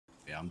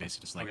I'm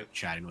basically just like Okay.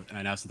 chatting with, and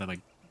I know since I like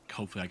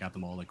hopefully I got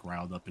them all like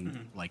riled up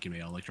and liking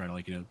me, I'll like try to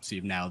like see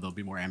if now they'll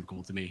be more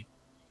amicable to me,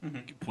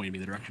 pointing me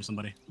in the direction of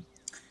somebody.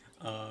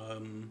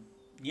 Um,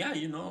 yeah,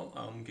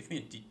 give me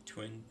a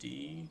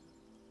D20.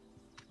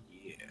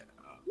 Yeah,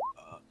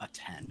 a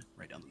 10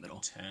 right down the A middle.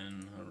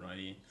 10,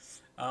 alrighty.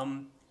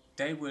 Um,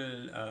 they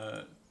will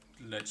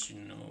let you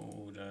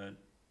know that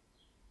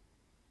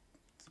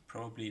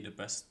probably the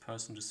best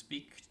person to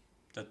speak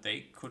that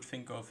they could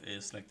think of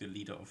is like the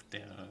leader of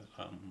their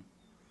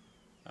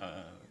uh,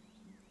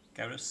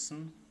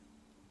 garrison.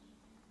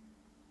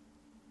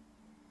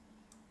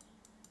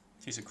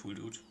 He's a cool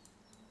dude.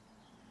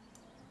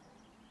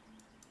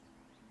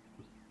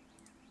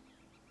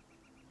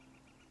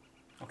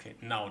 Okay,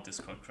 now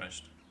Discord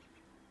crashed.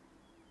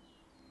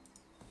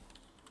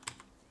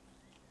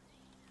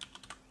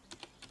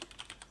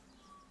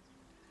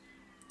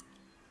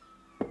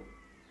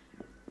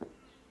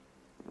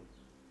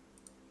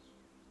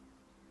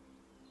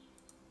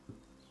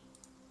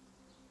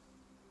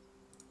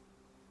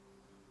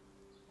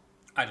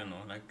 I don't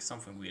know, like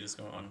something weird is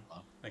going on.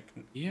 Like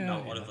Yeah, now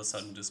all yeah, of a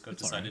sudden Discord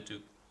it's all right. decided to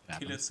It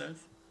kill happens.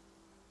 itself.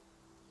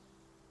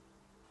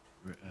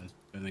 Is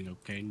everything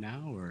okay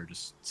now, or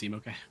just seem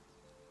okay?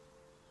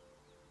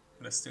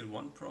 There's still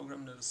one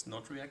program that is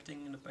not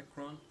reacting in the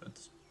background, but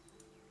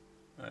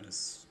that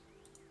is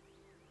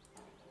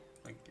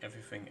like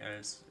everything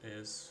else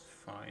is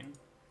fine.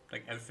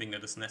 Like everything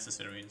that is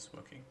necessary is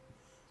working.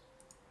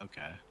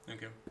 Okay.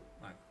 Okay.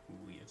 Like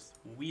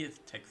weird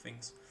tech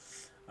things.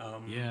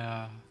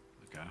 Yeah.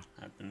 Okay.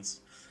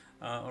 Happens.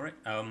 All right.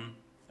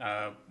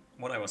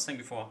 What I was saying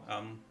before,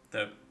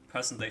 the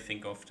person they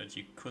think of that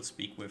you could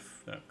speak with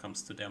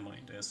comes to their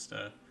mind as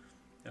the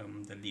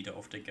leader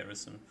of the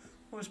garrison,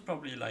 who is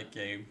probably like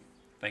a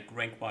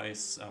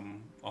rank-wise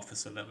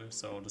officer level,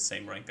 so the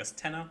same rank as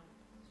Tenor.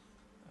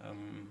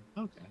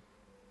 Okay.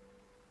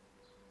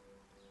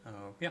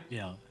 Yeah.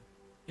 Yeah.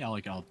 Yeah.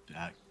 Like I'll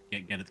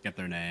get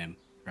their name.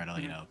 Try to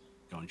Mm-hmm.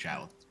 go and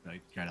chat with.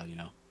 Like, try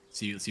to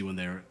see when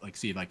they're like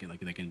see if I can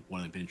like they can one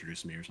of them can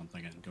introduce me or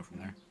something and go from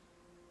there.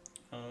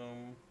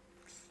 Um,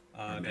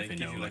 Or they if they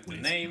give know you like like the when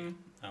he's name.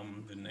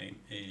 The name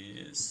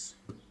is.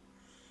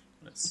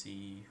 Let's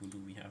see, who do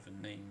we have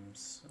in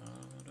names?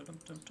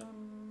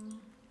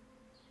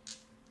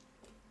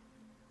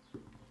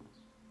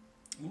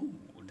 Ooh,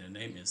 the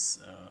name is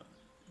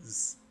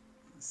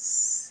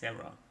Sarah.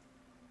 Zara.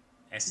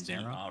 Sera.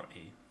 Sera.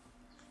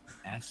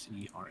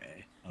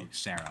 Oh,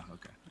 Sarah.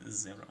 Okay.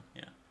 Sarah,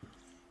 yeah.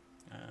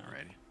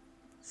 Alrighty.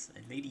 It's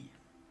a lady.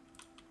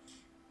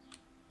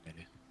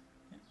 Alrighty.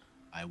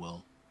 I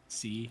will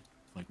see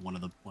like one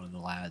of the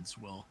lads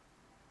will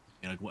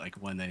like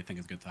when they think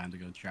it's a good time to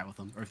go chat with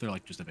them, or if they're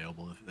like just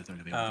available if they're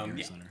available at the Yeah.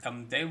 Garrison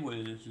Center. They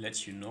will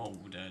let you know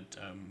that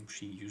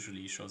she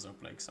usually shows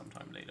up like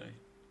sometime later.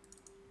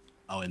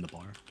 Oh, in the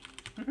bar.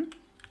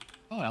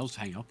 Oh, I'll just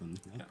hang out then.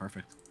 Yeah, Yeah.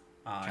 perfect.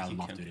 Chat You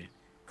them off can duty.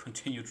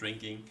 continue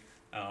drinking.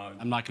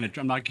 I'm not gonna.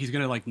 I'm not. He's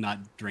gonna like not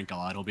drink a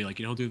lot. He'll be like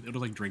it'll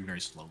like drink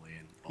very slowly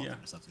and all Yeah.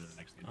 that stuff to the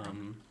next day.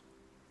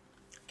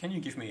 Can you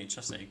give me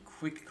just a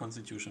quick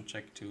constitution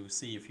check to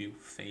see if you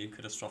fail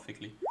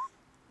catastrophically?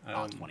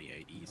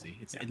 28 easy.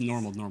 It's Yeah.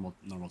 normal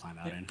time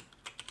out Yeah. in.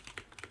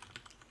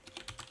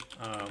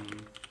 Um,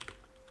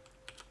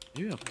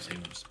 Maybe I'll say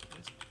what it's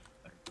better,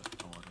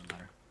 but oh, it doesn't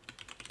matter.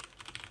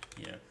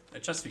 yeah,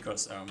 just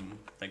because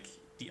like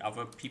the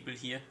other people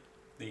here,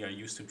 they are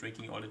used to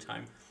drinking all the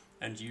time,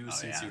 and you,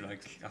 since Yeah. you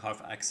like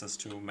have access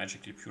to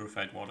magically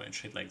purified water and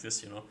shit like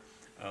this,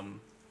 I'm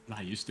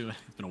not used to it.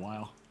 It's been a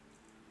while.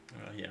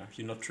 yeah,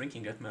 you're not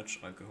drinking that much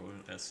alcohol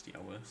as the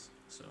others,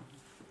 so.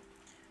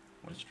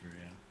 That's true.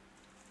 Yeah.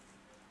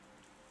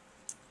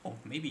 Oh,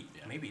 maybe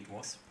Yeah. maybe it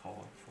was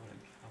power for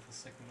like half a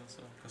second or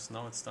so, because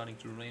now it's starting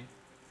to rain.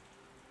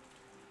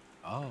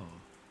 Oh.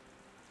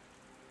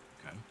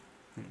 Okay.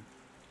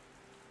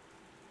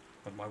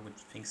 But why would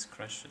things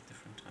crash at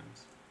different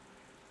times?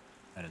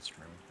 That is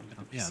true. And the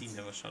Yeah. PC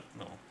never shut.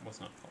 No, was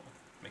not power.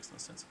 Makes no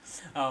sense.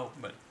 Oh,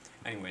 but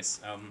anyways,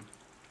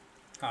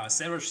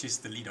 Sarah, she's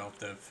the leader of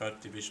the 3rd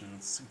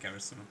Division's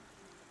garrison.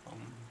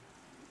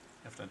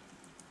 If that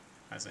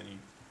has any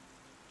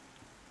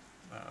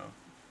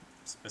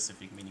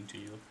specific meaning to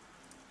you.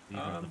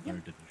 Leader of the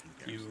 3rd Division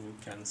Garrison. You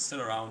can sit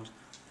around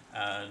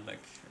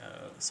like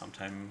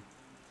sometime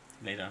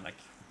later, like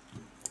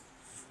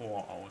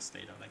 4 hours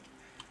later, like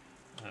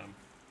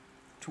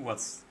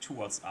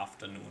towards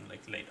afternoon,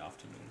 like late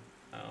afternoon.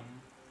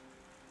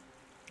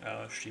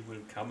 She will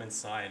come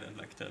inside and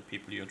like the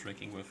people you're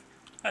drinking with,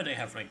 they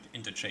have like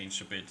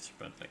interchanged a bit,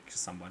 but like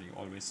somebody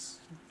always,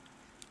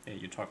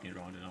 you're talking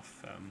around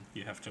enough,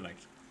 you have to like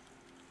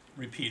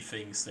repeat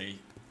things.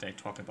 They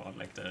talk about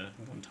like the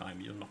one time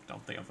you knocked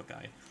out the other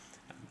guy.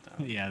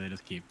 And, Yeah, they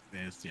keep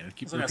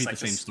so repeat like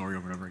the same story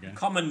over and over again.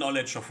 common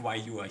knowledge of why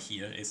you are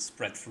here is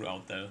spread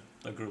throughout the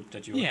group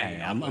that you are Yeah, hanging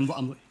yeah,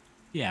 out with.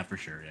 yeah, for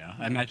sure. Yeah,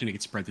 I imagine it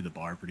gets spread through the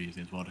bar pretty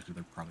easy as well, because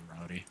they're probably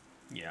rowdy.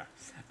 Yeah,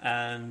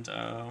 and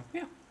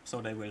yeah,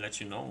 so they will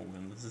let you know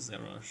when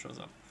Zera shows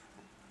up.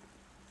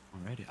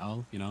 Alrighty,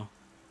 I'll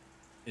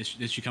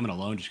is she coming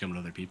alone? Just coming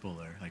with other people,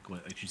 or like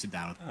what? Like she sit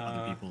down with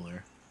other people,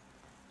 or?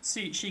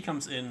 She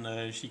comes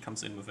in. She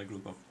comes in with a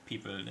group of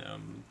people,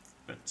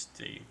 but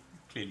they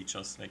clearly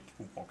just like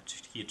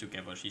walked here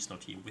together. She's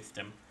not here with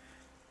them.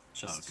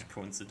 Just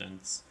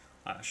coincidence.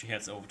 She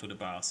heads over to the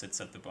bar,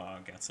 sits at the bar,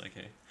 gets like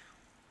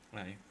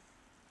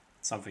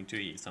something to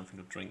eat, something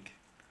to drink.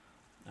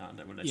 And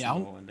I will let you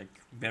know. And like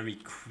very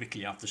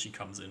quickly after she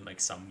comes in, like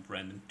some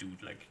random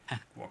dude like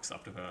walks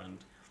up to her and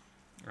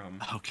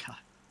oh god.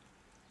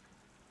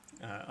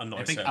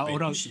 Annoys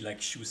her. She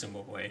like shoos him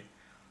away.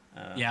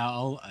 Yeah,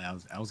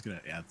 I was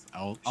gonna. Yeah,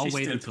 I'll she's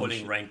wait still until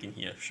pulling rank in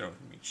here. Sure,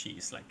 I mean,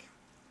 she's like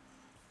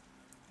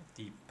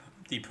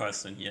the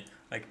person here.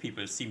 Like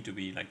people seem to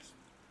be like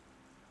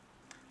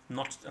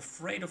not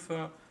afraid of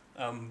her,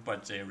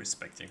 but they're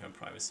respecting her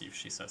privacy. If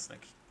she says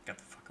like "get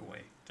the fuck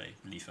away," they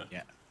leave her.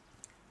 Yeah,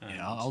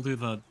 yeah. I'll do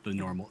the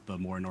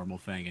more normal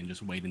thing and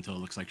just wait until it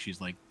looks like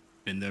she's like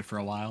been there for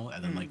a while,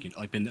 and then like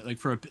like been like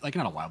for like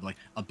not a while, but like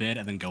a bit,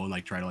 and then go and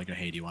like try to like,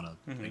 hey, do you want to?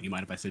 Like, you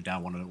mind if I sit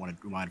down? Want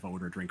to mind if I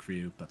order a drink for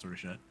you? That sort of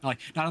shit. Like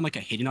not in like a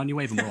hitting on you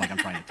way, but more like I'm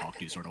trying to talk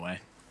to you sort of way.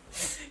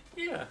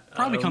 Yeah.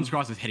 Probably comes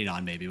across as hitting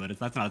on maybe, but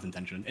that's not his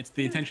intention. It's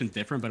the intention's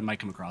different, but it might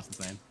come across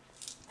the same.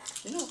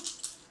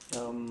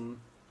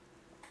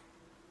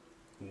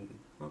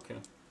 Okay.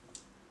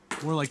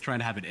 We're like trying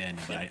to have it in,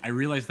 but I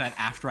realized that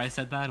after I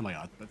said that, I'm like,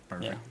 oh, that's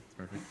perfect. Yeah.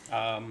 That's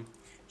perfect.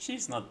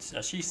 She's not.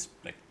 She's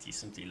like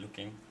decently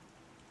looking.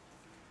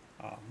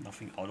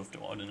 Nothing out of the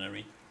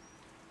ordinary.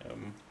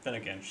 Then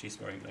again, she's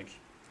wearing like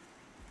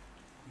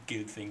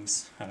guild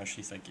things.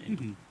 She's like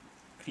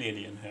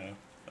clearly in her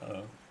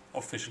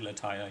official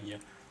attire here.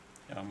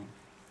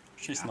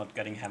 She's not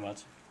getting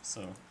hammered,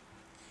 so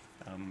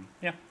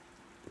yeah.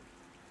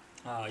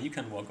 You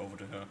can walk over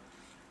to her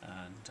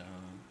and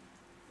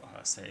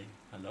say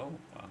hello.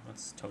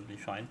 That's totally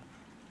fine.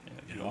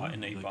 You are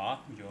in a bar.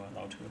 You are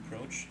allowed to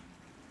approach.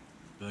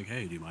 Be like,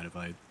 hey, do you mind if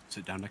I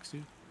sit down next to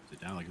you?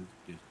 Sit down, like,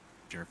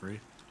 chair free.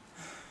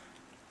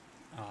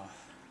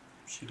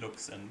 She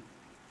looks and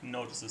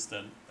notices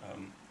that.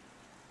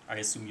 I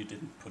assume you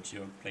didn't put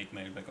your plate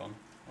mail back on,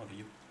 or did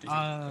you put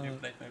your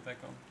plate mail back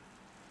on?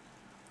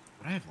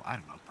 I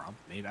don't know, probably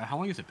maybe. How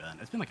long has it been?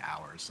 It's been like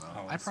hours, so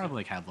I probably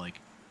like have like.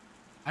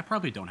 I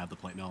probably don't have the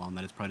plate mail on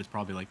that. It's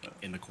probably like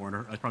in the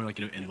corner. It's probably like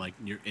in like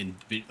near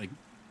like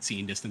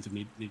seeing distance of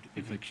me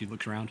if like she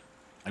looks around.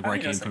 Like where I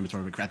came from, it's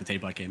sort of at the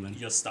table I came in.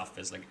 Your stuff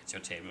is like at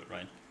your table,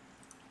 right?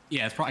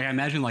 Yeah, it's probably. I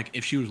imagine like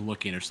if she was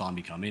looking or saw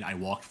me coming, I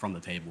walked from the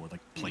table with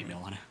like plate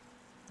mail on it.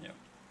 Yeah.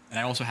 And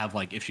I also have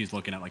like if she's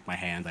looking at like my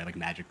hands, I have like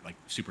magic like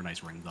super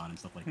nice rings on and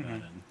stuff like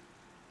that,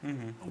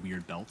 and a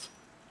weird belt.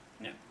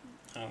 Yeah.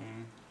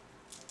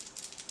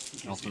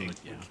 Also, like,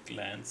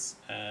 glance,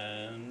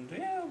 and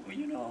yeah, well,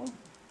 you know,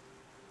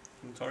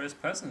 notorious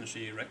person.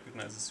 She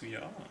recognizes who you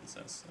are and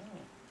says,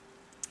 "Oh,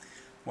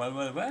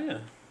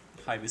 well,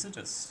 hi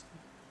visitors.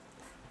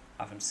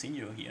 Haven't seen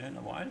you here in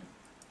a while."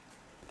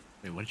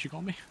 Wait, what did she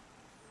call me?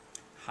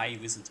 Hi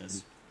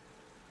visitors.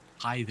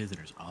 Hi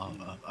visitors.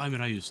 I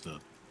mean, I used to.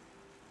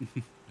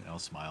 I'll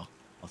smile.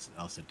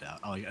 I'll sit down.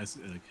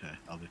 Okay.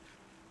 I'll be.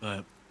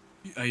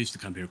 I used to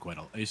come here quite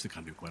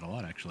a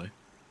lot actually.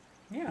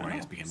 Yeah,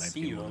 I've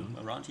seen you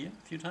around here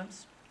a few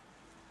times.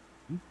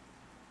 It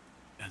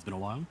has been a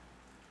while.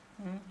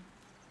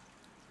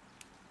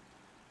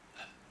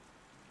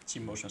 She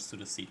motions to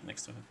the seat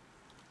next to her.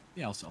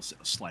 Yeah, I'll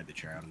slide the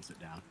chair out and sit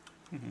down.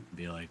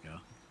 Be like,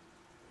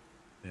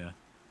 yeah.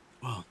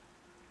 Well,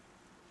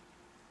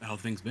 how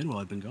have things been while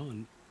I've been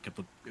gone? Kept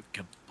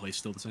the place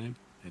still the same?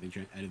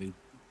 Anything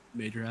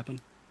major happen?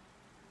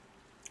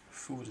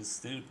 Food is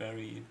still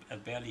barely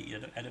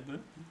edible.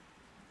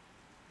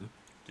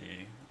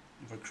 The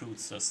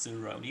recruits are still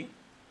rowdy.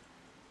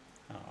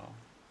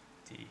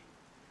 The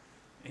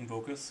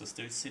invokers are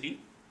still city.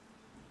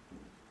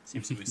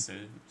 Seems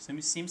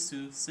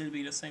to still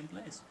be the same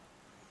place.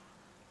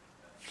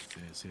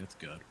 Yeah, see, that's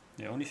good.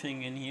 The only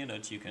thing in here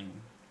that you can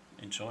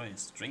enjoy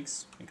is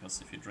drinks, because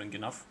if you drink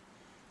enough,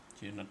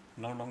 you're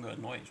no longer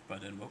annoyed by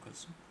the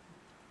invokers.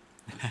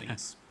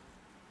 Things.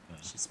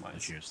 She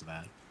smiles. Cheers to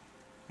that.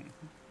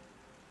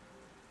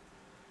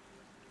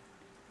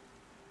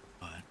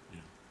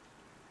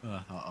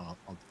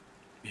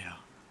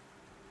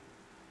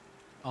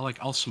 But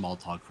I'll small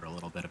talk for a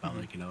little bit about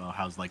like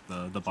how's like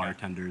the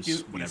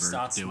bartenders whatever you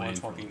start doing.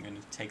 Small talking and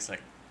it takes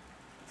like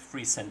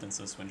 3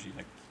 sentences when she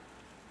like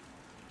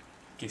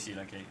gives you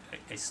like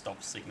a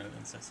stop signal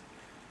and says,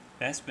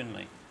 "There's been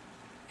like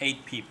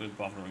 8 people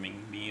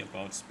bothering me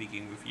about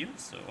speaking with you,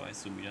 so I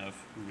assume you have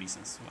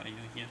reasons why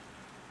you're here."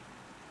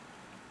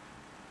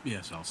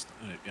 Yes,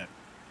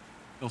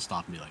 they'll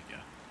stop me like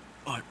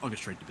I'll get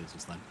straight to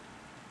business then.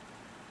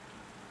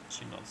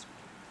 She knows.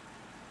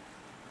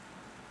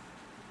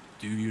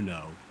 Do you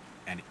know,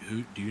 and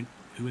who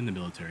in the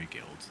military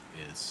guild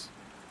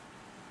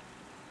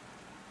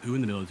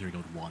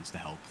wants to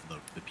help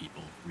the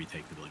people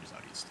retake the villages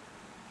out east?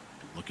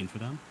 I'm looking for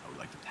them. I would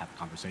like to have a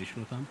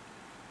conversation with them.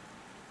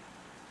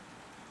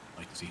 I'd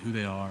like to see who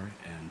they are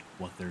and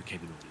what their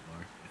capabilities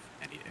are,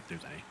 if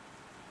there's any.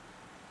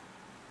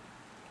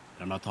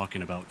 I'm not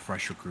talking about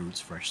fresh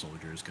recruits, fresh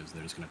soldiers, because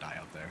they're just gonna die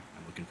out there.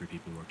 I'm looking for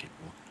people who are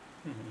capable.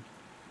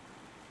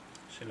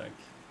 She like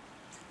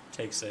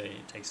takes a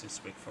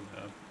swig from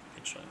her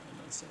pitcher and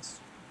then says,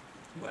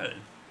 "Well,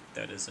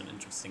 that is an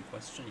interesting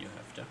question you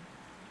have there.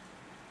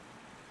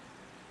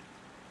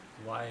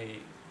 Why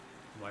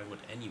would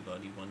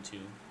anybody want to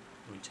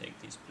retake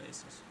these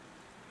places?"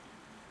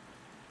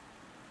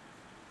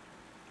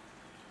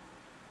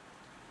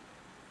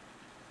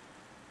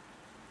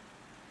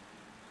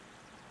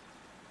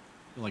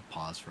 He'll like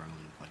pause for a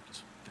moment, like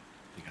just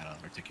they gotta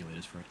articulate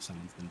his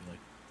sentence, and be like,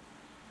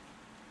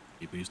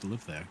 people used to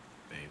live there.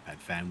 They had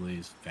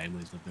families.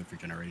 Families lived there for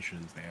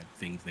generations. They had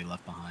things they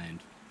left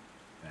behind,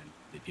 and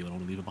the people don't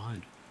want to leave it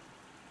behind.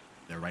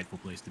 Their rightful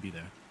place to be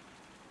there.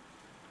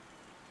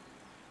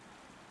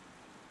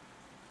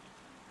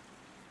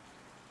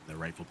 Their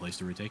rightful place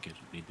to retake it,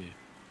 if need be.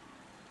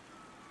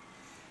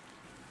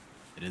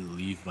 They didn't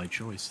leave by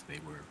choice. They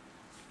were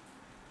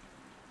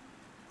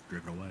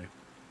driven away.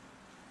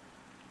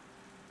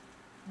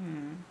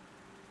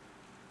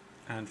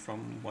 And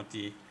from what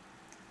the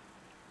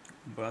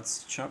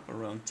birds chirp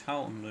around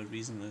town, the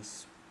reason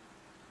is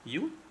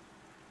you?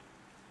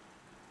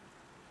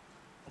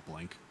 A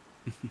blank.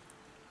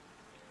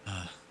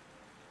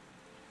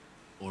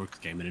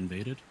 Orcs came and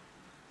invaded.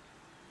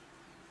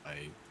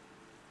 I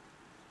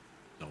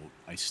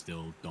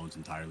still don't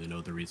entirely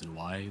know the reason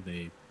why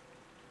they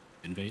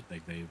invade.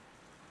 Like they,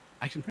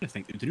 actually, I'm trying to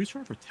think. Did Rooster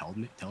ever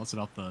tell us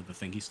about the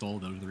thing he stole?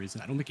 That was the reason.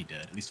 I don't think he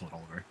did. At least told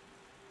Oliver.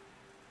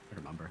 I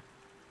remember.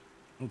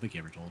 I don't think he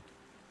ever told.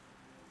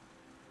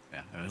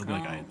 Yeah, it'll be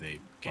like they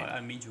came. Well,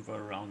 I mean, you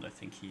were around. I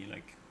think he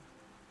like.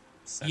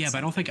 Yeah, but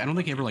I don't think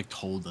he ever like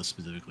told us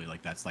specifically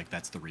like that's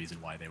the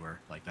reason why they were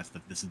like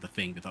this is the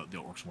thing that the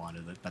orcs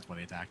wanted. That's why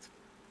they attacked.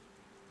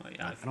 Well,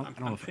 yeah,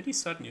 I'm pretty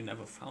certain you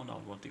never found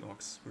out what the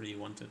orcs really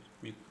wanted.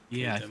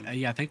 Yeah,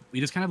 I think we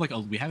just kind of like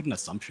we had an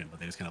assumption, but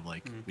they just kind of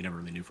like we never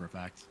really knew for a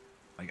fact.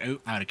 Like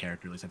out of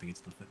character, at least I think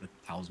it's the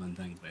talisman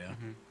thing. But yeah.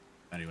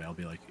 Anyway, I'll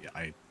be like, yeah,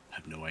 I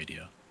have no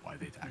idea why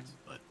they attacked,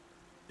 but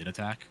did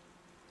attack.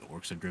 The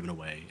orcs are driven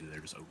away, and they're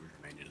just ogres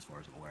remaining, as far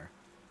as I'm aware.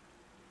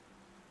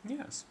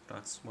 Yes,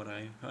 that's what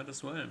I heard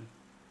as well.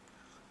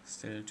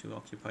 Still 2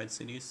 occupied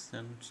cities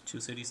and 2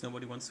 cities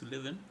nobody wants to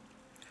live in,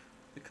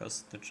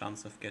 because the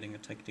chance of getting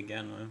attacked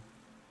again are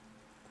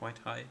quite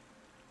high.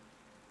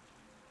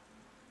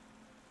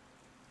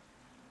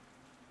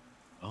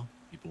 Well,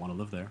 people want to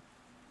live there.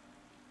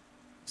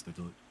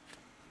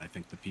 I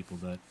think the people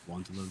that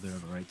want to live there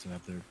have the right to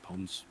have their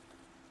homes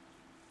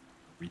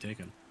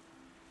retaken.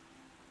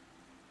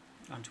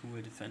 And who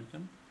will defend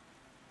them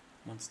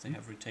once they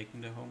have retaken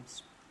their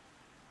homes?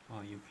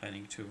 Are you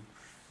planning to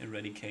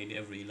eradicate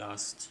every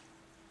last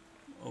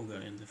ogre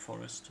in the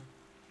forest?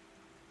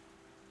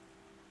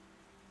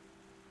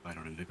 I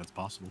don't even think that's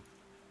possible.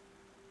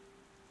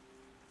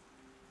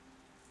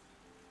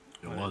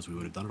 If it was, we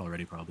would have done it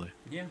already, probably.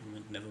 Yeah,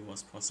 it never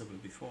was possible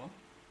before.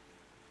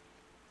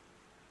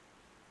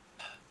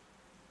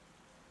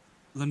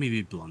 Let me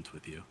be blunt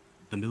with you.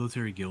 The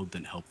military guild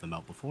didn't help them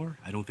out before.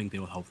 I don't think they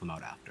will help them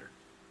out after.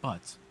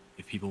 But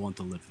if people want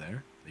to live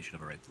there, they should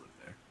have a right to live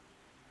there.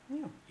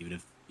 Yeah. Even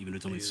if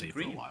it's only safe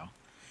for a while.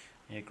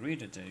 I agree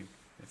that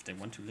if they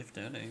want to live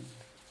there, they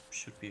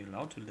should be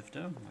allowed to live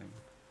there. I'm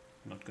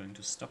not going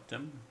to stop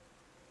them.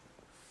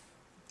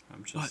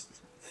 I'm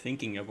just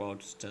thinking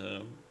about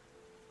the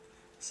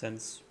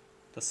sense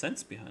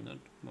behind it.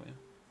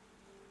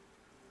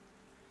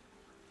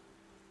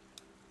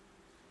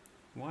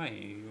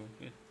 Why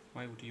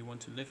would you want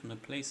to live in a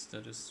place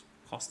that is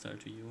hostile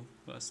to you?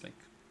 There's like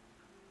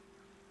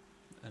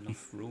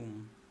enough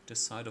room this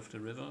side of the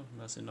river.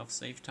 There's enough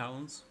safe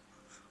towns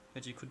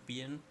that you could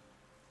be in.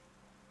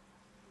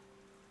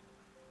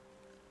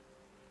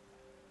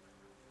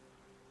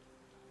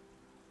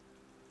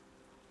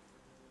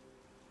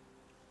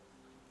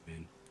 I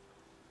mean,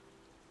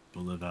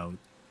 people live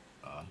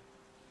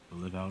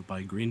out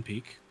by Green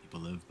Peak.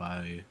 People live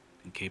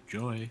in Cape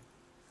Joy.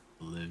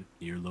 People live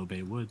near Low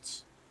Bay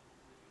Woods.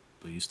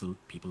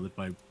 People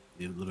live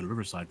in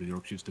Riverside, where the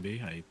orcs used to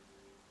be. I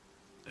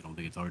don't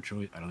think it's our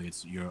choice. I don't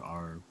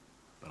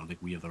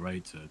think we have the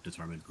right to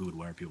determine who and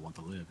where people want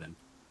to live. And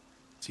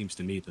it seems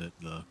to me that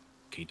the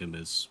kingdom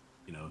has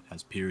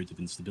periods of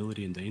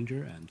instability and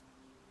danger, and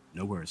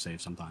nowhere is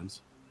safe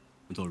sometimes.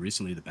 Until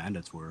recently, the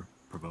bandits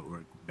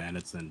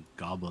and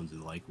goblins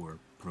and the like were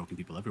provoking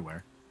people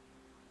everywhere.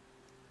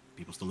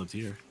 People still lived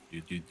here.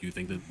 Do you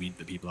think that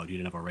the people out here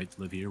didn't have a right to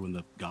live here when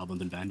the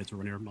goblins and bandits were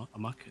running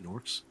amok and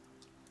orcs?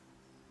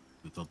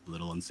 It's a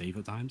little unsafe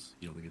at times.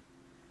 You don't think it?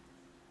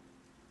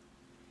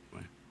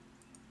 Anyway.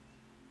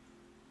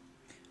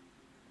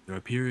 There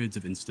are periods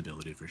of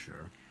instability for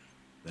sure.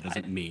 That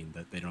doesn't mean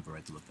that they don't have a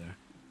right to live there.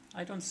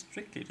 I don't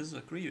strictly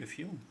disagree with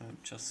you. I'm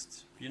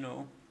just,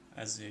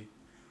 as a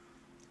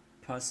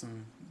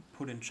person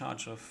put in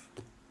charge of,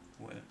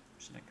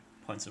 she like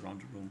points around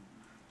the room,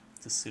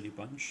 this silly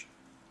bunch.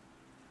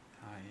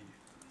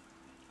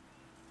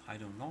 I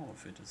don't know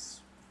if it is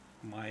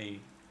my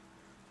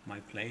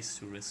place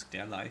to risk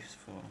their lives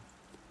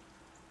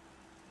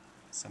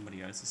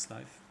somebody else's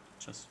life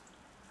just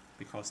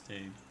because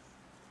they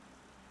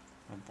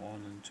were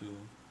born into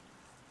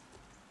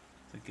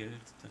the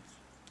guild that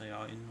they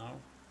are in now.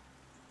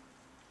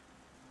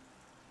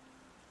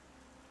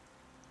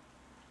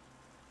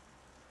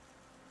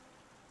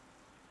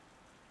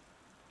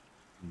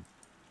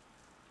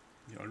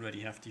 We already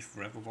have the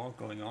forever war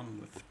going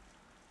on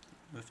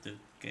with the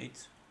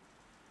gate.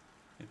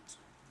 It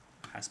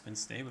has been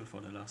stable for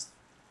the last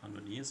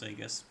 100 years, I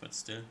guess, but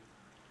still,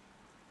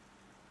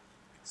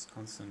 it's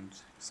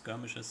constant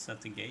skirmishes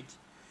at the gate.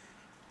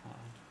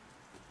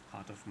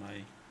 Part of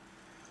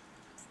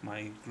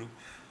my group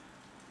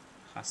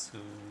has to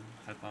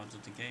help out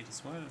at the gate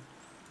as well.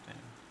 Then,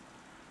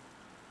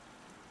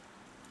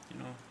 you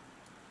know.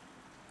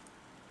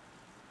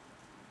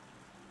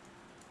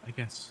 I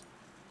guess.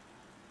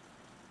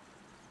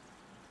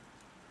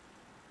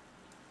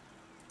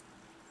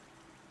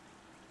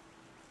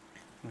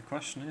 My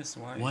question is,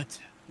 why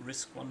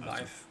risk one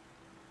life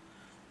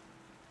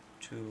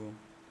to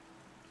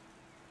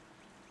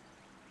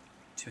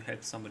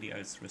help somebody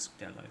else risk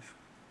their life?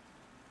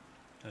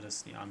 That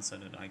is the answer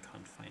that I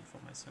can't find for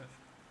myself.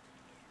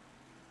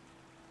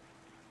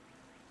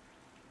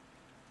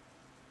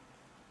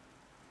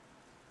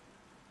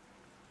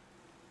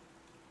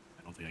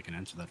 I don't think I can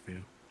answer that for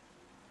you.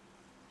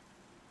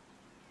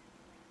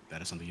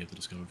 That is something you have to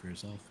discover for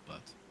yourself,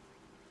 but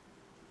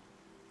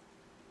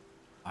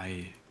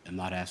I am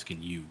not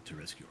asking you to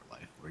risk your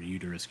life or you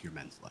to risk your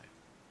men's life.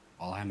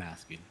 All I'm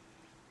asking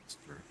is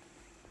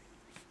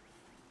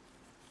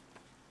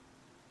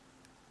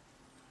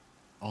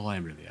all I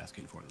am really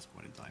asking for at this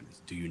point in time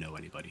is, do you know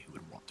anybody who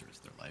would want to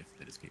risk their life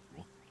that is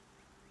capable?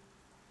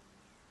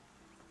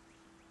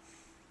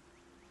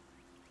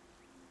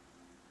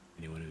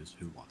 Anyone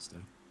who wants to.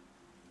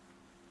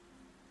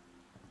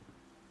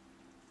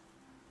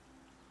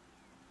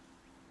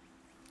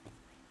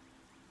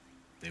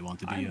 They want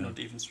to be. I'm not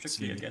even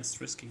strictly against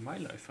risking my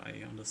life.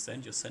 I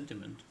understand your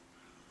sentiment,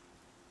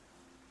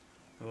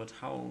 but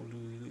how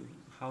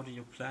do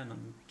you plan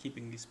on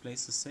keeping these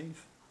places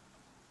safe?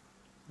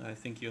 I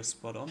think you're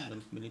spot on.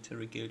 The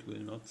military guild will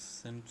not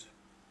send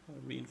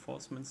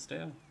reinforcements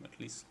there, at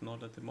least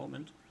not at the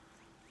moment,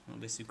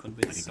 unless you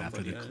convince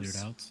somebody else. After they're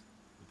cleared out,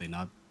 would they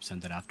not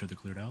send it after they're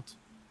cleared out?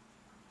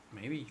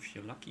 Maybe if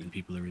you're lucky. And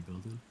people are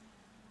rebuilding.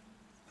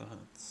 But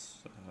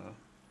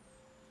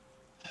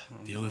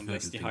the only thing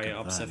unless the higher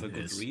ups have a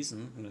good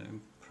reason,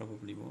 they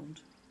probably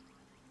won't.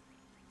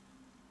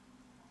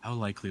 How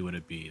likely would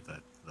it be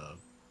that the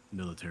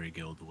military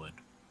guild would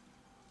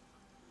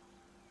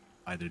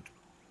either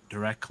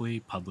directly,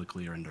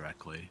 publicly, or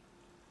indirectly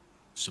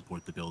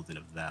support the building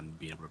of them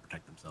being able to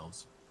protect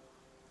themselves?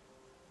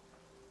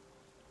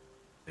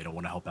 They don't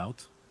want to help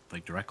out,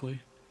 like directly,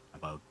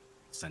 about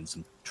send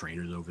some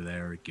trainers over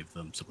there,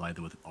 supply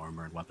them with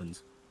armor and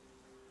weapons.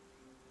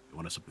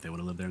 If they want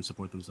to live there and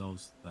support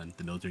themselves, then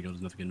the military guild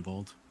doesn't have to get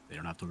involved. They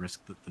don't have to risk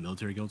the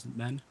military guild's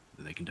men.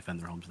 Then they can defend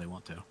their homes if they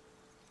want to.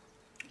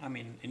 I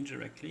mean,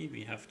 indirectly,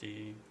 we have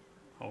the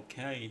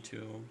okay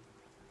to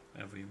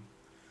every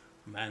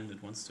man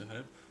that wants to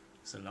help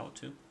is allowed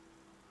to.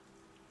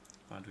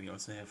 But we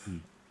also have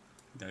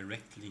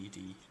directly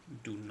the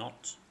do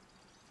not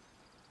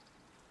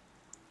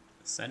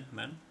send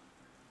men.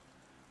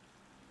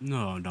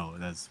 No,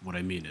 that's what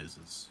I mean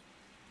is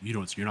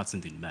you're not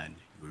sending men.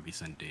 You would be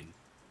sending.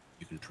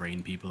 You can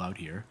train people out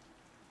here,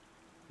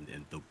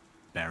 in the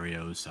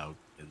barrios out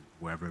and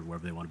wherever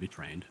they want to be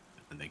trained,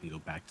 and they can go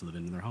back to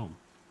living in their home,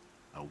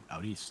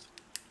 out east.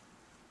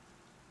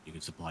 You can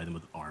supply them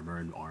with armor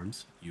and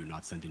arms. You're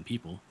not sending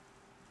people.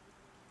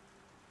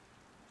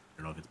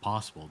 I don't know if it's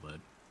possible, but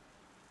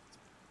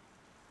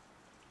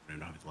I don't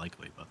know if it's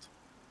likely, but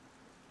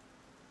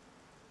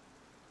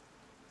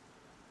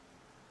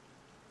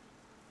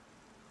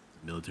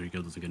the military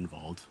guild doesn't get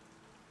involved,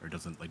 or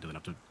doesn't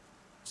have to,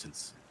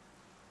 since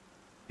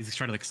he's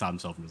trying to stop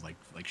himself from just like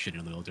shitting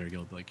on the military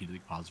guild, but he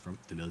pauses from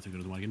the military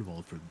guild doesn't want to get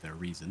involved for their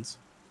reasons.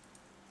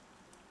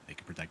 They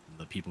can protect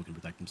the people can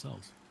protect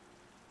themselves.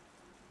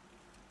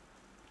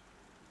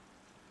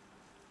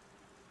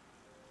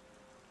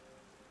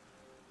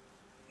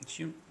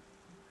 You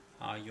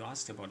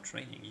asked about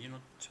training. You're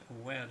not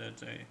aware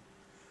that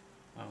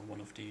one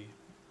of the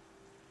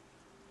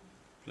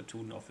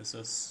platoon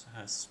officers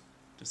has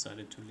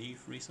decided to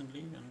leave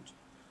recently and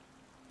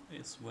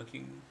is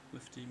working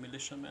with the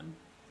militiamen?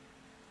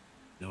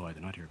 No, I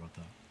did not hear about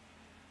that.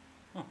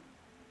 Oh.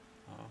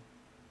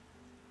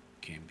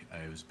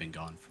 I was been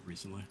gone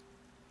recently.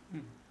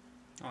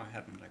 Oh, it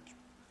happened like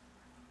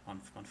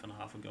month and a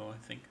half ago, I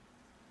think.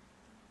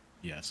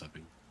 Yes, I've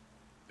been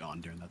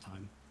gone during that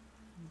time.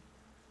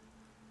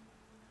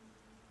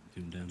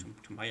 Tuned in.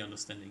 To my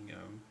understanding,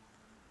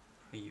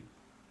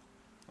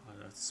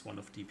 that's one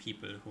of the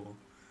people who,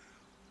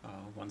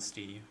 once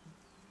the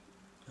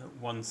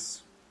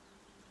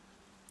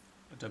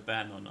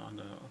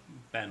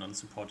ban on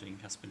supporting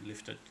has been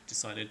lifted,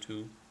 decided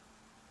to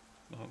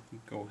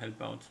go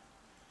help out.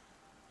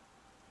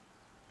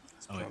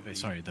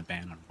 Sorry, the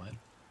ban on what?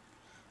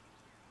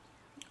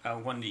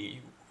 When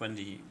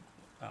the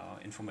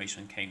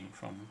information came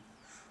from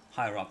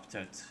higher up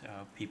that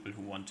people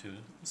who want to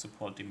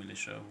support the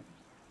militia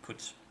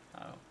could,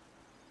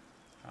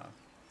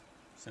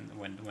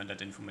 when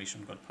that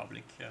information got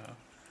public,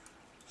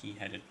 he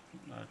headed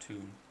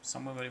to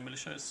somewhere where the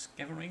militia is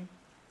gathering.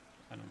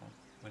 I don't know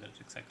where that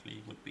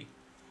exactly would be.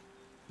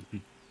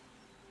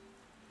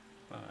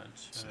 But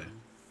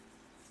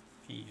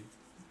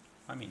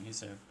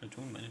he's a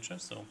platoon manager,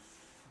 so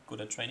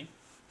good at training.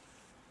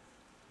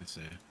 I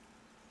see.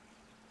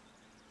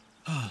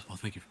 Well,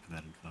 thank you for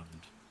that info.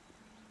 And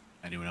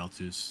anyone else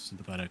who's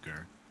sympathetic,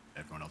 or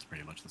everyone else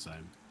pretty much the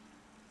same?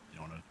 You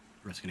don't want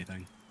to risk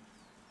anything?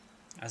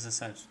 As I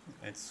said,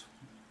 it's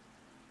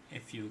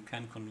if you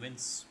can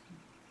convince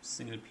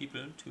single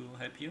people to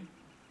help you,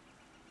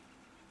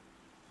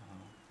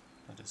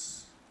 that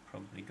is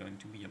probably going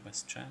to be your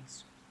best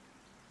chance.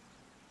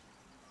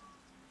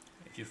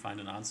 If you find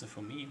an answer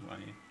for me,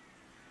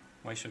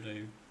 why should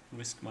I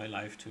risk my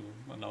life to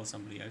allow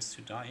somebody else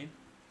to die?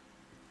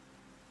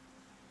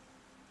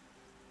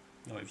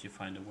 Or if you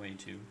find a way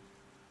to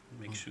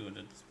make sure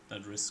that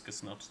that risk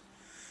is not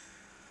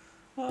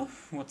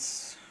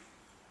what's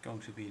going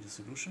to be the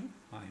solution,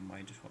 I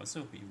might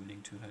also be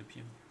willing to help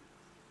you.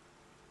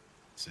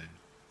 See.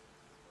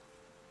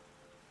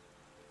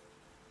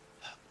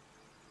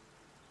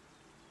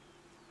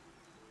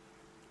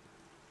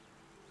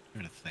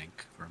 I'm gonna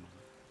think for a moment.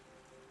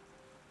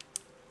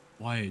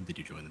 Why did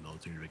you join the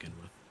military to begin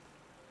with?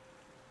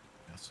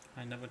 Yes.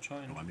 I never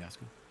joined. Don't mind me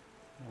asking.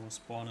 I was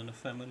born in a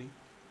family.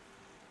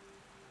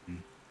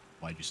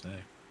 Why'd you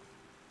stay?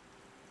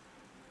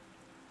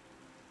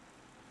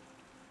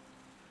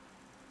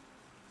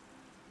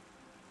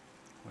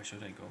 Where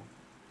should I go?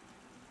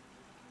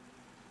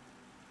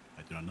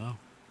 I do not know.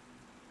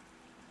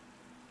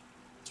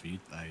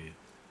 Sweet,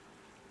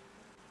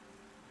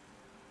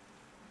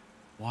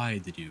 why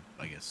do you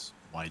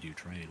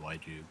train? Why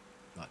do you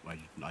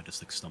not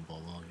just like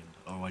stumble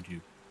along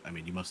you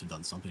must have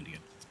done something to get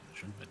to this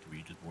position. Were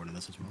you just born in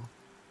this as well?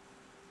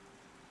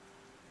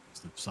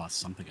 Must have saw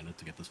something in it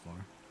to get this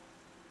far.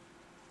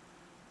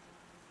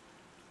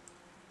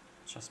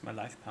 Just my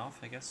life path,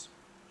 I guess.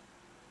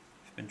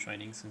 I've been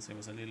training since I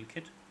was a little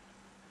kid.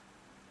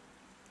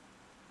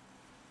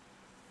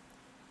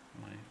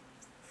 My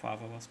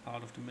father was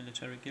part of the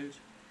military guild.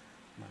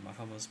 My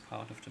mother was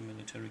part of the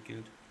military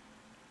guild.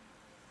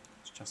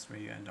 It's just where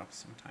you end up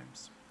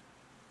sometimes.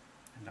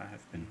 And I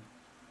have been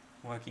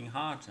working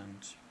hard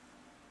and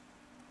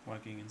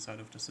working inside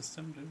of the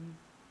system to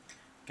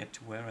get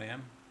to where I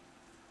am.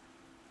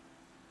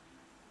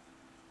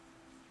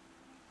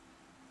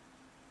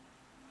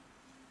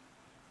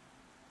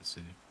 I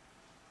see.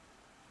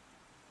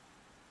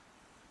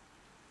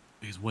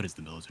 Because what is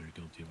the military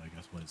guild to you, I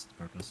guess? What is the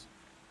purpose?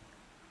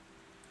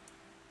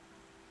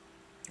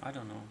 I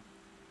don't know.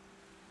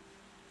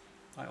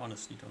 I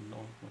honestly don't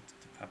know what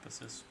the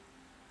purpose is.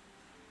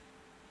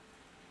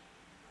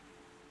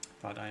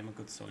 But I am a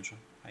good soldier.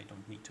 I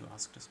don't need to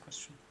ask this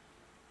question.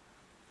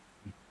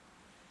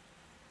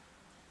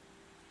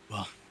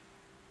 Well,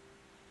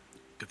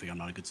 good thing I'm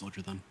not a good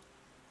soldier then.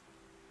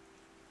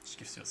 Which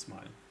gives you a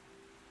smile.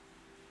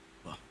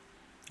 Well,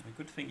 a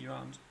good thing you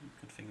aren't.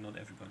 A good thing not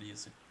everybody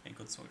is a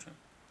good soldier.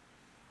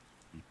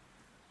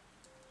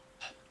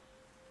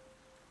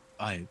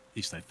 At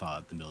least I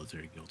thought the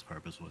military guild's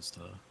purpose was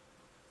to...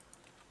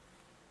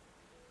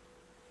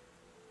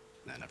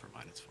 Nah, never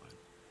mind, it's fine.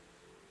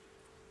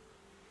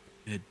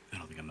 I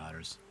don't think it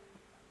matters.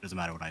 It doesn't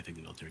matter what I think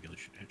the military guild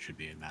should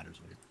be. It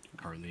matters what it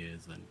currently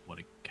is and what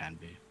it can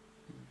be.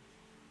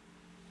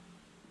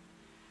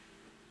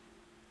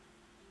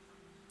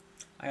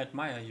 I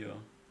admire your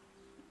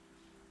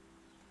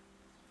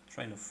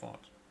train of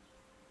thought.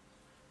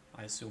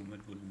 I assume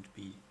it wouldn't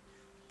be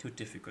too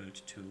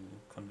difficult to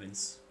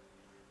convince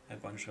a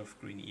bunch of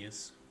green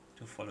ears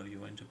to follow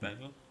you into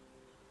battle.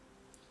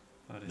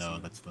 But no,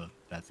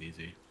 that's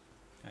easy.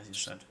 As you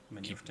said,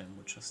 many of them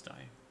would just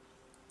die.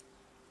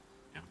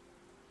 Yeah.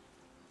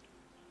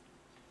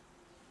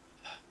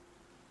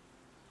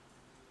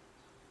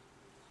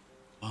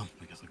 Well,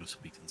 I guess I'll go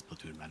speak to this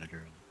platoon manager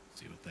and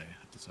see what they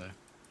have to say.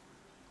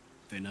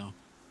 If they know.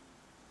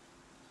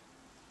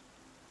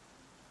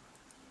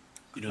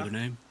 You know their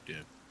name? Do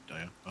you?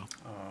 Oh.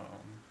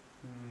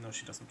 No,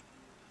 she doesn't.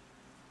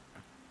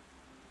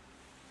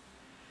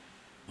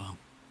 Well,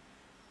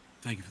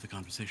 thank you for the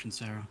conversation,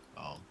 Sarah.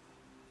 I'll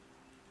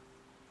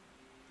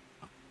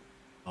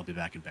be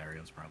back in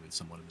Barrios probably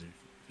somewhat in the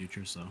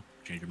future, so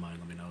change your mind,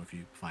 let me know if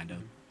you find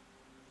out.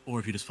 Or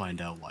if you just find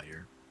out why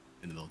you're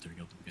in the military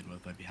guild to begin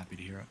with, I'd be happy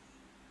to hear it.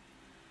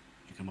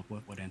 You come up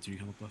with? What answer you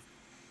come up with?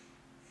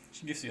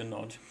 She gives you a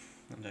nod,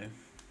 and a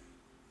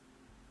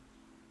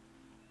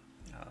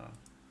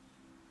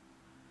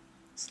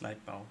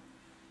slight bow.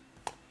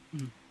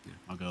 Yeah,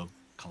 I'll go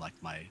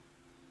collect my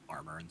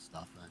armor and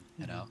stuff and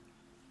head out.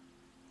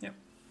 Yep.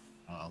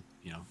 I'll,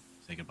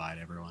 say goodbye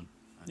to everyone.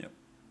 Yep.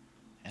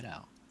 Head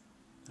out.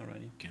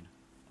 Alrighty.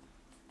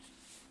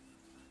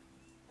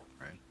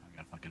 Alright, I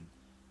got a fucking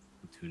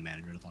platoon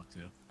manager to talk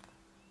to.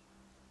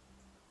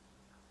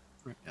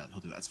 Right. Yeah, he'll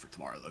do that for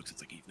tomorrow though, 'cause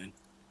it's like evening.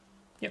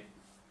 Yep.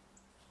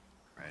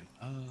 Right.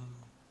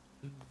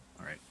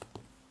 All right.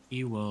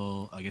 He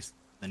will. I guess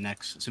the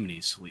next, assuming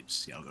he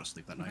sleeps, yeah, I'll go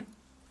sleep that night.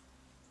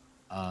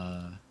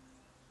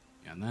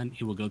 Yeah, and then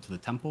he will go to the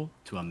temple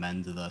to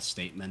amend the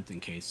statement in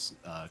case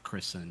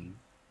Chris and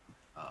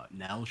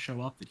Nell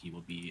show up that he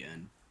will be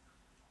in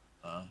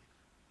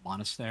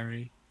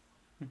monastery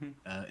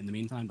in the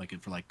meantime, like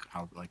for like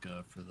how like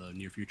for the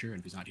near future, and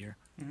if he's not here,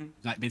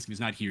 he's not basically, if he's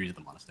not here, he's at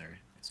the monastery.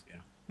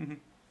 Basically,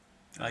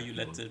 yeah. You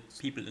let the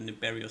people in the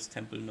Barrios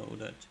temple know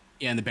that.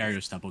 Yeah, in the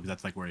Barrios temple, because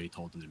that's like where he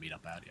told them to meet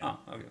up at. Yeah. Ah,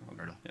 okay.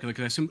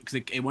 Because I assume because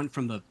it went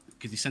from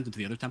because he sent it to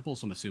the other temple,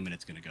 so I'm assuming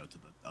it's gonna go to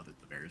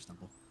the Barrios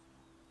temple.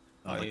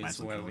 Like it's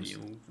where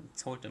you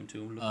told them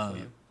to look for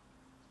you.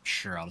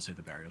 Sure, I'll just say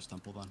the Barrios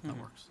temple then. That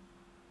works.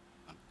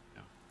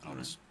 Yeah, I'll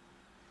just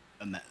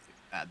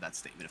add that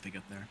statement if they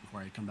get there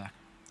before I come back.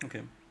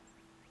 Okay.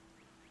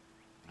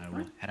 I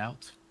will head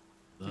out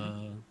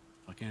the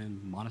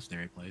fucking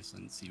monastery place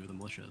and see who the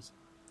militia is.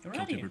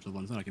 Kill two birds with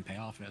one stone. I can pay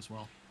off as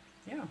well.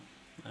 Yeah.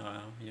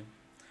 You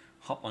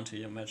hop onto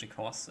your magic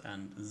horse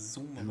and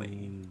zoom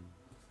away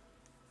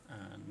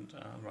and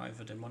arrive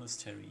at the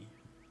monastery.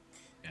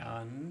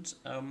 Yeah. And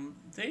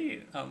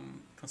the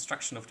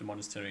construction of the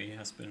monastery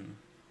has been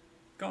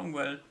going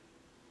well.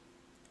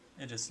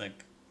 It is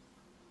like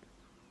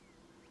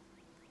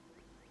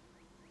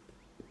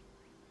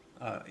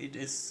it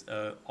is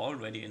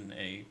already in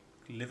a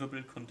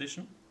livable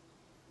condition.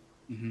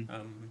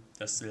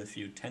 There's still a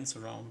few tents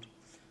around,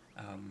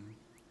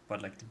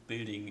 but like the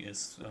building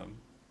is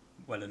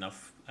well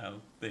enough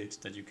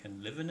built that you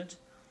can live in it,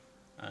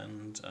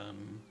 and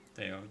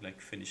they are like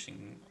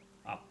finishing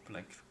up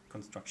like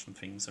construction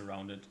things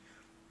around it,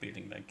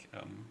 building like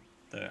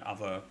the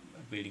other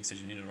buildings that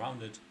you need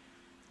around it,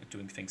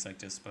 doing things like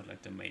this, but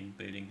like the main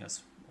building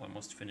has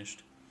almost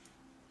finished.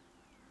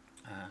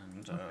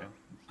 And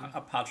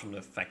apart from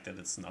the fact that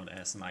it's not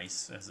as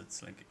nice as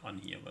it's like on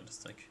here, but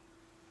it's like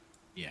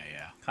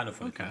kind of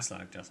what it looks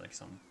like. There's like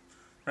some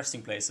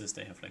resting places.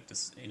 They have like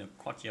this inner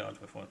courtyard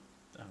with what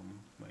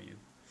where you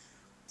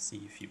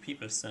see a few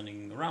people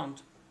standing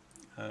around.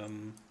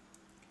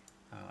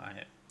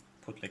 I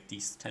put like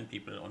these 10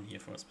 people on here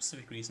for a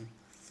specific reason,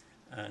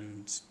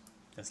 and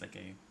there's like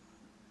a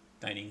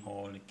dining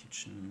hall, a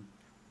kitchen,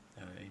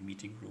 a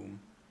meeting room,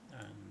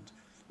 and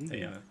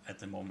they are at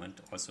the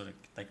moment also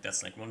like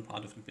that's like one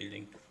part of the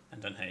building,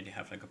 and then they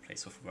have like a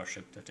place of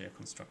worship that they are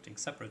constructing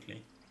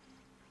separately.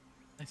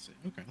 I see.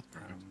 Okay, that's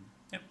perfect.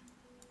 Yep.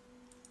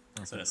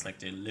 So that's like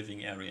the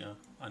living area,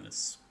 and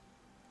it's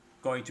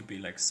going to be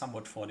like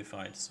somewhat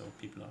fortified, so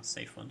people are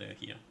safe when they're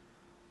here.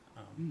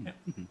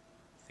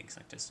 Things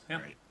like this.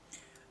 Yeah. Right.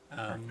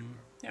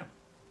 Yeah.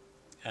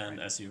 And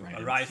as you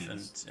arrive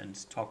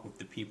and talk with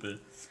the people,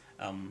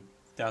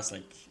 there's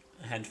like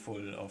a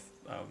handful of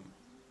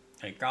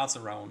like guards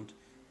around,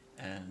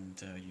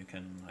 and you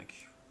can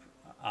like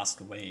ask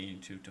away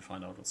to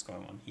find out what's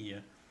going on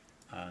here,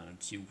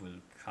 and you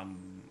will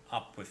come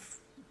up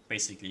with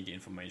basically the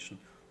information.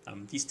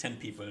 These 10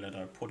 people that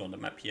are put on the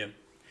map here,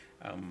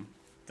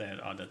 that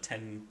are the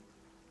 10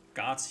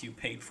 guards you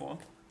paid for.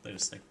 That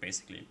is like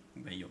basically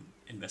where you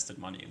invested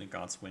money in a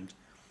guard's wind.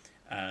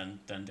 And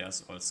then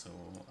there's also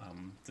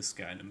this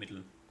guy in the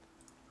middle.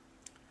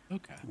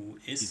 Okay. Who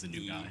is He's the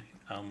new guy.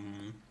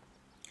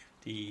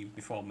 The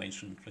before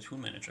mentioned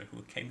platoon manager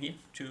who came here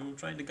to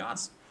join the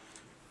guards.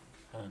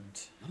 And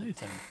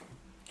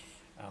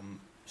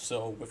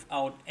so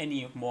without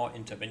any more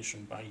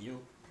intervention by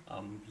you,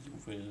 you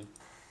will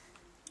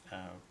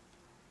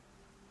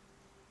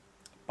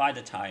by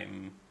the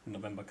time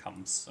November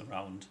comes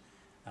around,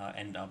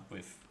 end up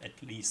with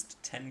at least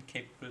 10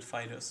 capable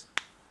fighters,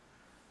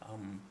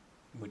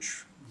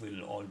 which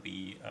will all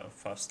be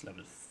first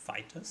level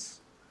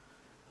fighters,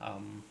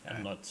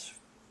 and not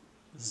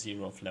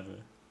 0th level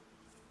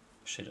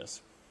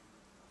shitters.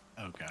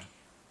 Okay.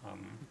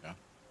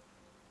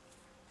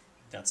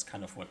 That's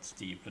kind of what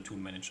the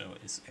platoon manager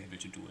is able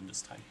to do in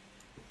this time.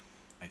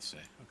 I see.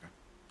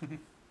 Okay.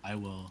 I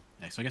will.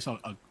 Yeah, so I guess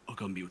I'll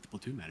go meet with the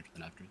platoon manager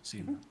then after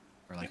seeing them,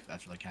 or like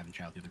after like having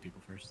chat with the other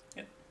people first.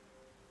 Yep.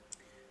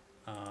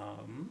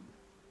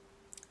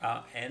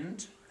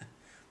 And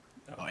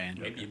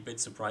maybe a bit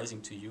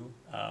surprising to you,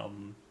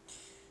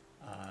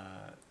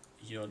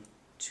 your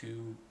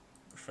 2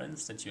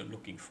 friends that you're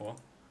looking for,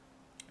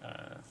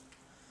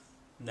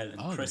 Nell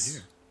and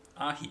Chris,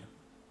 are here.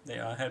 They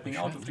are helping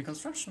out with the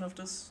construction of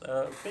this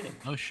building.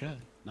 Oh shit!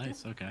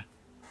 Nice. Yeah. Okay.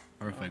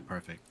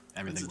 Perfect.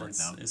 Everything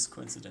worked out. Is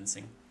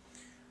coincidencing.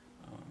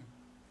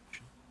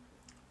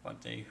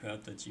 But they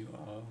heard that you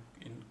are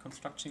in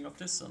construction of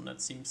this, and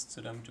that seems to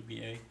them to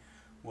be a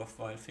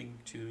worthwhile thing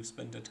to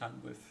spend their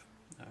time with,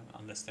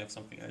 unless they have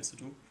something else to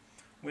do,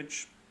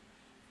 which,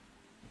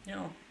 you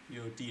know,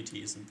 your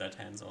deity isn't that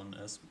hands-on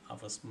as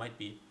others might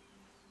be.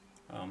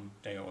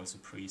 They are also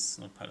priests,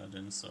 not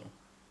paladins, so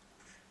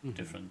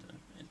different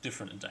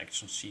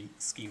interaction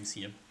schemes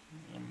here.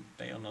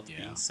 They are not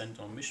being sent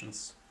on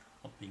missions,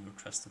 not being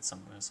requested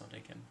somewhere, so they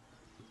can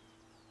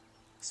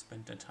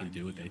spend their time.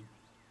 Do what they.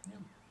 Yeah.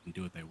 can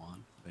do what they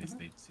want. They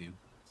seem so,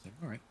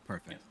 all right,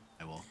 perfect. Yeah.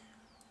 I will.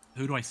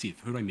 Who do I see?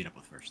 Who do I meet up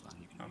with first? Then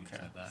you Okay.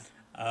 decide that.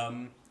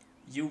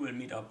 You will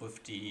meet up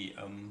with the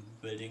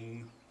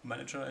building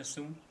manager, I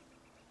assume.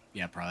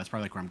 Yeah, probably that's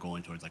probably like where I'm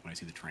going towards. Like when I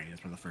see the train, that's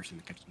probably the first thing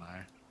that catches my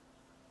eye.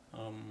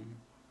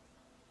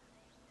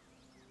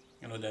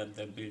 You know,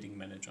 the building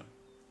manager.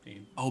 The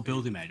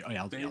Building manager. Oh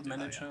yeah, I'll do build that,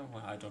 manager. yeah.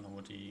 Well, I don't know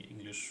what the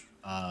English.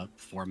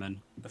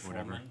 Foreman. The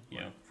Whatever. foreman.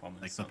 Yeah,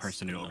 foreman. Like the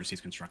person who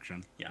oversees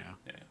construction. Yeah.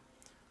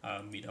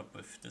 Meet up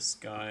with this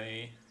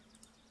guy.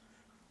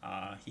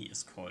 He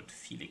is called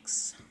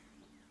Felix.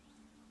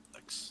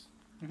 Felix.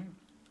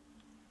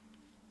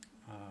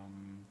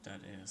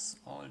 That is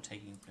all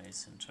taking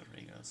place in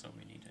Tarrega, so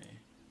we need a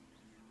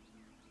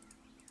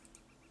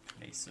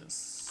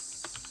places.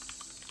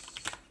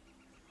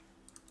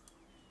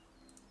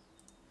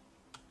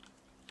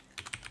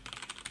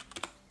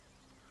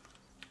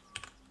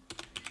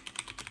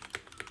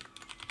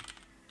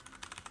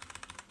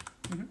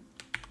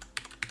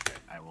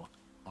 I will.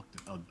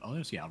 I'll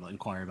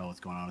inquire about what's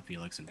going on with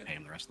Felix and pay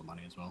him the rest of the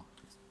money as well.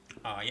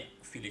 Yeah,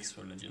 Felix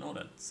will let you know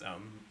that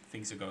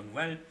things are going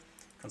well.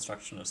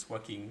 Construction is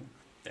working.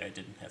 They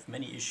didn't have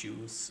many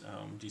issues.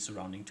 The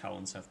surrounding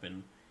towns have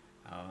been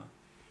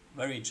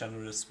very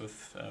generous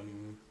with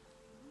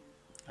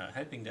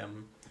helping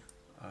them.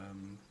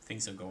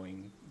 Things are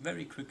going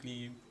very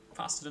quickly,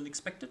 faster than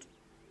expected,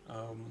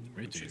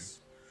 which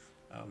is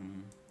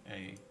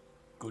a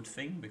good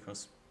thing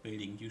because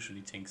building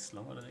usually takes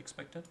longer than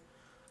expected.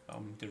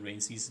 The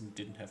rain season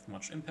didn't have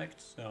much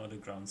impact. The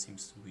ground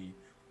seems to be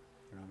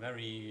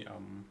very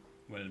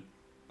well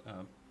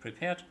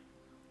prepared.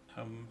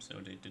 So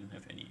they didn't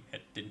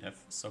have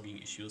sogging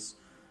issues.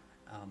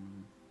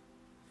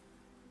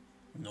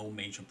 No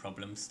major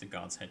problems. The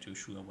guards had to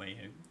shoo away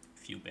a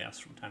few bears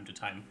from time to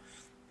time,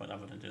 but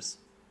other than this,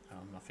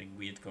 nothing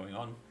weird going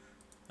on.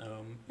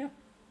 Yeah.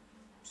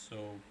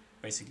 So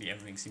basically,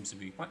 everything seems to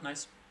be quite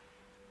nice.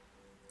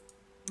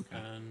 Okay.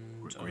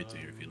 And great to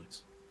hear,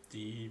 Felix.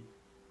 The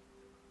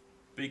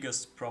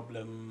biggest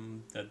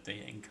problem that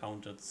they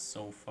encountered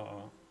so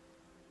far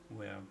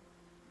were,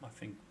 I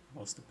think,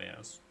 was the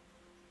bears.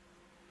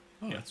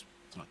 Oh, yeah. That's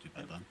not too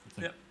bad then. That's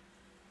like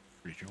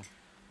pretty chill.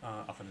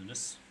 Other than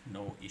this,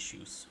 no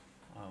issues.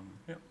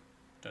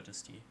 That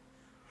is the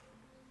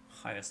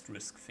highest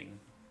risk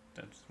thing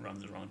that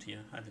runs around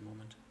here at the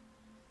moment.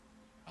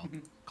 I'll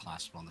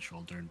clasp on the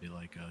shoulder and be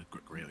like,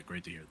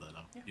 great to hear that.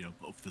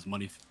 If this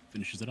money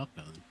finishes it up,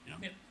 then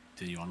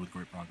continue on with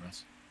great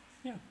progress.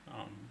 Yeah.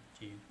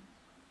 He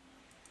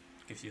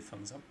gives you a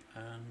thumbs up,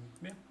 and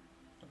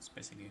that's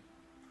basically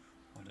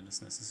all that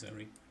is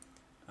necessary.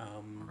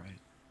 All right.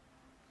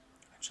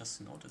 I just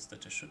noticed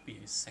that there should be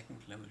a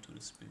second level to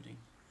this building.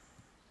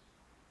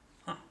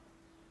 Huh.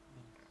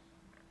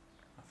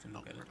 I'll have to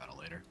look at it. About it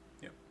later.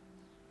 Yep.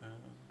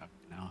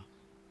 Now,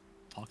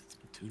 talk to the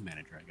platoon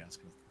manager, I guess,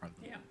 because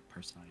probably the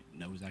person I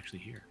know is actually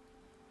here.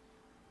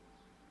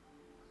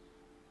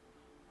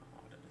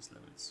 Oh, that is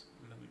level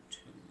 2,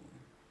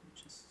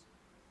 which is.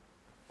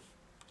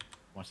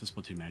 Watch this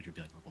platoon manager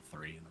be like level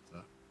 3, and that's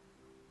it.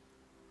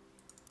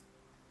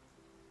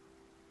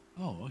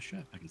 Oh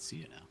shit! I can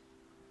see it now.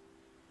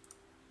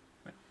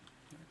 Right.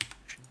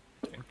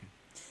 It's working.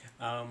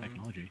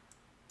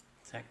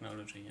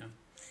 Technology.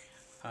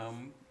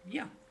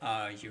 Yeah.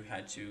 You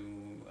had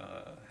to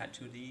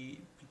the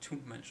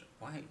platoon manager.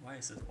 Why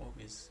is it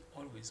always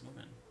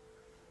women?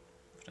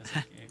 There's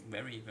like a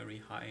very, very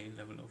high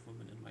level of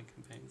women in my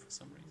campaign for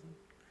some reason.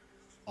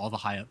 All the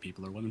high up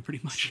people are women, pretty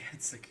much. Yeah,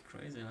 it's like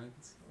crazy. Like,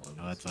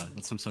 that's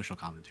some social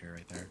commentary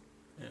right there.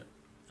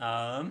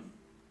 Yeah.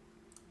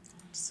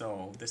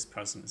 So this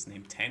person is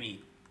named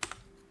Tammy.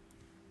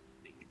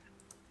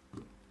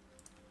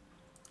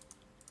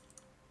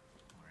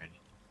 Alrighty.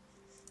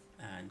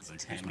 And so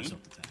Tammy.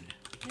 Tammy.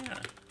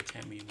 Yeah.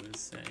 Tammy will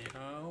say,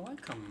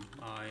 "Welcome.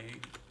 I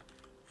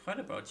heard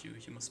about you.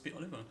 You must be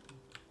Oliver."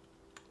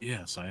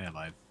 Yes, I am.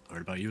 I've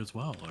heard about you as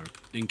well. Or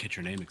didn't catch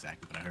your name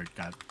exactly, but I heard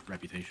about your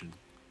reputation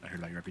at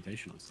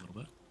least a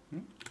little bit.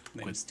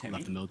 Name's Tammy.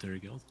 Left the military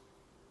guild.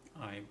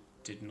 I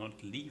did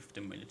not leave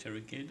the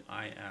military guild.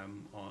 I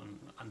am on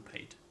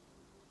unpaid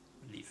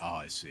leave. Oh,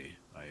 I see.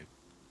 I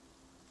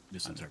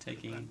misinterpreted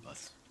taking that,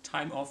 but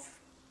time off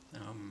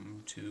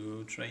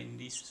to train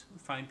these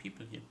fine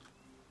people here.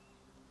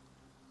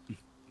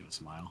 give a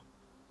smile.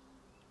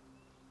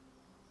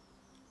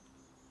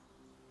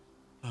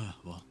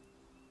 Well,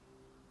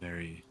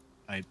 very.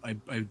 I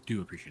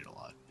do appreciate it a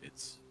lot.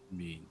 It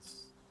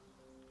means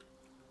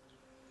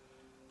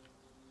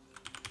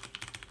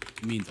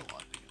a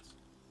lot, I guess.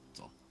 That's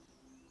all.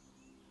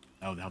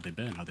 How they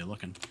been? How they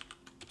looking?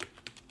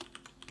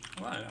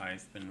 Well,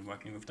 I've been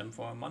working with them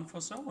for a month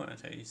or so, and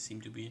they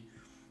seem to be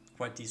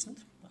quite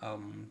decent.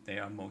 They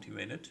are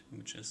motivated,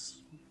 which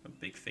is a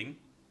big thing,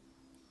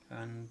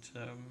 and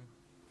we're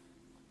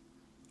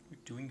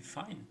doing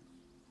fine.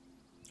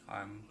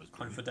 I'm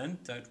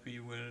confident that we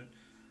will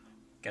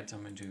get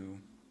them into,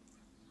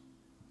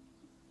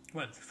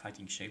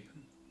 fighting shape.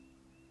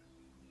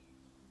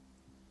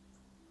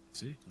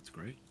 See, that's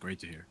great. Great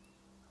to hear.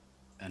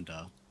 and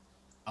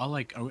I'll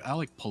like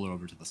pull her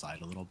over to the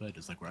side a little bit.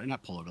 Just like we're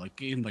not pull over, like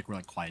even like we're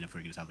like quiet enough where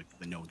we can just have like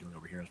the no one doing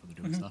over here as when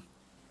they're doing stuff.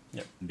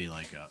 Yep. And be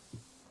like,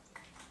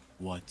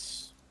 would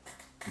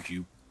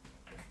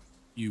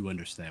you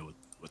understand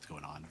what's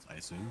going on? I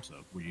assume so.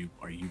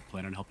 Are you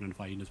planning on helping in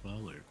fighting as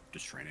well, or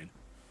just training?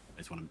 I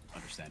just want to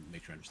understand,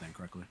 make sure I understand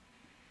correctly.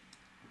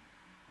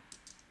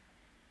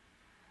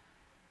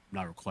 I'm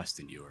not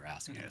requesting you or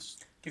asking us.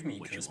 Give me a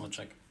charisma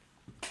check.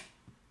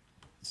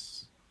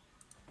 So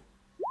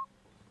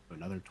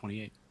another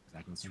 28.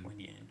 Exactly the same.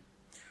 28.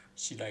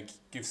 She like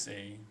gives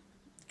a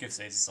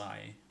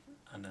sigh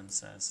and then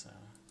says,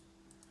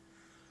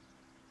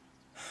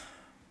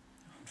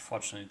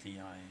 "Unfortunately,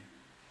 I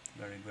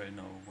very well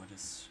know what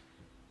is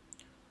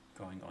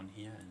going on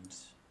here, and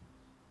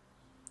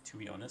to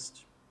be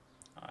honest,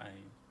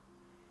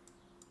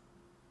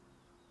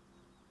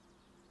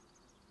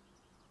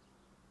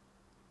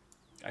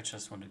 I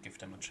just want to give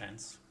them a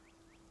chance.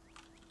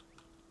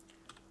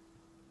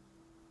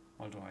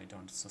 Although I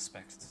don't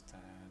suspect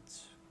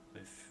that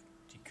with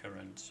the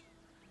current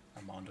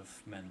amount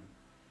of men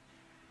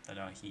that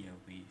are here,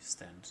 we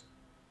stand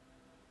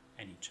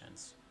any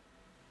chance."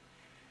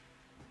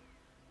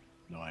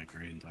 No, I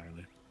agree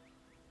entirely.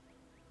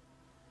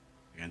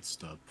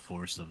 Against the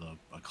force of a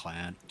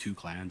clan, 2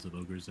 clans of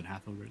ogres and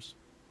half ogres,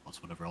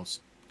 plus whatever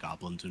else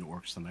goblins and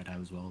orcs they might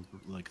have as well,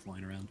 like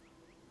flying around.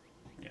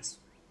 Yes.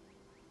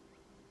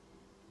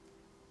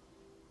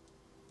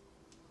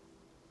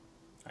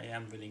 I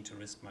am willing to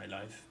risk my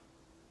life,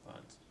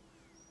 but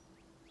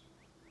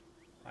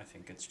I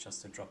think it's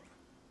just a drop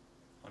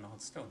on a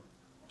hot stone.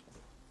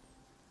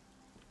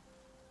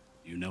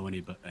 Do you know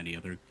any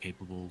other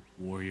capable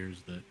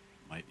warriors that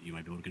you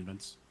might be able to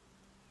convince,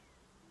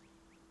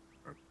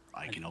 or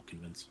I can help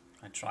convince?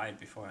 I tried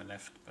before I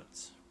left,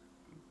 but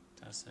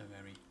there's a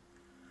very,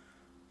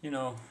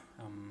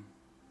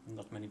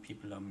 not many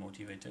people are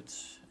motivated,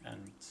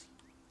 and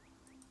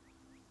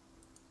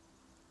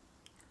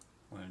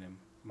well, there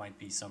might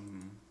be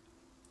some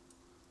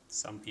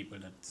people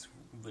that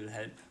will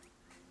help,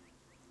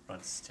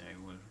 but they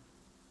will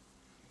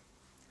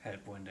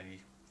help when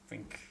they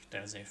think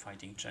there's a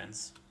fighting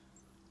chance.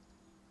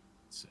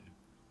 So,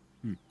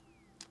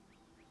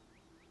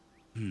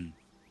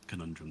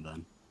 conundrum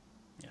then.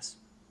 Yes.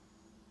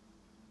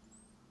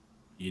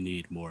 We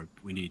need more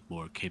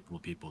capable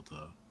people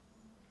to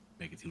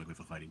make it seem like we have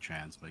a fighting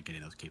chance, but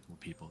getting those capable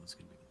people is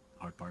going to be the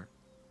hard part.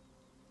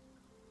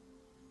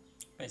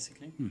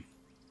 Basically. Do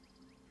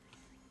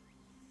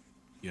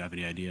you have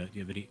any idea? Do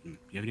you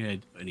have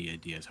any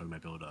ideas how we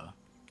might be able to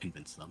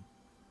convince them,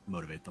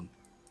 motivate them?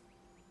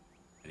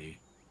 Any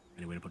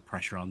way to put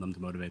pressure on them to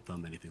motivate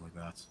them? Anything like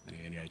that?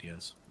 Any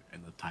ideas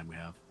in the time we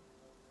have?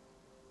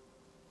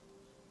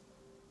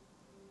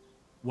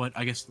 What,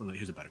 I guess,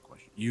 here's a better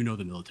question. You know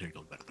the military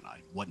guild better than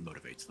I. What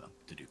motivates them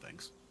to do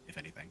things, if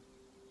anything?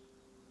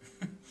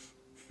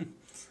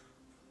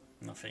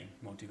 Nothing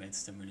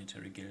motivates the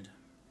military guild.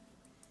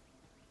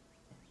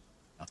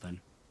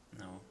 Nothing?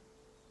 No.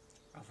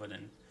 Other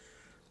than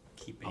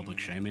keeping... Public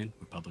shaming?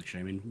 Would public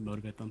shaming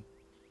motivate them?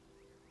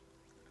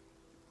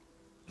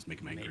 Just make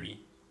them angry.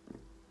 Maybe.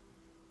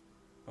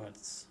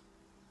 But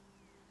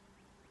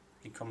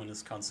the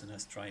Communist Council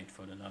has tried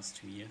for the last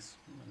 2 years,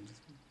 and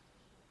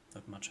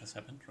not much has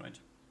happened, right?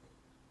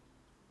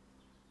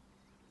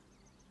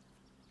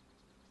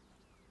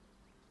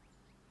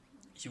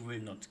 You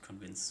will not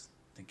convince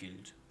the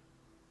guild.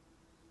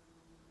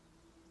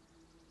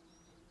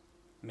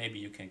 Maybe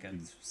you can get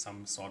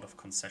some sort of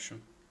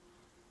concession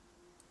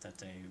that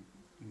they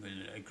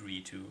will agree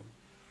to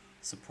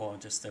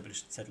support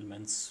established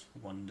settlements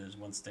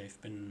once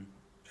they've been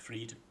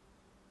freed.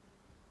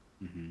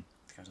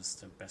 That is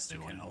the best you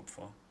can hope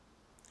for.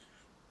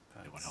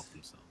 But they won't help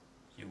themselves.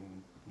 You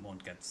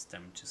won't get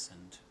them to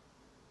send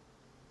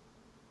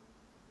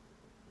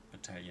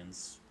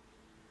battalions.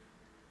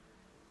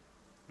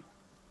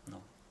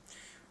 No.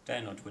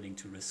 They're not willing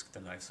to risk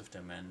the lives of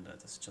their men.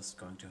 That is just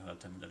going to hurt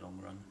them in the long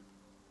run.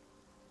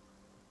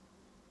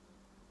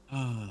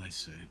 Oh, I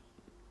see.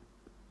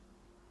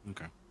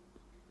 Okay.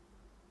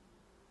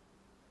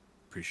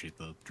 Appreciate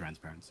the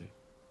transparency.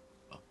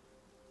 Well,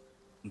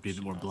 be a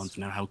bit more blunt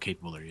now. How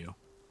capable are you?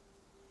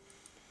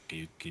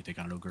 Can you take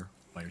on an ogre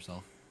by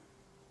yourself?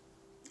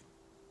 Do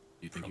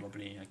you think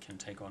Probably I can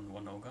take on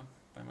one ogre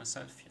by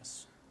myself,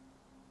 yes.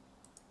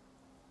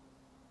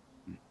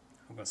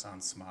 Ogres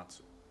aren't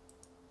smart.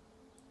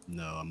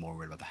 No, I'm more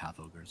worried about the half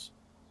ogres.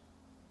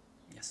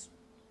 Yes.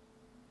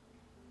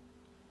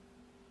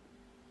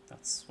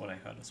 That's what I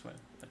heard as well,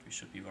 that we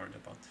should be worried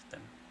about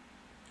them.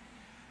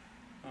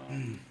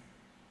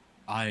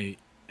 I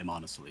am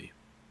honestly...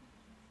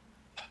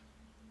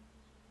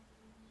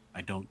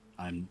 I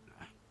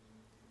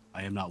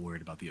am not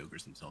worried about the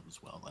ogres themselves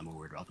as well. I'm more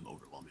worried about them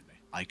overwhelming me.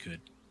 I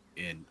could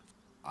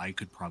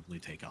probably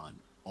take on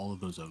all of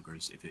those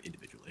ogres if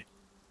individually.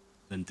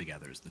 Then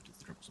together is the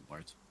troublesome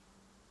parts.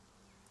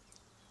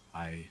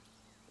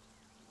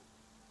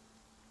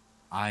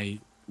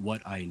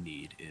 What I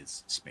need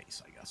is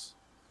space, I guess.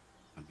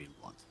 I'm being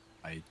blunt.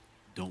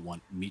 don't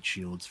want meat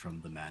shields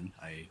from the men.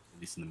 At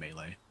least in the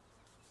melee.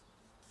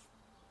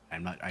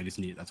 I'm not. I just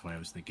need. That's why I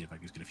was thinking if I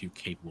could just get a few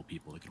capable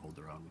people that could hold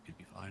their own, we could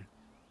be fine.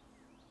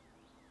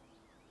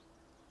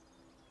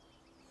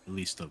 At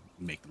least to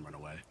make them run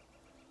away.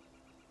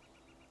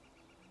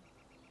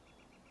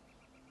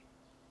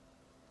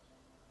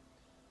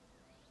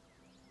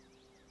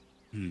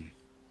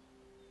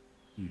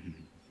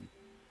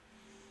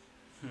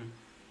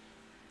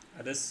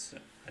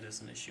 It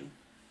is an issue.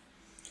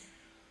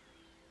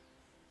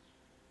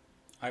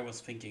 I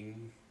was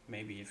thinking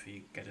maybe if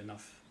we get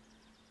enough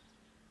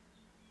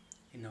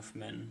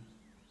men,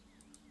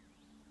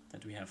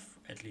 that we have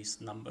at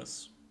least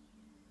numbers,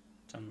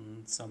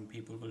 then some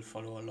people will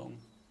follow along.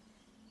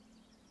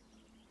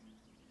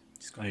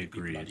 I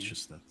agree. Bloody, it's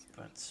just that.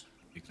 But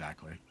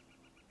exactly.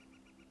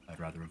 I'd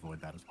rather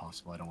avoid that as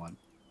possible. I don't want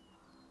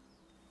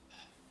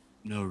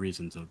no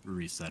reason to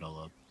resettle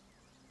a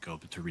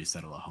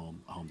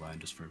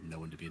homeland just for no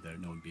one to be there.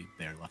 No one be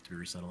there left to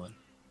resettle it.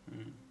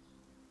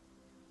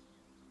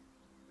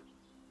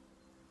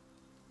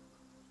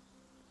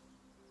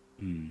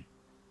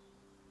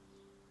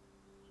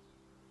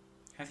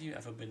 Have you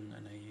ever been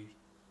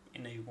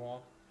in a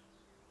war?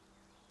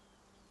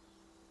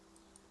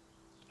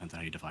 Depends on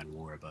how you define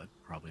war, but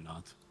probably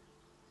not.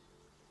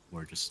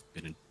 Or just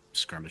been in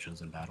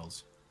skirmishes and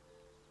battles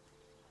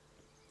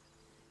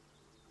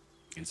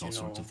against all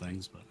sorts of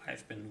things. But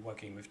I've been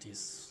working with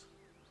these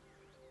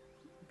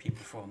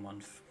people for a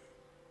month.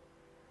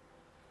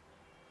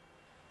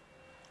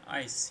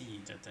 I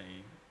see that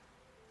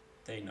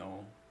they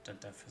know that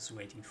death is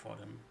waiting for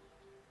them.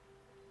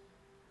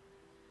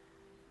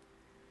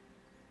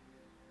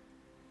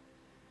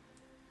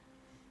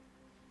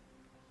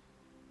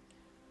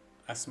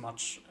 As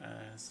much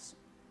as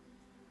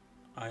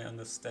I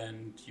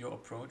understand your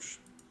approach,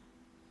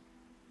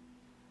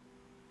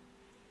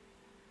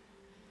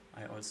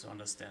 I also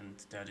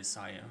understand their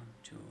desire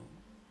to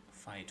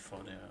fight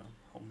for their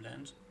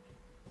homeland.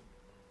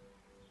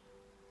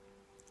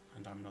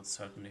 And I'm not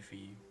certain if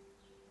we...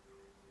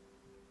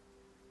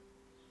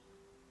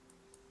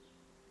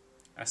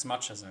 As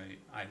much as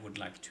I would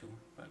like to,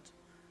 but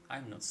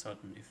I'm not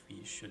certain if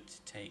we should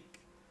take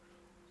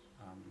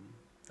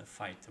the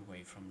fight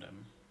away from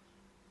them.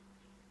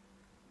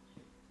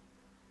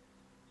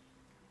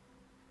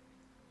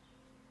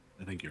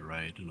 I think you're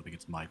right. I don't think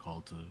it's my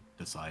call to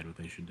decide what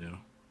they should do.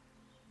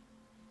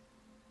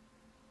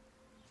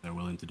 If they're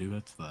willing to do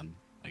it, then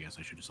I guess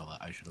I should just allow.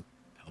 I should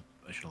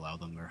allow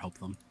them or help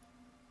them.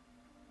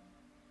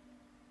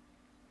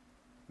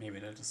 Maybe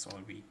that is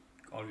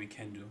all we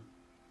can do.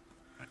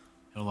 Right.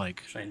 He'll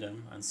like train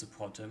them and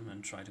support them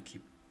and try to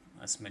keep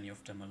as many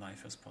of them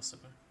alive as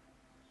possible.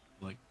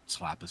 Like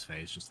slap his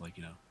face, just like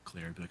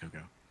clear. Be like, okay.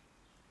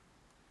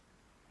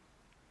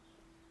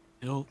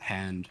 He'll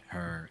hand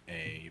her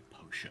a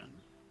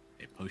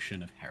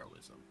potion of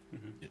heroism.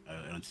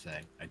 And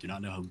say, I do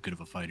not know how good of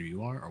a fighter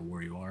you are or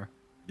where you are.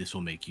 This will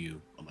make you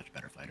a much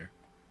better fighter.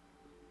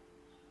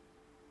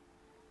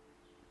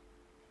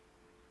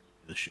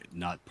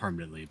 Not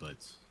permanently,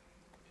 but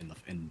in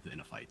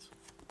a fight.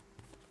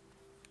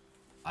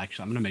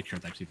 Actually, I'm gonna make sure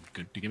it's actually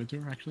good to give it to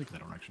her. Actually, because I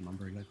don't actually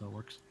remember exactly how it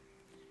works.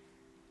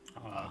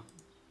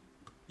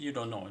 You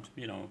don't know it,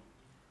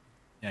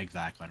 Yeah,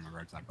 exactly. I don't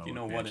remember exactly. You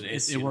know what it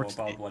is. It works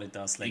about what it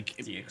does, like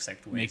the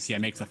exact way. Makes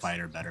the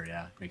fighter better.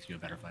 Yeah, makes you a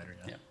better fighter.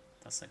 Yeah. Yeah,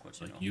 that's like what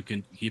you know. You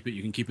can keep it.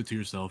 You can keep it to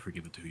yourself or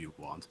give it to who you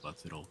want,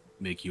 but it'll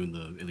make you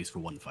at least for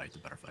one fight, a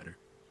better fighter.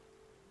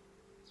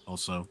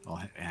 Also,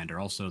 I'll hand her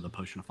also the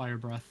potion of fire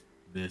breath.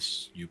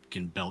 This you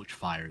can belch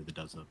fire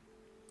that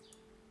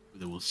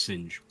will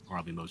singe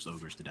probably most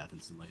ogres to death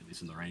instantly, at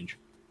least in the range.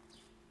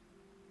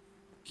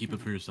 Keep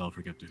it for yourself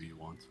or give it to who you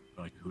want.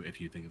 Like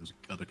if you think there's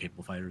other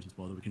capable fighters as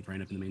well that we can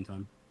train up in the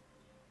meantime.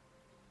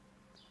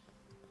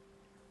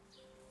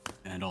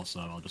 And also,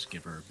 I'll just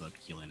give her the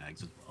healing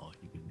eggs as well.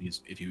 You can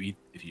use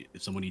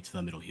if someone eats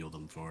them, it'll heal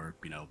them for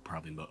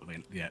probably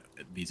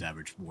these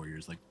average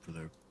warriors for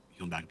their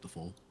healing back up to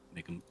full,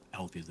 make them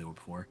healthy as they were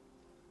before.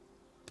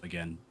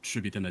 Again,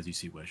 distribute them as you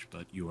see wish,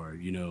 but you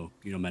know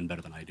men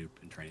better than I do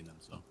in training them,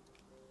 so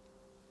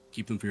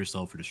keep them for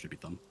yourself or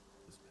distribute them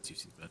as you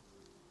see fit.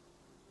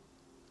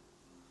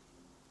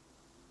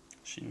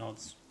 She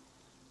nods.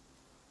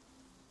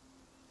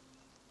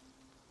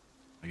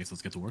 I guess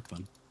let's get to work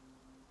then.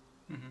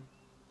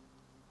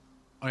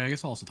 Oh yeah, I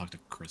guess I'll also talk to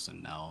Chris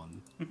and Nell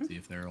and see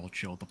if they're all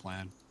chill with the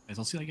plan. As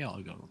I'll see,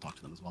 I'll go talk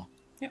to them as well.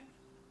 Yeah.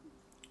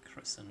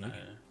 Chris and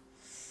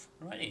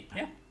alrighty,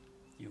 yeah.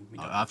 You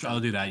meet up after I'll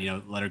do that,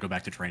 let her go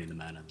back to training the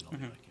men, and then I'll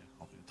be like, yeah,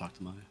 I'll talk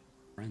to my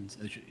friends.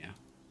 Yeah.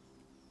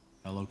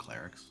 Hello,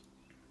 clerics.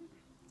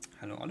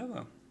 Hello,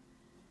 Oliver.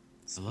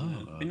 Hello.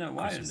 It's been a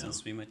while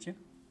since we met you.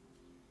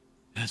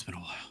 Yeah, it's been a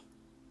while.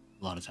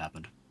 A lot has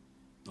happened.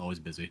 Always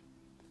busy.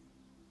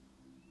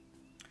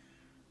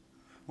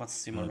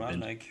 What's the morale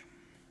like?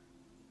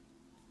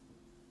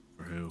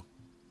 For who?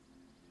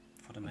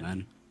 For the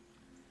men.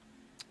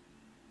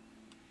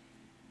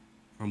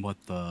 From what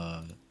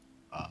the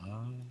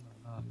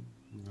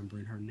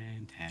remembering her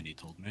name, Tandy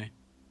told me.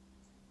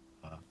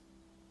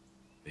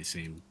 They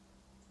seem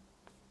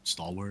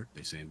stalwart.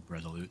 They seem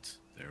resolute.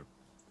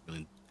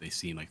 They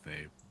seem like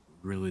they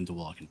really into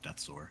walking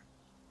death's door.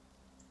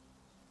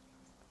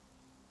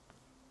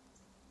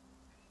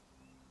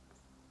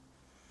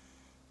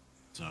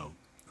 So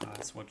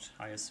that's what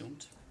I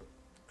assumed.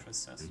 Chris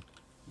says.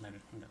 No,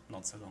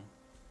 not so long.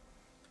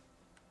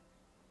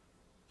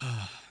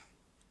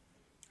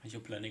 Are you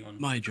planning on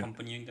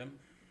accompanying them?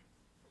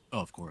 Oh,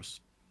 of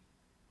course.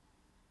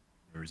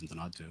 No reason to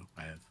not to.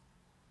 I have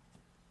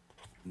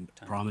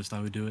promised I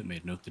would do it,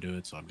 made note to do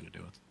it, so I'm going to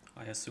do it.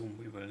 I assume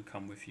we will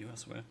come with you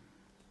as well.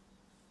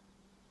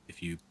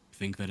 If you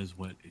think that is,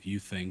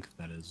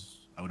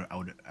 I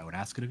would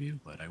ask it of you,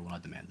 but I will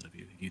not demand it of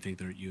you. If you think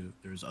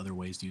there's other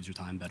ways to use your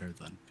time better,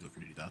 then feel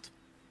free to do that.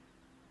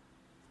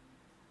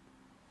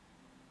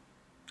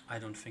 I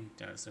don't think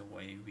there's a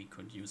way we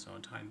could use our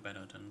time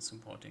better than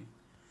supporting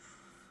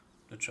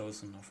the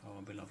chosen of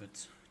our beloved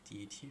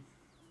deity.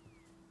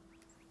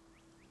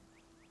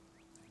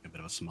 A bit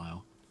of a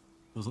smile.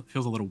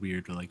 Feels a little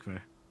weird, but like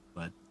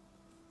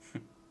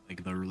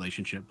the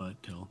relationship,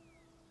 but till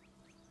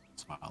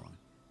smiling.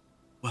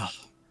 Well,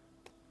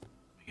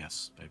 I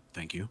guess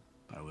thank you.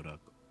 I would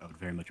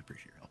very much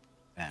appreciate your help.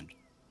 And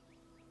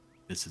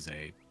this is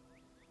a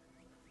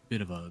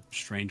bit of a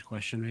strange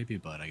question, maybe,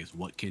 but I guess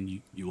what can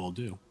you all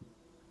do?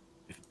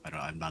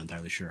 I'm not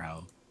entirely sure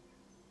how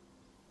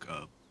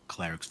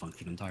clerics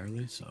function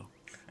entirely, so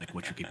like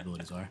what your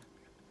capabilities are.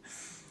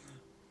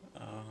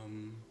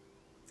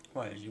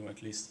 Well, you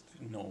at least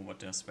know what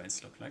their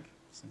spells look like,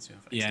 since you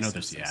have access I know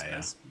this.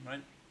 Spells,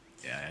 right?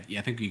 Yeah.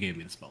 I think you gave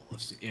me the spell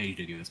list. Yeah, you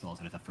did give me the spells,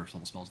 and I have first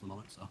level spells at the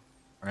moment. So,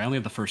 I only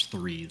have the first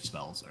 3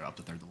 spells, or up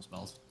to 3rd level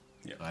spells.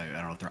 Yeah.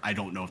 So I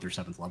don't know if they're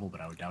 7th level, but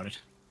I would doubt it.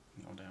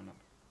 No, they're not.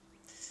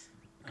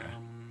 Okay.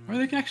 Or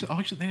they can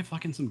actually they have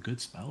fucking some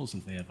good spells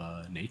since they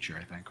have nature,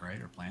 I think,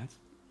 right, or plants.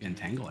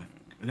 Entangle. Are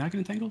they not get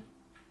entangle?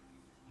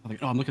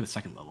 I'm looking at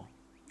the 2nd level.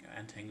 Yeah,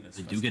 entangle is.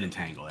 They do get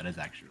entangle. That is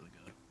actually really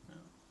good.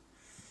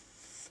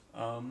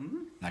 Yeah.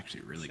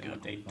 Actually, really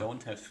good. They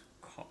don't have.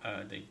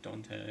 They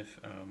don't have.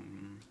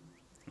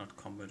 Not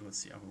combat.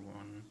 What's the other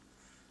one?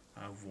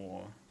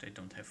 War. They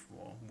don't have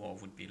war. War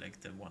would be like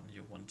the one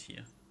you want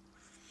here.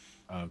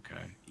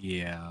 Okay.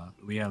 Yeah,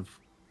 we have.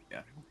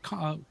 Yeah,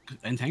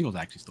 Entangle's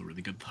actually still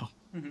really good though.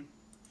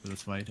 For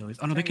this fight, at least.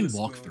 Oh no, they can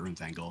walk through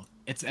Entangle.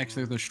 It's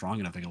actually they're strong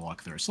enough they can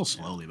walk through. It's still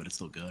slowly, but it's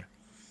still good.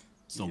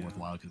 Still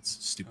worthwhile because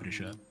it's stupid as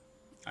shit.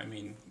 I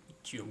mean,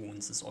 Cure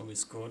Wounds is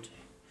always good.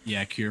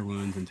 Yeah, Cure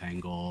Wounds,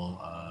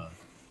 Entangle,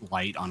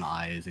 Light on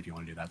Eyes if you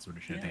want to do that sort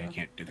of shit. They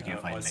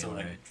can't fight also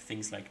melee. Like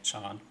things like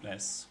Chant,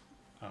 Bless.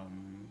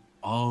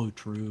 Oh,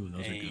 true.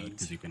 Those are good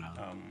because you can.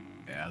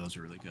 Yeah, those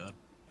are really good.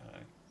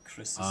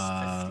 Chris is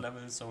 5th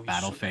level, so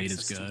Battle Fate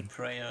is good.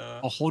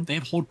 Prayer. They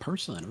have Hold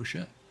Person. Oh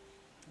shit.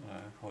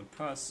 Hold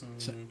Person.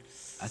 So,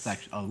 that's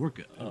actually. Oh, we're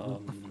good. We're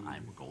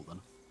fine. We're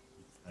golden.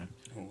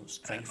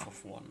 Strength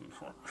of 1.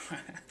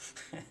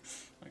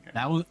 Okay.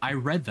 That one, I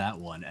read that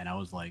one and I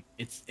was like,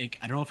 I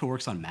don't know if it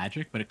works on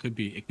magic, but it could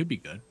be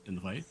good in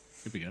the fight.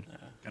 It could be good.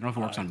 I don't know if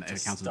it works on.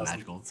 It counts as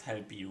magical. It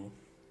help you.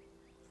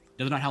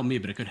 It does not help me,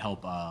 but it could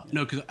help.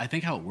 No, because I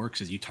think how it works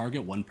is you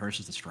target one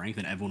person's strength,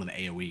 and everyone in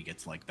the AOE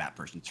gets like that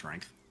person's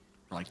strength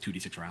for like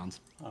 2d6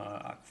 rounds.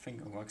 I think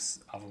it works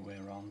other way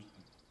around.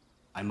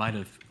 I might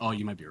have. Oh,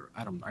 you might be.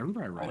 I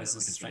remember I read it. Is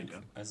it strength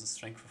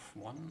of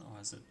 1,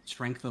 or is it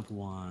strength of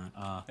 1?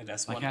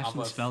 That's like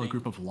casting spell, a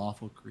group of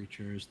lawful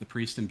creatures. The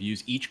priest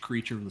imbues each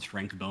creature with a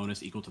strength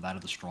bonus equal to that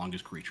of the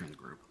strongest creature in the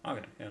group.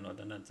 Okay, yeah, no,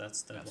 then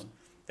that's that one.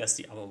 That's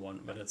the other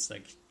one, but it's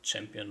like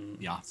champion.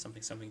 Yeah.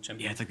 Something champion.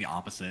 Yeah, it's like the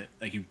opposite.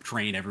 Like you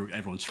train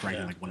everyone's strength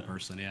in like one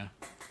person. Yeah.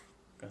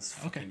 That's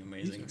fucking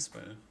amazing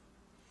spell.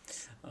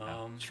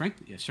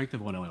 Strength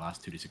of 1 only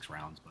lasts 2d6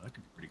 rounds, but that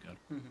could be pretty good.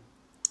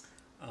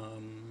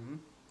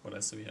 What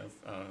else do we have?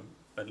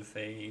 Battle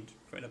Fade,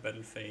 Greater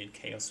Battle Fade,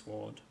 Chaos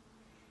Ward.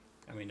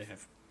 I mean, they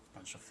have a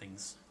bunch of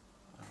things.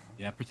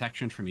 Yeah,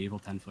 protection from evil,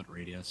 10-foot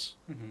radius.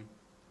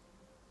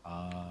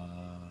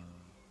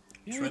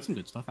 Yeah, that's some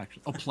good stuff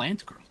actually. Oh,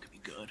 plant growth could be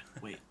good.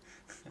 Wait,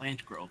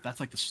 plant growth. That's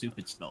like the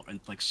stupid spell, and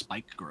like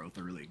spike growth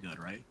are really good,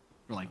 right?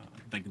 For like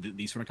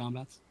these sort of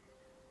combats.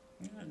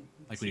 Yeah,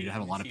 like when you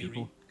have a lot of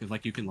people, because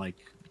like you can like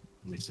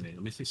let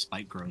me say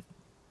spike growth.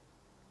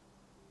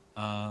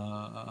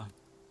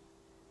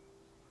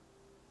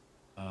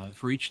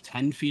 For each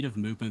 10 feet of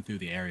movement through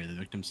the area, the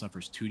victim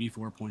suffers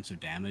 2d4 points of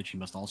damage. He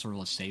must also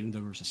roll a saving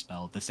throw versus a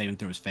spell. If the saving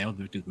throw is failed,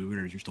 the victim's movement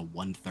is reduced to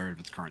 1/3 of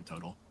its current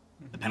total.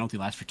 The penalty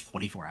lasts for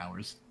 24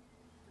 hours.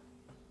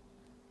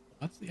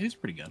 It's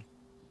pretty good.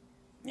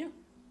 Yeah.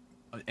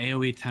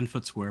 AOE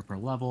 10-foot square per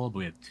level, but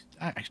we have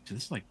actually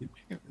this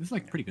is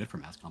like pretty good for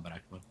mass combat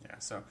actually. Yeah.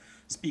 So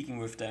speaking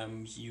with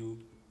them, you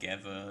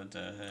gathered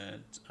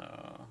that.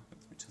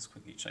 Let me just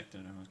quickly check that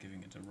I'm not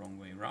giving it the wrong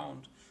way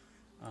around.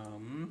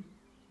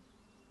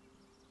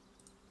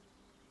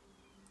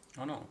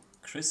 Oh no,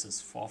 Chris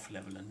is 4th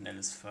level and Nell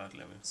is 3rd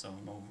level, so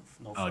no.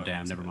 Oh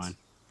damn, never mind.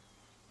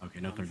 Okay,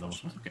 no 3rd level.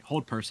 Okay,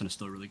 hold person is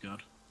still really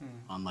good.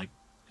 On like,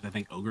 because I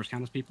think ogres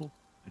count as people.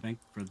 I think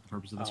for the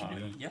purpose of this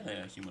video. Yeah, they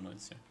are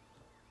humanoids. Yeah.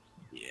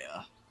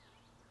 Yeah.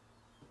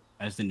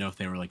 I just didn't know if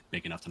they were like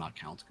big enough to not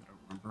count. I don't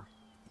remember.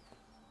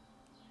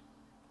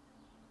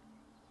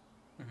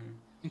 I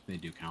think they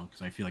do count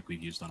because I feel like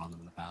we've used that on them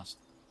in the past.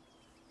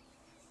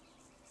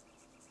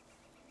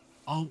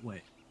 Oh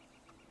wait.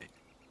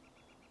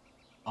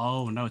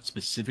 Oh no! It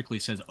specifically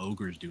says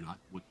ogres do not.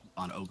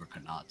 On ogre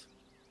could not.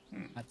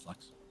 That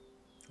sucks.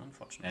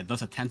 Unfortunate. Yeah,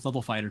 thus a 10th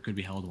level fighter could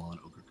be held while an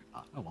ogre could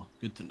not. Oh well,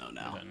 good to know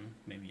now. Well, then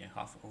maybe a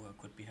half ogre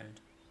could be held.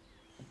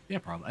 Yeah,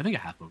 probably. I think a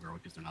half ogre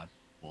because they're not.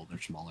 Well,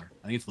 they're smaller.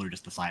 I think it's literally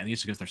just the size. I think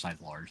it's because their size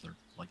large. They're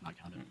like not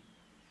counted.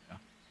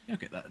 Yeah.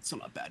 Okay, that's still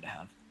not bad to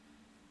have.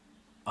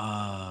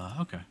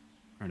 Okay.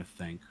 Trying to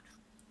think.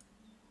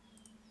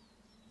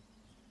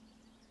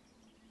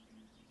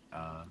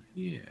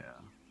 Yeah.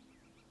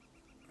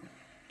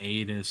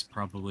 8 is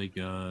probably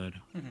good.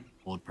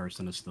 Old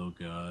person is still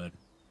good.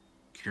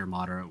 Cure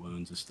moderate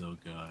wounds is still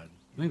good. I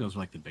think those are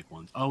like the big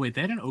ones. Oh wait,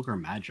 they had an ogre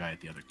magi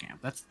at the other camp.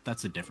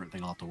 That's a different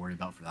thing I'll have to worry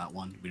about for that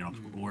one. We don't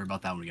have to worry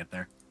about that when we get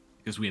there.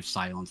 Because we have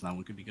silence, and that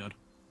one could be good.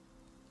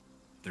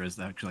 There is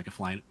actually like a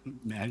flying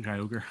magi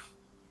ogre.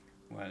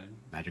 Well,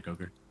 magic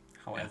ogre.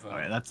 However,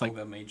 yeah. That's like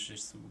ogre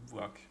mages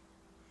work.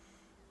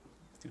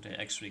 Do they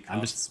actually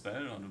cast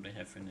spell, or do they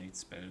have innate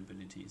spell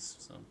abilities?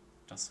 So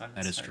does silence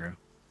that is help? true.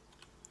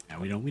 Yeah,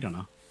 we don't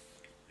know.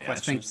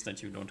 Questions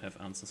that you don't have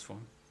answers for.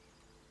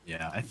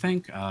 Yeah, I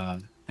think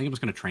I'm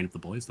just gonna train up the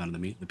boys then, the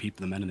men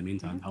in the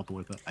meantime, help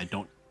with it. I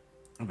don't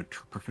have a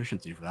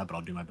proficiency for that, but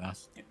I'll do my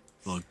best. Yeah.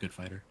 Still a good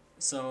fighter.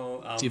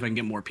 So see if I can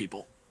get more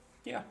people.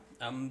 Yeah.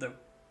 The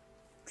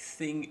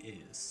thing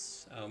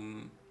is,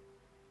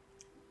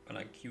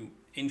 like you,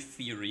 in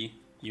theory,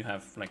 you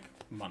have like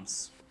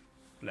months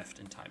left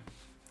in time.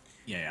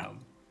 Yeah.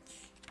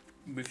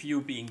 With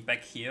you being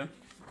back here,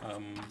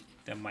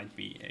 there might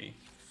be a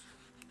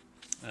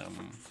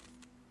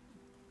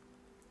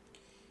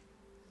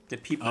the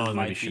people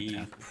might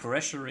be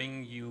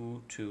pressuring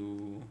you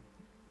to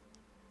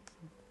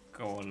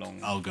go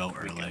along. I'll go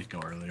early. Go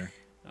earlier.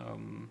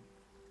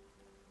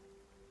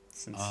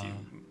 Since I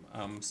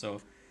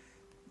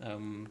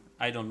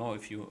don't know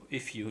if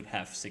you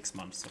have 6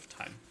 months of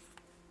time.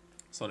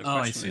 So the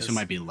question I see. is, So it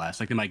might be less.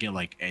 Like they might get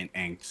like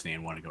angsty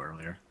and want to go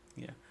earlier.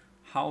 Yeah.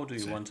 How do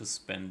you want to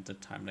spend the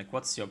time? Like,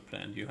 what's your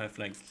plan? You have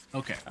like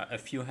a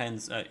few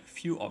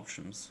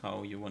options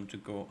how you want to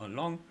go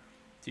along.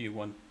 Do you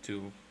want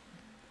to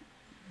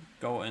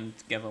go and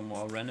gather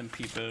more random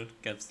people,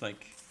 get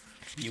like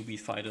newbie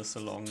fighters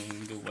along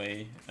the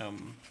way?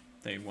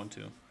 They want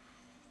to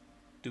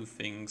do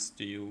things.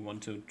 Do you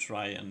want to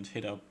try and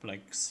hit up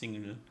like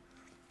single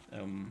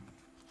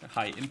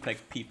high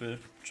impact people?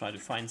 Try to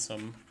find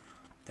some.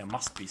 There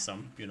must be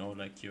some,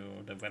 like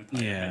the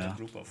vampire had a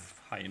group of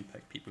high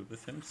impact people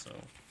with him, so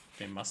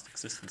they must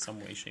exist in some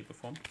way, shape, or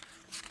form.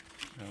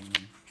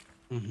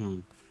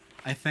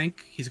 I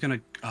think he's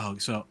gonna. Oh,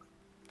 so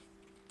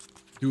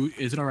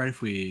is it alright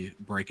if we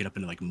break it up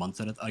into like months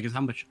at a? I guess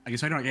I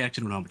don't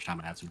actually know how much time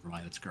I have to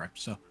provide. That's correct.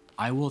 So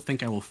I will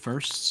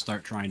first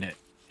start trying to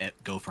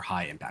go for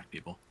high impact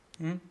people,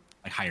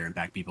 like higher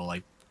impact people,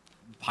 like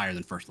higher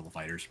than first level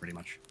fighters, pretty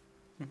much.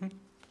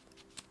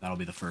 That'll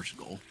be the first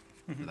goal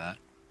for that.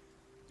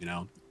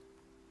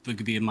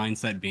 The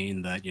mindset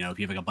being that, if you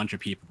have like a bunch of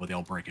people, but they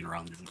all breaking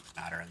around, it doesn't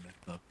matter, and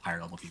the higher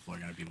level people are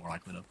going to be more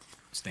likely to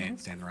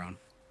stand around,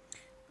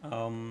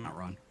 not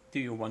run. Do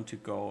you want to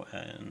go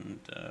and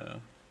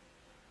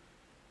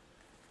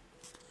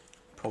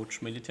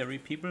poach military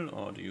people,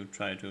 or do you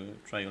try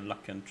your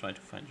luck and try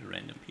to find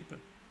random people?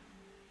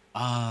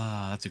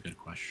 That's a good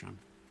question.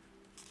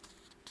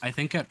 I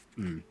think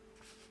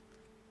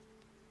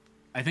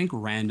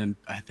random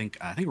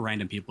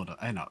people.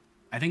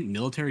 I think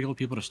military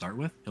people to start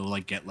with. He'll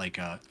like get like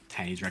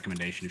Tanny's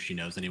recommendation if she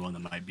knows anyone that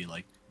might be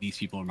like these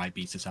people might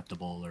be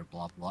susceptible or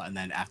blah blah. And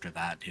then after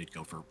that, he'd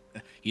go for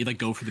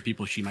the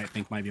people she might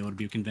think might be able to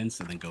be convinced,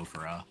 and then go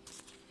for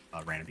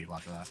random people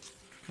after that.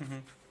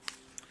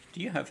 Do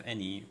you have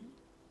any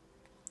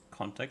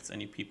contacts?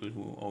 Any people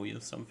who owe you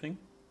something?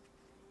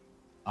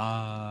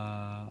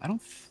 I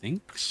don't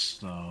think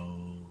so.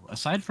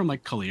 Aside from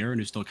like Kalir,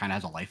 who still kind of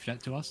has a life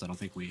debt to us, I don't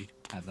think we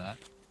have that.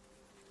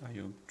 Are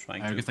you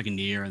trying I guess like a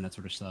Nier and that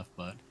sort of stuff,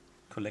 but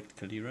collect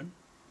Kaliran?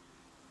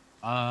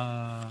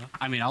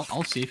 I mean,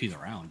 I'll see if he's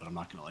around, but I'm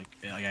not gonna like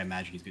I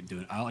imagine he's gonna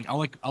do it.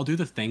 I'll do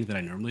the thing that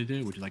I normally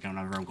do, which is like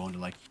whenever I'm going to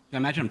like I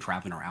imagine I'm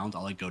trapping around,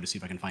 I'll like go to see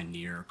if I can find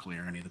Nier or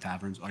Clear any of the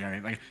taverns. Like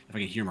if I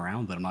can hear them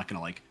around, but I'm not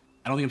gonna like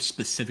I don't think I'm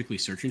specifically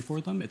searching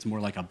for them. It's more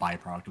like a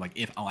byproduct. Like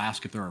if I'll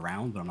ask if they're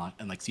around, but I'm not,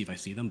 and like see if I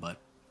see them, but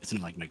it's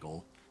not like my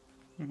goal.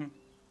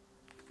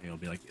 It'll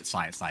be like a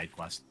side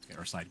quest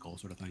or side goal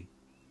sort of thing.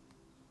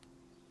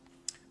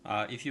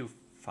 If you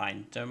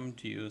find them,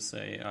 do you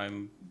say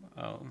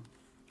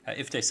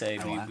if they say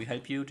we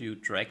help you, do you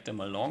drag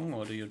them along,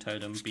 or do you tell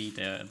them be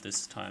there at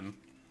this time?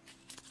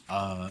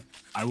 I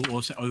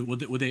will say,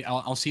 would they?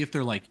 I'll see if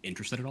they're like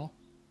interested at all.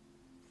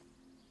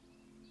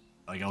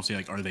 Like I'll say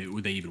like,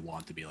 would they even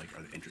want to be like,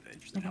 are they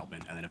interested in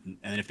helping? And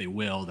then if they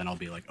will, then I'll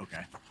be like,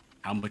 okay.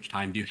 how much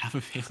time do you have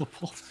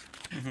available?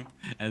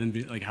 And then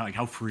be like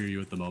how free are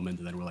you at the moment?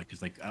 And then we're like,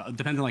 because like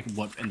depending on like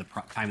what in the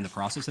time in the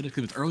process it is.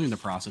 Because if it's early in the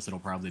process, it'll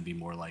probably be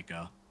more like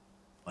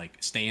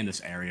stay in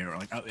this area, or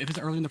like if it's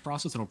early in the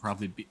process, it'll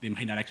probably be they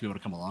might not actually be able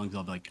to come along.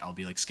 Because I'll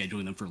be like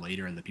scheduling them for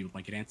later, and the people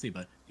might get antsy.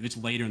 But if it's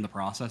later in the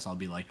process, I'll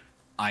be like,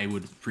 I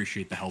would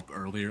appreciate the help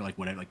earlier, like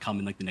when I like come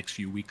in like the next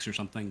few weeks or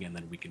something, and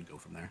then we can go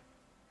from there.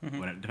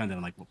 Depending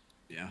on like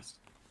yeah,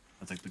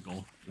 that's like the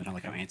goal. And then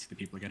like how antsy the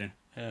people are getting.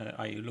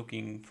 Are you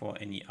looking for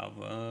any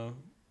other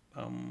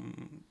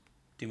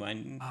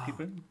divine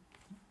people?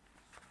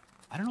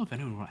 I don't know if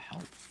anyone want to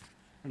help.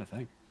 I'm trying to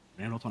think.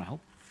 Anyone else want to help?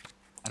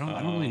 I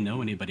don't really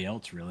know anybody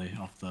else really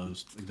off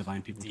those like,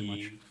 divine people too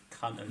much.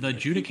 The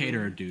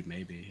Adjudicator dude,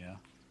 maybe, yeah.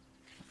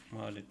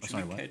 Well, the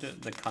Adjudicator,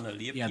 the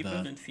Canalier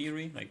people in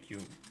theory, like you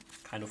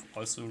kind of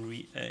also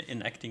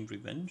enacting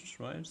revenge,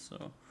 right?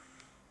 So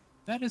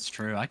that is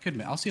true.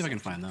 I'll see if I can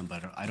find them,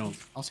 but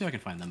I'll see if I can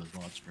find them as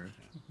well. That's true.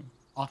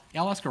 Yeah.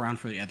 I'll ask around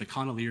for the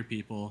Canalier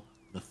people,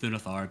 the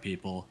Thunathar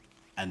people,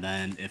 and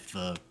then if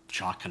the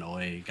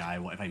Chakanoi guy,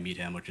 if I meet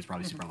him, which is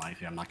probably super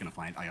unlikely, I'm not gonna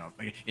find.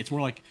 It's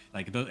more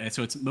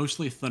so it's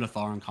mostly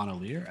Thunathar and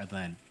Canalier, and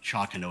then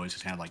Chakanoi is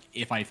just kind of like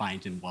if I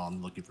find him, well,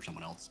 I'm looking for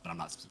someone else, but I'm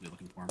not specifically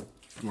looking for him.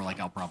 More like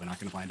I'll probably not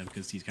gonna find him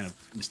because he's kind of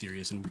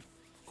mysterious and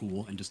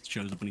cool and just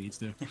shows up when he needs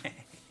to.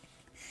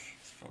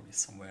 He's probably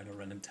somewhere at a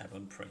random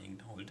tavern praying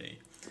the whole day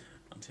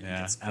until he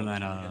Yeah, gets and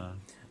then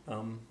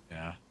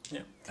yeah.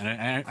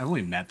 And I've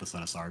only met the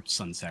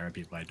Sun Sarah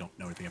people. I don't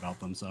know anything about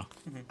them, so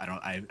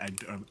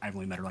I've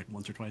only met her like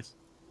once or twice.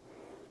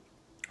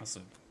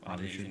 Also, are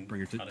they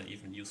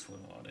even useful?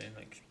 Or are they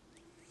like?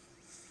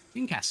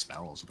 You can cast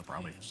spells, so they're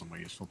probably somewhat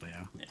useful. But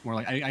yeah, more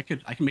like I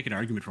can make an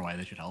argument for why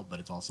they should help, but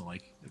it's also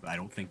like I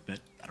don't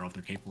know if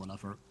they're capable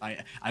enough, or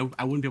I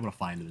wouldn't be able to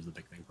find them is the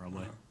big thing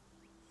probably.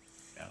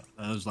 Yeah,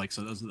 those are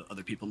the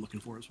other people I'm looking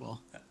for as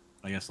well.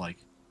 I guess like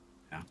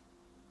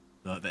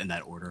in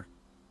that order.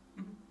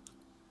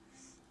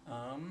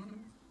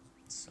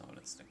 So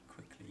let's like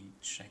quickly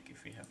check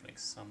if we have like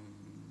some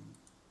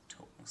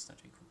tokens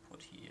that we could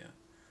put here.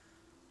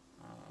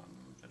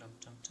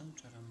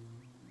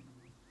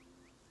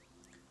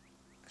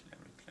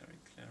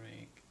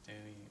 Cleric,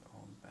 they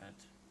all bad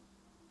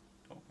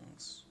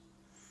tokens.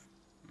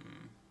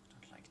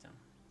 Don't like them.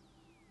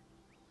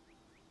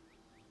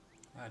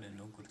 Why are there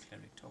no good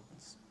cleric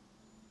tokens?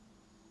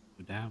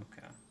 Damn.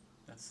 Okay,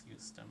 let's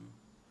use them.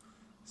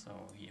 So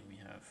here we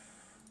have,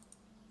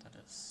 that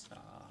is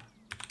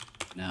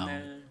no,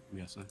 I'm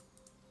guessing.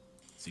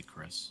 Let's see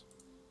Chris.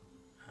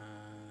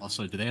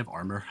 Also, do they have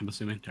armor? I'm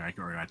assuming. Or I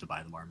have to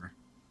buy them armor.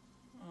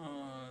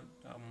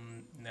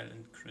 Nell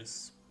and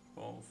Chris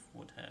both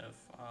would have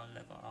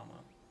leather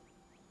armor.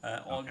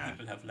 All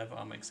people have leather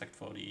armor except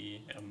for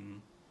the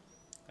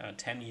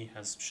Tammy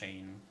has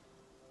chain.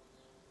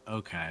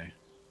 Okay.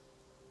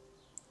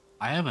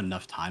 I have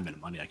enough time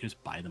and money. I can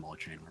just buy them all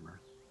chain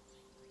armor.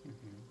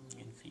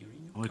 In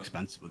theory. How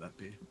expensive would that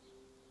be?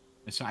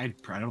 So I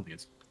don't think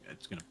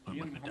it's gonna put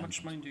much. How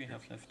much money do you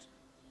have left?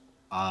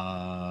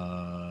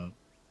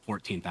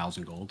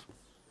 14,000 gold.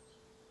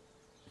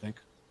 I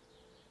think.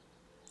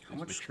 How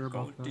much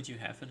gold did you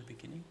have in the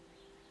beginning?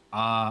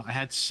 I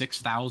had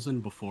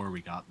 6,000 before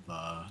we got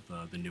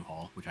the new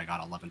haul, which I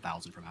got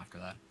 11,000 from after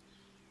that.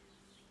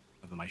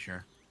 Of my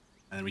share,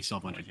 and then we still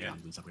have a bunch of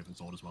gems and stuff we haven't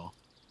sold as well.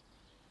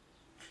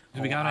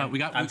 We got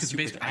because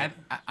basically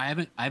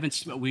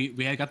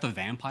we had got the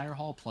vampire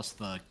haul plus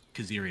the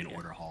Khazarian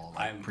order haul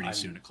pretty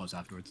soon to close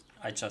afterwards.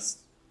 I just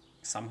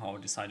somehow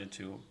decided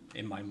to,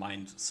 in my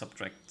mind,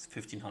 subtract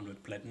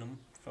 1,500 platinum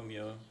from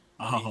your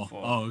money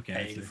for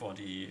paying for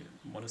the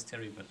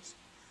monastery, but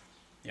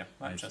yeah,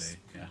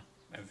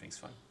 everything's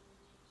fine.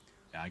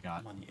 Yeah, I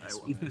got. I'm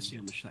gonna see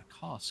how much that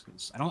costs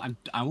because I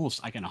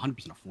can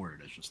 100% afford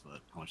it. It's just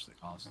how much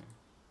it costs.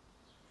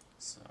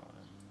 So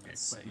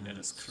let's say that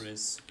is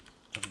Chris.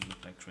 Doesn't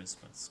look like Chris,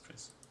 but it's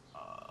Chris.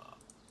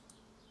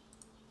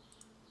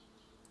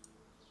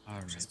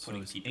 Alright, so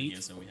it's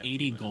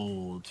 80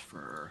 gold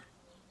for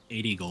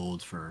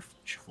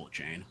full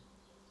chain.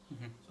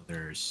 So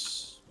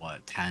there's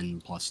what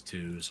 10 plus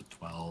 2, so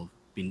 12,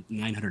 be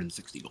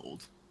 960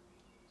 gold.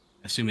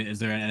 Assuming I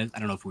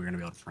don't know if we're gonna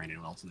be able to train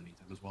anyone else in the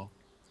meantime as well.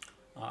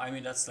 I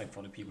mean that's like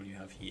for the people you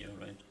have here,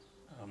 right?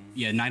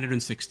 Yeah,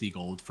 960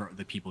 gold for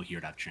the people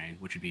here to have chain,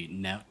 which would be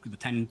the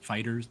 10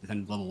 fighters, the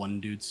 10 level 1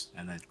 dudes,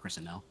 and then Chris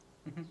and Nell.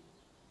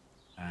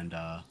 And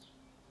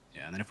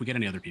and then if we get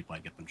any other people,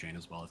 I'd get them chain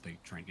as well if they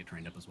get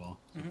trained up as well,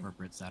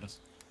 appropriate status.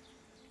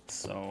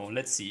 So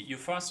let's see, your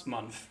first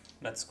month,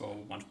 let's go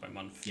month by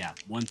month. Yeah,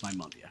 month by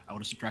month, yeah. I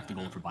would subtract the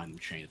gold for buying them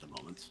chain at the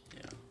moment.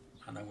 Yeah,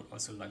 and I would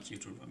also like you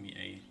to run me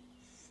a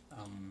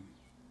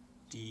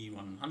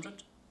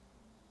D100.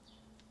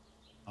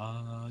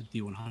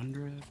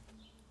 D100.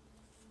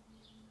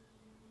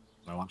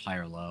 Do I want high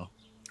or low?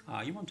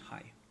 You want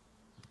high.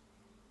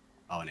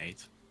 Oh, an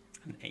 8.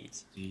 An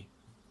 8. See,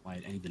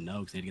 why I need to know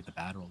because I need to get the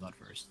bad rolled out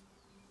first.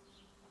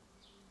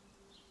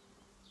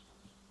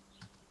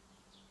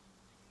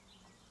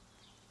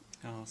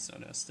 Oh, so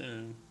there's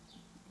still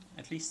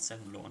at least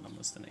 7 lower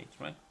numbers than 8,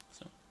 right?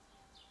 So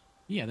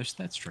Yeah,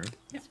 that's true.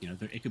 Yeah. You know,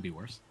 it could be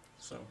worse.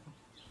 so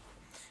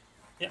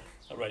yeah,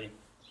 alrighty.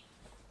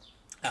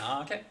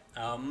 Okay.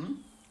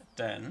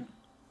 Then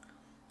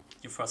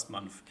your first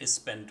month is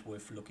spent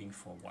with looking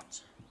for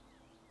what?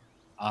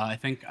 I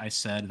think I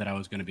said that I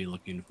was going to be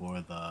looking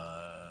for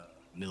the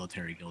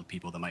military guild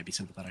people that might be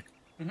sympathetic.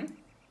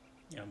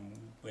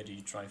 Where do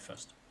you try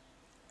first?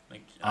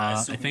 Like, I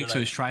assume think you so.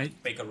 like He's tried.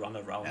 make a run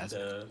around Yes.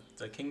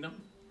 the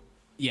kingdom.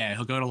 Yeah,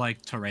 he'll go to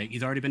like Tarega.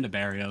 He's already been to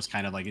Barrios.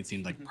 Kind of like it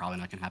seems like probably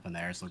not gonna happen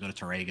there. So he'll go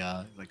to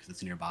Tarega, like because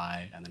it's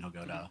nearby, and then he'll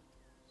go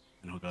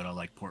to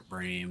like Port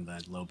Bream,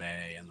 then Low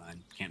Bay, and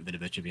then Camp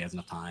Vidovich if he has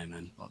enough time,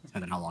 and well,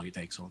 depending on how long it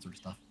takes, all that sort of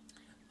stuff.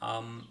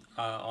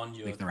 On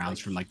your Make the rounds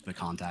from like the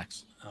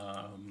contacts.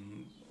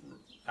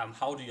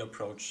 how do you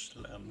approach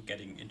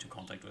getting into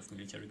contact with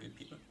military guild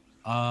people?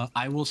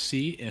 I will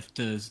see if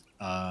does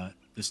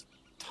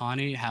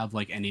Tani have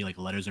like any like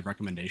letters of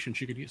recommendation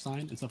she could get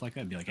signed and stuff like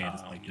that. Be like, hey,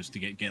 this, like just to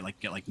get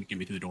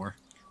me through the door.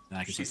 Then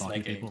I can start She's talking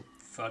like to people.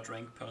 a third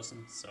rank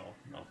person, so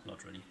no,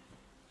 not really.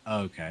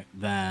 Okay,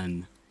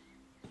 then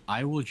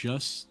I'll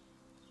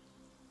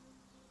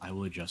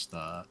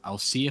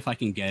see if I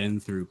can get in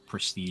through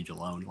prestige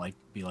alone. Like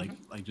be like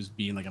just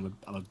being like I'm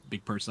a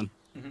big person.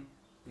 Okay.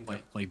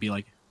 Like be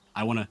like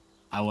I wanna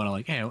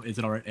like, hey, is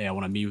it alright? Hey, I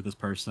want to meet with this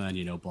person,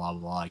 you know, blah blah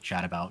blah, like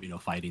chat about, you know,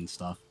 fighting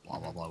stuff, blah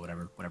blah blah,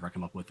 whatever I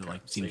come up with that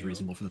like seems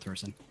reasonable for the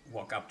person.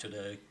 Walk up to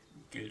the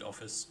guild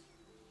office,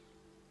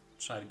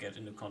 try to get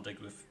into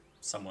contact with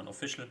someone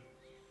official.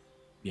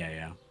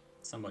 Yeah.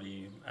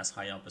 Somebody as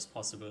high up as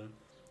possible,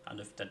 and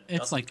if that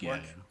It's doesn't like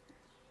work,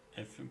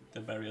 if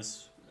the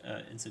various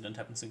incident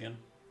happens again,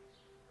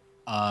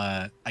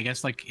 I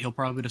guess like he'll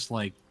probably just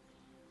like,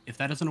 if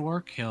that doesn't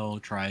work, he'll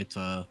try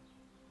to.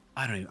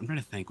 I'm trying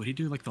to think. Would he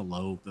do like the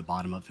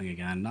bottom up thing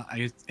again? Not, I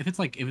guess if it's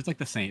like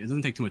the same, it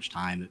doesn't take too much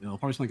time. It'll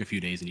probably spend like a few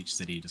days in each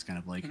city, just kind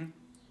of like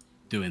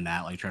doing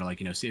that. Like try to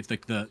like, you know, see if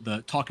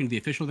the talking to the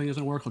official thing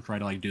doesn't work. He'll try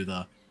to like do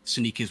the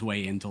sneak his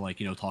way into like,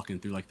 you know, talking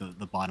through like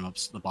the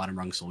bottom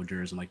rung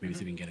soldiers and like maybe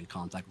see if he can get in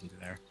contact with them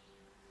through there.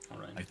 all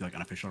right. Like through like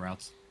unofficial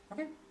routes.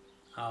 Okay.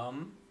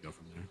 Go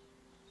from there.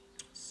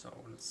 So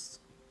let's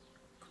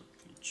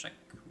quickly check.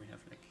 We have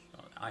like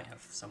I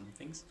have some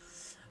things.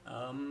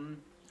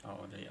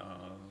 Oh, they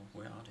are.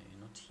 Where are they?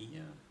 Not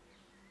here.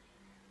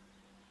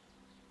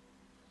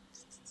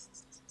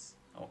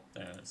 Oh,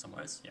 they're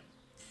somewhere else. Yeah.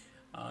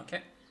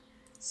 Okay.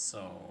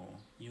 So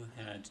you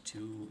head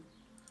to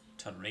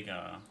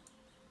Tarega.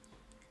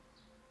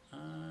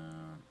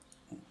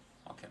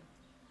 Okay.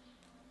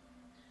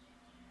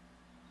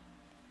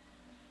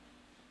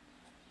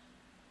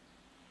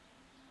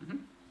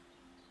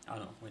 Oh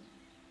no, wait.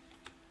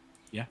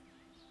 Yeah.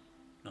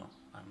 No,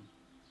 I'm.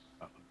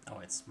 Oh,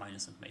 it's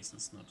miners and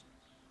masons, not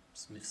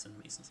smiths and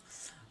masons.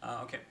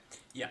 Okay.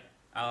 Yeah.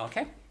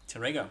 Okay.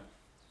 Tarega.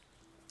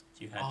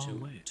 You head to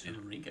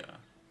Tarega.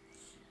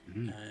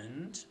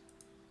 And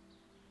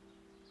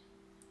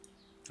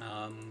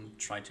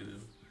try to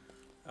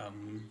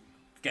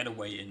get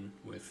away in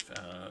with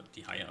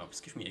the higher ups.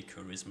 Give me a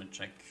charisma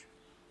check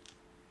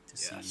to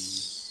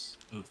see.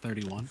 Oh,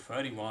 31.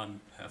 31.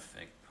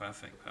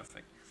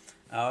 Perfect.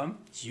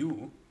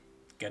 You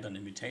get an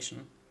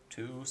invitation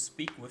to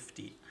speak with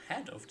the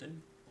head of the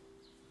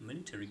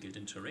military guild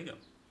in Tarega.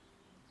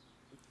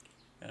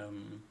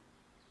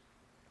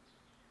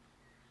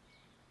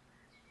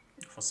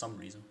 For some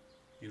reason.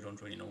 You don't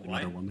really know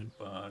why. Another woman.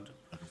 But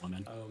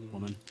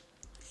Woman.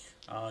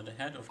 the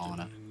head of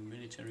the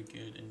military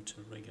guild in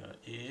Tarega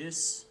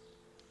is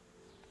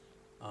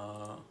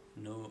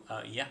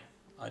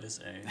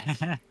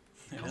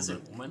it is a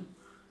woman.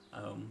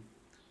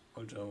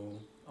 Although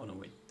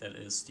that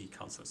is the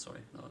council,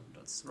 sorry. No,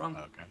 that's wrong.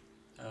 Okay.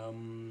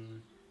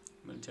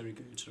 Military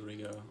guild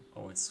Tarega.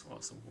 Oh, it's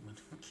also a woman.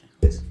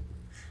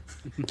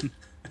 Okay.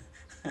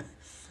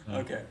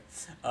 Okay.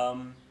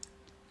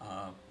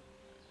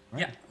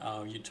 Right.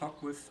 Yeah. You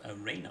talk with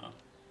Raina.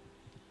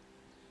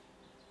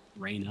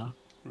 Raina.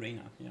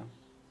 Yeah.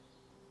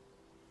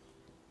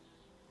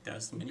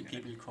 There's many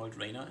people called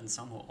Raina, and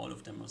somehow all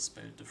of them are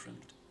spelled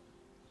different.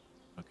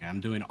 Okay,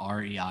 I'm doing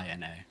Reina.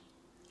 Reina.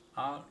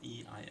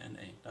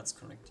 That's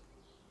correct.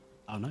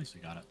 Oh, nice,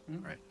 you got it. All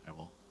right, I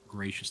will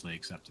graciously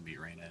accept to meet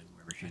Raina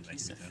wherever she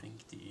invites me to. I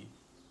think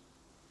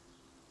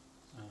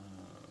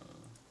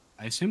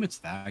I assume it's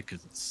that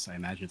because I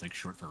imagine it's like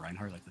short for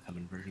Reinhardt, like the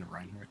feminine version of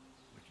Reinhardt,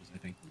 which is I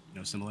think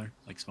similar,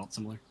 like spelt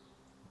similar.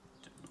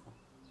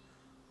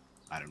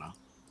 I don't know.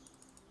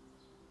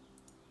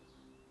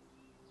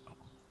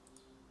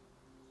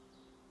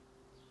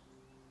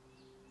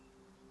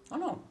 Oh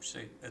no,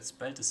 it's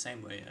spelled the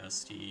same way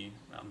as the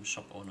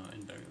shop owner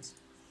in Barrios.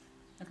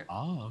 Okay.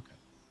 Oh, okay.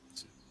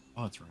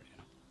 Oh, that's right.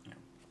 Yeah.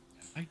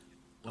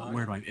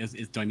 Where do I?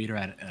 Do I meet her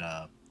at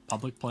a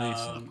public place?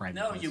 A private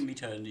no, place? you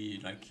meet her in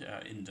the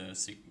in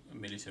the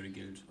military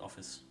guild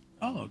office.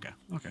 Oh, okay.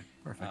 Okay,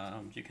 perfect.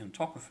 You can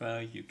talk with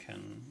her. You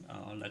can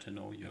let her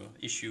know your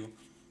issue.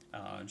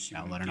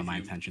 I'll let her know my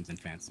intentions and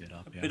fancy it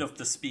up. A bit of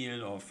the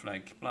spiel of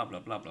like blah blah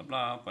blah blah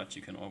blah, but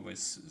you can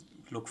always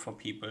look for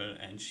people,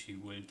 and she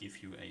will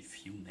give you a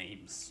few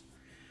names.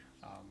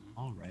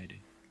 Alrighty.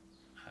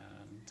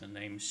 And the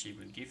names she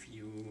will give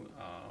you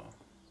are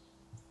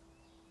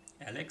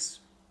Alex.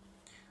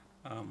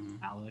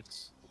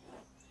 Alex.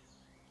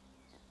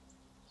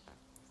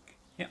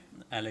 Yeah,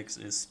 Alex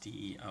is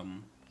the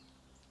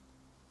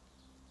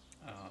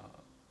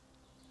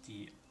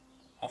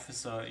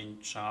officer in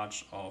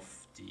charge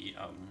of the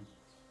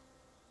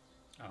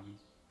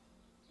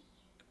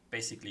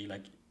basically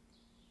like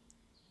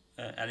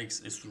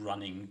Alex is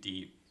running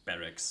the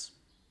barracks.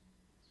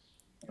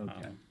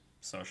 Okay.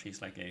 So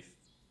she's like a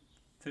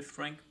 5th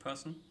rank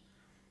person.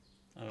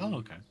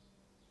 Okay.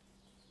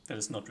 That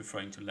is not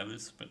referring to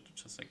levels, but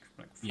just like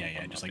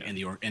Yeah, just like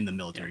in the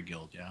military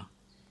guild, yeah.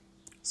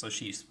 So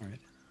she's All right.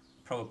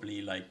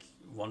 probably like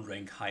 1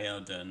 rank higher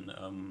than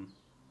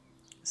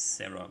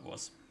Sarah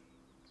was.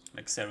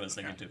 Like Sarah is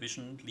like a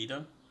division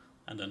leader,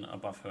 and then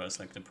above her is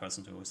like the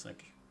person who is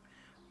like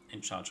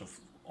in charge of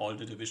all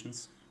the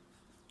divisions.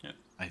 Yeah.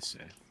 I see.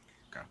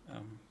 Okay.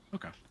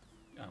 Okay.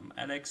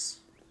 Alex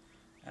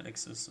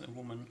is a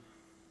woman.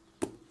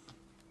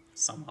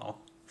 Somehow.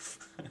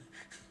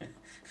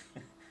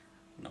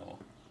 No.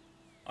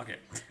 Okay.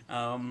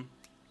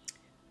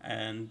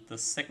 And the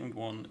second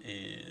one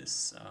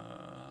is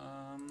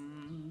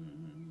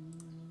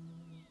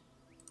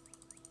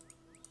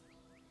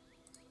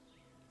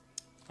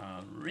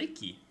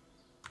Ricky.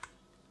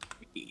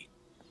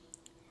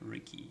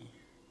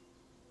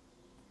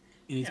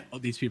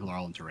 These people are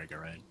all in Torrega,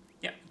 right?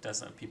 Yeah,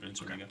 there's people in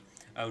Torrega.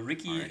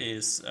 Ricky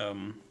is a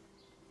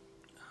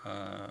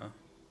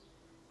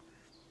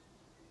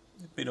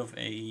bit of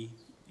a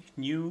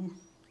new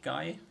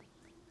guy,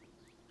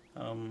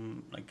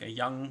 like a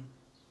young,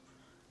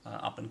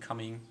 up and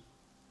coming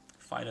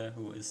fighter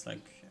who is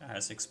like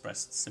has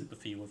expressed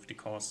sympathy with the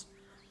cause.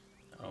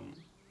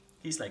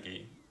 He's like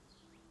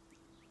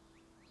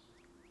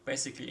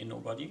basically a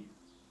nobody.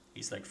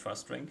 He's like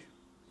 1st rank,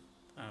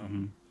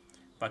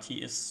 but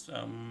he is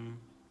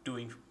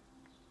doing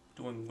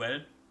well,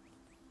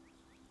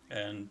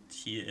 and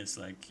he is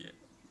like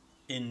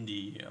in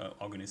the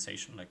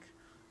organization, like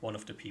one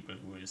of the people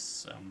who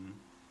is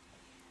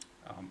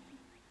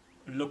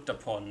looked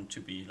upon to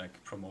be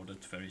like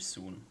promoted very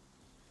soon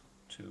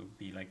to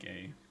be like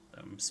a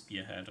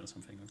spearhead or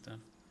something like that.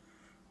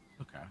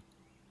 Okay.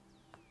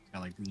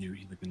 Got like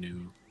the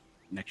new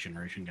next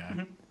generation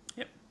guy.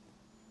 Yep.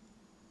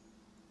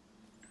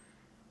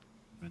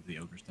 The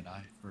ogres to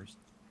die first.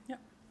 Yep.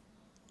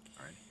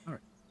 All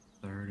right.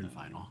 3rd and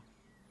final.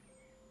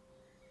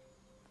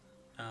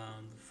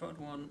 And the 3rd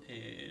one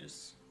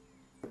is.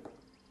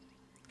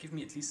 Give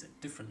me at least a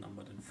different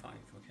number than 5,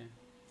 okay?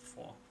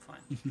 4,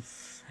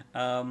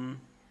 fine.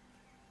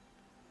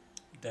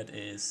 That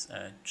is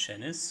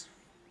Janice.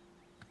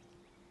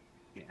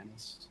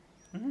 Janice.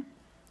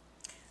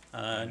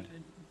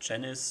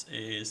 Janice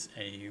is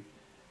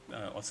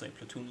also a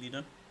platoon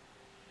leader.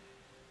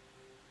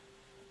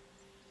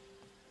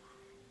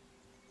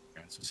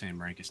 Okay, it's the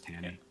same rank as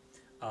Tanny.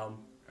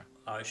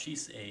 Yeah.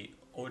 She's a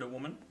older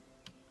woman.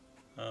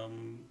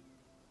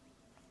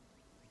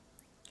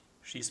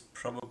 She's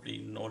probably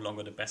no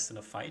longer the best in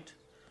a fight,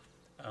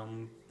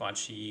 but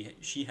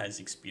she has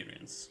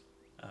experience.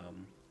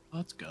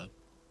 That's good.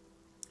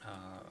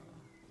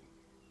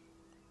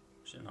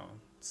 You know,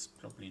 it's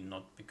probably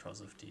not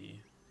because of the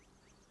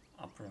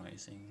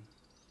uprising.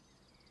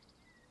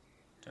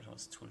 That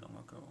was too long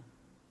ago.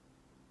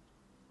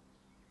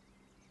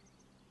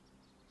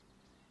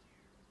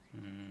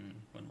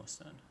 When was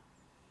that?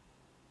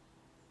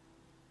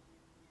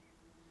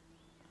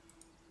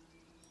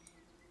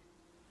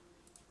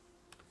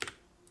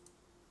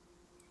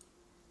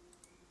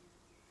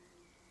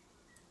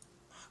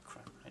 Oh,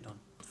 crap, I don't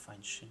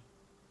find shit.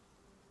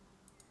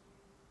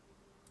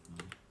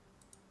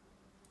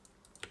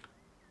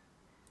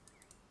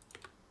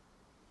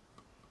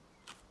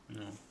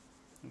 No.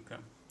 Okay.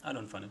 I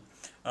don't find it.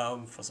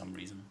 For some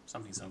reason.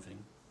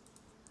 Something.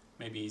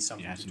 Maybe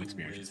something to do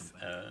with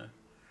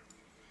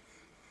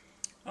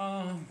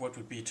what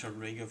would be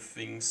Torrega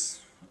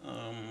things?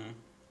 I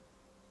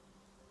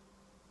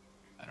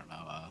don't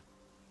know.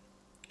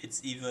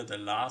 It's either the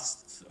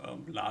last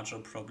larger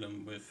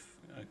problem with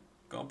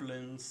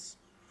goblins,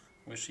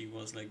 where she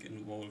was like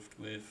involved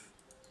with,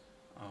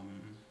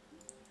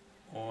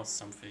 or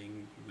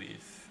something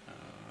with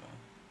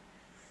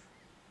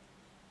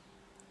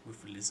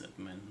lizard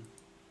men.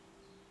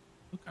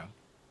 Okay.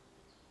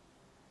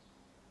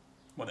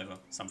 Whatever,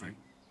 something.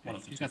 Yeah,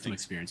 she's got some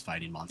experience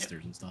fighting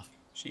monsters and stuff.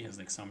 She has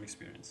like some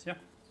experience, yeah.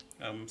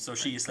 So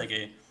she is like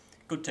a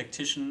good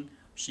tactician.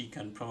 She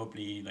can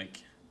probably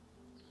like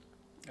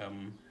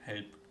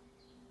help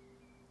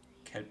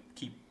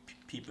keep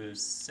people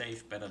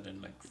safe better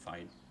than like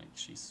fight. Like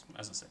she's,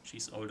 as I said,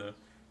 she's older.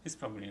 She's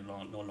probably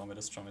no longer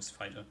the strongest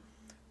fighter,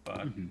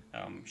 but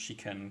she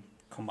can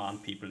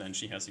command people, and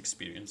she has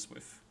experience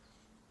with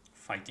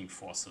fighting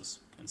forces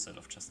instead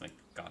of just like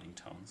guarding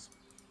towns.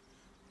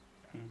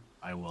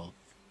 I will,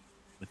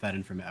 with that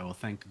information, I will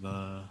thank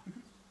the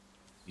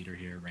leader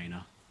here,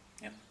 Reyna.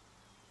 Yep.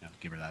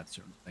 give her that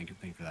sort of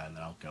thing for that, and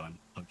then I'll go and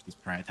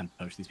try attempt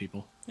to poach these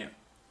people. Yeah.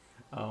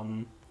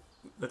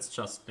 Let's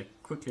just like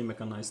quickly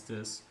mechanize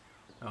this.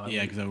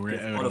 Yeah, because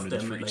we're all of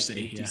them like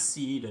city, a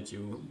DC that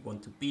you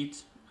want to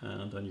beat,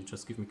 and then you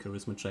just give me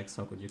charisma checks.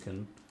 How good you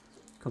can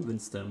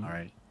convince them. All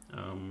right.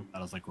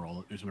 I'll just like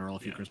roll. Just roll a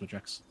few charisma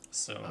checks.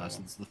 So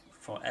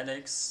for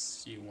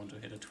Alex, you want to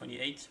hit a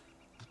 28.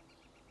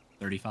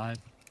 35.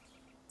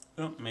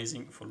 Oh,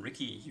 amazing. For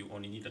Ricky, you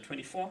only need a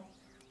 24.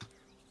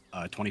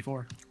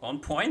 24. On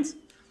point.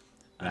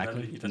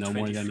 Exactly. And no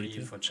more than me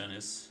for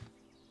Janice.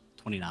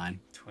 29.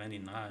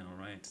 29. All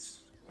right.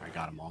 I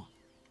got them all.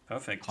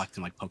 Perfect. Collect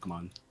them like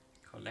Pokemon.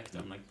 Collect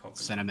them like Pokemon.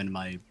 Send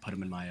them put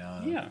them in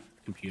my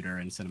computer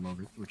and send them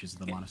over, which is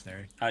the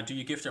monastery. Do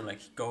you give them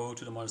like go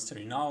to the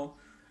monastery now?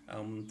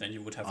 Then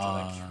you would have to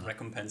like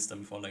recompense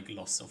them for like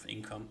loss of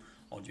income,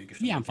 or do you give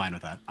them? Yeah, I'm fine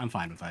with that. I'm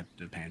fine with that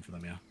paying for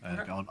them. Yeah,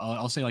 okay.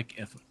 I'll say like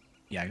if.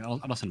 Yeah,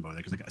 I'll send them over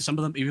there because like some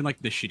of them, even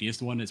like the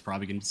shittiest one, is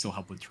probably gonna still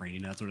help with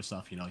training that sort of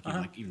stuff. You know,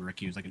 like even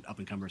Ricky was like an up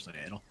and comer, so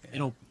it'll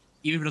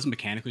even if it doesn't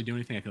mechanically do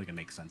anything, I feel like it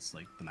makes sense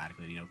like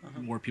thematically. You know,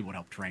 more people would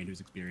help train who's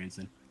experienced,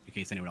 in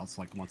case anyone else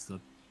like wants to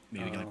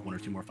maybe get like 1 or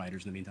 2 more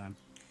fighters in the meantime.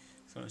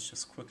 So let's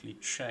just quickly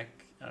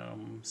check.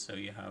 So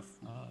you have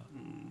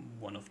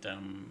one of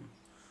them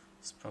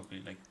is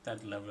probably like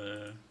that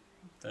level.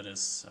 That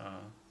is.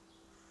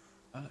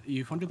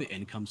 You can do the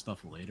income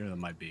stuff later. That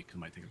might take a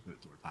bit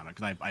more time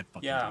because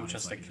I'm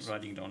just like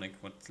writing down like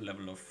what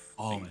level of.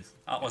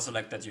 Also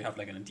like that you have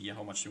like an idea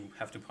how much you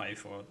have to pay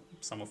for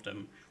some of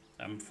them.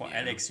 For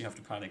Alex, you have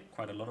to pay like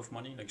quite a lot of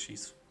money. Like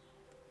she's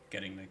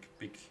getting like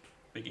big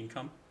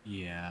income.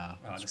 Yeah,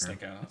 it's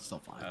like that's still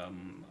fine.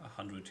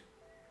 100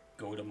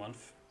 gold a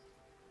month.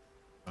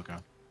 Okay,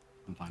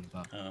 I'm fine with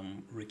that.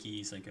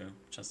 Ricky is like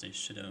just a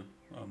shitter,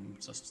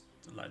 just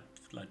a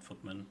light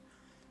footman.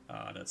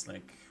 That's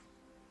like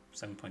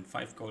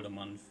 7.5 gold a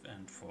month,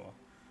 and for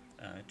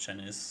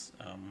Janice,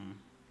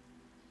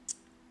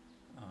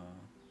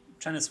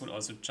 Janice will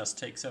also just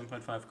take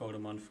 7.5 gold a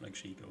month. Like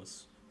she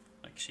goes,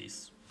 like she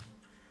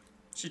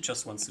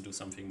just wants to do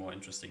something more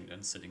interesting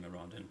than sitting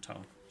around in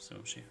town. So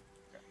she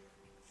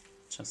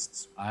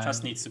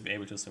just needs to be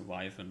able to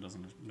survive and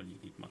doesn't really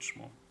need much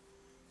more.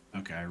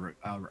 Okay, I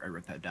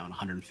wrote that down.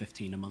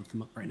 115 a month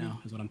right now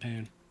is what I'm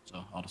paying.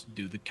 So I'll just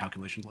do the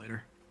calculations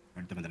later,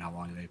 depending on how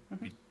long they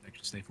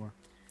actually stay for.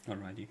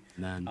 Alrighty.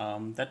 And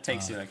then that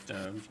takes you like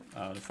the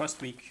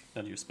first week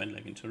that you spend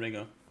like in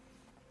Torrega.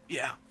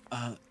 Yeah.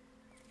 I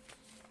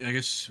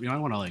guess we might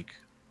want to like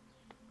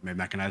maybe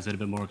mechanize it a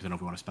bit more because I don't know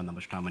if we want to spend that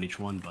much time on each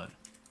one, but.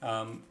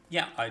 That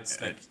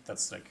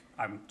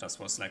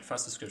was like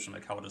first description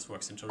like how this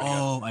works in Torrega.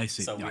 Oh, I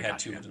see. So we head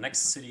to the next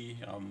city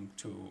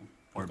to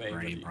Port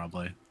Brain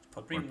probably.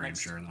 Port Bream,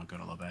 sure, and I'll go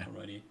to Lobay.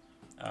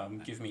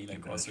 Alrighty. Give me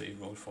like also a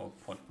roll for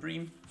Port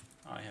Bream.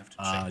 I have to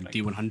check. Like,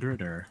 D100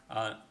 or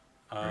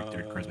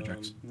charisma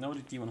checks? No,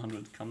 the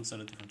D100 comes at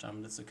a different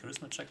time. That's a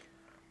charisma check.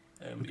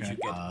 Okay. If you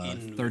get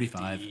in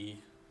 35.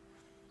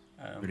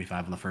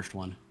 35 on the first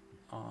one.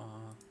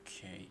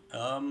 Okay.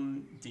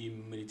 The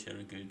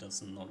military guild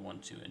does not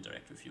want to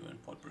interact with you in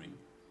Port Bream.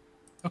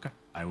 Okay.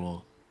 I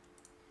will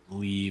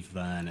leave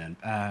then, and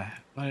I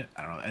don't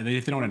know.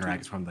 If they don't interact,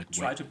 it's probably like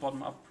try to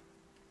bottom up.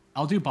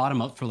 I'll do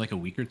bottom up for like a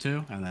week or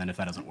two, and then if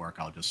that doesn't work,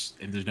 I'll just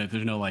if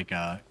there's no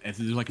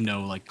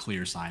like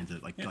clear signs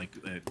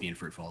that being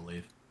fruitful, I'll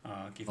leave.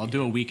 I'll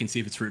do a week and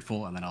see if it's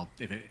fruitful, and then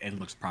if it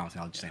looks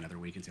promising, I'll just stay another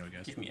week and see how it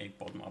goes. Give me a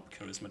bottom up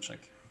charisma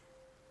check.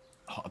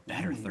 Oh, a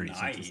better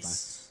 36 nice.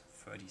 This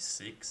time.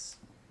 36.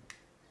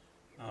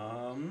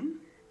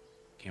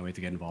 Can't wait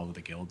to get involved with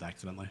the guild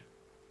accidentally.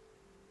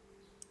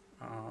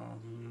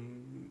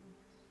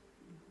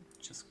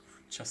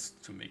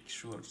 Just to make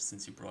sure,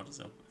 since you brought us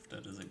up, if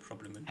that is a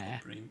problem in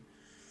Port Bream.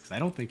 I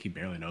don't think he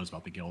barely knows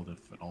about the guild,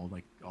 if at all.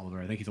 Like Oliver,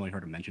 I think he's only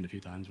heard it mentioned a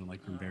few times from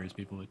various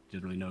people. He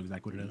doesn't really know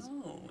exactly what it is.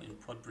 No, in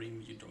Port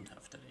Bream you don't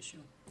have that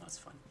issue. That's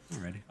fine.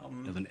 Alrighty.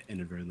 Doesn't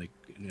inadvertently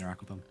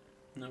interact with them.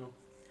 No,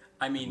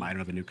 I mean. I don't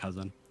have a new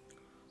cousin.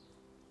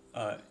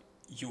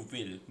 You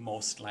will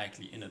most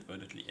likely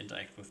inadvertently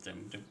interact with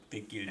them.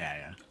 The guild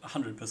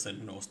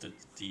 100% knows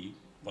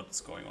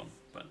what's going on,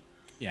 but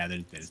yeah,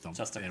 they just don't.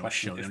 Just a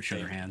question if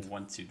they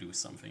want to do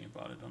something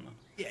about it or not.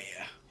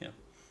 Yeah.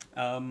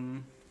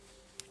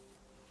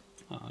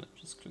 Let's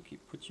just quickly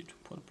put you to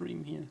Port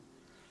Bream here.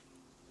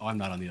 Oh, I'm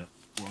not on the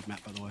world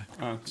map, by the way.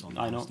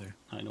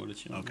 I know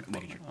that you're okay,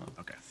 making sure.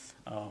 Okay.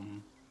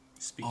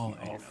 Speaking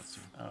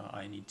of,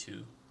 I need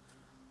to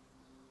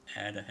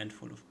add a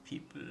handful of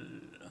people.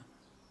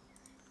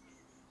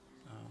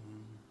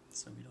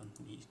 So we don't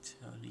need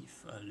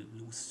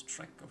lose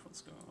track of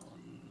what's going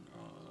on.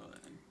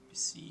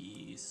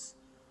 NPCs,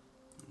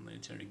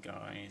 military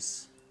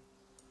guys.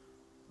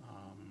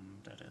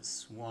 That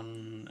is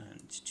 1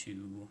 and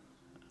 2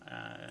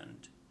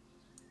 and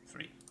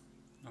 3.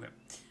 Okay.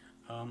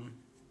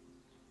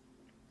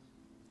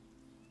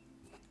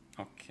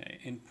 Okay.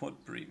 In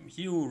Port Bream,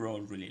 you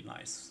roll really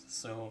nice,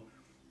 so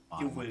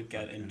you will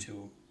get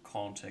into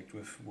contact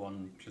with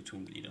one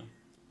platoon leader.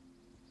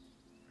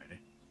 Ready.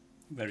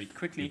 Very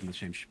quickly.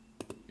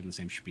 Give give the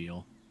same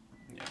spiel.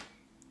 Yeah.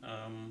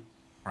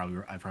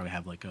 I probably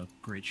have like a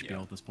great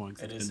spiel at this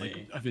point.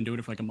 I've been doing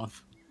it for like a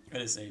month.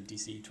 It is a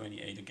DC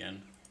 28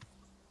 again.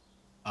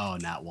 Oh,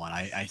 not one.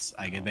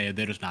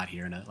 They're just not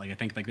hearing it. Like I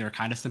think like they were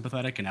kind of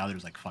sympathetic, and now they're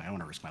just like, fuck, I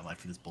want to risk my life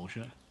for this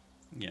bullshit.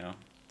 Yeah,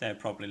 they're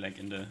probably like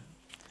in the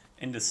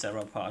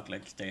Sarah part,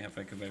 like they have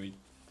like a very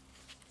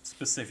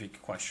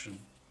specific question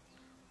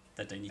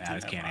that they need to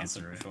have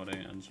answered before they,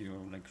 and you're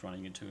like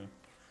running into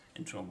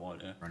a wall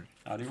there.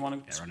 Do you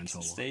want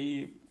to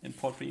stay in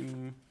Port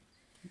Ream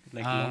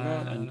like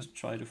longer and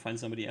try to find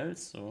somebody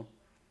else, or?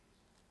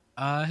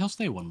 He'll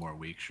stay one more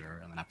week, sure,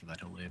 and then after that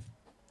he'll leave.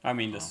 I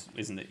mean, this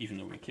isn't even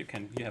a week. You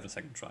have a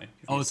second try.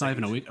 It's not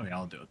even a week. Okay,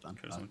 I'll do it then.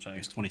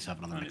 It's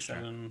 27 on the next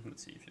try.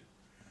 Let's see if you.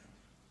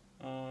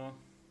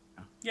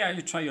 Yeah,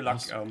 you try your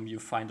luck. You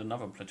find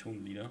another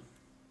platoon leader.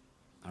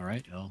 All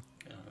right, I'll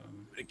do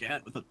it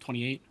again with a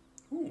 28.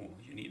 Ooh,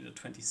 you need a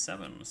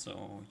 27,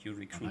 so you're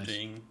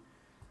recruiting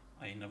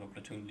another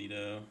platoon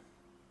leader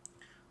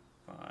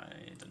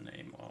by the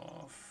name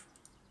of.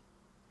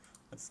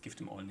 Let's give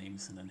them all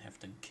names and then have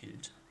them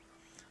killed.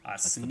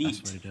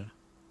 Sneed.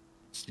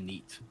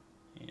 Sneed.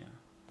 Yeah.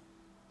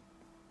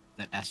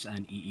 That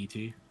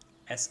S-N-E-E-T?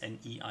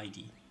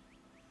 S-N-E-I-D.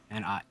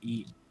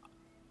 N-I-E-E-I-D.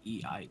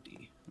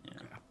 Yeah.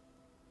 Okay.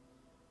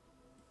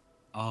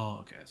 Oh,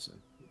 okay, so...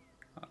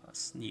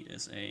 Sneed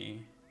is a...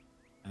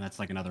 And that's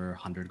like another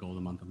 100 gold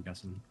a month, I'm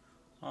guessing?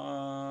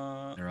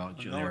 No,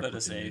 that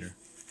is a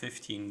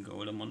 15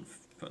 gold a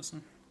month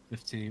person.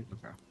 15?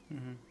 Okay.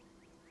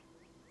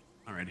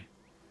 Alrighty.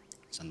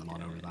 Send them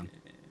on over then.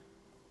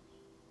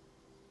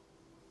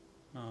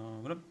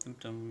 What up?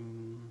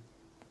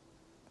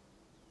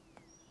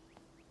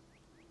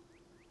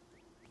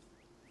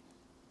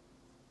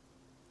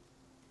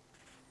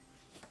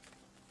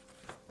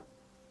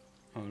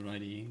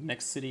 Alrighty.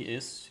 Next city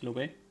is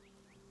Lobe?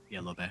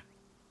 Yeah, Lobe. Okay.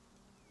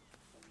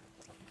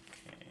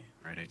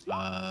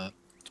 Alrighty.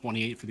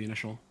 28 for the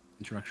initial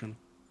introduction.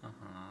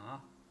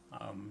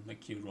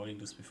 Like you rolling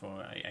this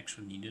before I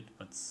actually need it,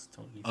 but it's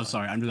totally fine.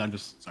 Sorry. I'm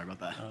just sorry about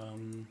that.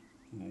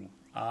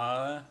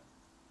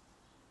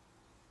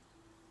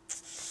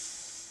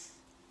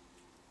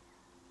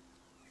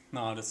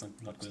 No, that's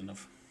not good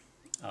enough.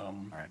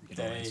 Alright,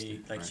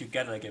 you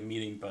get like a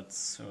meeting, but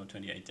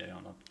 28 they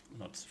are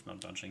not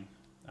budging.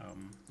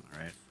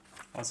 Alright.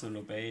 Also,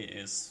 Lobe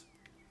is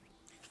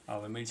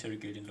our military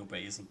guild in Lobe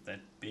isn't that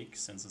big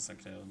since it's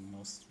like the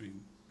most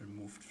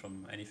removed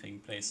from anything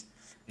place.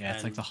 Yeah,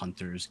 it's like the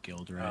Hunters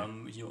Guild, right?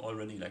 You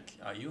already like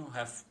you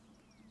have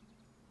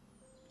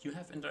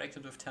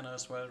interacted with Tanner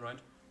as well, right?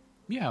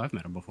 Yeah, I've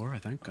met him before. I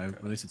think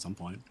at least at some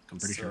point. I'm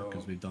pretty sure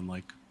because we've done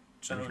like.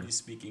 Generally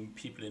speaking,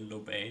 people in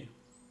Lobe,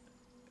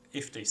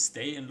 if they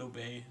stay in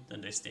Lobe, then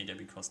they stay there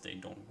because they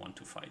don't want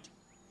to fight.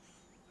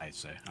 I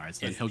see. All right,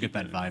 so he'll get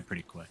that vibe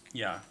pretty quick.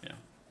 Yeah.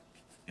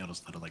 He'll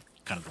just like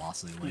kind of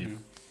glossily leave.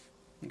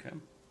 Okay.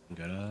 We'll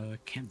go to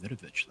Camp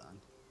Vidovich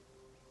then.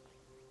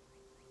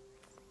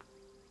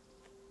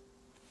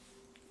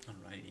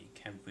 Alrighty,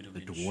 Camp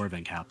Vidovich. The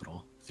dwarven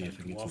capital. See if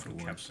we can get some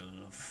dwarves.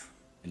 Capital of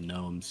and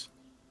gnomes.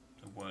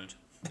 The world.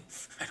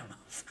 I don't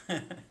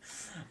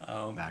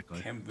know.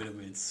 Exactly. Camp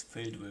Vidovich is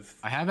filled with.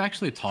 I have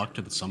actually talked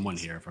to someone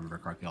here, if I remember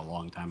correctly, a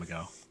long time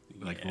ago.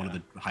 Like one of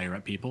the higher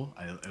up people.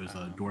 It was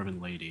a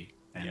dwarven lady.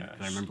 And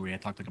I remember we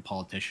had talked to like a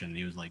politician, and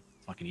he was like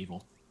fucking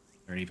evil.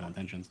 Very evil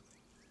intentions.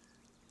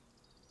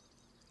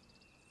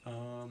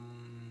 Oh,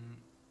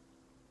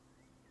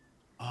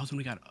 that's when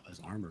we got his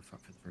armor for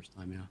the first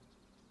time, yeah.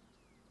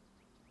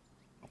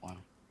 Oh, wow.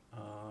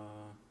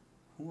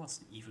 Who was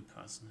the evil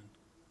person?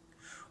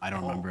 I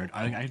don't remember it.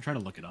 I tried to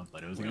look it up,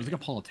 but it was like a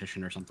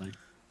politician or something.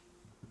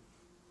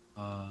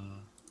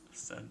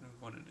 Is that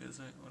what it is?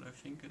 What I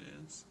think it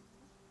is?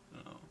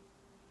 No.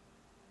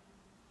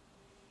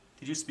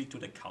 Did you speak to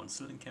the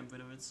council in Camp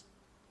Vidovich?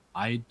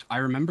 I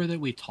remember that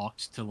we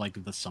talked to like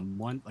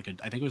someone like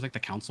I think it was like the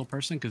council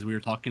person because we were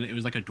talking. It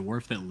was like a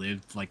dwarf that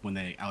lived like when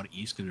they out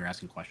east because we were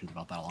asking questions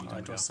about that a long time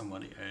ago. It was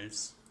somebody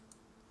else.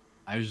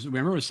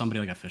 Remember it was somebody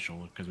like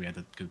official because we had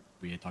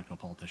talked to a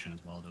politician as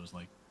well. That was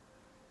like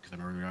because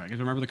I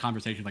remember the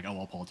conversation like, oh,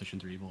 all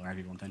politicians are evil or have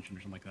evil intentions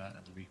or something like that.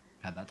 And we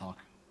had that talk,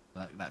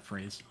 that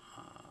phrase.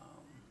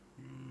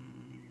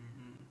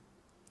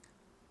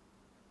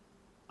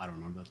 I don't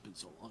remember. That's been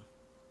so long.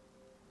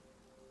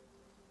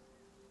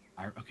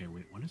 Okay,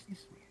 wait. What is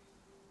this?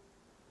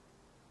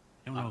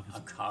 I don't know if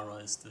it's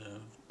Akara is the.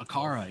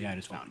 Akara, yeah, I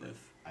just found it.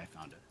 I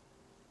found it.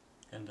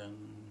 And then.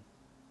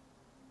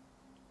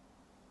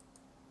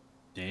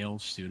 Dale,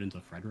 student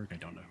of Frederick. I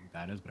don't know who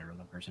that is, but I wrote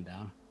that person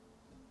down.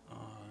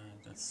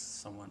 That's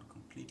someone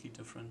completely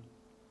different.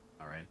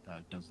 All right,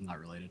 that's not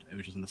related. It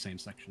was just in the same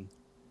section.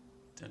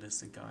 That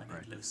is the guy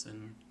that lives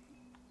in.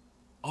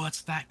 Oh,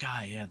 that's that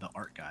guy. Yeah, the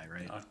art guy,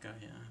 right? The art guy,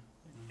 yeah.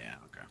 Yeah.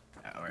 Okay.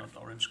 Yeah, all right.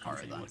 Not Orange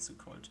Country. What's it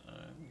called?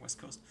 West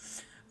Coast.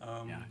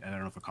 Yeah, I don't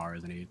know if Akara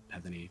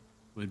has any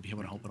would be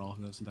able to help at all.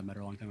 Since I met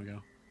her a long time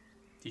ago.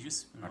 Did you?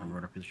 I don't remember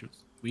what our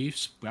positions.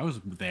 I was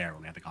there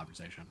when we had the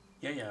conversation.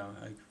 Yeah.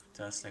 Like,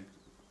 there's like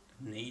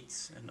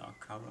Nate and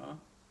Akara.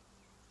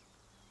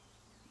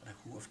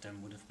 Who of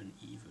them would have been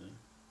evil?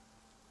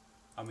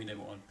 I mean, they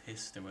were all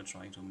pissed. They were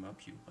trying to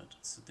murk you, but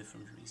it's a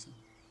different reason.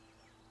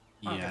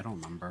 Yeah, Okay. I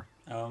don't remember.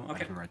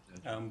 Okay. Right.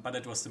 But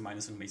it was the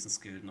minus in Mason's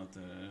Guild, not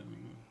the.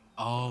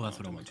 Oh, that's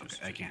what it was. Okay,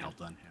 I can't help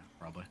then. Yeah,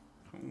 probably.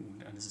 Oh,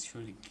 and this is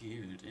surely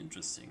guild.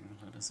 Interesting.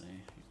 That is a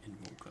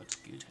invoker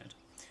guild head.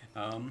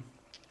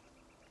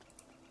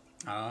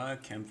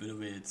 Camp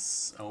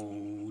Widowitz.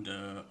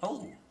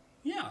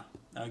 Yeah.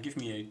 Give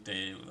me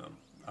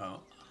a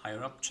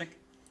higher up check.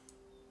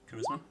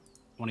 Charisma.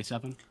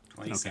 27.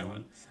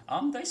 27.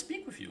 Okay. They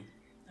speak with you,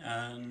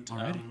 and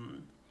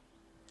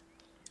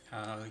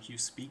you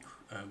speak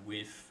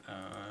with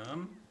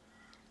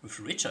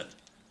Richard.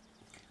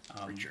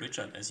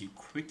 Richard, as you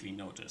quickly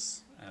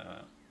notice,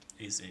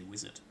 is a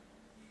wizard.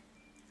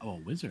 Oh, a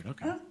wizard.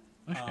 Okay.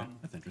 Okay,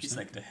 that's interesting. He's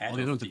like the head. All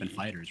the others have been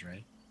fighters,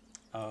 right?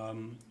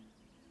 No,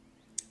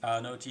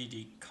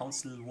 the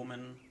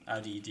councilwoman,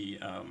 the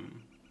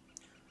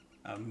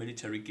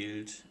military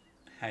guild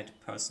head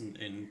person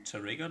in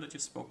Terrega that you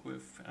spoke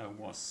with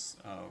was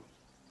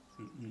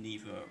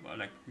neither,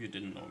 like, you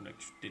didn't know,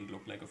 like, didn't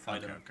look like a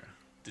fighter, okay.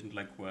 Didn't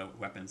like wear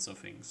weapons or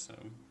things, so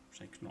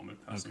like normal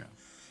person.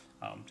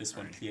 Okay. This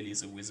one clearly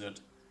is a wizard.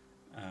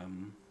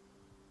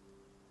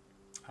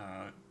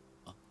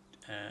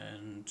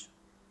 And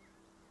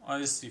I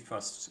is the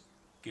first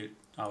guild.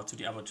 To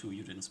the other two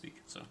you didn't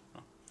speak, so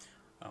no.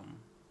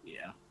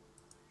 Yeah.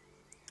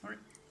 Alright.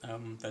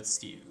 That's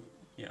the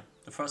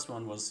first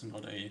one was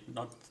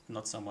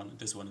not someone.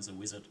 This one is a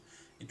wizard,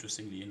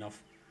 interestingly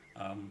enough.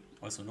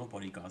 Also no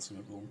bodyguards in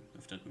the room,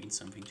 if that means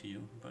something to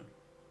you, but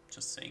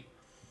just saying.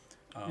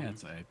 Yeah,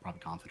 it's probably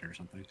confident or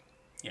something.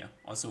 Yeah,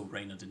 also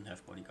Raina didn't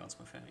have bodyguards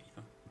with her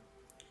either.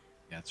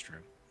 Yeah, that's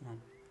true.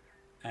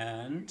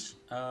 And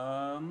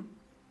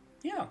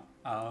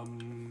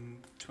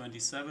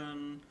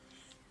 27,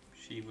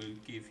 he will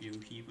give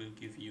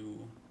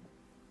you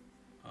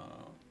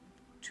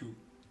 2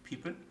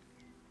 people.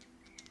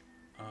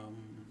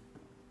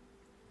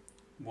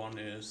 One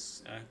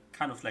is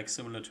kind of like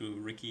similar to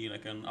Ricky,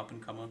 like an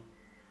up-and-comer,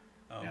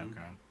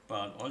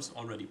 but also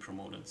already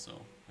promoted,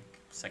 so like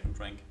 2nd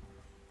rank.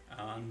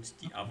 And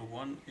the other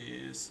one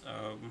is,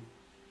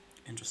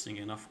 interesting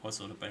enough,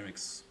 also the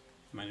barracks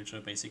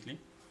manager, basically.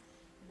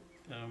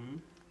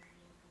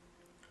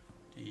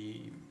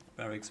 The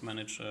barracks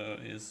manager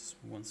is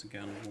once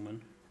again a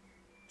woman,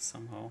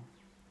 somehow.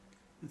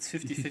 It's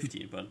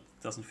 50-50, but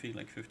it doesn't feel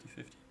like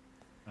 50-50.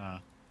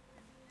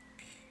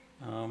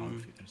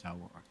 That's how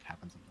it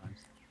happens sometimes.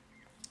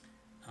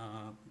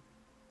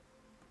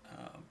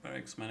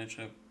 Barracks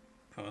manager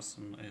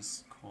person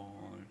is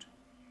called...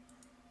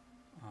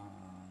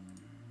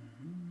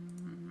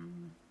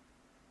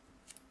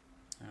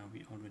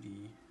 we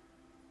already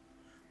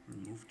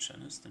removed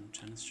Janice, then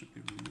Janice should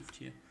be removed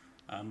here.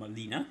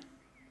 Malina.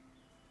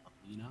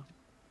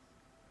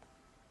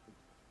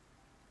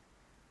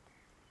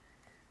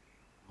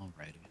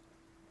 Alrighty.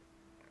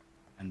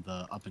 And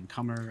the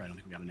up-and-comer, I don't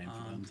think we got a name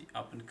for them. The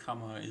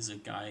up-and-comer is a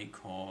guy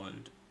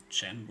called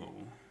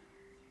Jembo.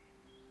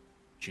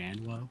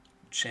 Janwo?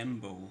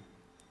 Jembo.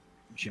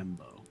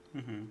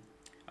 Mm-hmm.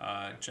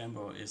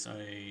 Jembo is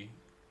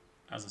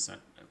as I said,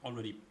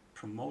 already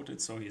promoted,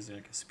 so he's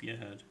like a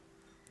spearhead.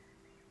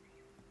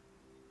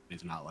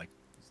 He's not like,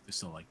 he's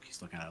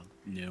still kind of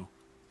new.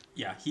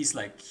 Yeah, he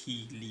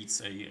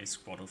leads a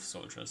squad of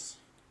soldiers.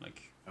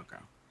 Like, okay.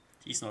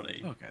 He's not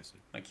a... Okay, so...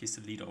 Like, he's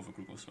the leader of a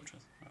group of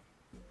soldiers.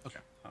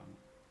 Okay.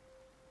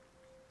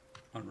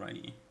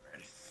 Alrighty.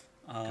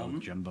 Go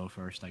with Jumbo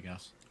first, I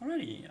guess.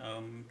 Alrighty.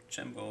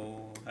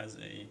 Jumbo has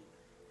a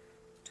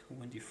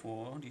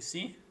 24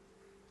 DC.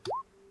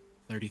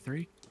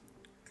 33.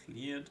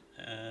 Cleared.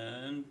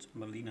 And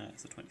Malina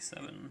has a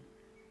 27.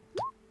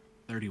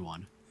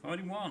 31.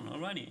 41,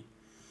 alrighty.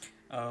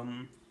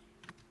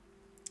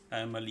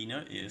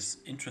 Malina is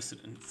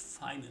interested in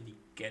finally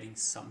getting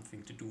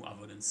something to do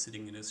other than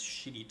sitting in this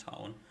shitty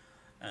town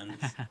and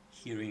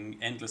hearing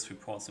endless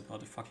reports about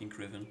the fucking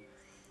Griffin.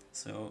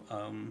 So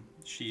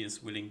she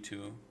is willing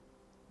to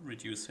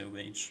reduce her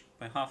wage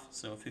by half,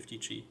 so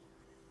 50G.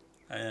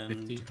 And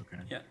 50?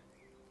 Okay. Yeah.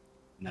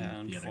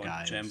 And the other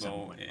guy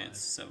Jumbo is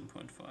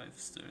 7.5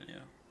 still,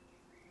 yeah.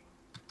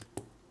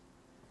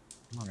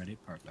 Alrighty,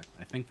 perfect.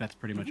 I think that's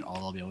pretty much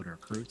all I'll be able to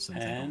recruit, since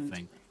I don't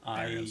think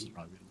Barrios is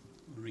probably...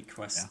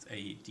 request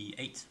a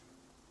D8.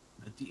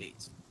 A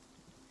D8.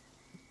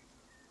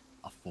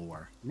 A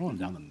 4. I'm rolling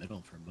down the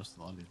middle for most of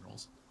a lot of these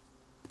rolls.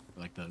 For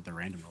like the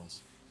random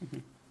rolls.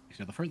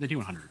 So the first, they do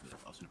 100 really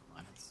close, never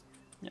mind.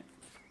 Yeah.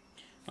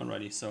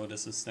 Alrighty, so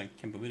this is like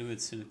Camp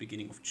Widowitz to the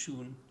beginning of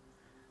June.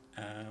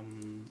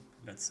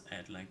 Let's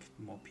add like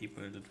more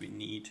people that we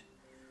need.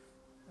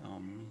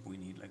 We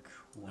need like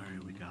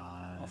one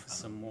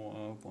officer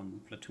more,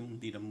 one platoon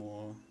leader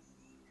more.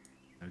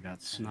 I've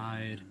got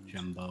Snide,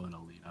 Jumbo, and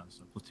Alina.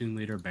 So platoon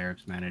leader,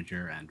 barracks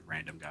manager, and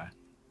random guy.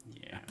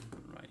 Yeah,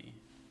 alrighty.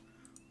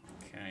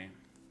 Okay.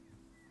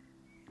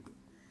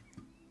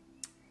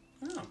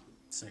 Oh,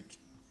 it's like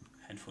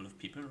a handful of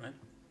people, right?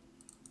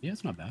 Yeah,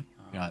 it's not bad.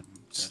 We got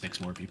 6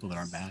 more people that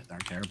aren't bad, that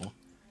aren't terrible.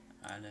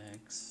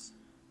 Alex,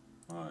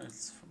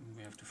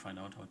 we have to find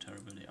out how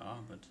terrible they are,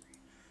 but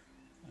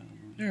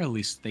They're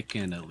they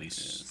can at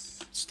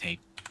least take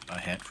a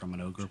hit from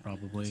an ogre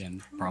probably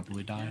and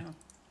probably die.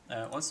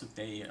 Yeah. Also,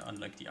 they,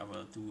 unlike the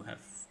other, do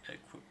have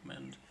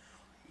equipment,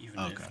 even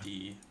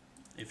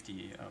if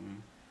the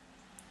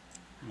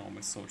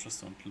normal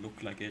soldiers don't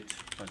look like it,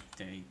 but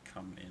they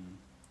come in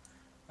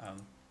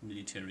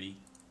military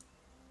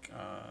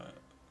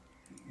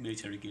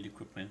guild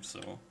equipment.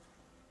 So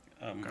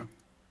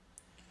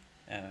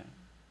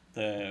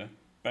the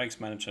barracks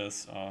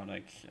managers are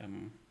like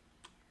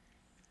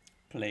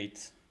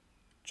plate,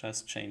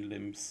 chest, chain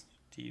limbs.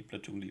 The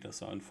platoon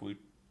leaders are in full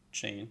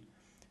chain,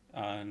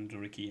 and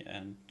Ricky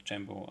and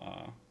Jambo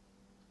are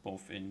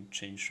both in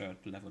chain shirt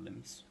leather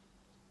limbs.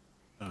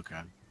 Okay.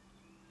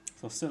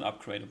 So still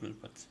upgradable,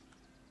 but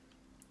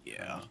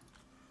yeah.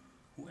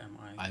 Who am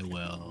I? I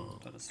will.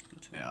 That is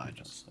platoon. Yeah, I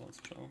just. So it's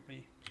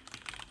probably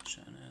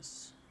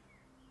Janice.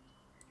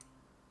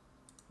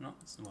 No,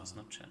 it was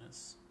not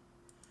Janice.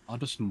 I'll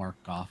just mark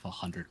off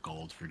 100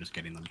 gold for just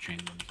getting them chain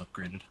limbs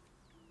upgraded.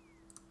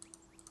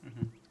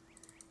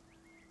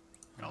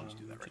 I'll just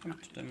do that right now.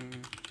 That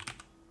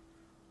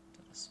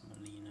is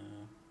Melina.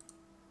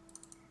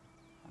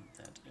 And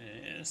that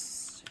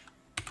is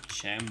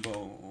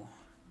Jambo.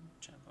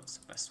 Jambo is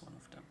the best one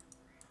of them.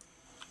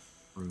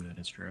 True, that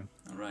is true.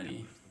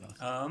 Alrighty.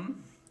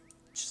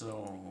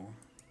 So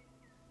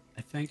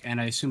I think, and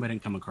I assume I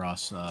didn't come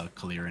across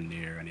Kalir and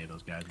Near, any of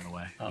those guys in a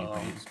way.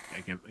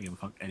 I give a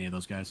fuck any of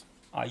those guys.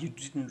 You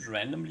didn't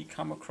randomly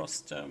come across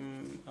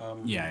them?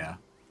 Yeah.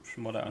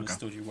 From what I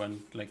understood, you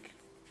weren't like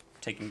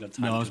taking the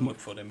time to look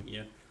for them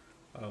here.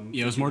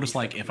 Yeah, it was more just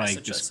like if I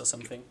just or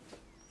something.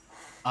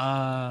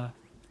 I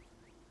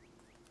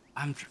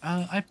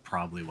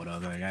probably would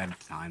have. Like, I had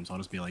time, so I'll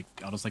just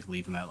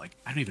leave them at like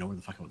I don't even know where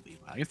the fuck I would leave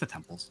them at. I guess the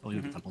temples. I'll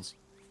leave the temples.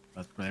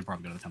 But they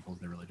probably go to the temples.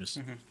 They really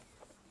just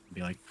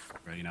be like,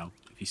 you know,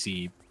 if you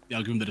see,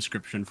 I'll give them the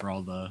description for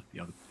all the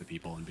the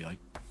people and be like,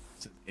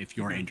 if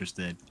you're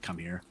interested, come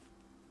here.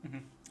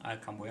 I'll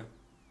come where?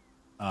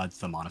 It's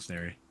the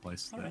monastery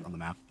place on the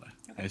map.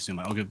 I assume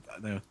I'll give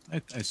I'll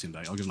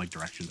give them like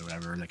directions or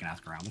whatever. They can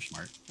ask around. They're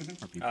smart.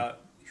 Smart people.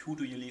 Who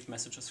do you leave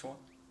messages for?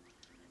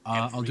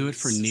 I'll do it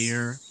for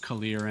Near,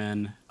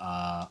 Kaliran.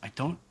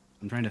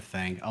 I'm trying to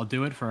think. I'll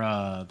do it for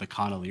the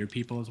Connellier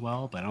people as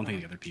well, but I don't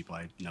think the other people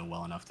I know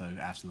well enough to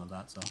ask them of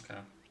that. So. Okay.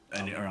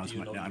 And or else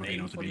I don't know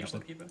what to be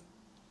interested.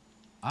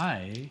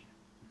 I'm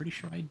pretty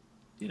sure I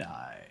did.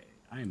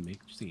 I'm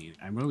seeing.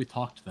 I remember we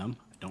talked to them.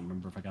 I don't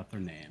remember if I got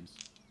their names.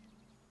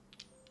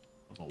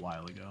 It was a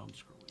while ago. I'm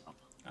scrolling up.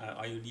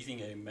 Are you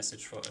leaving a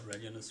message for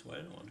Aurelian as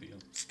well, or do you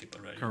skip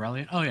Aurelian?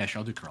 Corellian? Oh yeah, sure.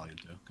 I'll do Corellian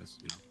too, because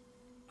you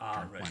know.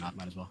 Sure, why not?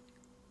 Might as well.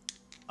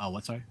 Oh,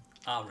 what? Sorry.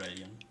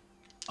 Aurelian.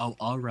 Oh,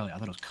 Aurelian. I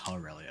thought it was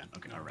Corellian.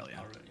 Okay, no, Aurelian.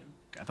 Aurelian.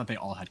 Okay, I thought they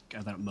all had.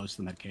 I thought most of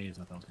them had K's.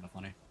 I thought it was kind of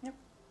funny. Yep.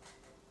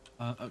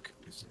 Okay.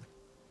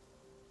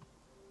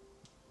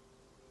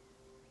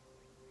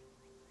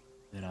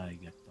 Did I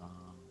get them?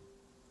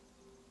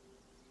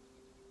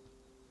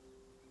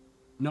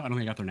 No, I don't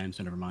think I got their names,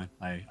 so never mind.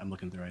 I'm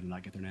looking through. I did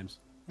not get their names.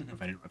 If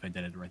I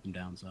did, I'd write them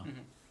down. So.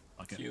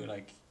 Okay. Do you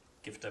like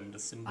give them the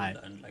symbol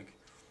and like?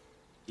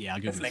 Yeah, I'll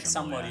give them like the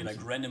symbol, somebody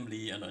like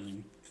randomly, and then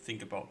you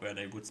think about where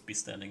they would be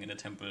standing in a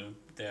temple.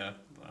 There,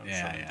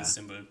 showing the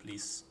symbol.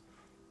 Please,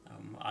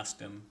 ask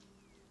them.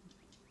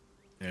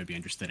 They would be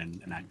interested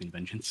in enacting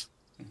vengeance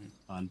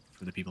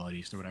for the people at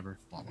East or whatever.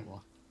 Blah blah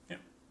blah. Yeah,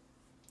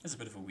 it's a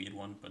bit of a weird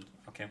one, but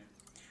okay.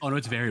 Oh no,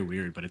 it's very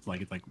weird, but it's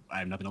like I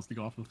have nothing else to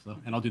go off of. So,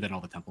 and I'll do that in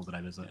all the temples that I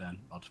visit, and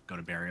I'll just go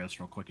to Barrios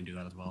real quick and do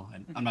that as well.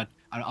 And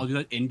I'll do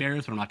that in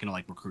Barrios, but I'm not gonna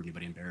like recruit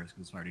anybody in Barrios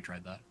because I already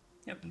tried that.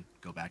 Yep. And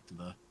go back to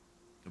the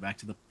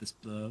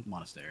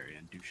monastery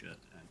and do shit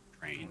and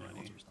train and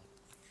all sorts of stuff.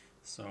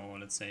 So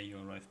let's say you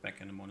arrive back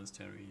in the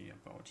monastery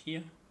about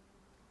here.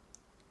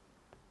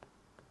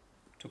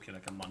 Took you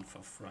like a month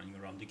of running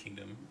around the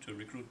kingdom to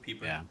recruit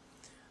people. Yeah.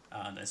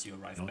 And as you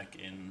arrive back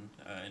in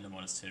the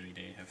monastery,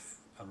 they have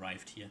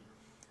arrived here.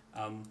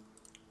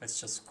 Let's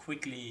just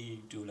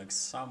quickly do like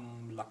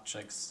some luck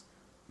checks.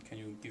 Can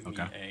you give me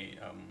a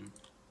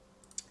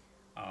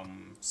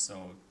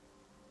so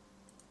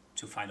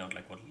to find out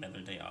like what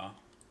level they are?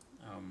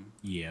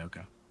 Yeah.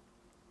 Okay.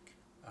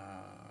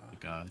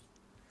 Like a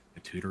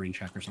tutoring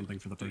check or something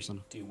for the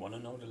person. Do you want to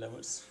know the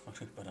levels,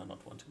 but I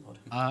not want to know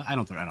them? I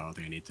don't think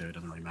I need to. It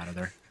doesn't really matter.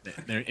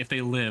 They're if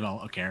they live,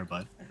 I'll care,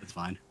 but it's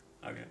fine.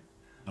 Okay.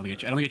 I don't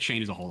think it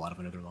changes a whole lot of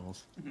other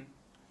levels.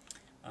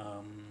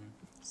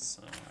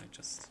 So I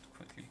just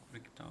quickly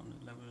break down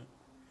the level.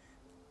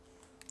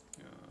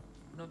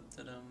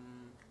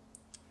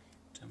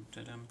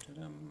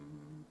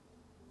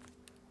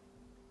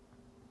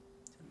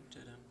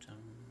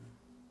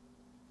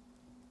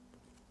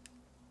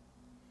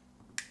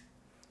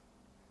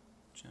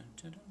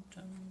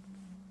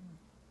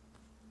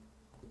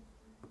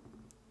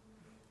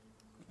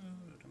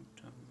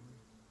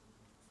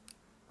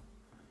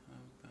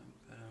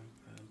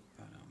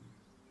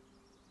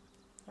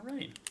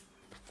 Alright.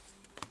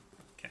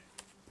 Okay.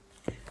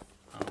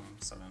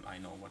 So then I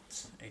know what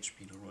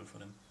HP to roll for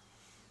them.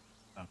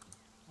 Oh,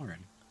 cool.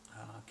 Alrighty.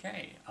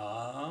 Okay.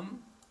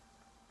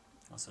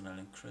 Also now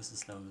in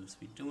Chris's levels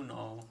we do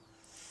know.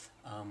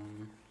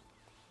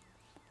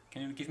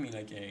 Can you give me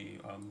like a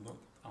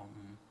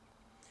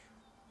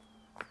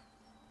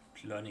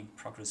learning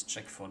progress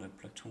check for the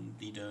platoon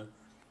leader?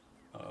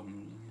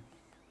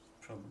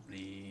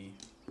 Probably.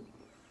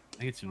 I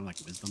think it's like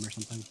wisdom or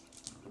something.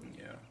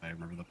 Yeah. If I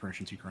remember the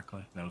proficiency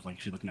correctly. That was like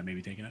she's looking at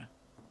maybe taking it.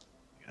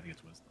 Yeah, I think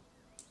it's wisdom.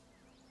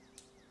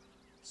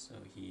 So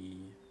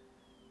he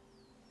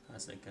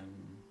has like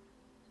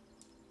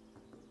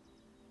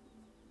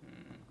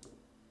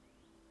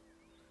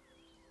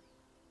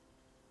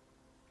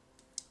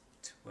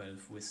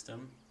 12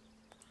 wisdom.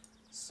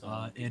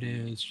 So it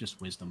is just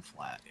wisdom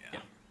flat.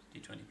 Yeah.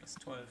 D20 plus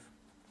 12.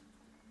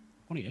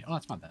 28. Oh,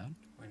 that's not bad.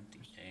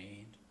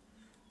 28.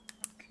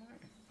 Okay.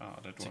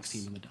 That was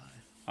 16 on the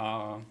die.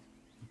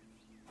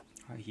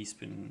 she's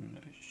been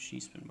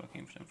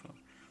working with them for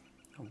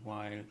a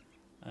while.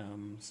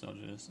 So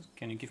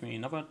can you give me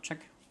another check?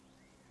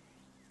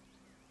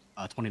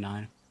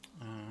 29.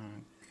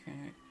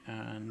 Okay,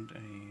 and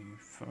a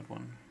third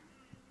one.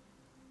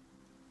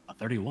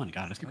 31.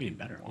 God, this could be even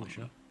better. Holy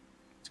shit.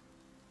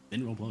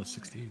 Didn't roll below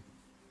 16.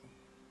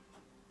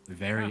 They're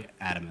very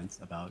adamant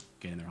about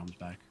getting their homes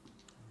back.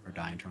 Or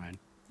dying trying.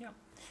 Yeah.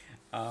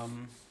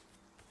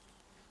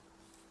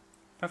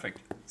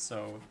 Perfect.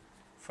 So,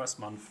 first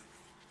month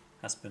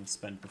has been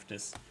spent with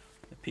this.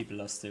 The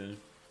people are still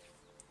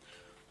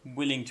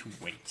willing to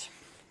wait.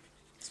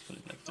 Let's put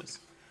it like this.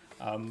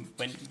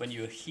 When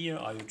you're here,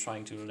 are you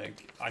trying to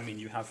like? I mean,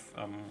 you have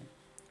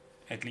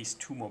at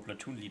least 2 more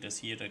platoon leaders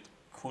here that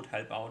could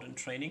help out in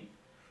training.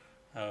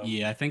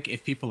 Yeah, I think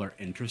if people are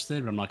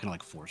interested, but I'm not gonna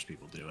like force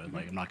people to do it.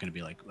 Like I'm not gonna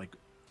be like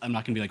I'm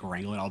not gonna be like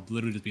wrangling. I'll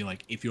literally just be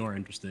like, if you are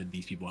interested,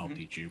 these people help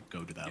teach you.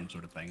 Go to them,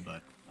 sort of thing.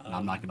 But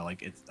I'm not gonna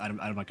like I'm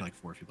not gonna like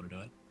force people to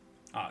do it.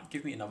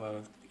 Give me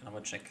another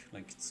check.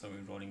 Like so,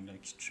 we're rolling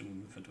like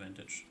June with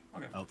advantage.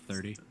 Okay. Oh,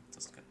 30.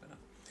 That's get better.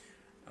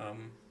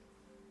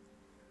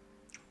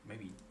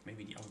 Maybe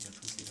the audio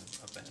leaders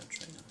are better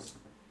trainers.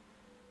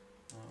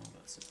 Oh,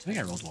 that's a 10. I think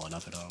I rolled well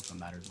enough. I don't know if it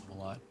matters a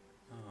whole lot.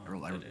 I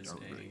rolled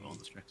really well in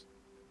the tricks.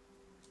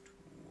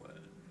 12,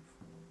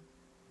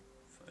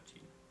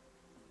 13.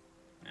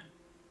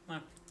 Yeah,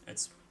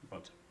 it's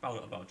about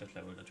that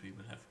level that we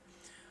will have.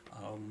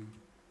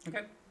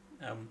 Okay,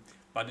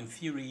 but in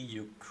theory,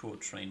 you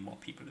could train more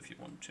people if you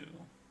want to.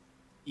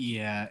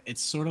 Yeah,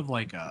 it's sort of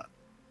like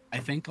I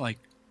think like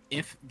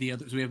if the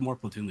others, we have more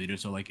platoon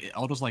leaders, so like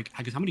I'll just like,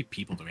 because how many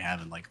people do we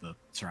have in like the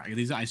surrounding?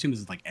 These I assume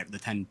this is like the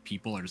 10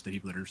 people are just the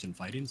people that are interested in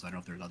fighting. So I don't know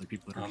if there's other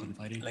people that are interested in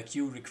fighting. Like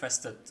you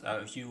requested,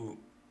 you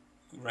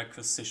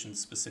requisitioned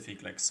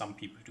specific like some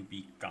people to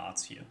be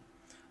guards here.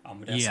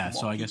 There's more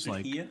so I guess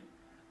like here,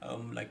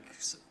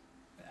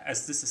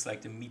 as this is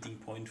like the meeting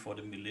point for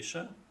the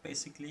militia,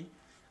 basically.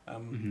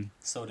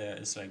 So there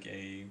is like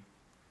a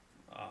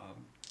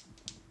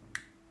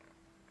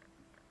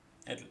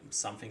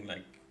something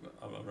like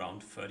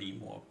around 30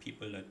 more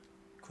people that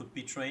could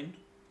be trained.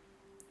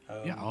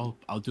 Yeah,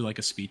 I'll do like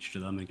a speech to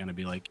them and kind of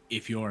be like,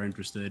 if you are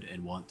interested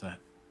and want to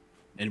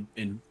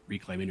in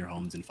reclaiming your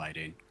homes and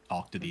fighting,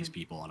 talk to these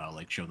people, and I'll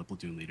like show the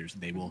platoon leaders.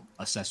 They will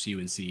assess you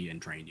and see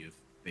and train you if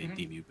they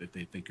deem you, if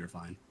they think you're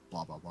fine.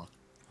 Blah blah blah.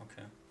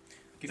 Okay.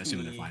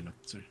 Assuming they're fine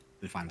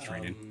with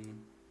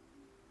training.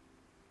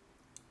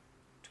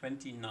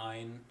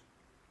 29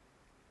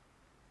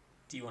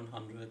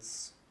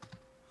 D100s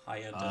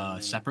higher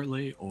than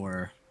separately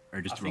or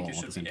just roll all at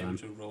the same time. I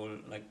think you should be able to roll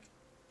like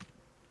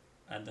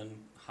and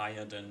then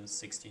higher than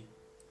 60.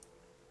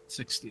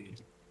 60.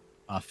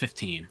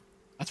 15.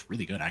 That's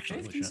really good,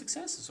 actually. 15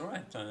 successes, all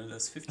right.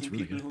 There's 15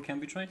 really people good. who can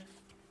be trained.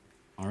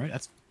 All right,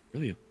 that's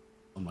really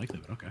unlikely,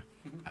 but okay.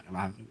 It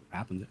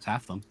happens. It's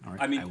half them. All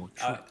right. I mean,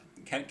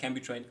 can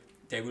be trained.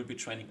 They will be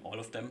training all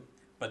of them,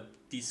 but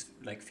these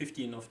like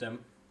 15 of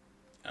them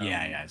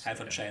have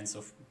a chance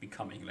of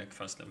becoming like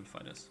first level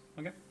fighters.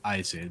 Okay.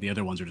 I see. The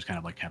other ones are just kind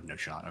of like have no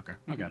shot. Okay.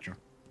 I gotcha.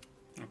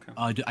 Okay.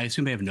 I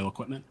assume they have no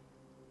equipment.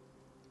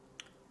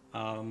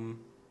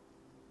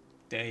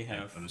 They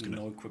have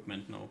no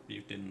equipment. No,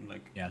 you didn't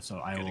like. Yeah, so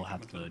I will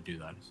have to do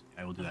that.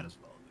 I will do that as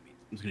well.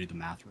 I'm just gonna do the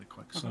math really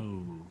quick. So,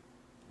 how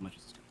much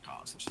is this gonna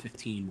cost? There's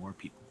 15 more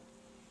people.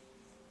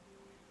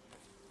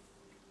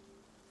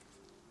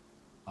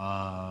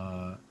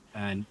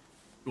 And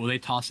will they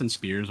toss in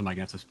spears? Am I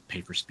gonna have to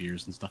pay for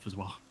spears and stuff as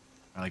well?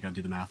 Or like, I'll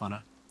do the math on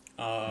it.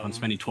 I'm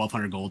spending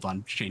 1,200 gold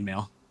on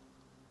chainmail.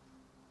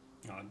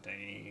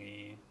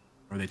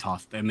 Or they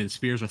toss. I mean,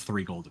 spears are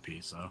 3 gold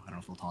apiece, so I don't know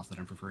if they'll toss that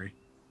in for free.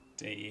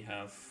 They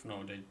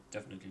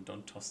definitely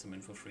don't toss them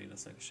in for free.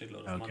 That's like a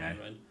shitload of money,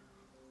 right?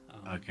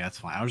 Okay, that's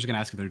fine. I was just gonna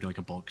ask if they're doing like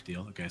a bulk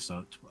deal. Okay,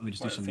 so let me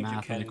just do some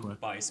math really quick. You can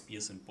buy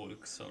spears in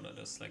bulk, so that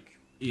is like.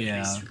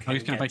 Yeah, I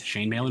was gonna buy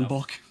chainmail in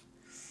bulk.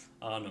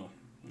 No.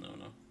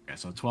 Okay,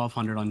 so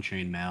 1,200 on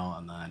chainmail,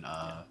 and then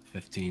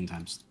 15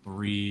 times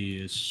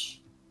 3 is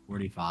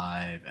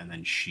 45, and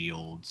then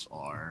shields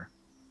are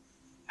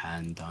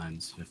 10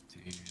 times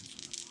 15,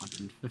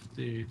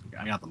 150. Okay,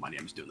 I got the money.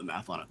 I'm just doing the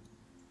math on it.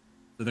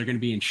 So they're going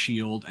to be in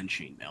shield and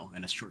chainmail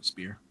and a short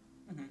spear.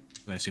 Mm-hmm.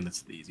 So I assume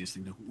that's the easiest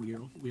thing to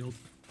wield.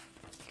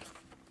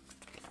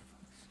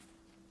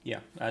 Yeah,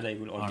 they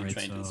will all be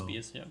trained in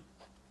spears. Yeah. Okay,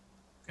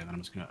 then I'm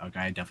just gonna.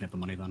 Okay, I definitely have the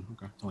money then.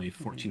 Okay, it's only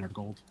 1,400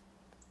 gold.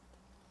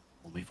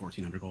 Only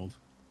 1,400 gold.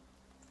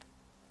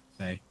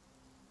 Say.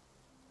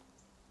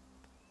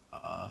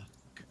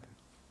 Okay.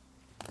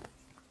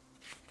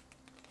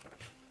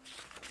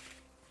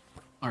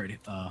 Alrighty.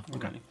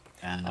 Okay.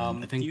 And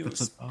I think do you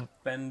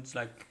spend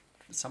like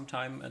some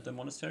time at the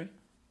monastery?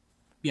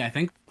 Yeah, I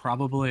think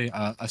probably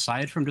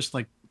aside from just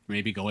like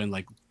maybe going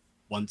like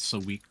once a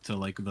week to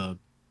like because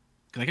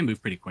I can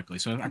move pretty quickly.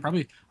 So I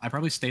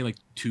probably stay like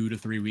 2 to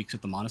 3 weeks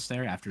at the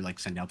monastery after like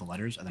sending out the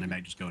letters, and then I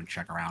might just go and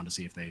check around to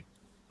see if they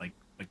like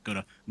go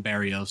to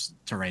Barrios,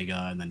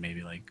 Tarrega, and then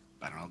maybe like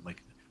I don't know,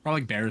 like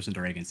probably like Barrios and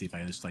Tarrega and see if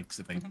I just like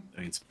if I can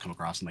come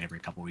across them like every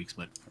couple weeks,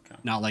 but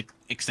not like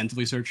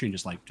extensively searching,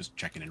 just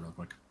checking in real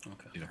quick.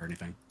 Okay. See if I heard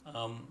anything.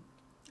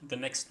 The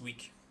next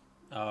week,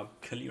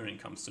 Kalirin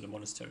comes to the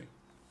monastery.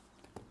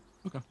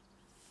 Okay.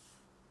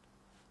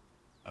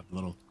 I'm a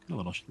little,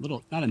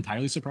 not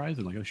entirely surprised.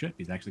 I'm like, oh shit,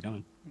 he's actually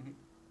coming.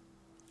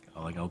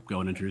 I'll go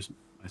and introduce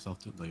myself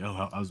to like,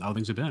 oh, how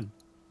things have been.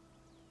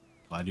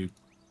 Glad you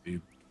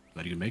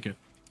can make it.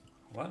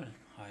 Well,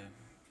 I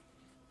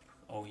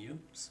owe you,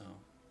 so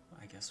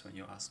I guess when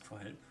you ask for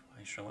help,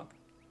 I show up.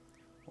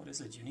 What is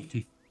it you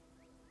need?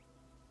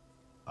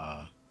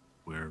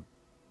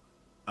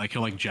 I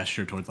can like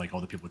gesture towards like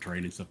all the people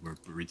training and stuff. We're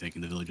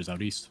retaking the villages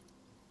out east,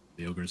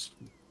 the ogres,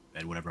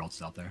 and whatever else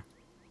is out there.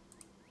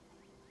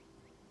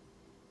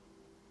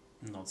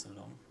 Not so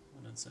long.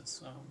 And it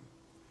says,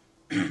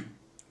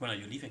 when are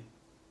you leaving?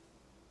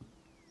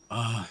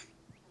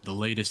 The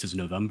latest is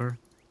November.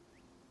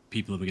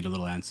 People will get a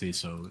little antsy,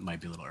 so it might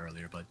be a little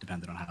earlier, but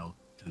depending on how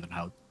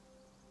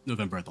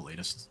November at the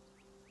latest.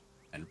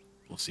 And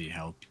we'll see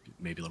how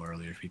maybe a little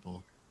earlier if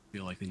people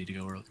feel like they need to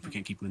go, or if we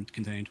can't keep them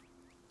contained.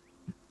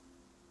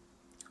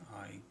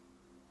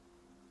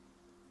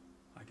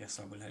 I guess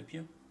I will help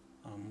you,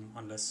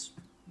 unless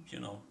he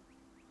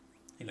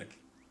like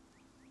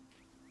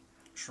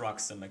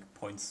shrugs and like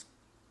points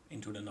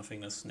into the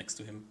nothingness next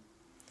to him.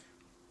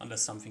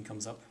 Unless something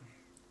comes up.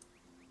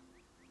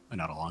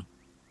 Not along.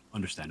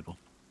 Understandable.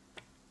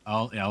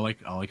 I'll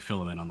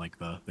fill him in on like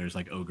there's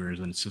like ogres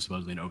and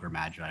supposedly an ogre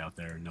magi out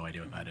there. No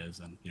idea what that is,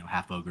 and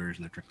half ogres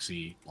and they're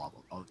tricksy. Blah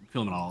blah. I'll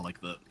fill him in all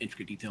like the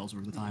intricate details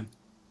over the time.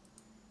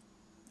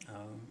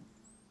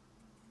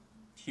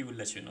 He will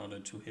let you know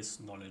that to his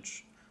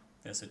knowledge,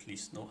 there's at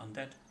least no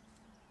undead.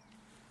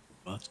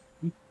 But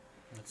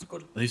that's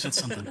good. At least that's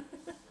something.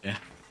 Yeah.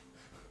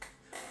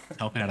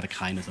 Helping out of the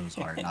kindness of his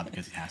heart, not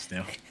because he has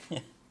to.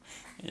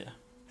 Yeah.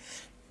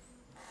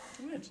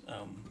 Right.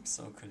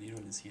 So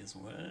Kalirin is here as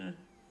well.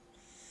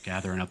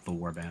 Gathering up the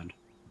warband.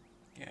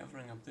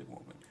 Gathering up the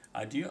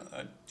warband.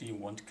 Do you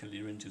want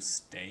Kalirin to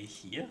stay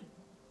here?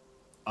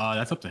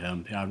 That's up to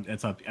him. Yeah,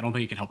 it's up. I don't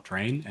think he can help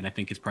train, and I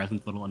think his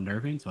presence is a little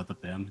unnerving. So it's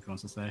up to him if he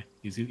wants to stay.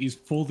 He's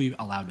fully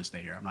allowed to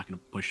stay here. I'm not gonna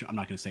push. I'm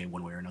not gonna say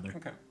one way or another.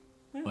 Okay.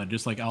 Yeah. But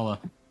just like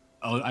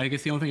I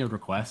guess the only thing I would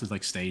request is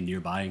like stay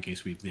nearby in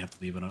case we have to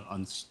leave in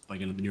in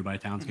the nearby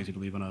towns in case we have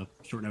to leave on a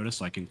short notice,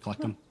 so I can collect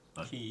them.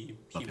 But he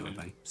will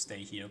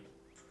stay here.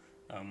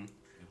 A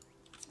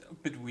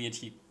bit weird.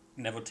 He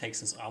never takes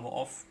his armor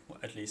off. Or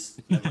at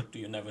least do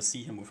you never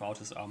see him without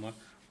his armor.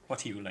 But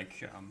he will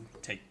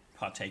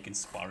partake in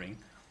sparring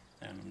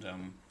and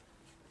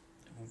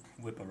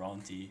whip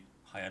around the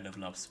higher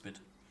level ups a bit.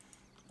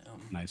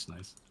 Nice.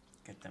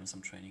 Get them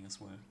some training as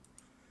well.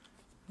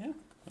 Yeah.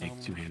 Take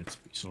two-handed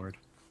sword.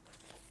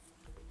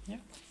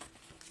 Yeah.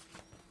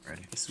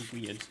 Ready. It's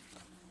weird.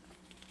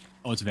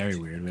 Oh, it's very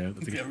weird.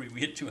 Very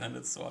weird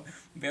two-handed sword.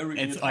 Very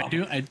weird. I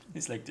do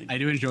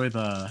enjoy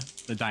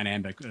the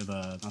dynamic, or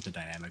the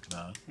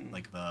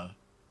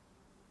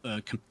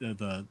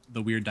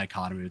weird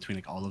dichotomy between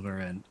like Oliver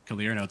and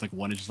Kalirin. It's like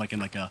one is just like in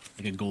like a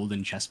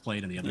golden chest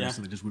plate, and the other is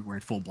like just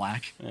wearing full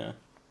black. Yeah.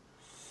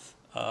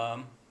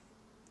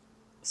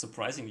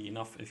 Surprisingly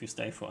enough, if you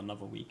stay for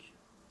another week.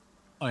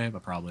 Oh yeah,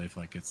 but probably if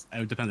like it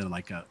would depend on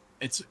like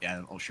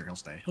sure he'll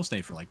stay. He'll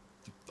stay for like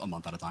a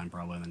month at a time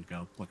probably, and then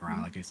go look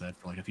around like I said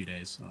for like a few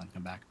days, and then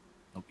come back.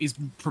 So he's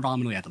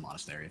predominantly at the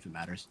monastery if it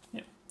matters.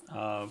 Yeah.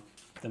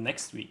 The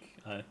next week,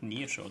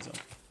 Nia shows up.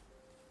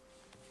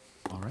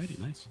 Alrighty,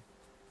 nice.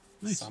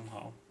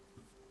 Somehow.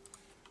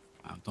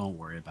 Don't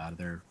worry about it.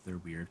 They're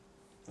weird.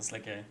 There's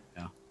like a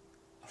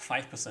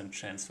 5%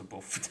 chance for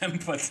both of them,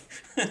 but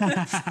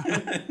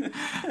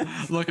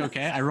look,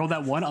 okay, I rolled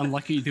that one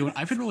unlucky doing.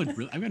 I've been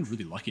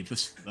really lucky with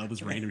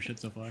this random shit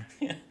so far.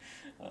 Yeah.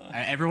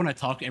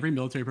 Every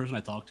military person I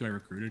talked to, I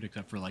recruited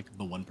except for like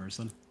the one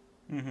person.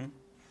 Mm-hmm.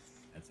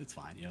 It's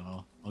fine,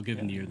 I'll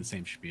give Nier the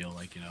same spiel,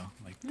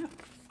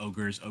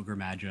 ogres, ogre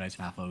magi's,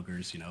 half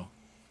ogres,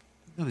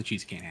 nothing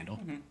cheese can't handle.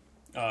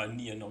 Mm-hmm.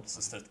 Nia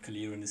notices that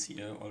Kalirin is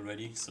here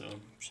already, so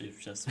she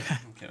just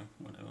okay,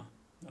 whatever.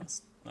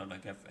 That's not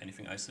like I have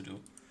anything else to do.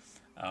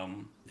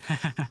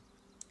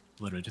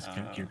 Literally just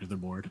characters are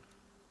bored.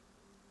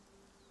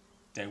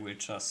 They will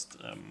just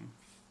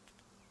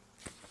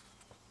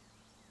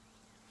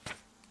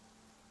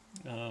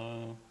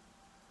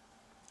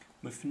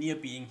with near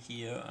being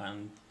here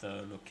and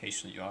the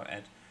location you are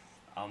at,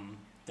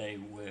 they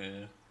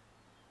will,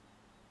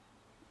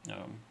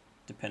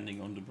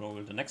 depending on the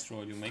roll, the next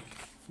roll you make,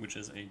 which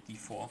is a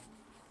d4.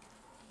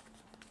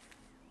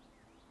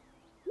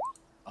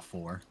 A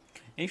 4.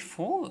 A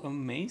 4,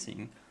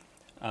 amazing.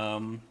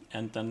 And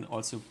then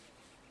also,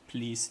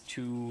 please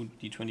 2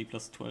 d20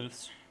 plus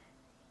 12s.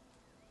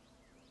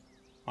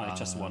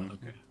 Just one.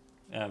 Okay.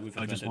 With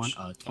Oh, advantage. just one?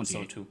 28.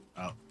 Also 2.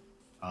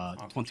 Oh,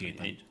 28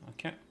 then.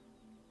 Okay.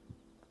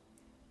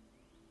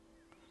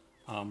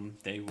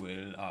 They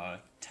will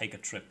take a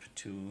trip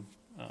to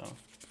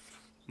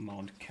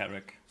Mount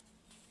Carrick.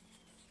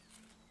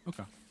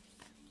 Okay.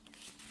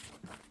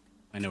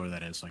 I know where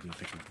that is, so I can go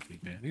pick him up if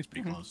need be. I think it's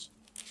pretty close.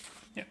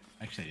 Yeah.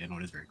 Actually, I know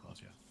it is very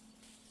close, yeah.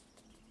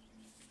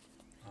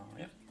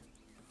 Yeah.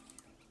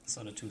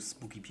 So the two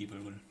spooky people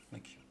will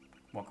like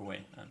walk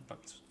away,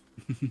 but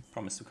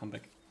promise to come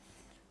back.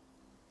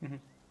 Let's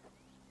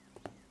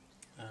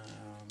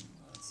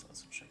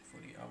also check for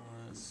the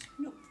hours.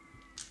 Nope.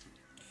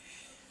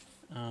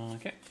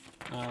 Okay.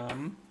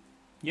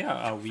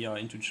 Yeah, we are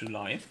into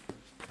July.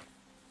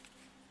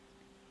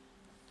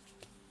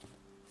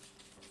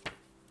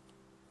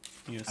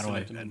 Do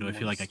I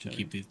feel like I can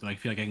keep these? Do I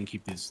feel like I can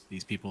keep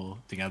these people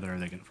together? Are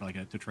they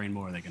gonna to train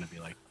more? Or are they gonna be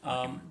like?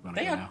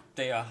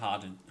 They are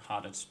hard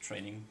at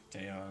training.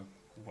 They are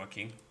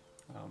working.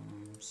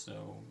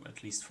 So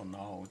at least for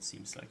now, it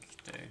seems like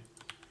they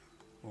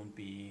won't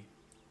be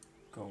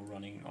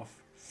running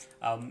off.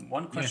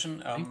 One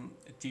question: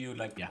 do you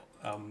like? Yeah.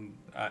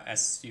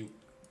 As you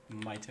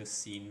might have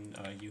seen,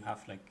 you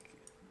have like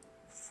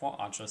 4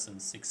 archers and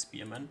 6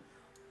 spearmen.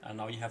 And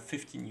now you have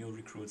 15 new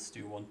recruits. Do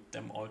you want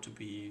them all to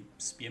be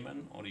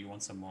spearmen, or do you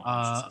want some more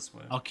archers as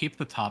well? I'll keep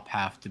the top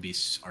half to be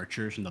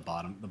archers, and the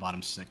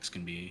bottom 6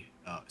 can be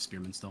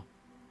spearmen still.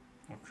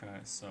 Okay,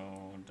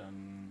 so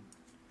then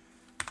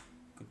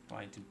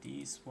goodbye to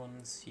these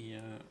ones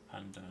here,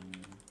 and then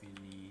we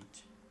need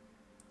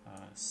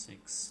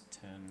 6,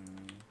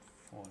 10,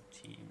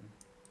 14,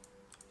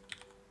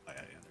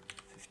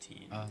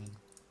 15.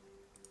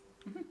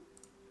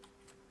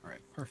 All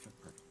right, perfect.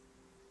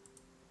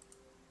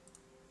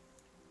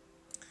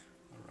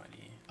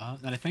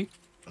 Then I think,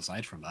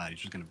 aside from that, he's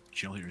just gonna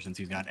chill here since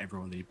he's got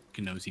everyone that he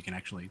knows he can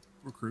actually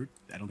recruit.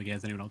 I don't think he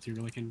has anyone else he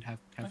really can have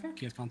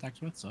he has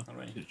contacts with, so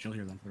he's gonna chill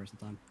here then for the rest of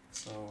the time.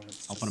 So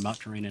let's helping him out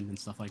training and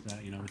stuff like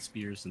that, with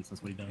spears, since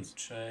that's what he does.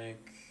 Check.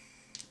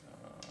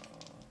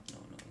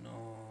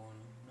 No.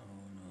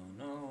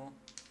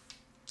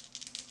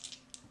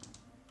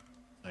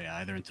 So yeah,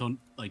 either until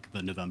like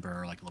the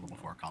November or like a little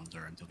before it comes,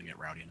 or until they get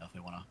rowdy enough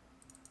they wanna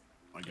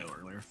go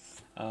earlier.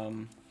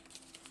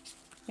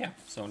 Yeah,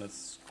 so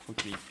let's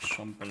quickly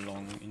jump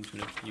along into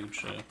the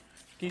future.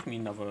 Give me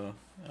another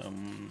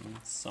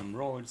some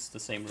rolls, the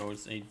same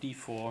rolls, a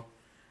d4,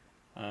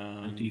 a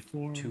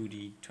d4,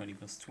 2d20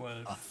 plus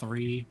 12, a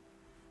 3,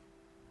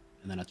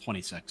 and then a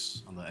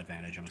 26 on the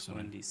advantage, I'm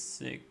assuming.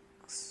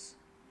 26.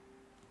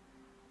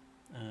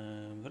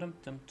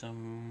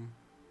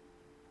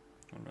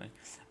 Alright.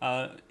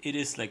 It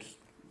is like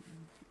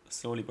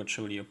slowly but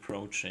surely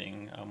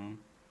approaching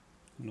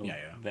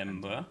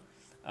November.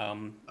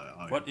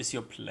 What is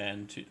your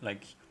plan to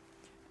like?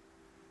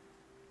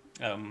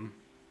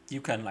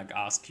 You can like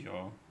ask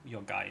your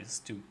guys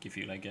to give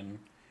you like an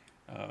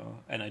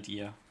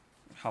idea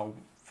how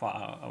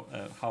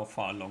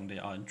far along they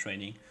are in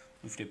training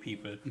with their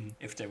people,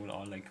 if they will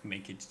all like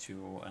make it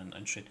to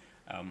and shit.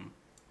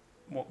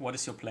 What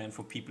is your plan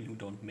for people who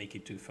don't make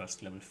it to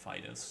first level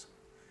fighters?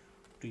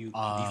 Do you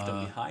leave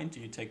them behind? Do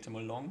you take them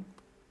along?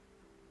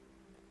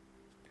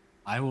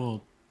 I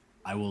will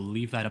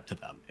leave that up to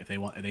them. If they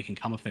want, they can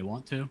come if they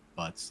want to.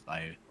 But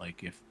I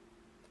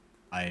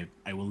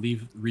will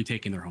leave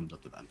retaking their homes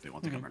up to them if they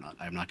want to come or not.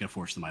 I'm not gonna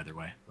force them either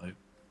way. Like,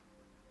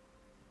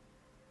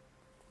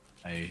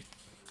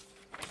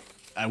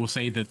 I will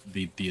say that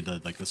the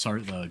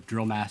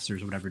drill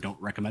masters or whatever don't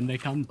recommend they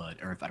come, but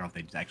I don't know if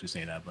they actually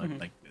say that, but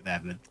like they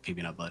haven't been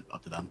keeping up, but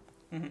up to them.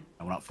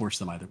 I will not force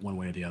them either one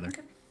way or the other.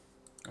 Okay.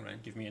 All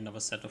right, give me another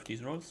set of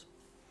these rolls.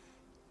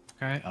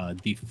 Okay,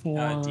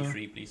 D4.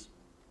 D3, please.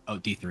 Oh,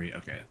 D3.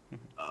 Okay.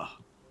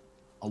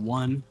 A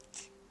 1,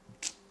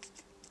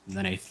 and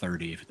then a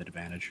 30 with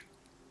advantage.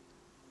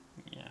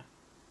 Yeah.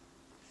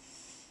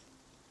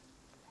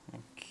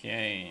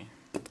 Okay.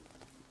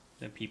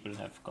 The people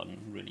have gotten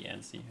really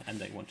antsy and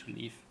they want to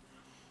leave.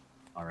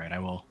 All right, I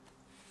will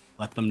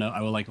let them know.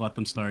 I will let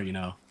them start,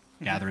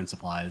 gathering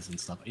supplies and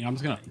stuff. I'm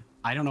just gonna.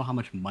 I don't know how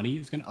much money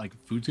is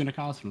food's gonna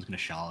cost. I'm just gonna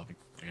shell like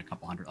a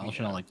couple hundred. I'll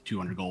shell like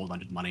 200 gold on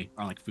just money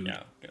or like food.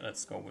 Yeah,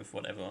 let's go with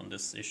whatever on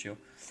this issue.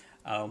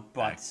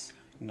 But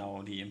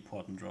now the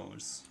important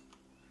roles.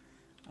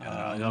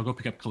 I'll go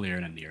pick up Kalir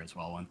and Anir as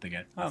well once they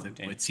get.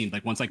 It seems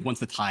like once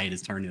the tide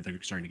is turning, they're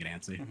starting to get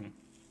antsy.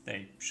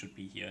 They should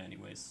be here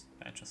anyways.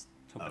 I just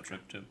took a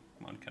trip to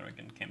Mount Carrick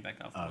and came back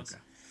afterwards.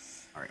 Okay.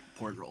 All right,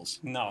 port rolls.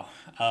 Now,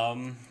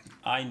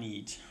 I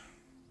need.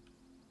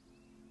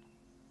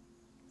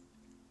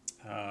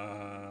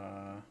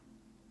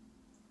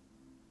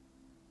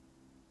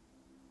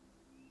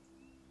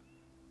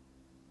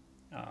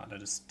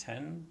 That is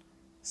 10.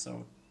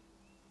 So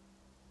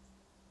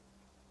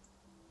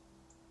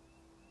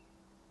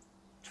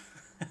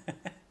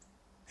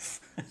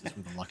This is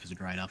where the luck has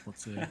dried up.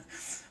 Let's see.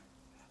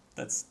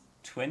 that's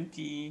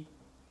 20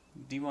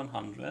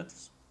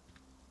 D100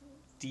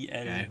 DL.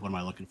 Okay, what am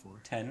I looking for?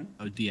 10.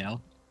 Oh,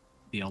 DL10.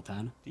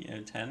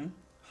 DL10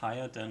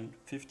 higher than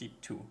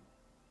 52.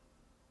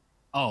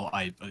 Oh,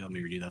 let me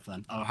redo that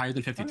then. Oh, higher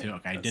than 52.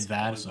 Okay, I did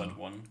that. So but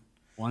one.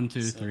 1,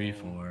 2, So 3,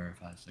 4,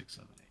 5, 6,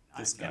 7, 8,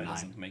 9. This guy 9.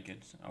 doesn't make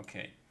it.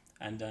 Okay,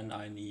 and then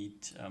I need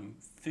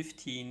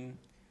 15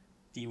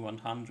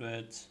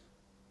 D100,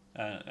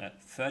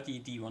 30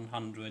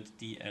 D100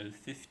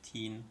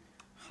 DL15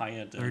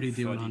 higher than 30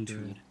 32.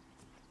 D100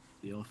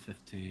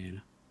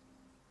 DL15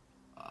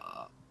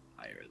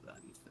 higher than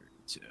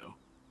 32.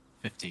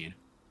 15.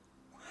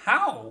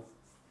 How?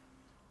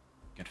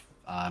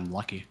 I'm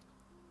lucky.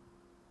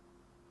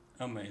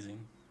 Amazing.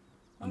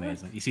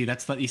 Amazing. Right. You see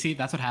that's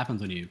what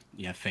happens when you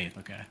have faith.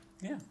 Okay.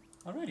 Yeah.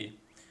 Alrighty.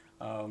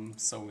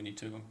 So we need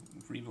to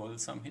re-roll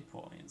some hit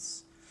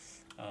points.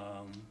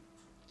 Oh,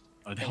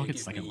 they all get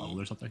second level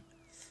or something.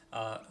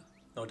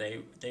 No,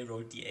 they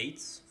rolled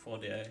d8s for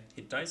their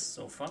hit dice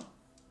so far.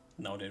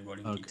 Now they're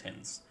rolling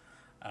d10s.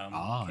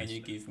 Can you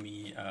give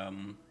me?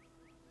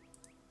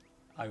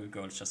 I will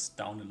go just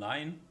down the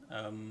line.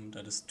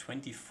 That is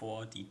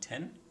 24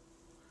 d10,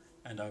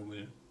 and I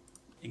will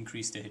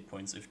increase their hit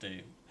points if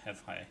they have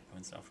high hit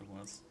points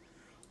afterwards.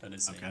 That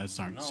is okay. That's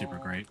not super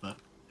great, but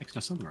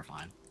some of them are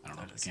fine. I don't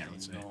know. I can't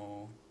really say.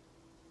 No.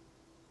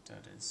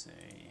 That is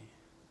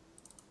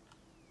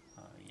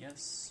a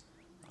yes.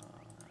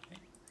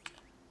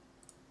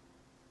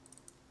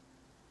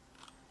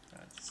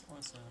 That's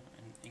also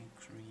an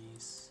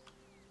increase.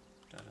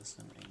 That is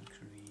an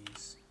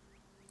increase.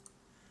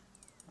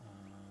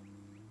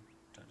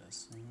 That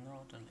is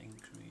not an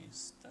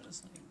increase. That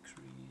is an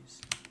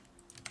increase.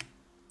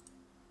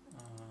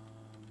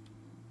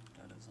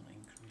 That is an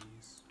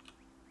increase.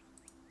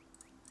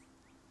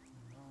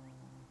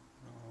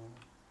 No.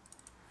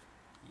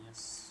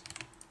 Yes.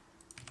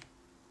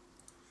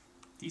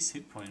 These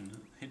hit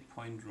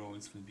point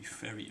rolls will be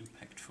very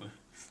impactful.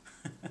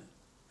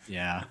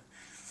 Yeah.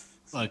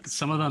 Look,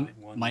 some of them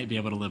might be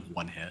able to live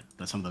one hit,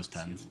 but some of those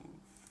 10s. 2,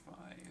 5,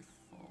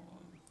 4,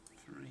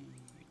 3,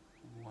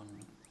 1,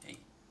 8.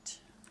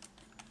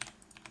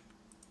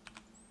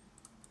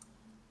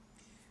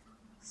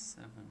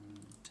 7,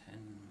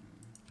 10.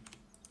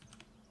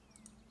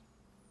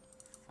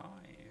 5.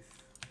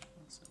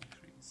 Also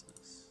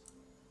increases.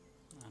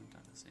 And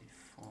that is a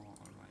 4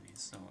 already.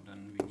 So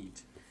then we need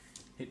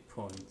hit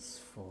points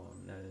for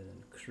Nell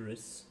and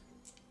Chris.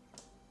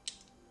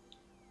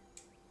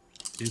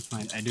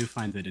 I do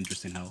find it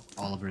interesting how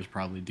Oliver's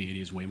probably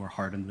deity is way more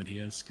hardened than he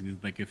is. Cause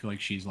like I feel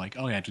like she's like,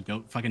 oh yeah, just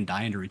go fucking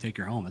die and to retake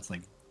your home. That's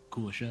like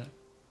cool as shit.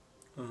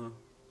 And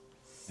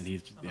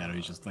he's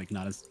he's just like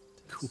not as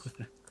cool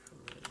with it.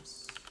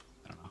 Chris.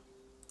 I don't know.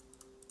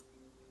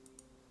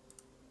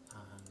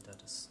 And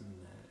that is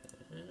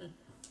Nell.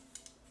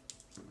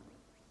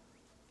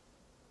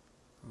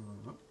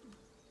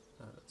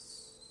 That is.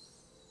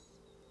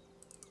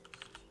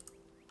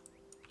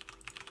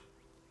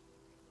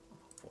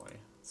 Oh boy,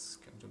 it's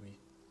going to be.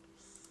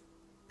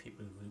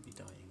 People will be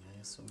dying,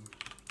 I assume.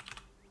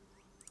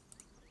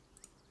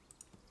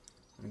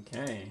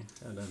 Okay,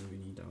 and then we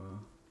need our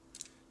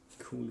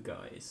cool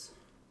guys.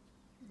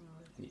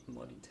 I need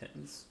more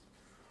d10s.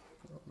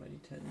 My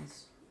d10s.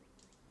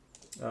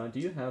 Do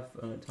you have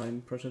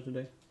time pressure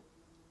today?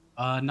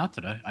 Not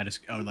today. I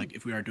just like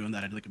if we are doing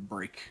that, I'd like a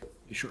break,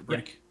 a short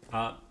break.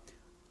 Yeah.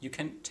 You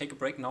can take a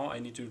break now. I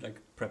need to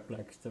like prep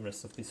like the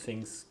rest of these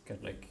things.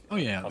 Get like. Oh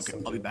yeah, okay.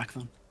 I'll be back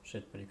then.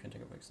 Shit, but you can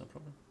take a break. It's no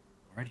problem.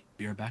 Alrighty,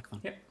 be right back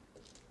then. Yep.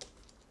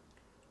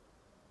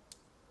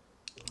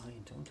 I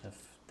don't have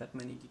that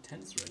many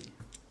d10s ready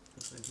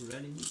because I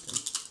really need them.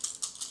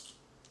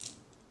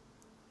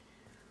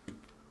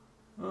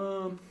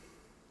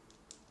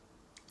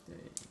 They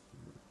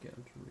get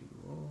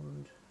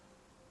reward.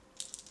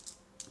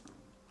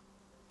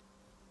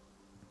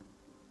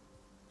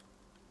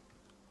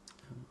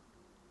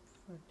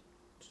 20,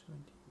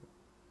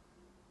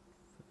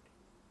 30,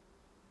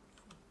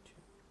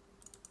 42.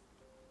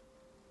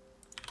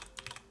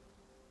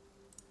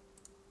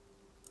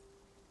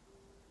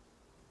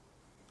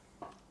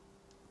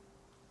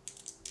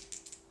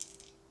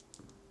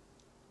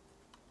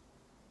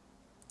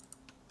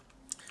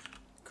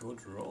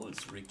 Good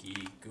rolls,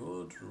 Ricky.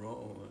 Good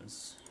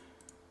rolls.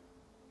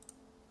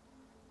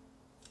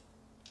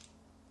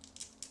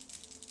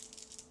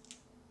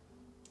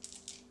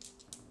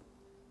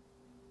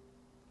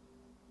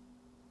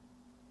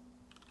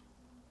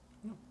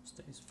 No,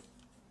 stays.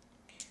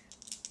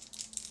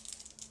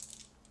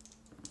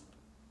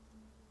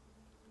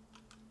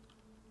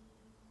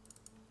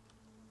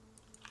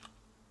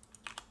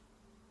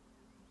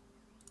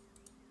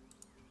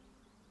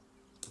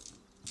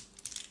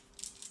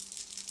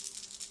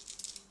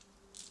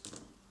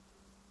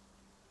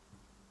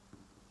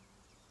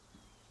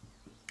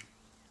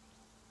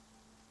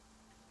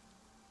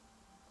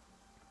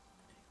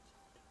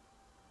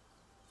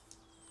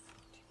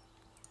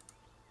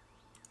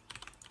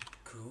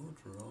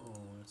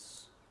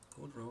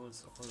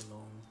 rolls all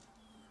along.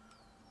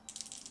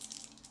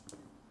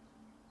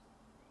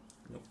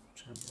 Nope,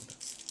 Jambo,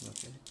 that's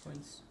not your hit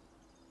points.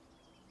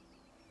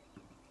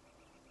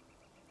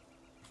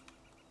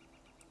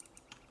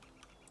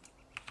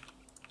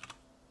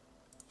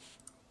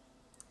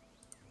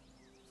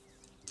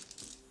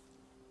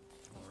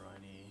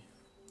 Alrighty.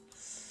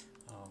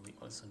 We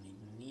also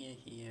need near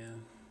here.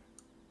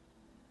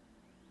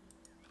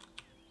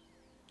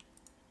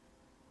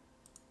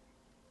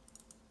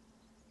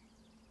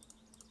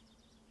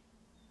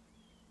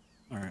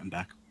 Alright, I'm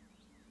back.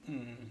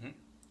 Mm-hmm.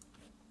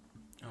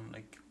 I'm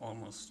like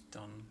almost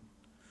done.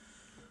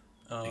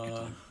 Take your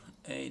time.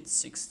 8,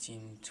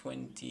 16,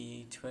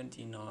 20,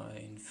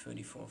 29,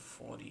 34,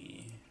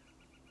 40.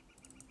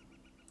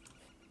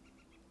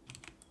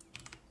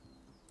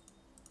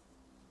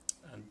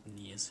 And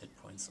Nia's hit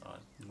points are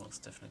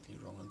most definitely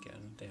wrong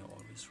again. They are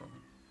always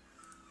wrong.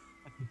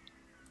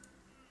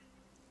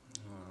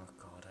 Oh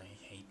god, I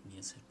hate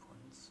Nia's hit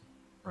points.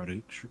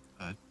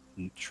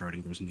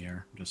 Schrodinger's in the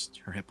air. Just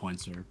her hit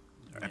points are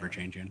ever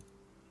changing.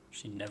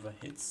 She never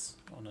hits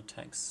on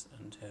attacks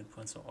and her hit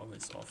points are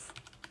always off.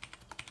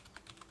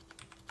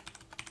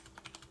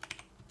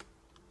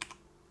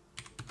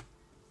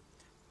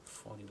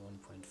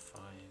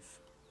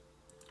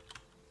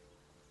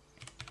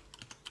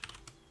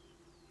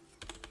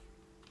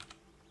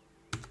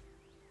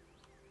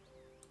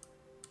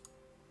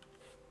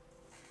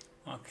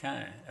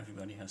 Okay,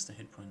 everybody has the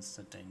hit points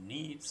that they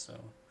need, so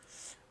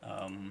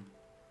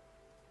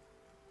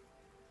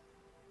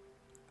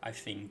I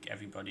think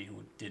everybody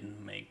who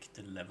didn't make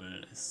the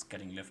level is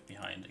getting left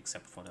behind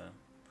except for the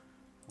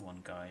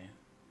one guy.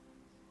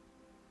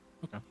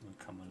 Okay. He will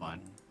come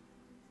along.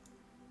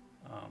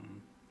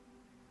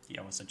 The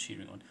others are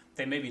cheering on.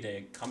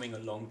 They're coming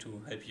along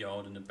to help you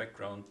out in the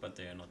background, but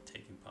they are not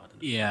taking part in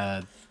it.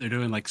 Yeah, they're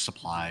doing like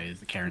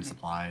supplies, carrying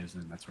supplies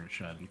and that sort of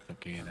shit, and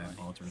cooking and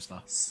all that sort of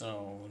stuff.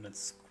 So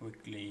let's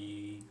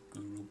quickly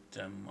group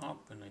them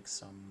up in like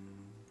some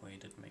way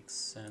that makes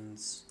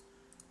sense.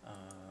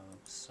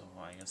 So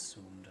I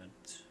assume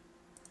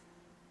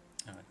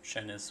that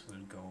Janice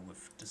will go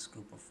with this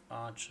group of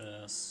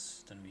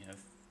archers. Then we have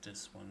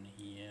this one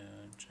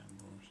here,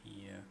 Jambo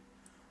here,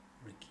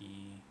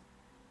 Ricky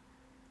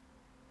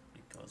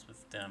goes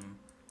with them,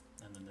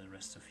 and then the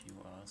rest of you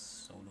are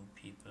solo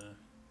people.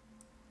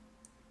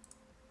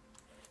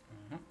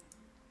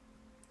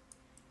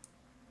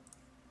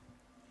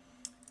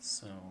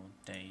 So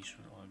they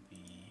should all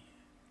be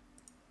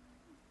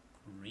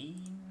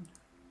green.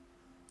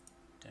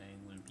 They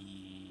will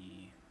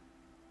be...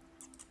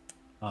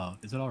 Oh,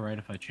 is it alright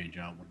if I change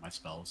out one of my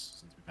spells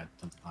since we've had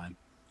tons of time?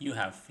 You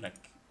have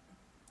like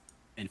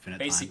infinite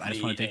basically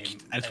time.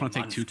 I just want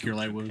to take 2 cure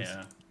light wounds.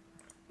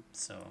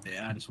 So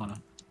yeah, I just want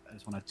to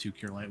have 2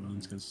 cure light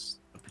wounds because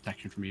the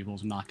protection from evil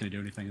is not going to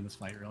do anything in this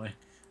fight really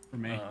for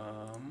me.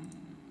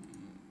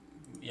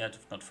 Yeah,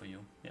 not for you.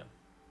 Yeah.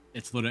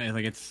 It's literally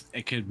like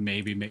it could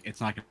maybe make it's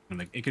not gonna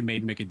make it could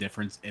maybe make a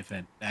difference if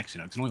it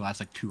actually it can only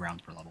last like 2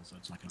 rounds per level, so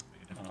it's not gonna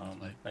make a difference in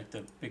this fight. Like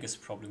the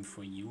biggest problem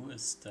for you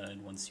is that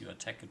once you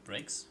attack it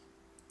breaks.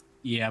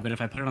 Yeah, but if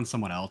I put it on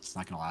someone else, it's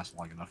not gonna last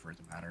long enough for it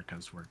to matter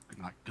because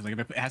like if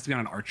it has to be on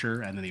an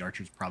archer, and then the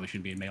archers probably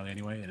shouldn't be in melee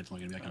anyway, and it's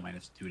only gonna be like a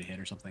 -2 to hit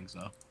or something.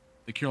 So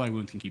the cure light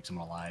wound can keep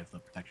someone alive. The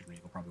protection from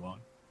evil probably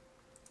won't.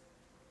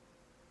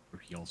 Or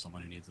heal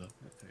someone who needs it.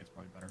 I think it's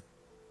probably better.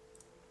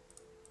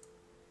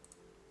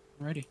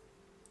 Alrighty.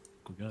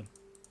 Cool, good.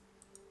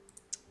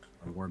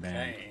 Our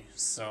warband. Okay,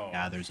 so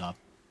gathers up,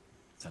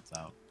 sets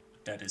out.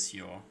 That is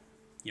your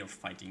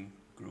fighting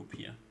group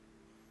here.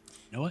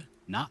 You know what?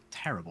 Not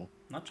terrible.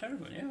 Not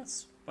terrible. Yeah,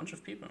 it's a bunch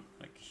of people.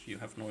 Like you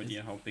have no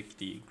idea how big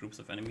the groups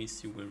of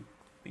enemies you will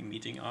be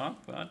meeting are,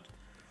 but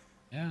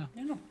yeah,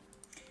 you know.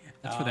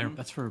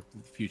 That's for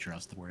future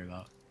us to worry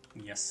about.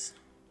 Yes.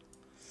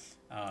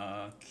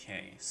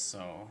 Okay,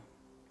 so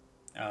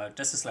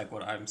this is like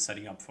what I'm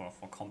setting up for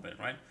combat,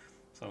 right?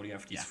 So we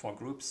have these 4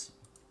 groups.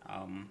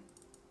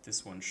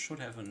 This one should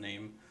have a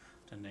name.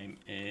 The name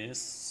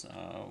is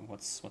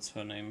what's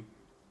her name?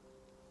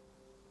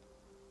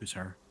 Who's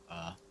her?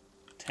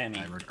 Tanny.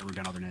 I wrote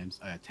down other names.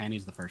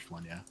 Tanny's the first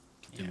one, yeah.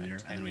 Platoon leader.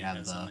 And then we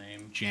have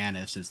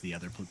Janice is the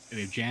other.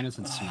 We have Janice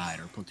and Snide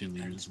are platoon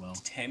leaders as well.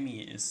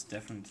 Tammy is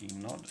definitely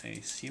not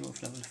a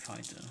 0th level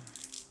fighter.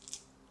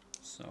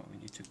 So we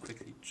need to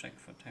quickly check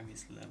for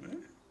Tammy's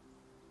level.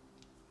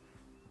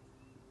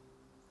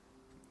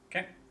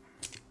 Okay.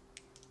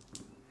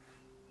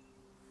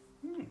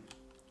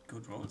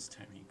 Good rolls,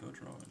 Tammy.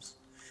 Good rolls.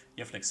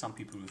 You have like some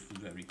people with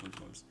very good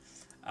rolls.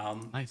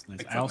 Nice. I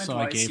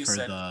gave her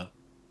the.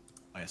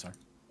 Oh yeah, sorry.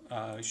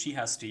 She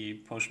has the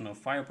potion of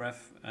fire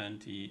breath and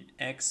the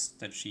axe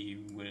that she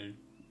will.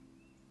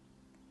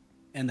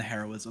 And the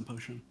heroism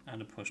potion.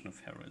 And the potion of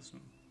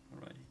heroism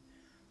already.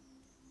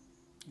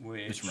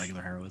 Which just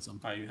regular heroism.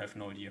 You have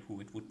no idea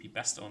who it would be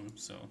best on,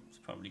 so it's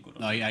probably good.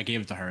 No, I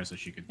gave it to her so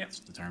she could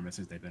determine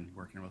since they've been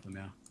working with them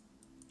now.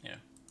 Yeah.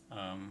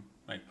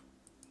 Like.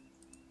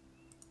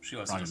 She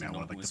also probably doesn't know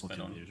one of like who the is better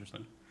platoon leaders or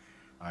something.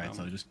 Alright,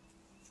 so just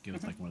give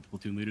it like one of the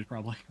platoon leaders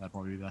probably. That'd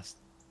probably be best.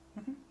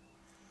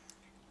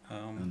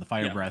 And then the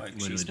fire Yeah, breath, like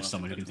literally she's just one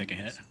someone who of the can take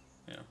a hit.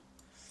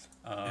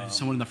 Yeah.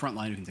 Someone in the front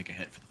line who can take a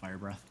hit for the fire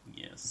breath.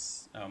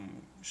 Yes.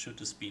 Should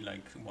this be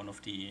like one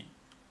of the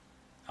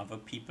other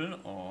people,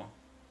 or?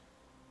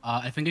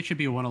 I think it should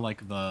be one of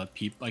like the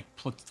people, like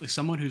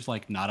someone who's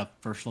like not a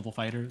first level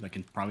fighter that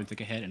can probably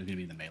take a hit and is gonna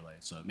be in the melee.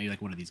 So maybe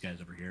like one of these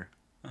guys over here.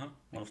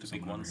 One of the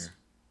big ones.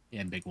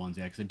 Yeah, big ones.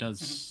 Yeah, because it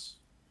does.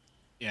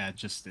 Yeah,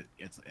 it's.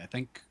 I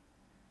think.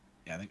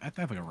 Yeah, I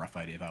have like a rough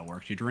idea of how it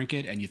works. You drink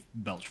it and you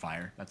belch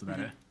fire. That's about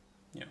it.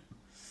 Yeah.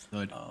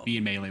 So be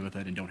in melee with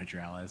it and don't hit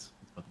your allies.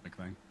 That's about the big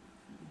thing.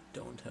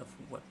 Don't have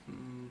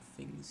weapon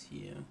things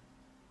here.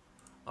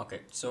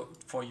 Okay, so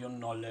for your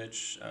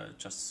knowledge,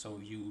 just so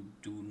you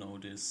do know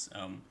this,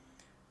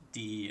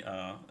 the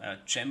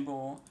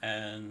Jumbo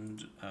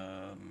and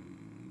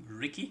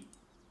Ricky,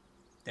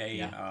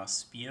 they are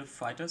spear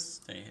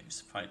fighters. They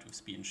fight with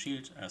spear and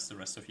shield, as the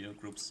rest of your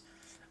groups.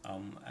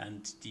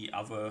 And the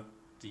other,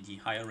 the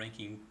higher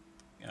ranking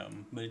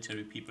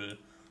military people,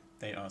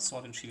 they are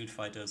sword and shield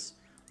fighters.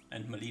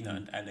 And Melina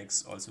and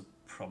Alex also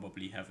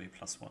probably have a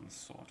 +1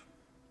 sword.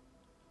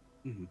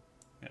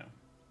 Yeah.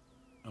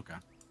 Okay.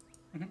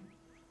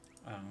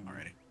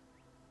 Alrighty.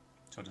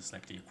 So that's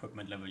like the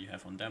equipment level you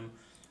have on them.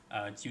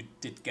 You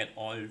did get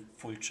all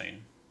full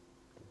chain.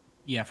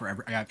 Yeah,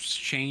 I got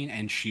chain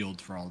and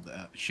shield for all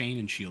the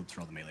shields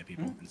for all the melee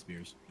people and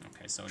spears.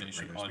 Okay, so they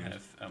should all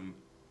have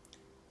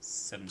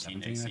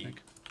 17 I AC.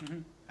 think.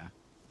 Yeah,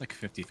 like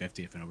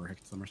 50-50 if an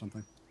overhits them or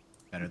something.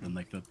 Better than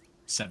like the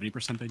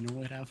 70% they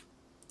normally have.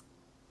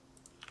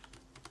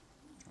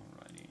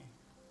 Alrighty,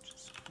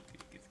 just quickly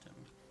give them.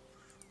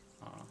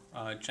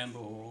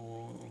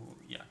 Jumbo,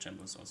 yeah,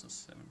 Jumbo's also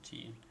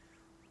 17.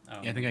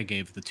 Yeah, I think I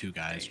gave the two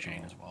guys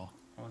chain as well.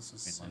 Also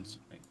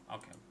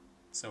okay,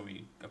 so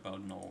we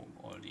about know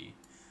all the.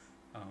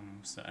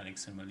 So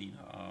Alex and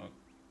Melina are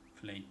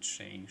plate,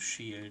 chain,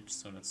 shield.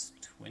 So that's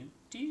 20.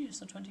 Is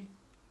that 20?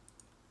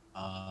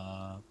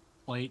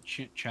 Plate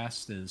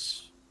chest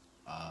is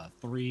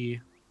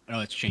 3. No,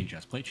 it's chain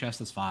chest. Plate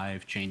chest is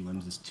 5. Chain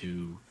limbs is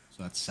 2.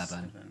 So that's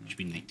 7. Should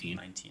be 19.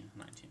 19.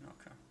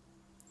 Okay.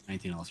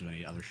 19 unless there's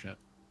any other shit.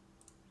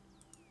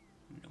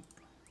 Nope.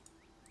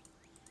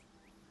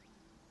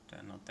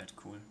 They're not that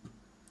cool.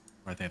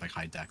 Or they have like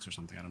high dex or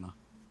something. I don't know.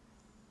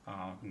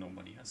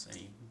 Nobody has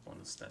any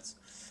bonus stats.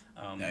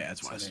 Yeah,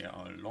 that's wise. So they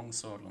are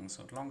longsword,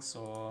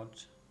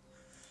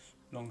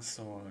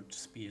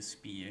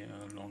 spear,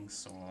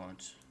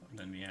 longsword. And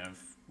then we have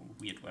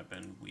weird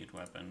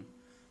weapon,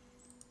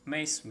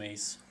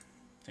 mace.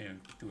 They're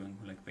doing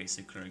like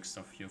basic cleric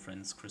stuff. Your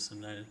friends Chris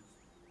and Nell.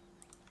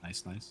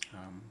 Nice.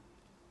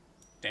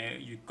 There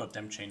you got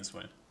them chain as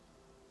well.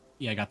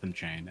 Yeah, I got them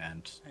chain,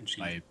 and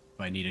if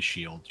I need a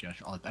shield, I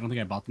don't think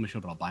I bought them a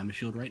shield, but I'll buy them a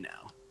shield right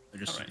now.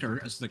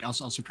 I'll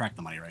subtract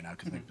the money right now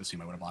because I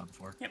assume I would have bought it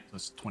before. Yep. So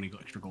it's 20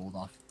 extra gold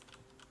off.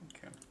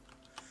 Okay.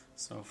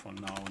 So for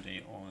now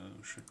they all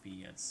should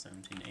be at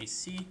 17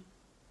 AC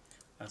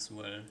as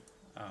well.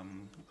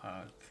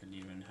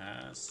 Kaliran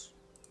has.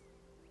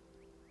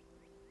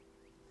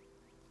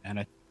 And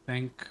I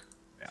think.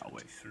 Yeah, I'll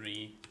wait.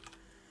 3.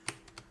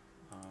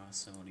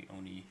 So the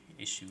only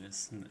issue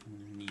is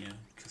Nia,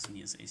 because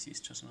Nia's AC is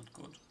just not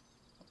good.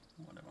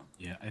 Whatever.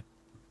 Yeah,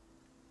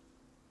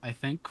 I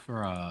think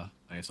for I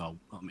guess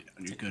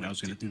you're good. I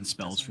was gonna do the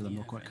spells for them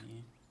real quick.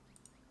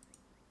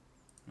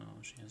 No,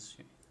 she has.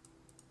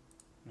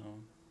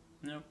 No.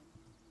 Nope.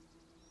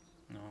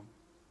 No.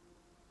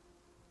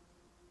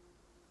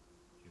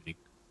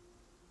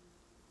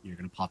 You're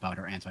gonna pop out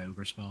her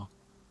anti-ogre spell.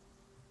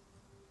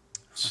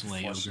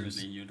 Slay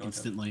ogres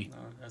instantly. No,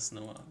 there's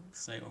no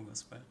slay ogre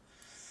spell.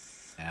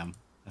 Damn,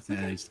 that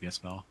needs to be a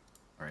spell.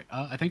 Alright,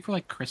 I think for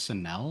like Chris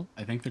and Nell,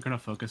 I think they're gonna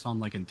focus on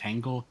like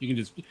Entangle. You can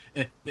just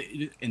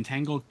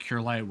Entangle,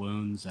 Cure Light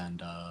Wounds,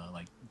 and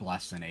like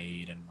Bless and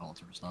Aid and all that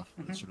sort of stuff.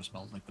 Those sort of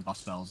spells, like the buff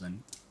spells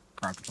and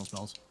crowd control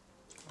spells.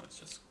 Let's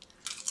just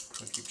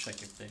quickly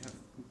check if they have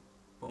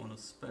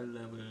bonus spell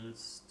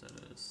levels. That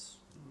is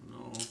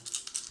no.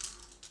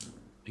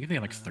 I think they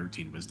have like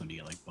 13 wisdom to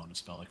get like bonus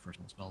spell, like first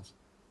level spells.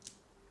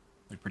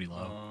 Like pretty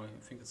low. I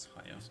think it's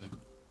higher.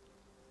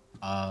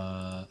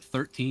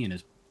 13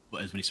 is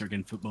when you start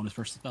getting bonus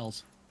first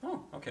spells.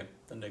 Oh, okay.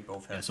 Then they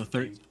both have. Yeah, so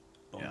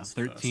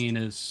 13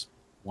 is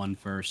 1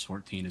 first,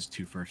 14 is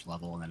 2 first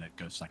level, and then it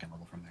goes second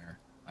level from there.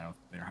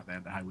 They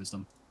have the high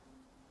wisdom.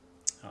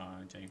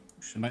 They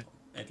should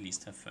at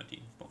least have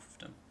 13, both of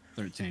them.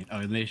 13. Oh,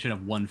 and they should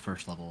have 1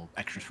 first level,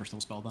 extra first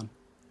level spell then.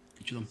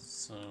 Each of them.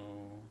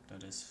 So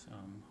that is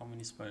how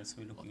many spells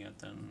are we looking at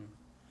then?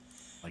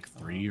 Like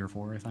 3 or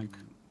 4, I think.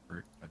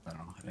 Or I don't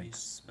know. I think.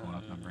 Going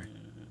off memory.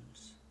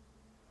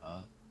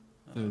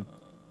 So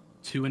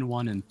 2 and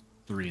 1 and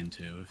 3 and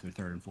 2 if they're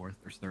third and fourth,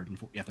 or third and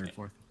fourth. Yeah, third and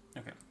fourth.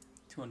 Okay,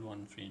 2 and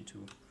 1, 3 and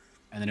 2.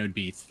 And then it would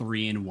be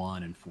 3 and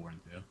 1 and 4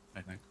 and 2,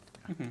 I think.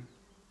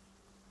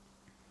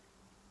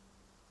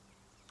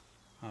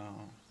 Yeah.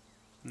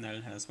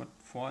 Nell has what?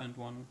 4 and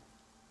 1.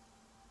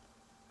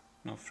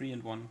 No, 3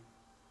 and 1.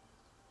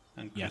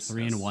 And yeah, Chris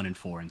 3 and 1 and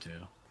 4 and 2.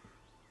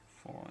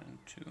 4 and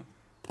 2.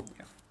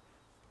 Okay.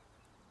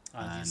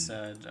 You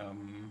said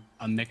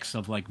a mix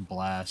of like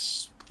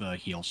bless, the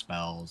heal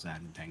spells,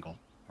 and tangle,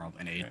 probably,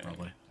 and aid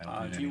probably. I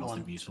don't think do you anything else would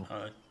want be useful.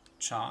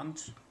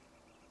 chant?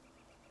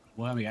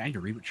 Well, I mean, I need to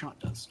read what chant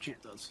does.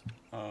 Chant does.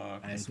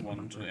 Plus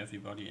one to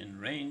everybody in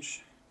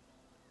range.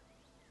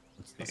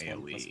 What's the Plus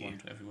AoE? one, plus one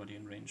to everybody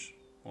in range.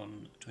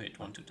 1 to hit,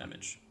 1 to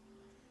damage.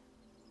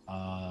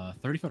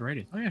 30-foot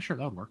radius. Oh yeah, sure,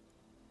 that would work.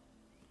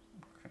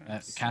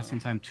 Okay, casting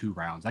time 2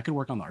 rounds. That could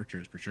work on the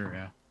archers for sure.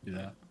 Yeah, do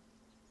that.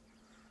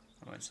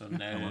 Alright, so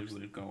Nell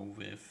will go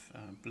with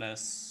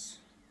bless,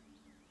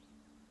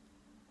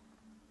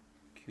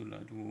 cure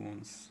light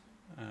wounds,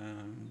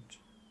 and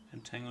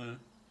entangle,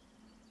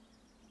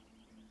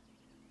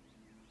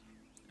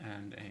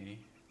 and a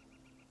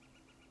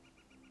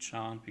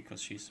chant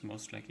because she's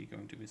most likely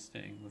going to be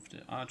staying with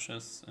the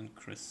archers, and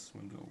Chris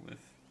will go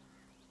with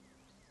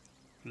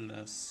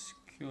bless,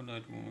 cure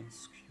light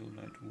wounds,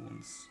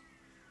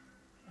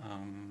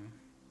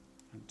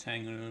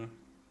 entangle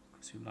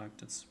because you like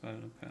that spell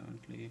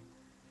apparently,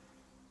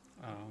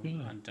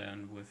 and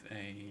then with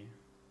a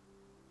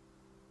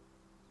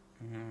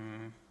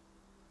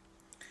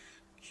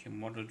cure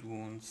moderate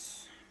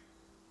wounds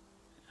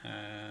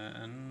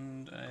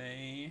and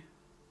a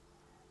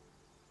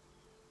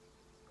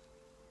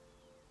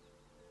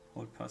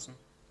hold person.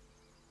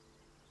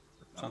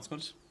 Sounds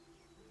good.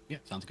 Yeah,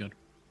 sounds good.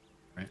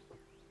 Right.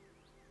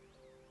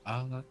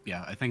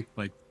 Yeah, I think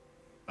like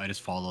I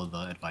just follow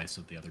the advice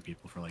of the other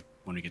people for like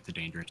when we get to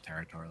dangerous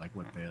territory, like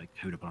what they like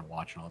who to put on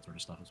watch and all that sort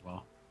of stuff as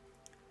well.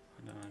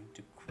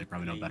 They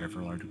probably know better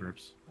for larger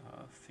groups.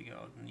 Figure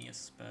out near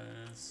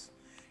spells.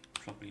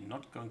 Probably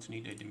not going to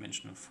need a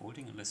dimensional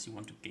folding unless you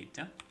want to gate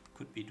that.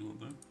 Could be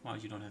doable. Well,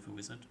 you don't have a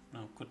wizard.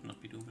 No, could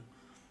not be doable.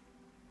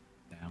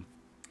 Damn.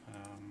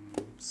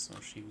 So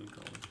she will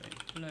go with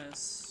a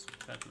bless,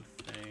 battle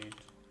fate.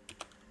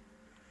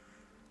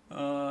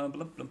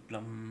 Blum blum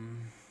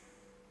blum.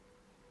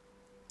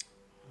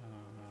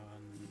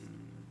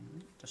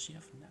 Does she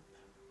have nap?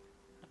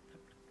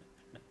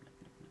 Nap.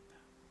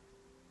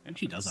 And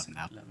she does have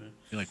nap. Level.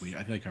 I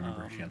feel like I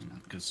remember she has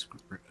nap because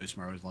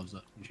Usmar always loves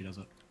it when she does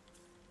it.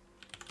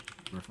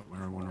 When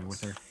we're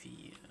with her.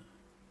 Fear.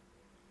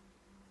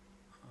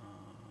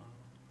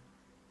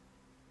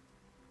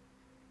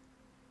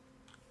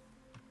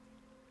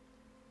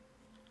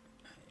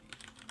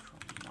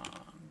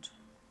 Command.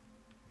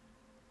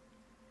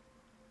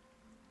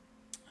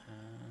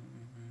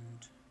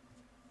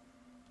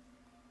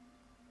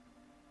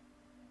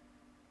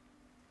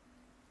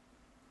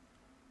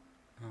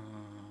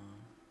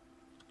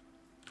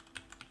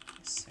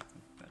 And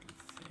second battle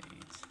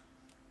phase.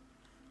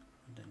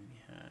 And then we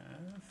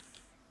have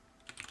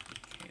the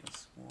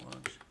Chaos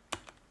Ward.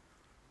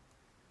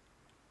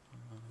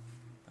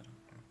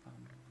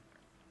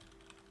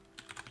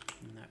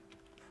 Nap.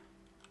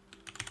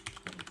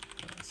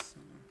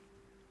 Person.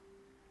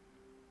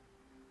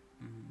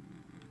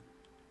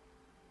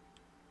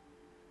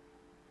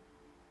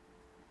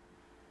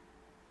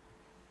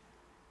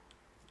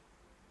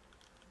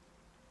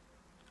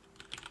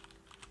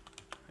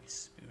 My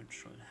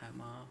spiritual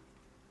hammer.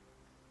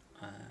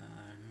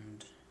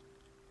 And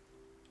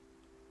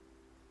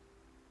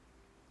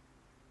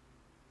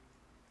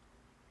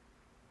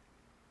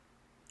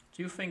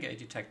do you think a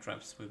detect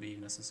traps will be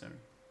necessary?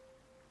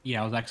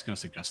 Yeah, I was actually going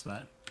to suggest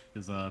that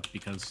because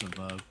of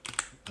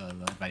the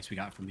advice we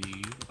got from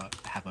the about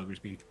half ogres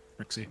being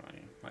tricksy.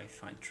 Right, I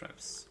find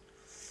traps.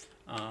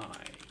 I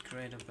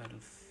create a battle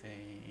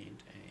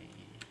fade,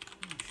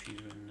 a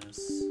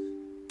fearless.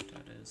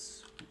 That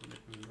is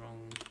written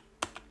wrong.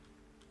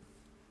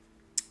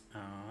 A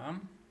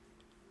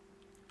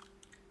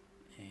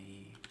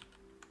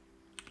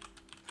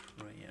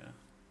prayer.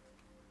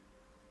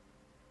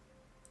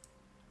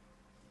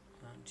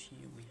 And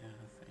here we have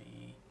a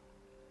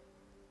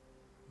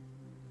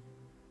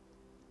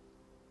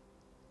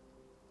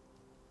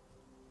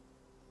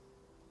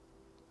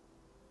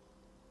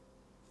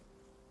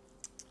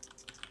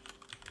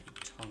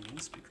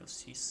tongues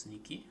because she's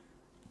sneaky.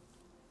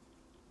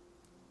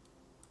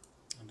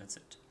 And that's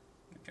it.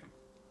 Okay.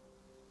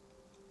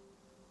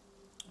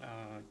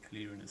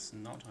 Clearing is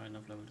not high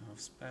enough level to have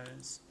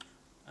spells,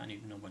 and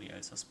even nobody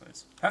else has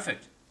spells.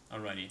 Perfect.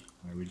 Alrighty.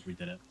 We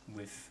did it.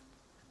 With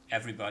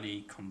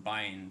everybody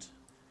combined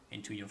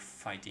into your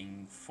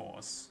fighting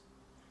force,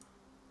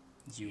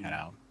 you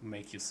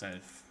make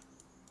yourself.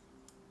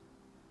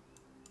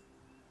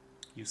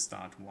 You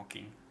start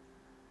walking.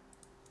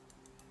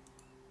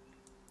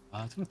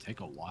 It's gonna take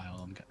a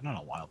while. Not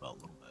a while, but a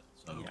little bit.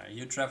 So yeah,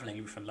 you're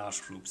traveling with a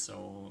large group,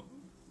 so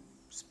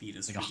speed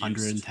is like reduced.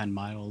 110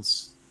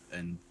 miles,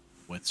 and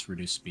with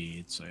reduced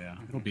speed. So yeah,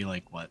 it'll be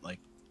like what, like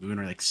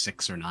moving like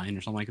 6 or 9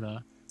 or something like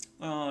that.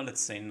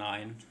 Let's say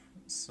 9.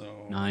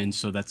 So 9.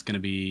 So that's gonna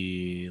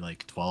be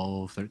like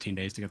 12, 13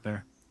 days to get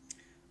there.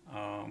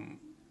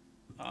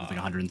 It's like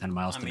 110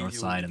 miles to the north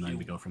side, and then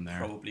we go from there.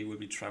 Probably will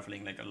be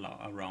traveling like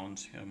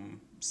around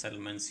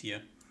settlements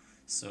here.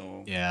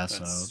 So yeah,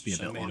 so it'll be a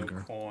bit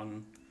longer.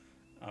 Corn.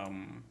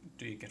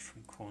 Do you get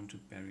from corn to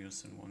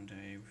barriers in one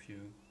day if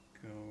you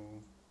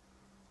go?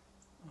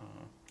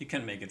 You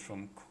can make it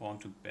from corn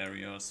to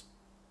barriers,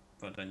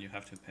 but then you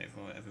have to pay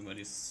for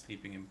everybody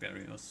sleeping in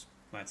barriers.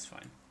 That's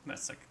fine.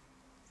 That's like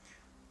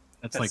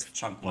That's like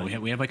chunk well, money.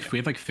 we have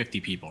like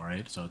 50 people,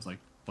 right? So it's like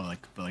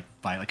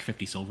buy like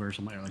 50 silver or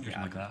something, or like, or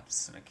something like that.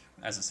 It's like,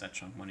 as I said,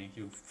 chunk money.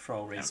 You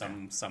throw away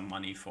some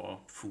money for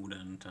food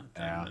and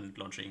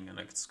lodging, and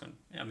like it's gonna.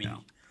 I mean,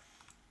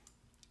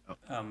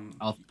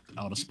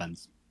 I'll just spend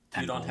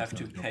 10 you don't gold have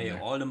to go from pay there.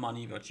 all the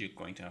money, but you're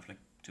going to have like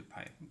to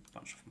pay a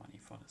bunch of money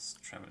for this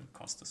travel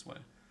cost as well.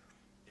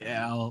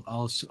 Yeah,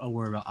 I'll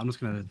worry about. I'm just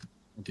gonna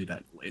do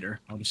that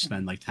later. I'll just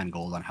spend like 10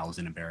 gold on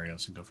housing and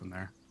barriers and go from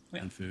there,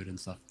 and food and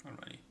stuff.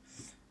 Alrighty.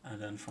 And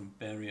then from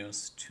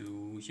barriers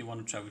to, you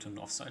want to travel to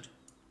north side?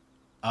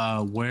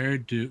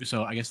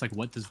 So I guess like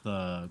what does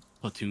the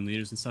platoon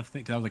leaders and stuff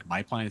think? Because I was like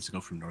my plan is to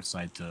go from north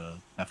side to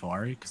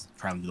Befawari because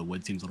traveling to the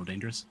woods seems a little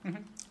dangerous. So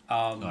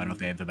I don't know if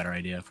they have a better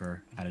idea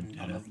for how to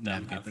None of them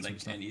navigate have this like sort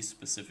of stuff. any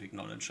specific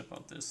knowledge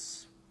about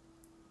this.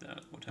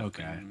 That would have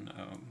been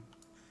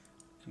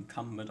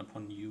incumbent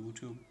upon you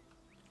to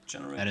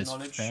generate That is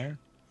knowledge. fair.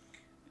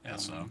 Yeah,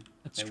 so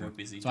that's they true. were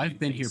busy So I've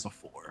been doing here things.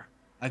 before.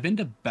 I've been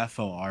to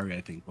Befawari, I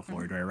think,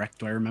 before. Do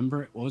I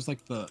remember? What was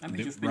like the I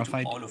mean, you've been rough to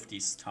idea? all of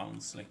these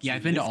towns. Like, Yeah, you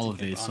I've been to lived all in of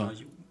these. Cape So Anna,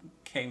 you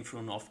came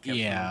through North Cape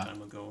a long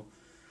time ago.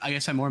 I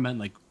guess I more meant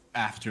like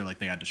after like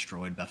they got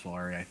destroyed,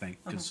 Befawari, I think.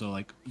 So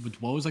like,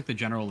 what was like the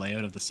general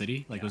layout of the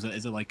city? Like, is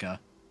it like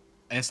a?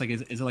 I guess like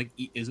is it like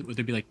would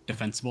there be like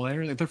defensible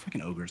areas? Like they're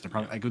freaking ogres. They're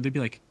probably like would there be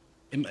like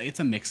it's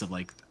a mix of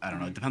like I don't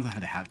know. It depends on how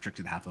the half tricks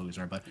and half ogres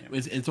are, but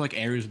is there like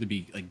areas would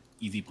be like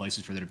easy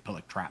places for them to put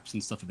like traps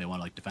and stuff if they want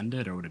to like defend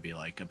it, or would it be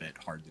like a bit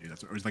hard to do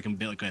that? Or is it like a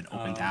bit like an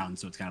open town,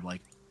 so it's kind of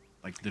like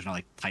there's not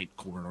like tight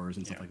corridors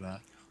and stuff like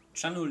that.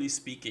 Generally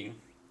speaking,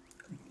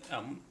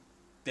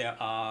 there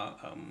are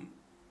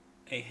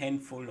a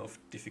handful of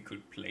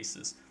difficult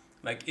places.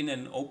 Like in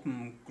an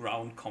open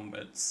ground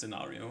combat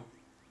scenario,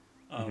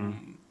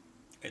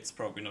 it's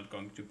probably not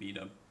going to be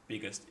the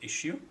biggest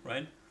issue,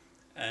 right?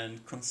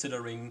 And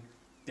considering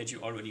that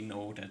you already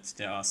know that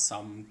there are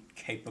some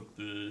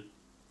capable,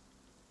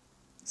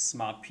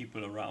 smart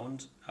people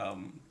around,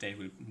 they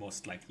will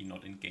most likely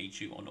not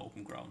engage you on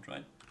open ground,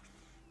 right?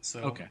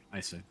 So okay, I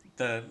see.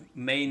 The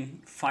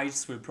main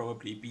fights will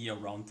probably be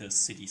around the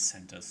city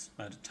centers,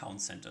 the town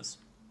centers.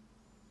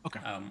 Okay.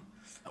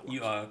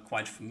 You are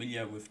quite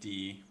familiar with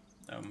the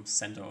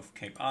center of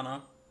Cape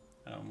Anna.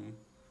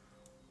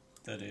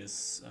 That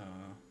is,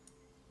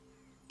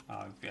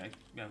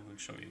 we'll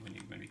show you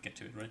when we get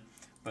to it, right?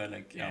 But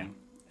like,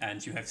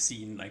 and you have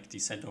seen like the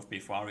center of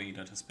Befawari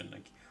that has been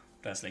like,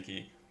 there's like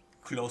a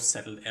close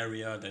settled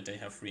area that they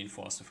have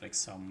reinforced with like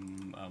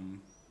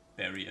some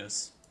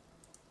barriers.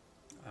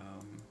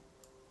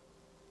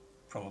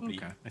 Probably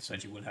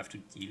that you will have to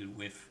deal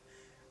with,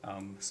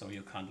 so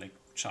you can't like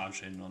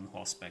charge in on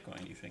horseback or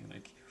anything.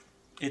 Like,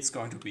 it's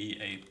going to be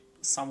a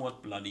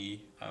somewhat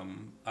bloody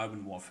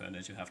urban warfare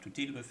that you have to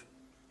deal with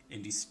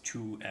in these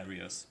two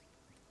areas.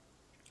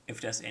 If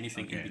there's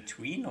anything in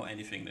between or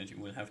anything that you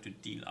will have to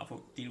deal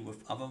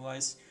with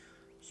otherwise,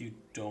 you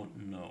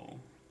don't know.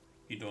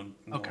 You don't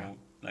know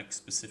like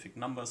specific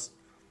numbers.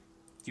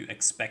 You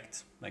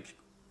expect like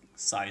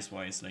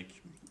size-wise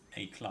like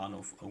a clan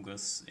of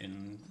ogres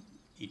in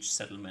each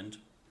settlement.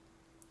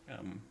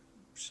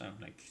 So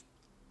like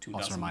 2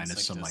 plus or minus like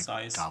some like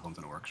size, goblins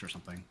and orcs or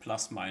something.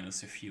 Plus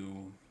minus a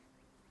few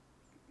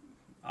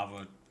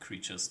other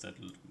creatures that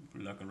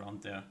lurk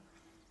around there.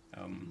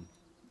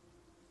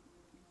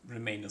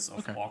 Remainders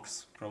of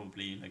orcs,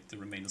 probably like the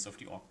remainders of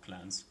the orc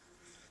clans,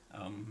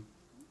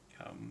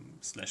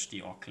 slash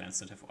the orc clans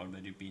that have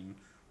already been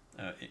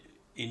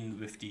in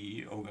with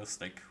the ogres,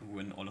 like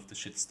when all of the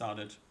shit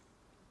started,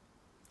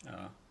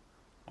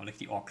 or like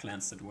the orc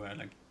clans that were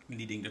like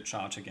leading the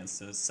charge against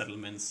the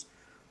settlements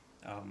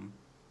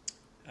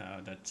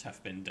that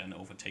have been then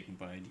overtaken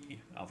by the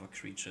other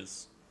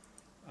creatures.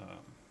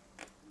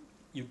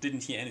 You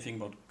didn't hear anything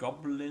about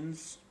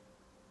goblins.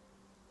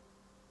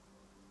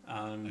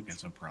 And okay,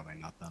 so probably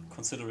not them.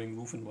 Considering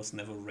Rufin was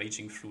never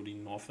raging through the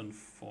northern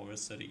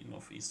forest, the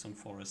northeastern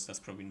forest, that's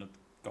probably not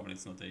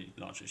goblins, not a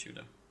large issue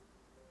there.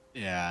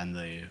 Yeah, and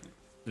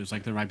there's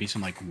like there might be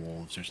some like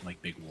wolves or some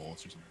like big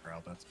wolves or something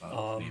around. That's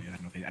about maybe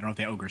I don't know if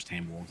the ogres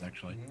tame wolves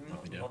actually.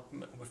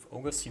 With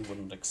ogres, you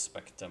wouldn't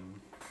expect them.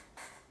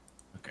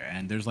 Okay,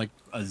 and there's like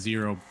a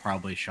 0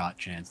 probably shot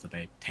chance that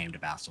they tamed a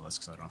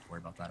basilisk, so I don't have to worry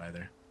about that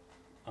either.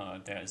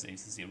 There is a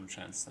 0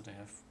 chance that they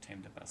have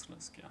tamed a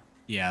basilisk. Yeah.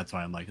 Yeah, that's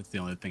why I'm like, it's the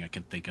only thing I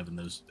can think of in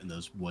those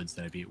woods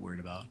that I'd be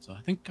worried about. So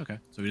I think so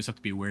we just have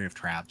to be wary of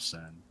traps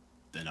and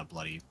then a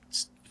bloody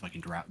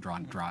fucking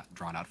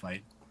drawn out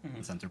fight in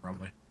the center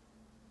probably.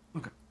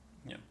 Okay.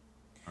 Yeah.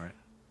 All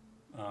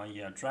right.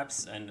 Yeah,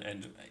 traps and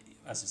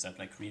as I said,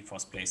 like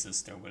reinforced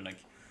places. There will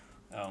like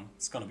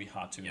it's gonna be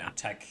hard to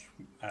attack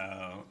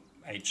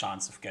a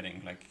chance of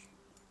getting like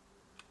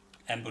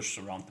ambushed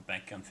around the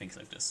back and things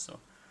like this. So.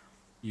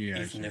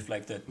 Yeah, even if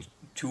like the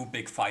 2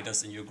 big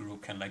fighters in your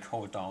group can like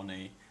hold down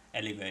a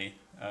alleyway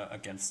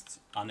against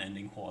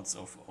unending hordes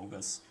of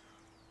ogres,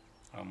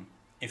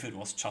 if it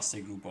was just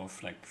a group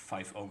of like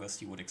 5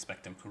 ogres, you would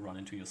expect them to run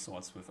into your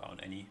swords without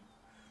any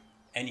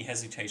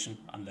hesitation,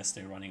 unless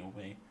they're running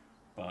away.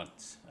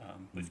 But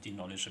with the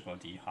knowledge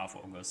about the half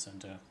ogres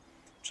and a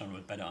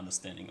general better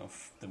understanding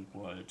of the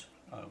world,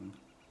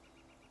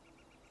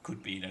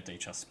 could be that they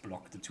just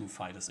block the 2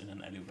 fighters in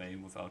an alleyway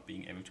without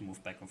being able to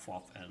move back and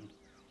forth and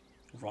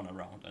run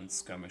around and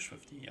skirmish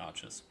with the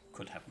archers.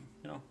 Could happen,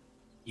 you know.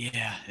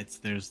 Yeah, it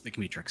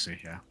can be tricksy.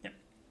 Yeah. Yep.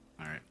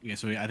 All right. Yeah.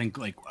 So I think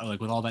like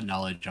with all that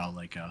knowledge, I'll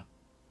like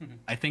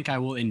I think I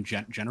will in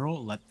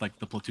general let like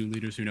the platoon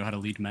leaders who know how to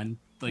lead men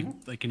like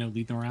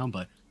lead them around.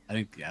 But I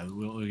think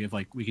we'll give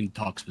like we can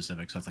talk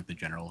specifics. So that's like the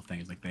general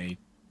things like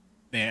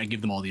I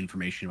give them all the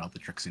information about the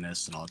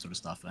tricksiness and all that sort of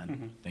stuff,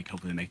 and they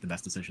hopefully make the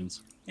best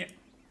decisions. Yeah.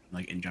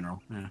 Like in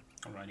general. Yeah.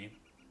 Alrighty.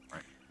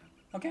 Right.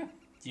 Okay.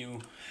 You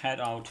head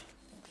out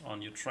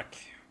on your trek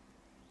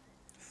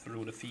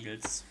through the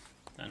fields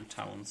and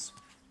towns.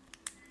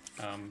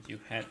 You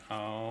head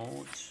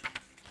out.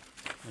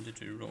 When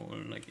did you roll?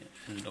 Like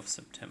end of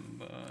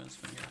September is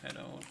when you head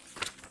out.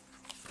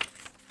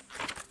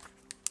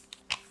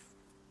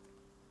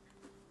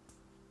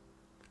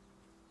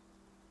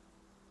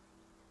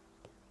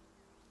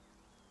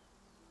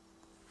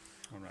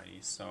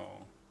 Alrighty,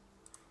 so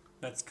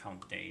let's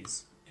count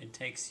days. It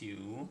takes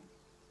you.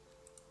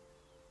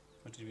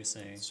 What did we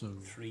say? So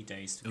 3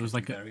 days to it was get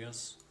like to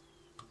Barrios.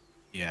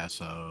 Yeah,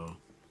 so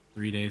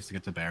 3 days to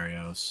get to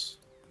Barrios,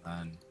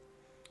 and then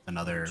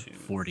another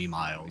 40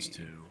 miles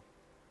to,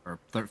 or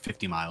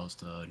 50 miles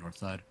to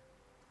Northside.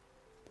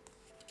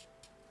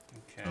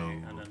 Okay, so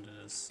and then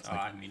there's, like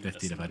I mean,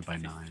 50 divided by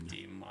 50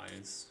 9.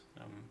 miles.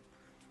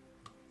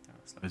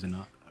 Is it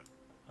not?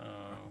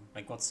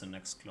 Like, what's the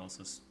next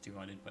closest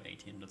divided by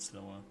 18? That's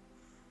lower.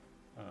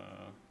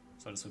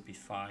 So this would be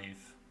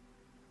 5.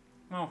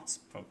 Well, it's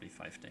probably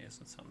 5 days.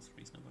 That sounds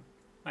reasonable.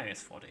 Maybe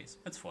it's 4 days.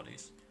 It's 4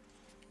 days.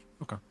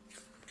 Okay.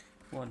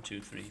 1,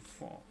 2, 3,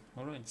 4.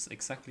 Alright, it's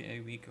exactly a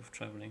week of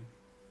traveling.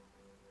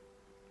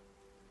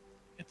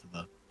 Get to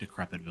the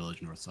decrepit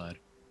village Northside.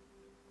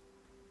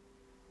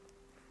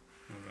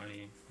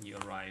 Alrighty, you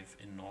arrive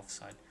in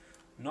Northside.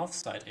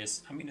 Northside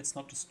is, I mean, it's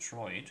not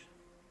destroyed.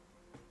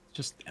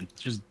 Just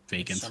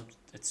vacant.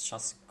 It's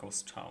just a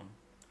ghost town.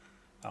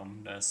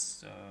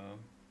 There's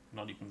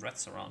not even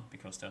rats around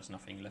because there's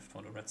nothing left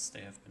for the rats.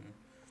 They have been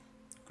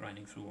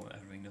grinding through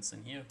everything that's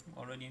in here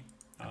already.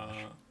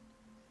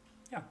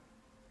 Yeah.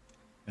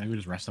 I we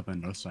just rest up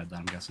on Northside then,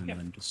 I'm guessing, and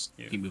then just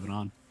keep moving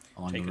on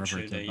along the river to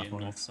Take a chill day in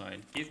Buffalo.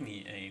 Northside. Give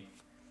me a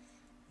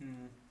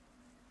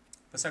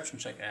perception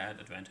check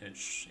at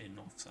advantage in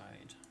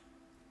Northside.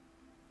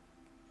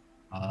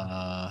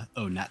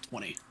 Nat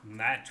 20.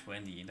 Nat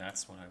 20,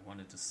 that's what I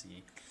wanted to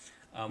see.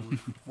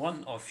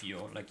 One of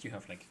your, like, you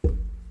have like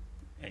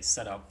a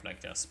setup,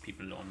 like there's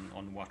people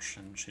on watch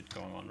and shit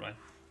going on, right?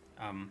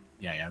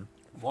 Yeah.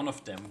 One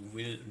of them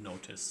will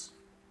notice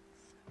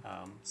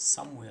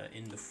somewhere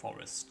in the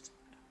forest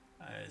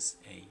as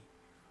a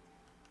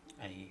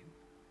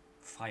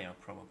fire,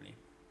 probably.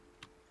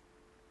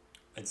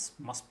 It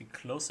must be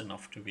close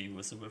enough to be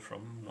visible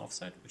from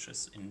Northside, which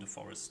is in the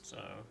forest.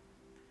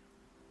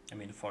 I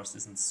mean, the forest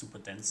isn't super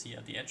dense here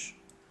at the edge.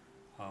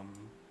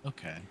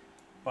 Okay.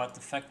 But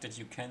the fact that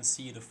you can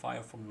see the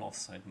fire from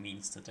Northside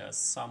means that there's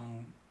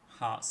some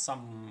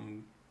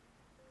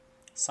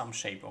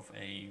shape of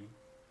a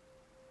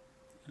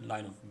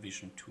line of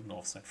vision to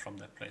Northside from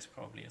that place,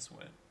 probably as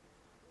well.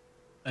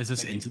 Is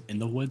this in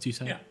the woods, you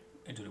said? Yeah,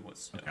 into the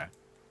woods. Okay. Yeah.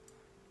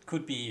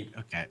 Could be.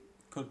 Okay.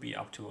 Could be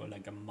up to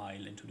like a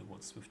mile into the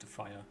woods with the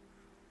fire.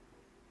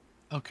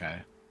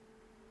 Okay.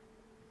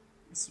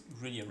 It's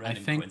really a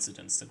random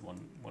coincidence that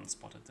one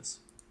spotted this.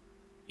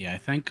 Yeah, I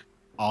think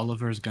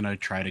Oliver's gonna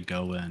try to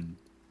go in.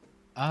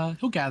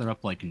 He'll gather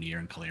up like Nier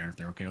and Kalir if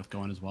they're okay with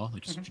going as well.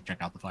 Like just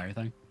check out the fire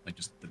thing. Like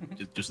just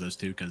those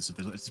two, because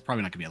it's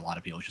probably not gonna be a lot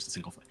of people. It's just a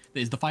single.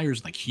 The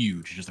fire's like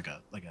huge. It's just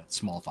like a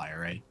small fire,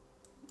 right?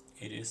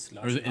 It is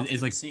large enough to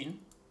be seen.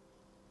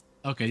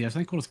 Okay, yeah, I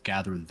think we'll just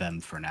gather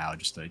them for now,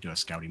 just to do a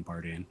scouting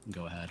party and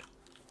go ahead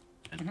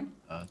and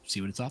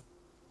see what it's up.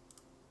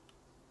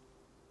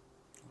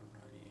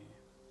 Alrighty.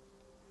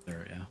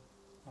 There, yeah.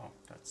 Oh,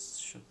 that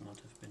should not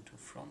have been to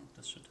front.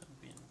 This should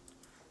have been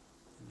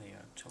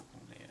layer,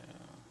 token layer.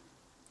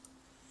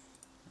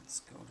 Let's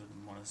go to the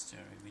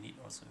monastery. I need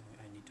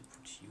to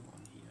put you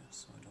on here,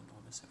 so I don't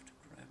always have to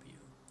grab you.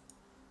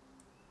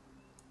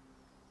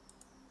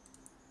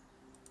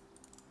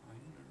 Are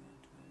you in the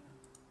right way?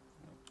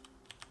 Nope.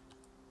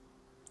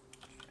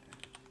 Okay,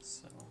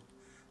 so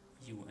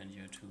you and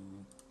your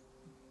 2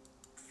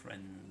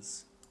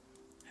 friends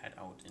head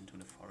out into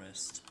the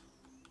forest.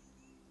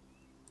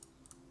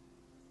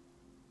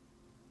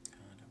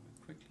 And I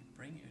will quickly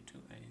bring you to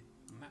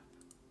a map.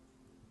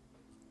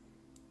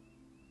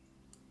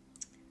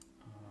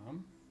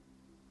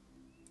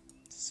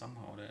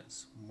 Somehow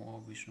there's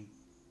more vision.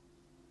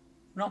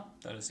 No,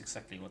 that is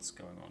exactly what's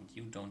going on.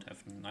 You don't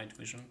have night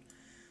vision.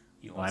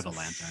 You also I have a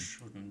lantern.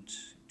 shouldn't.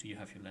 Do you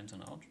have your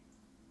lantern out?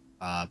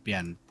 Yeah,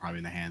 and probably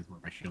in the hands where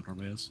my shield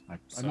normally is.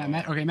 So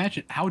Okay,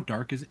 imagine how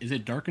dark is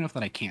it dark enough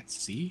that I can't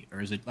see,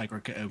 or is it like, or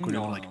could it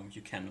no, like? no,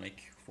 you can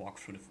like walk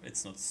through the.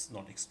 It's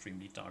not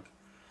extremely dark.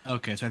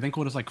 Okay, so I think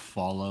we'll just like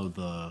follow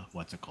the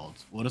what's it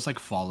called? We'll just like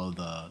follow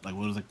the like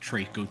we'll just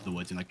like go to the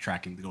woods and like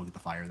tracking to go get the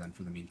fire then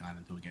for the meantime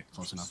until we get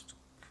close enough. Just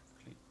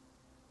quickly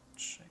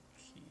check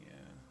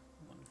here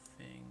one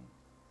thing.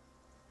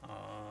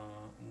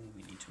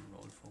 We need to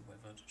roll for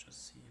weather to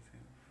just see if we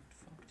get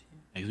fucked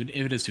here.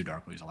 If it is too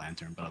dark, we'll use a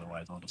lantern, but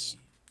otherwise I'll just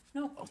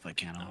No, if I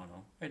can.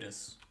 no, it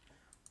is.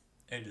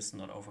 It is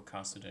not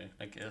overcast today.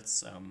 Like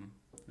it's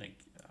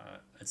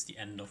it's the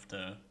end of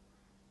the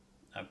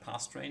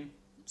past rain,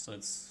 so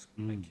it's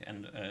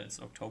it's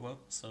October,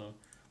 so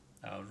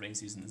rain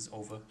season is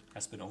over.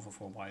 Has been over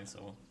for a while,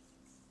 so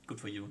good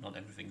for you. Not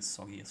everything's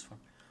soggy as fuck.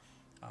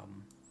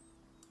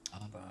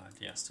 But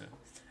yeah, still.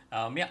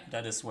 Yeah,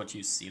 that is what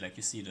you see. Like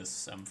you see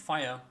this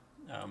fire.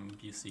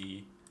 You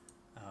see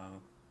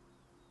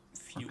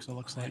few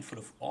handful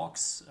of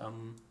orcs.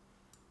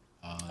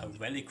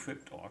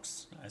 Well-equipped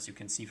orcs, as you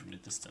can see from the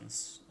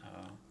distance.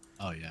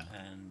 Oh yeah.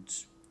 And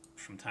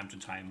from time to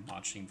time,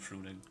 marching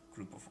through the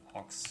group of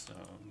orcs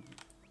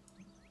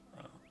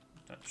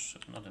that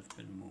should not have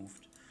been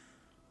moved.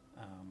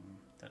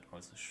 That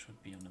also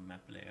should be on the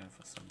map layer.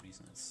 For some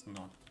reason, it's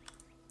not.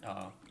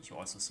 You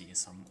also see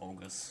some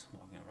ogres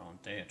walking around.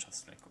 They are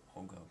just like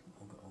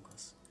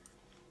ogres.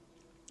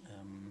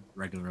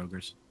 Regular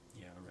ogres.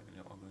 Yeah,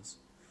 regular ogres.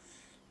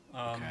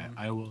 Okay,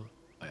 I will.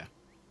 Oh yeah.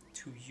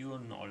 To your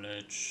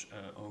knowledge,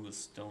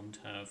 ogres don't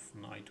have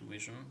night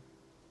vision.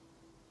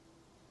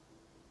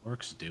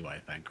 Orcs do, I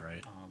think,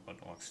 right? But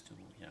orcs do,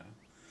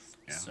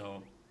 yeah.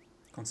 So,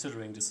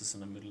 considering this is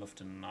in the middle of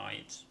the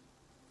night,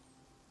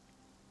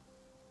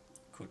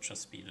 could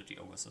just be that the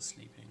ogres are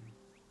sleeping.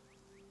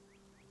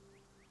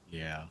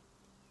 Yeah,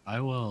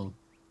 I'll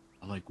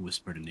like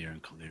whisper to Near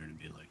and Clear and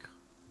be like,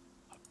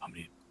 how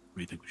many? What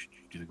do you think we should? Do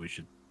you think we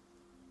should?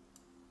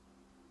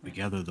 We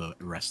gather the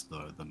rest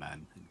of the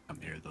men and come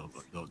here.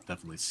 They'll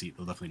definitely see.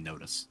 They'll definitely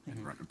notice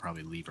and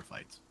probably leave or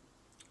fight.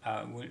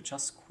 We'll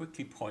just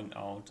quickly point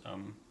out.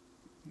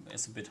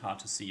 It's a bit hard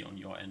to see on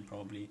your end,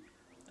 probably.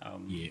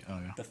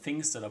 The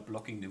things that are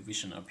blocking the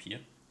vision up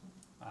here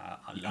are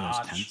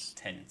large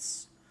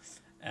tents.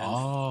 And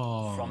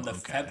from the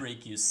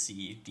fabric you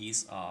see,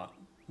 these are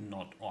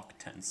not orc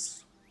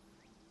tents.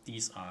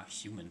 These are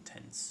human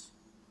tents.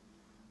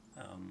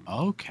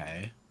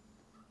 Okay.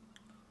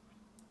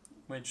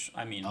 Which,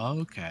 I mean,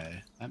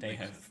 they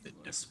have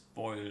a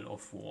spoil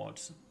of war,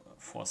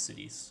 4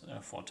 cities,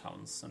 4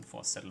 towns, and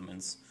 4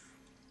 settlements.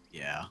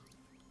 Yeah.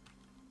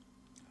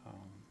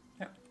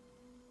 Yeah.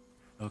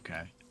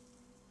 Okay.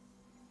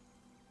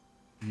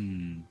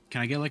 Can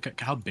I get like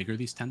how big are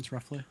these tents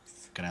roughly?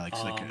 Can I like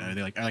are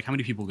they like how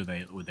many people would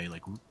they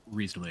like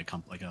reasonably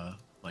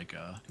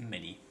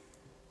Many.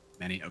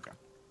 Many? Okay.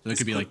 So there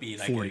could be like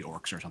 40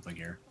 orcs or something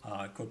here.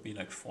 It could be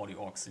like 40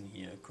 orcs in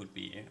here. It could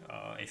be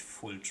a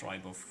full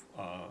tribe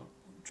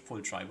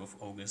of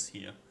ogres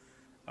here,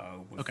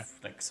 with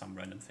like some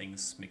random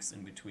things mixed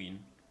in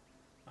between.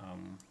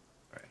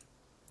 Right.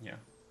 Yeah.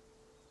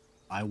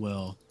 I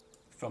will.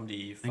 From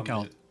the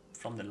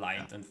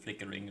light and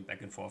flickering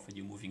back and forth, and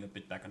you moving a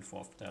bit back and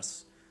forth.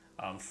 There's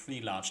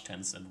 3 large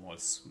tents and one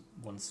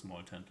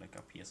small tent. Like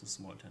up here is a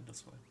small tent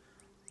as well,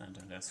 and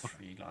then there's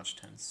 3 large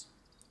tents.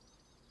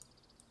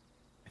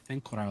 I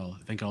think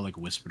I'll like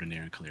whisper to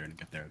Near and Clear and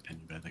get their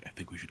opinion, but I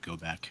think we should go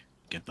back,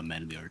 get the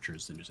men and the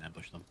archers, and just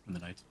ambush them in the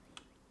night.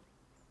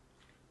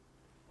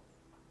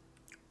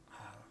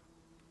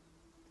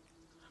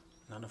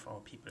 None of our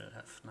people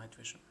have night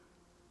vision.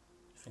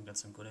 You think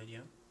that's a good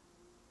idea?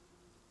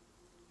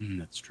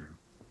 That's true.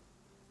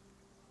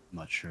 I'm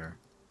not sure.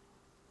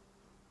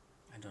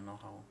 I don't know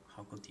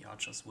how good the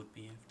archers would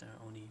be if they're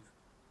only...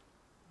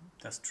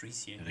 There's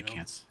trees here, they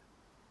can't.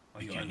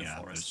 Or you're in the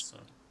forest, so...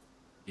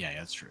 Yeah,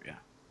 that's true, yeah.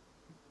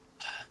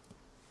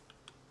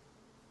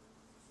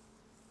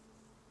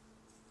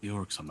 The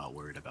orcs I'm not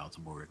worried about.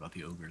 I'm worried about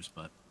the ogres,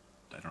 but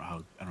I don't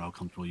know how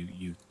comfortable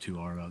you two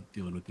are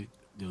dealing with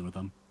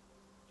them.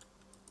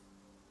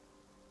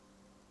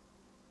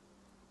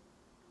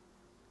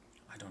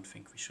 I don't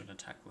think we should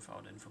attack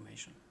without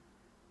information.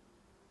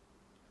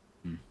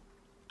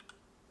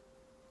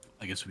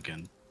 I guess we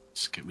can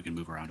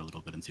move around a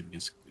little bit and see if we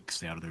can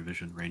stay out of their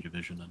range of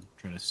vision, and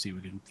try to see if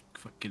we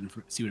can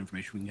see what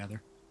information we can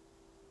gather.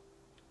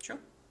 Sure.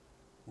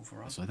 Move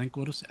around. So I think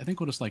we'll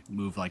just like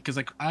move because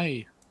like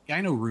I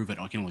know Ruven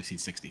can only see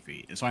 60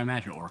 feet, so I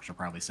imagine orcs are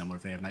probably similar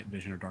if they have night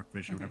vision or dark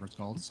vision or whatever it's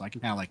called. So I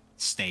can kind of like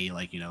stay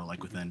like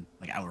within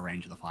like outer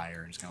range of the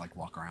fire and just kind of like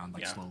walk around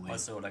slowly.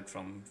 Also like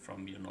from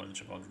your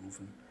knowledge about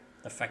Ruven,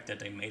 the fact that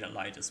they made a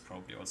light is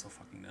probably also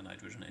fucking their night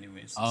vision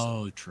anyways.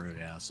 Oh, true,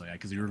 yeah. So yeah,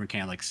 because Ruven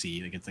can't like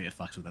see, like it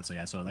fucks with that. So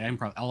yeah, so like,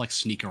 I'll like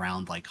sneak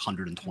around like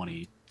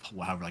 120,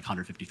 however, like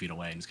 150 feet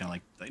away, and just kind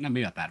of like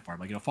maybe not that far,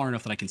 but far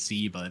enough that I can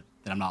see, but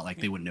that I'm not like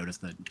they wouldn't notice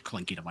the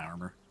clinking of my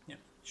armor. Yeah,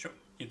 sure.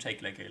 You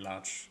take like a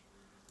large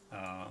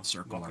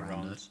circle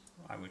around it.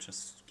 I will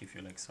just give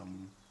you like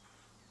some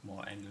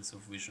more angles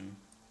of vision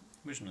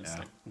Vision is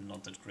like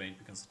not that great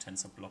because the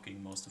tents are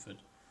blocking most of it.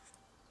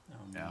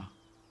 Yeah.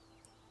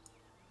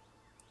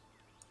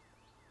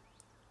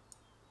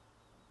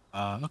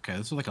 Okay,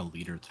 this is like a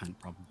leader tent,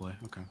 probably.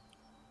 Okay.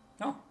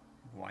 Oh,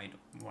 wide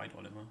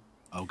Oliver.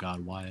 Oh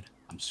god, wide.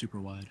 I'm super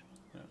wide.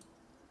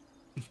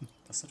 Yeah.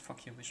 Does that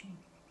fuck your vision?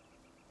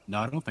 No,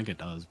 I don't think it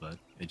does, but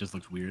it just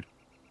looks weird.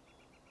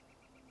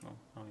 No,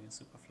 now you're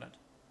super flat.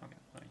 Okay,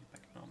 now you're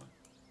back normal.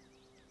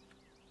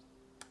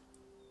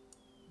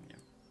 Yeah.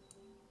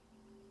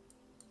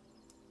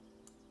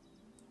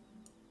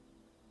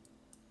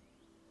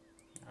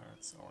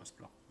 That's always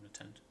blocked in the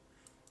tent.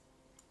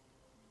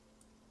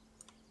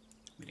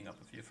 Meeting up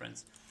with your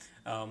friends.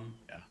 Yeah.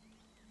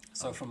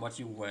 So from what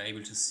you were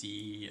able to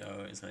see,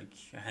 is like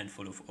a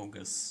handful of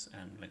ogres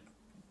and like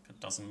a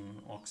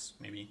dozen orcs,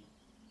 maybe.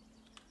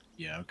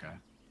 Yeah, okay.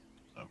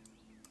 So,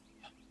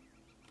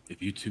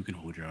 if you two can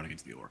hold your own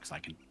against the orcs, I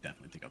can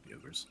definitely take out the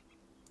ogres.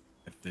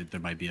 There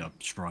might be a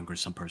stronger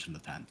some person in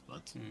the tent,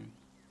 but...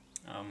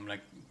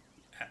 Like,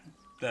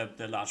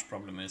 the large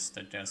problem is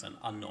that there's an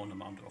unknown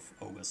amount of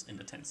ogres in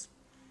the tents.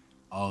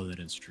 Oh, that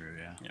is true,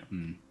 yeah. Yeah.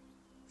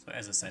 So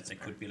as I said, there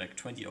could be like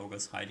 20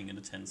 ogres hiding in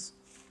the tents.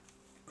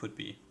 Could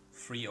be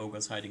 3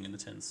 ogres hiding in the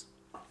tents.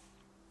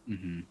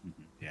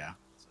 Yeah,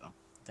 so...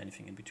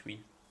 Anything in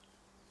between.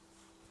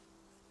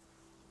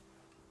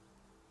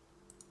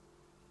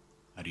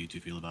 How do you two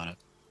feel about it?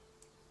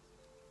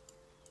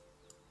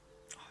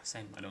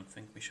 Same, I don't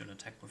think we should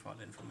attack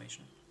without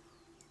information.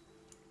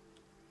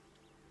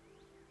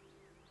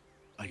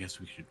 I guess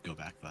we should go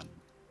back then.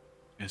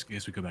 I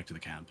guess we go back to the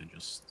camp and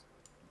just...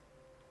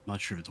 I'm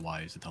not sure if it's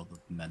wise to tell the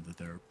men that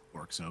they're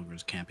orcs and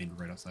ogres camping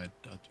right outside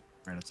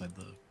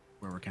the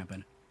where we're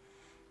camping.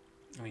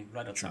 I mean,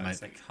 right outside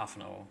it's like half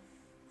an hour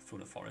through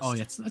the forest. Oh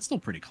yeah, that's still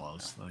pretty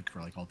close. Yeah. Like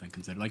for like all things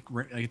considered, like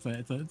it's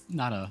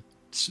not a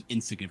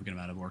insignificant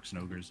amount of orcs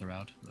and ogres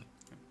around. But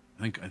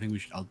I think we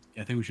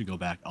should go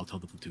back. I'll tell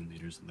the platoon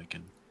leaders, and they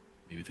can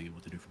maybe think of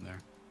what to do from there.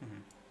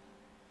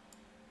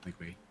 I think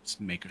we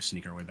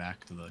sneak our way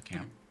back to the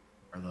camp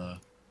or the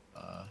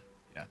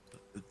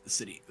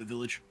city, the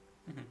village.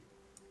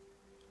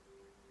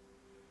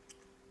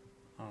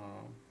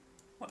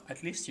 Well,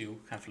 at least you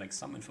have like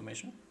some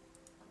information.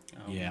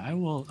 Yeah, I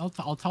will.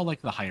 I'll tell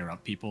like the higher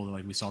up people,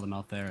 like we saw them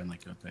out there, and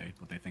like what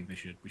they think we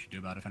should do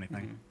about it, if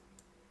anything.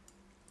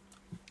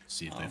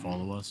 See if they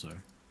follow us,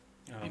 or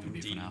even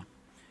be for now.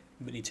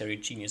 Military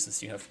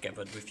geniuses you have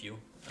gathered with you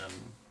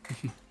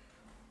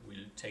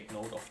will take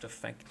note of the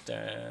fact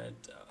that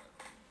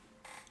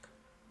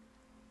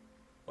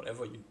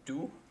whatever you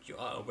do, you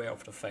are aware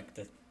of the fact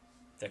that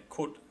there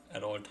could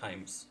at all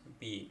times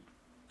be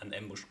an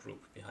ambush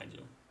group behind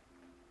you.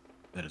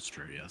 That is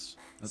true, yes.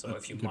 So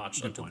if you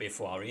march onto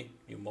Befuari,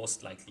 you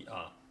most likely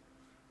are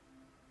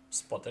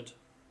spotted.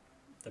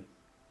 The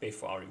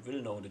Befuari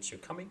will know that you're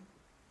coming.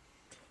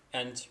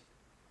 And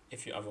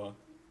if you ever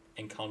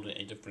encounter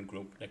a different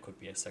group, there could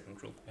be a second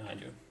group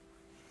behind you.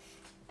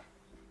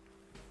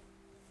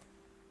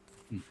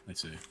 I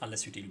see.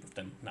 Unless you deal with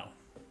them now.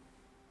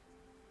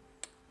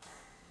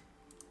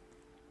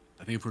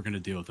 I think if we're going to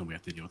deal with them, we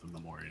have to deal with them in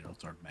the morning,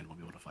 else our men won't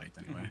be able to fight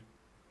anyway.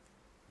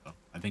 So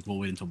I think we'll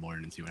wait until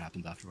morning and see what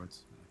happens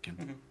afterwards.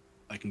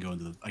 I can go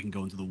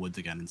into the woods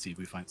again and see if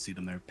we see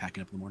them there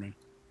packing up in the morning.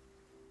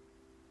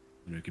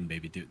 And we can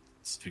maybe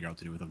figure out what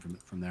to do with them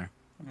from there.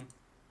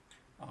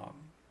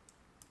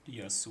 Do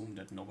you assume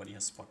that nobody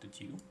has spotted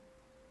you?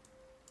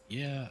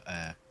 Yeah,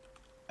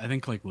 I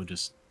think like we'll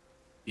just...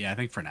 Yeah, I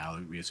think for now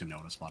we assume no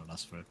one has spotted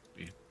us.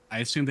 I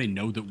assume they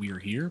know that we are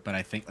here, but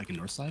I think like in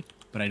North Side,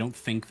 but I don't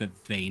think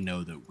that they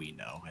know that we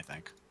know. I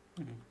think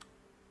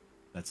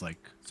that's like,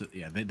 so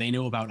yeah, they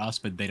know about us,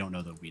 but they don't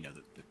know that we know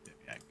that.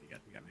 Yeah,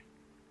 you got me.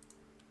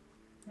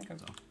 Okay.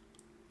 So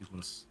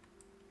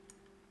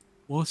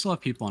we'll still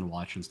have people on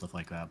watch and stuff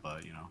like that,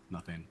 but you know,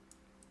 nothing.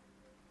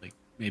 Like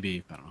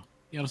maybe I don't know.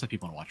 Yeah, we'll just have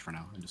people on watch for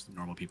now, and just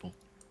normal people.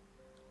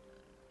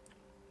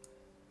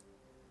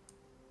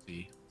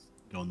 See,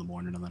 go in the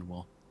morning, and then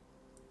we'll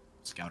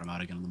scout them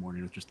out again in the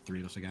morning with just the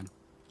 3 of us again.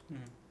 I'm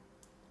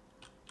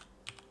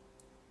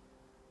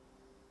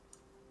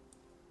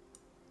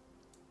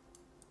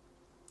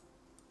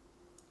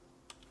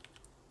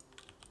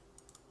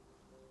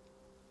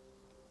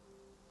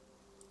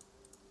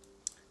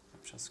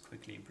just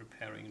quickly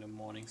preparing the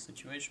morning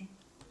situation.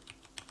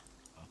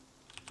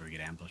 Where we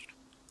get ambushed.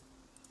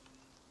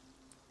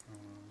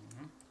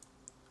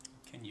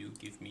 Can you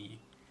give me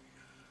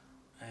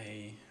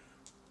a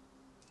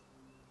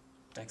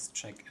dex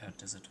check at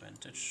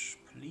disadvantage,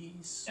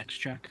 please? Dex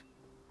check?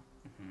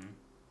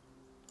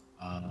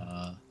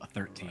 A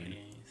 13. Alrighty,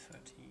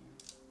 13.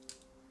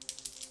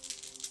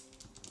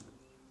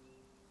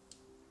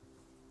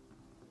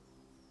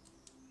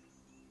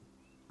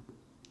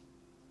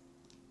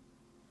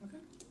 Okay.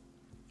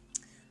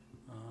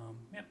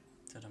 Yep.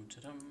 Ta-dum.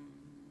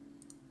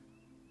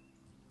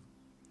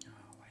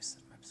 Why is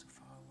that map so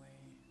far away?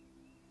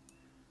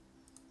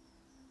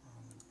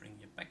 I'll bring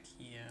you back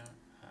here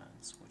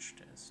and switch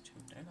this to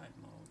daylight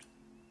mode.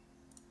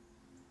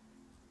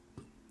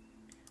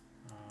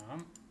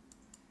 1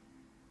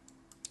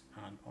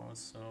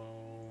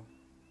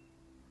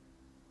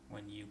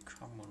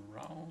 come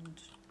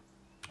around.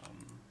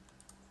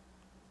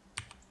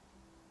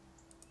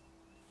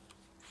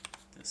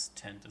 This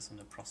tent is in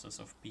the process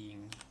of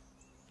being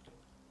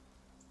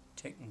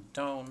taken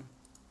down.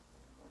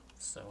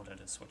 So that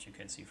is what you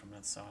can see from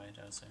that side.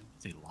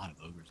 There's a lot of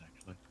ogres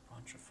actually. A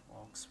bunch of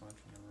orcs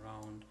working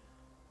around.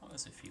 Oh,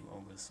 there's a few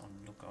ogres on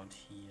lookout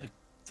here.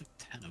 It's like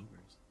 10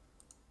 ogres.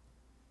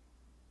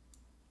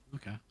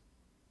 Okay.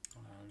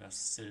 There's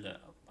still the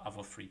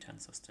other 3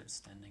 tents are still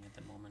standing at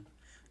the moment.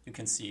 You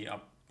can see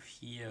up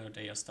here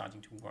they are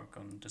starting to work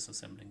on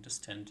disassembling this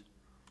tent.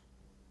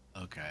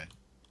 Okay.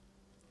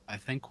 I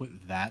think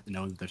with that,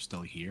 knowing that they're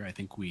still here, I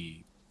think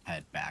we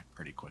head back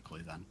pretty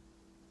quickly then.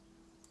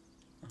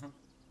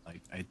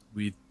 Like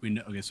we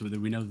know. Okay, so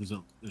we know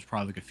there's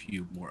probably like a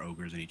few more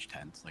ogres in each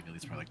tent, like at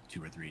least probably like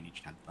 2 or 3 in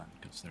each tent then,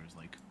 because there's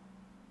like,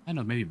 I don't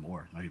know, maybe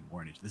more in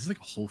each. This is like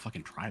a whole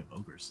fucking tribe of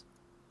ogres,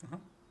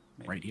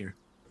 right here.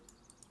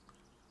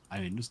 I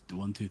mean, just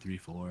 1, 2, 3,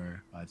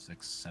 4, 5,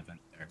 6, 7,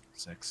 or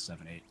 6,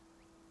 7, 8.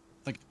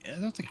 Like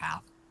that's like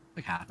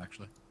half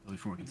actually, at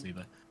least from what we can see.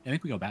 But I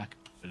think we go back.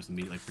 We just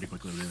meet like pretty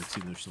quickly. We like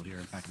see they're still here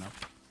and packing up.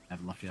 I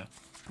haven't left yet.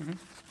 And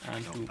I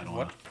don't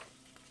what?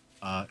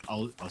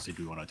 I'll see.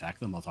 Do we want to attack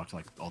them? I'll talk to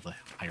like all the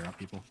higher up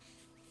people.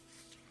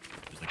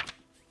 There's like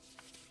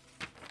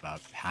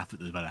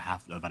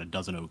about a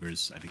dozen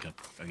ogres. I think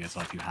I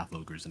saw a few half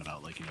ogres and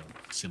about like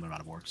similar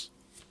amount of orcs.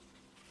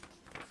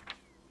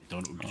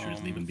 Don't we should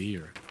just leave them be,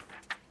 or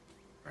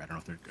I don't know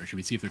if they're, or should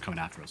we see if they're coming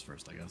after us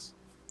first? I guess.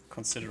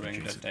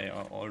 Considering that they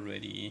are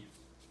already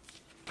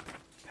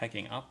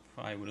packing up,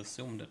 I would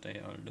assume that they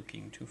are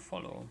looking to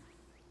follow.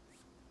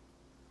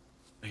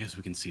 I guess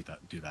we can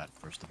do that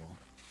first of all.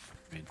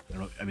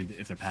 I mean,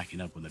 if they're packing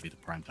up, would that be the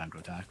prime time to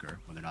attack, or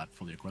when they're not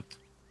fully equipped?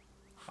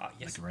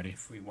 Yes. Like ready?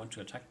 If we want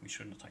to attack, we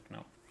shouldn't attack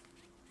now.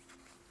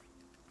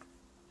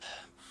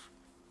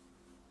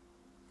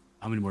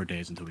 How many more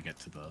days until we get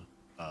to the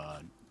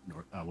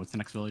what's the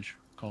next village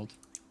called?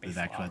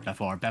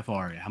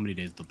 Befari. How many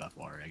days till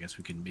Befari? I guess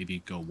we can maybe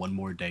go 1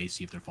 more day,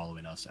 see if they're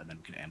following us, and then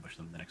we can ambush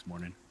them the next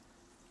morning.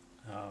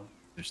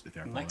 If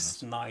they're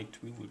next night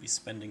we will be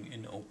spending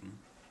in open.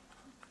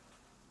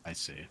 I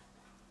see.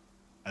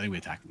 I think we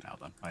attack them now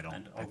then.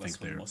 And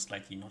August will most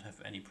likely not have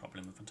any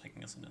problem with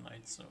attacking us in the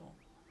night, so...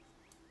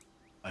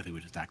 I think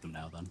we just attack them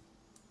now then.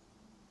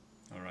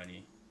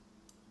 Alrighty.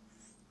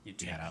 You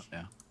head out,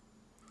 yeah.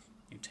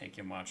 You take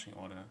your marching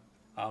order.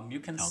 You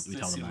can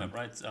still see them,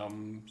 right?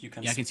 You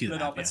can I can see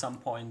split up at some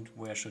point.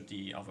 Where should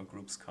the other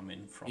groups come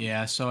in from?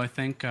 Yeah, so I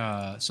think,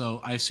 so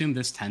I assume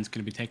this tent's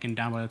going to be taken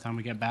down by the time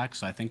we get back,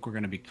 so I think we're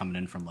going to be coming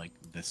in from, like,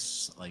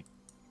 this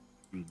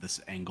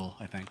angle,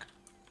 I think.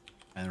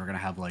 And we're going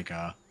to have, like,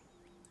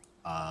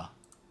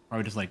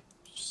 probably just, like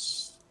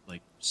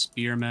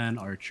spearmen,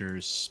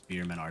 archers,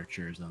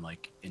 and,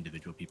 like,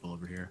 individual people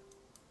over here.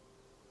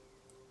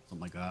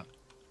 Something like that.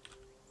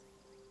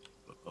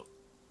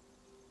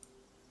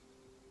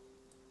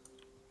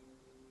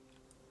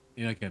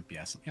 Maybe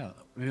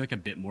maybe like a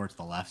bit more to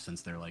the left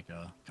since they're like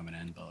coming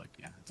in, but like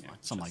it's fine.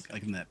 Something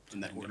like in that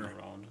order.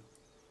 Around.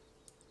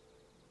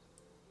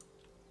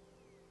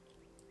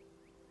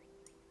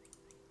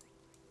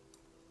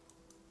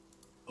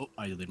 Oh,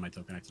 I deleted my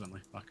token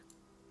accidentally. Fuck.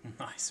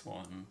 Nice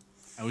one.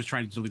 I was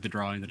trying to delete the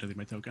drawing, then delete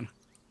my token.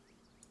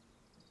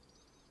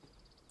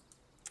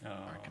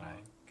 Alright, can I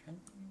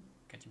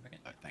get you back in?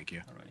 Thank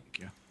you. Alright. Thank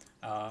you.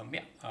 I'm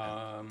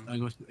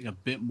going to go a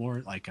bit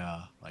more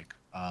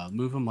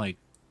move them like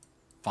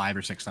 5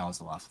 or 6 tiles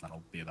to the left.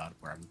 That'll be about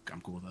where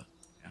I'm cool with it.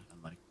 Yeah,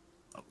 and like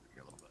over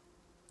here a little bit.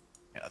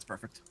 Yeah, that's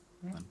perfect.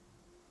 Then,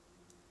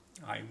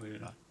 I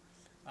will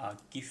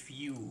give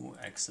you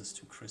access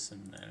to Chris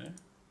and Nell.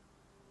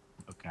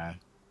 Okay.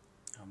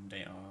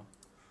 They are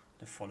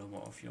the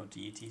follower of your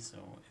deity, so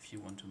if you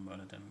want to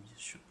murder them, you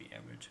should be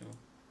able to.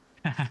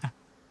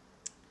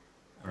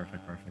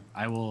 Perfect.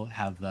 I will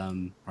have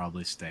them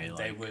probably stay.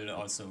 They will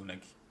also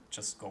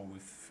just go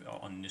with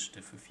on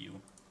initiative with you.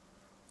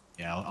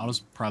 Yeah, I'll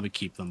just probably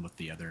keep them with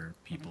the other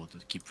people to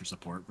keep for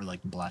support for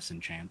like bless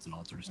and chants and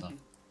all that sort of stuff.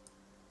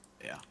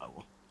 Yeah, I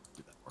will.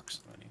 That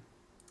works. Ready.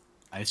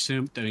 I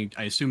assume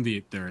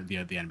the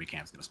enemy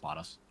camp's gonna spot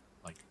us.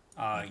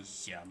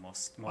 Yeah,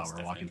 most while we're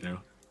definitely. walking through.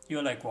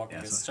 You're walking.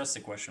 Yeah, it's just a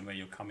question where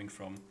you're coming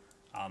from.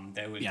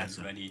 They will get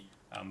ready.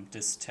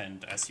 This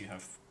tent, as you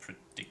have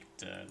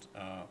predicted.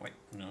 Wait,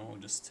 no,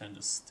 this tent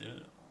is still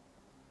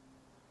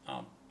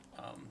up.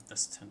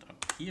 This tent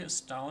up here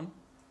is down.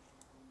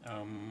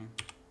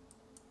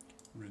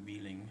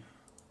 Revealing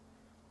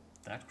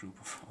that group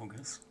of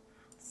ogres.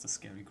 It's the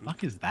scary group.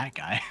 Fuck is that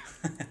guy?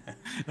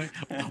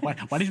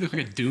 why does he look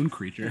like a Dune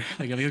creature?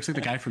 Like he looks like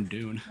the guy from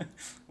Dune.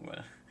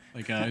 Well,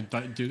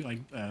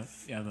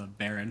 the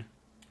Baron.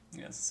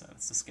 Yes,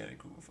 it's a scary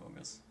group of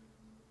ogres.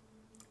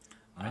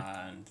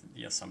 Right. And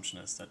the assumption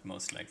is that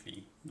most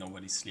likely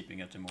nobody's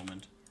sleeping at the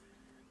moment.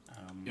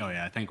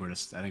 I think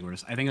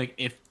like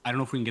if I don't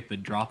know if we can get the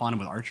drop on him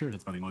with Archer.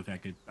 That's probably the only thing I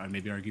could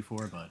maybe argue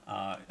for, but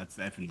that's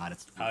if not,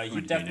 it's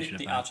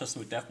the archers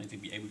would definitely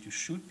be able to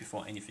shoot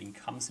before anything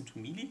comes into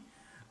melee.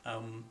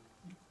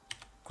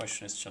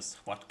 question is just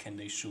what can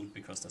they shoot,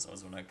 because there's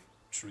also like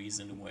trees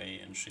in the way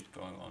and shit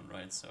going on,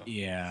 right? So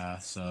yeah,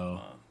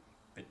 so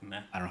bit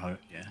meh. I don't know how.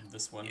 Yeah,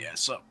 This one. yeah.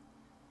 So,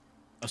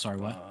 oh, sorry,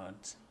 what?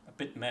 But a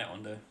bit meh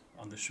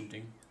on the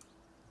shooting.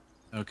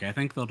 Okay, I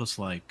think they'll just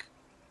like,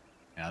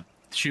 yeah,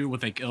 shoot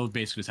what they. It'll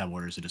basically just have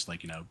orders to just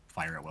like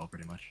fire at will,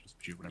 pretty much. Just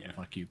shoot whatever the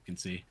fuck you can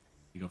see.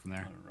 You go from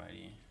there.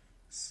 Alrighty.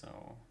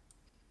 So.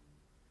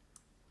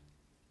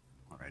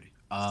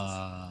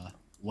 Alrighty.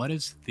 What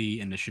is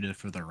the initiative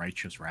for the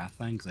Righteous Wrath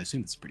thing? Because I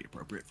assume it's pretty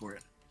appropriate for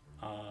it.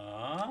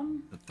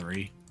 The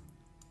 3.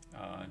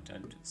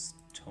 That is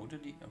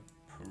totally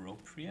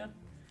appropriate.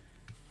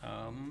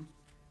 The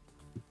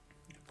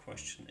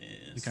question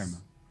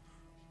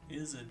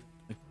is it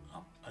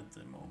up at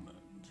the moment?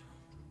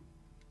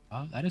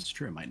 That is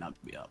true. It might not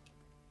be up.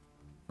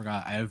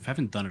 Forgot. I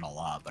haven't done it a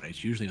lot, but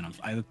it's usually when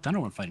I've done it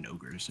when I'm fighting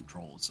ogres and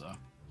trolls. So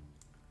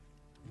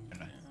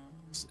I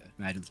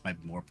imagine this might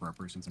be more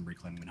appropriate since I'm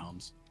reclaiming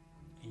homes.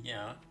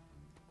 Yeah.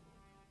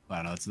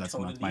 But I don't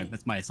know.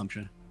 That's my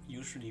assumption.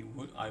 Usually,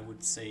 I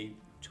would say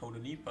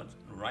totally, but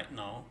right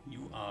now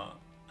you are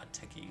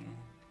attacking.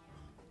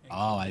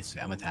 Oh, I see.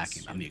 I'm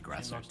attacking. I'm the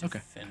aggressor. You're not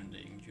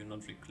defending. You're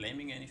not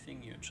reclaiming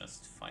anything. You're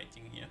just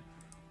fighting here.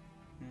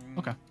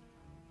 Okay.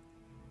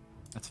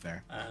 That's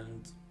fair.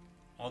 And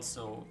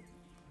also,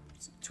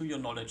 to your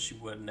knowledge, you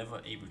were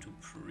never able to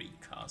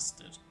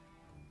precast it.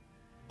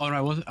 Oh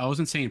no, I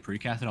wasn't saying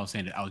precast it. I was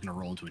saying that I was gonna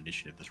roll into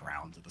initiative this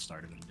round at the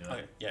start of it and do it.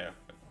 Okay, yeah.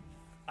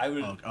 I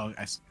will.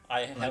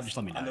 I have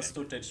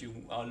understood that you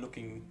are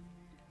looking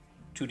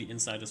to the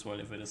inside as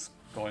well, if it is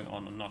going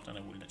on or not, and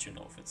I will let you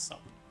know if it's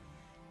up.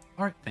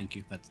 All right, thank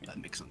you. That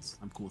makes sense.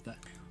 I'm cool with that.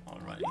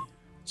 Alrighty.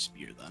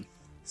 Spear then.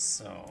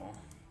 So,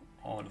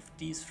 all of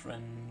these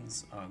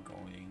friends are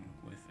going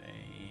with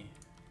a.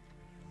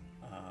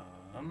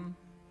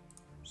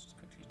 Just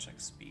quickly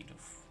check speed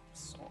of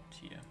sword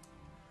here.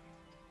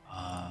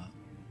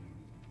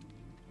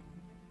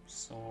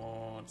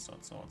 Sword,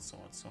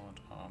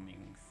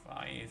 arming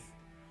 5.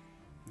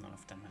 None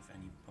of them have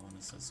any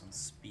bonuses on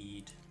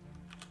speed.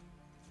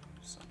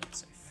 So let's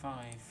say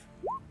 5.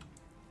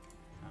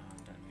 And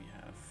then we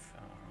have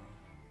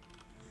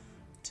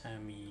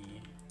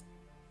Tammy,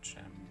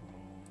 Jambo,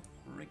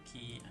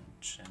 Ricky,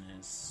 and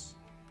Janice.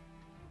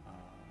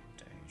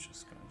 They're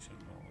just going to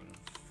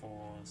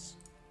roll 4s.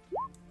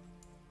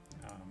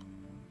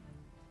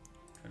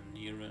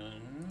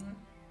 Kaliran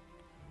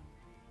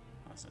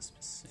has a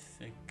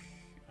specific.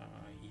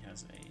 He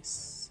has a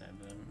 7,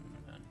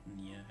 and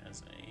Nia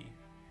has a.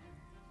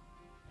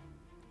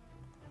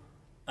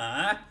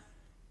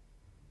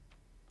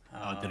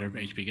 Did her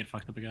HP get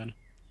fucked up again?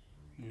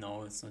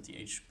 No, it's not the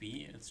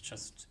HP. It's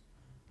just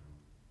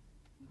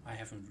I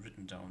haven't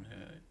written down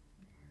her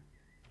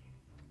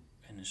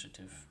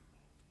initiative,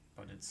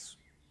 but it's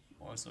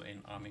also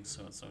an arming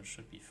sword, so it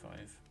should be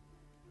 5.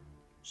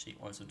 She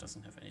also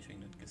doesn't have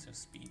anything that gives her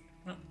speed.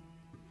 No.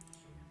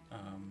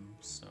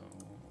 So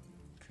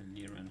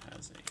Kaliran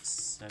has a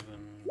 7,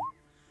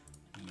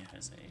 Nia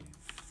has a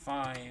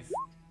 5,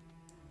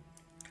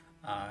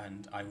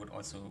 and I would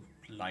also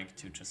like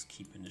to just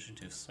keep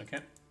initiatives,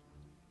 okay?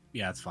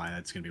 Yeah, it's fine.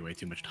 That's gonna be way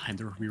too much time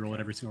to reroll it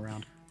every single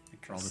round.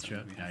 For all the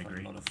shit. Yeah, I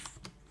agree. A lot of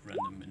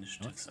random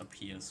initiatives up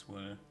here as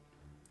well.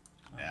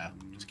 Yeah,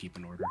 just keep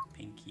in order.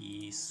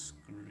 Pinkies,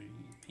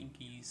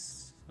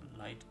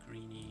 light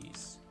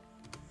greenies.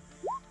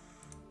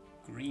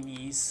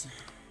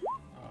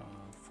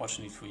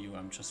 Fortunately for you,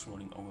 I'm just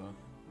rolling over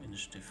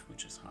initiative,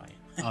 which is high.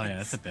 Oh yeah,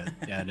 that's a bit.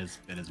 Yeah, it is.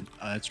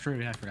 It's true.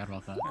 Yeah, I forgot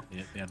about that.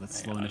 Yeah, that's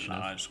slow initiative.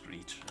 Large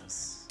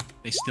creatures.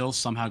 They still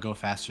somehow go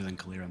faster than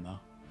Kaliran though.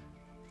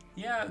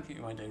 Yeah, okay,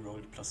 when they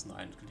rolled +9,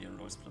 Kaliran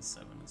rolls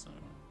 +7, so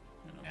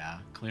Yeah,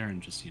 Kaliran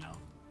just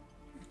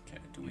Okay,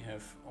 do we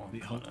have all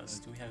colors?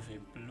 Do we have a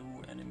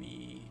blue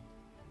enemy?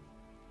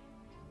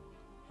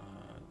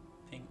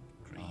 Pink,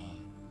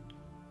 green,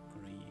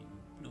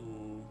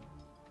 blue,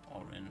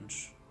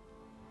 orange.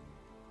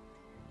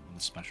 And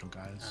the special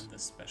guys. And the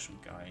special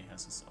guy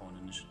has his own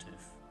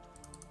initiative.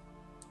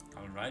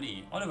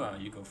 Alrighty, Oliver,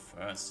 you go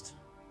first.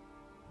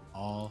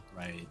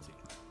 Alrighty.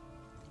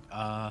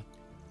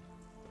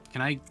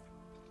 Can I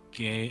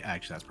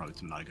actually, that's probably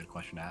not a good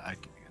question to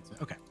ask.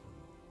 Okay.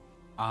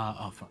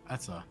 Oh, fuck.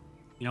 That's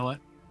you know what?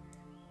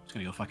 I'm just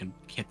gonna go fucking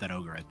hit that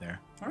ogre right there.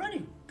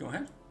 Alrighty, go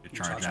ahead. You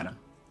charge at it.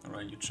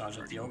 Alright, you charge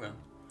at the ogre.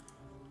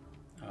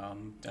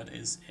 That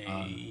is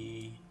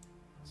a...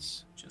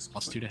 just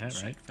 +2 to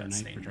hit, right?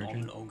 That's a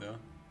normal ogre.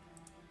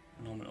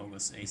 Normal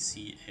ogre's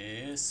AC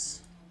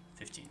is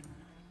 15.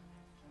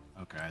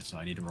 Okay, so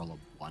I need to roll a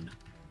 1.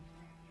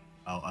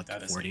 Oh, up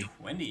that to 40. Is a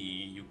 20.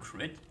 You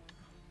crit.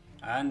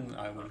 And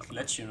I will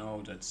let you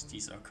know that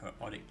these are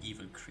chaotic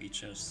evil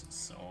creatures,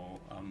 so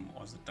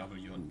also double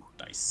your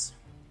dice.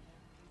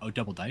 Oh,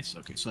 double dice?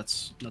 Okay, so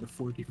that's another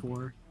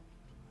 44.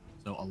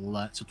 So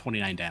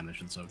 29 damage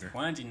to this ogre.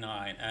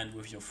 29, and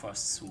with your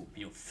first swoop,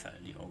 you fell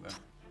the ogre.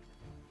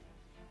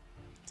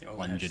 The ogre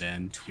Plunge it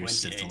in, you're 28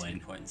 sizzling.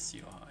 points,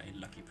 you are a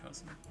lucky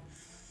person.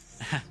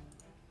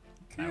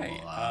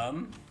 Okay.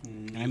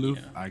 Can I move?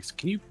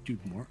 Can you do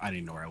more? I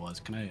didn't know where I was.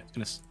 Can I?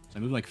 So I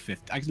move like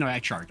 50. No, I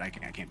charged. I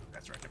can't move.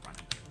 That's right. Never mind.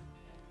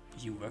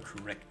 You were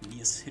correct.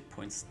 Nia's hit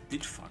points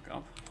did fuck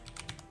up.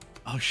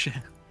 Oh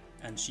shit.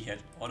 And she had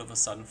all of a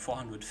sudden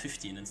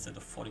 415 instead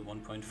of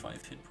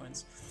 41.5 hit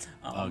points.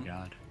 Oh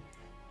god.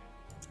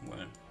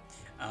 Well,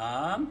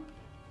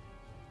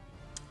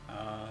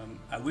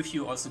 with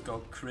you also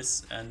go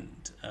Chris and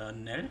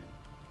Nell.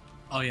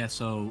 Oh yeah,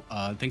 so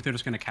I think they're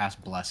just gonna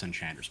cast Bless and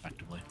Chant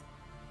respectively.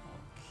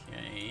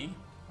 Okay.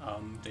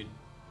 They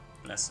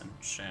Bless and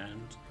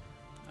Chant.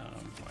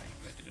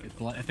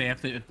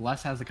 If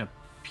Bless has like a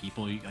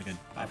people like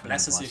a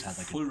Bless is a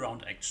full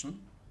round action.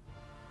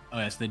 Oh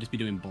yeah, so they'd just be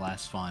doing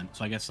Bless fun.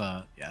 So I guess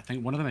yeah, I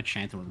think one of them had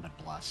Chant and one of them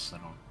had Bless. I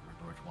don't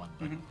remember which one,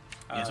 but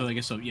yeah. So I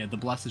guess yeah, the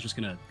Bless is just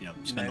gonna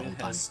spend the whole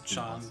time. Has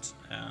Chant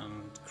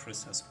and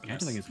Chris has Bless.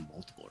 Chant I think is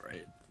multiple,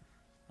 right?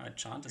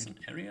 Chant is an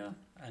area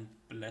and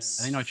Bless.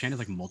 I think no, Chant is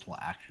like multiple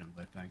actions.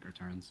 I think or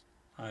turns.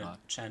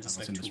 Chant is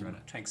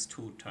like takes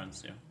 2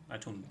 turns. Yeah,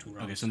 two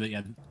rounds. Okay, so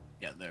yeah,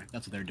 there.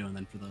 That's what they're doing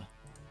then for the.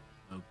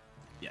 Oh,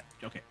 yeah.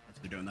 Okay, that's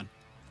what they're doing then.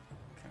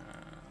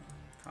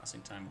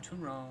 Casting time 2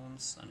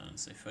 rounds, and then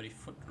it's a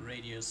 30-foot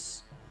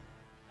radius,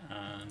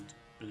 and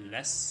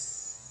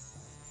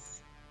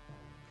Bless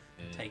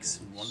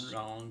takes 1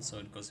 round, so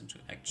it goes into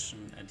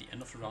action. At the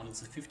end of the round,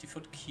 it's a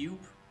 50-foot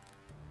cube.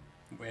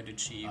 Where did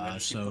she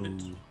put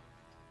it?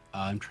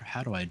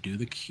 How do I do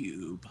the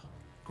cube?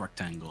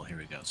 Rectangle. Here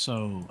we go.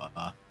 So,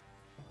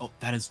 oh,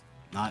 that is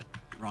not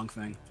the wrong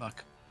thing.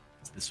 Fuck,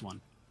 it's this one.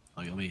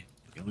 Okay, let me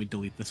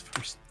delete this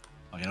first.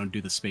 Okay, I don't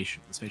do the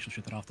spatial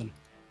shit that often.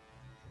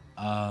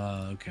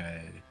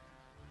 Okay.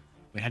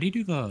 Wait, how do you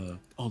do the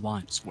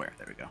line square?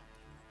 There we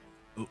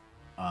go.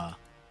 Oh,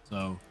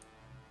 so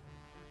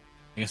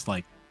I guess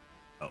like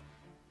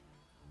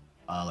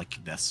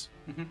like this.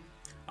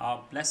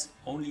 Bless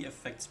only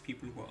affects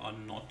people who are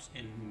not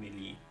in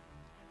melee.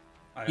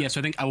 Yeah, so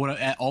I think I would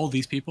all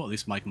these people, at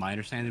least like my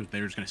understanding,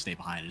 they're just gonna stay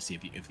behind and see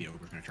if the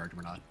ogre's gonna charge them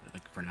or not.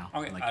 Like for now.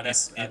 Okay, like,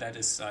 that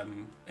is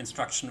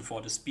instruction for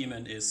the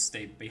spearman is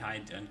stay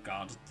behind and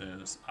guard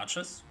the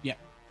archers. Yeah.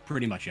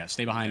 Pretty much, yeah.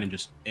 Stay behind and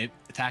just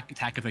attack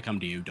if they come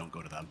to you. Don't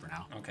go to them for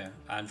now. Okay,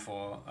 and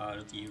for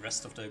the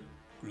rest of the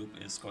group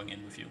is going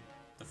in with you,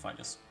 the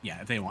fighters.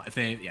 Yeah,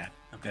 yeah.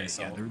 Okay,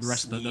 so yeah, the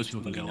rest of those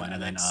people can go in,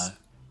 and then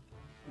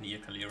Nia,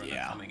 Kalira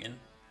are coming in.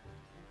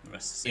 The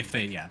rest. If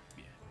they, yeah,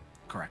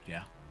 correct,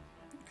 yeah.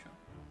 Okay.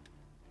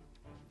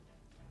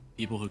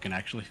 People who can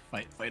actually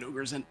fight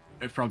ogres, and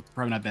it's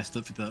probably not best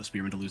for the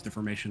spearmen to lose their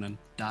formation and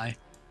die.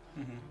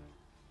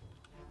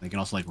 They can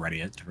also like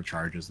ready it for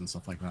charges and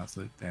stuff like that,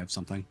 so they have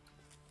something.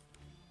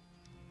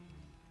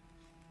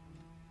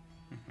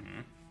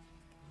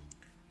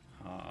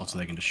 Also,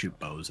 they can just shoot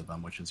bows at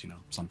them, which is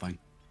something.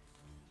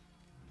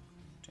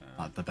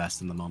 Not the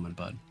best in the moment,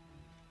 but.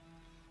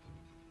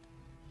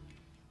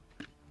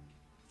 I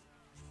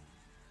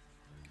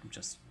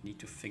just need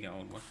to figure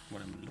out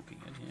what I'm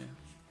looking at here.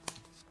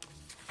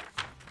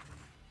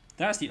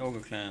 There's the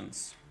ogre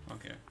clans.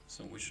 Okay,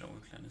 so which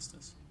ogre clan is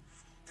this?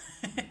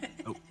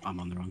 Oh, I'm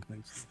on the wrong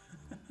things.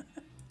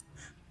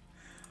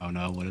 Oh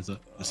no, what is it?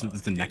 This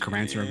is the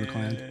Necromancer of the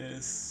clan?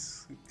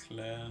 Yes,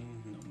 clan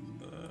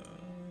number...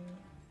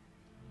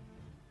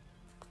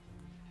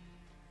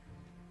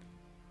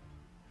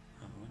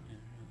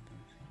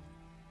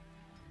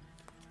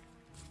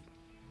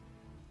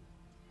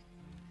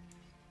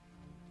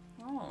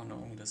 Oh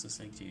no, this is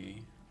like the...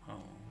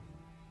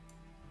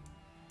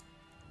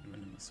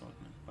 random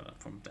assortment, but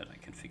from that I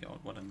can figure out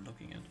what I'm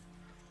looking at.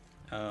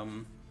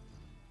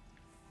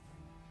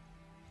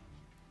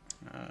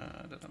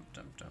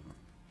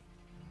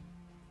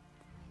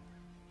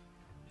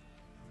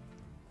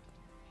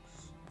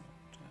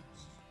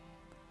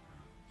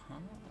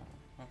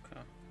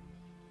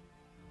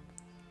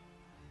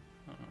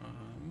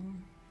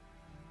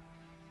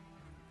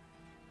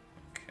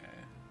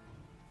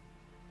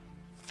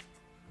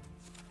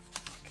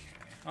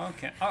 Oh,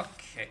 okay.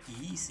 Okay,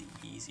 easy.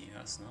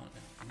 That's not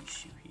an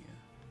issue here.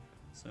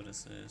 So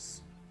this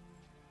is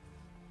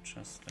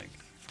just like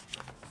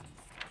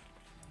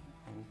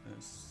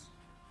ogres.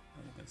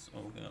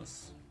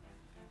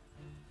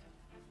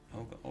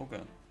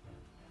 Ogre.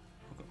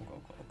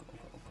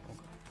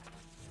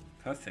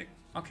 Perfect.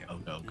 Okay.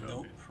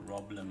 No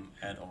problem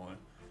at all.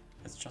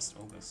 It's just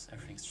ogres.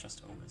 Everything's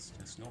just ogres.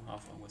 There's no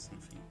half ogres,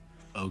 nothing.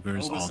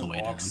 Ogres all the way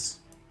down.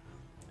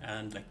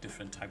 And like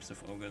different types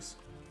of ogres.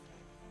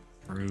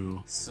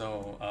 True.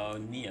 So,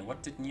 Nia,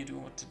 what did Nia do?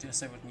 What did I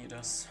say what Nia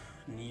does?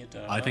 Nia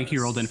does... I think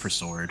you rolled in for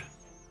sword.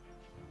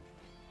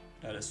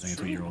 That is true. I think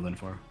that's what you rolled in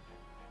for.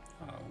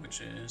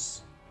 Which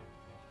is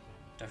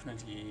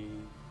definitely...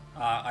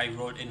 I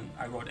wrote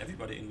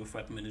everybody in with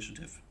weapon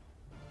initiative.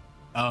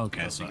 Oh,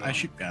 okay, so I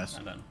should guess.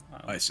 And then,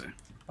 I see.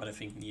 But I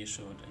think Nia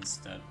should,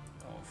 instead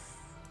of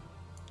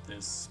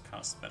this,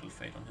 cast Battle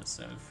Fate on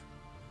herself.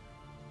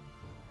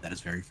 That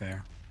is very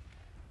fair.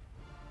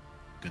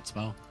 Good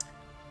spell.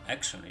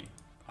 Actually,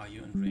 are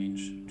you in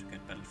range to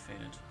get Battle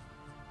Fated?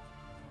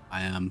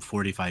 I am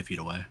 45 feet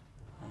away.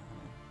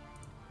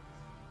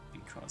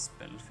 because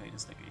Battle Fate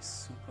is like a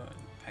super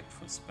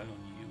impactful spell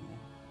on you.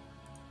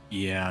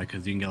 Yeah,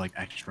 because you can get like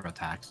extra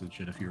attacks and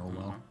shit if you roll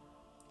well.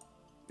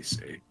 Let me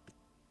see.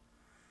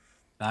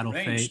 Battle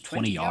Fate,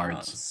 20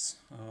 yards.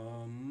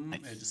 Nice.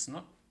 It is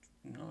not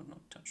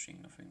touching,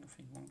 nothing,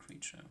 one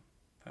creature.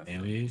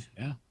 Perfect. AoE,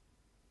 yeah.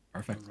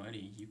 Perfect.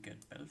 Alrighty, you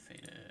get Battle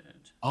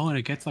Fated. Oh, and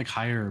it gets like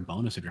higher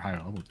bonus if you're higher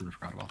level too. I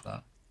forgot about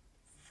that.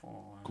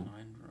 For cool.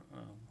 9,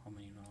 how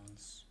many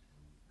rounds?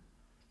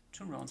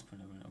 2 rounds per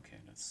level. Okay,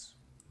 let's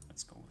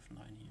go with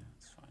 9 here.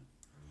 It's fine.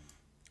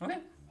 Okay.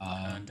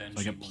 And then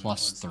so I get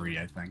 +3,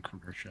 I think,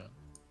 from her shit.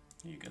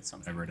 You get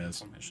something whatever it is.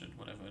 from her shit,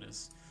 whatever it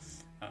is.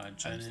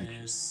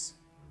 Janice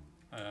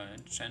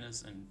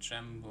and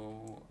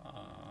Jambo.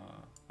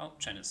 Oh,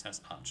 Janice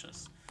has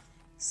archers.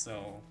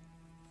 So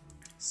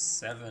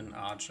 7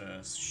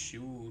 archers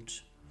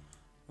shoot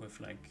with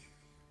like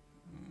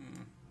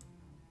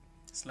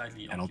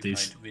slightly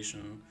penalties. occupied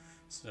vision.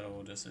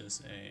 So this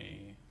is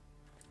a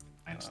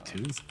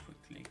 -2. Let's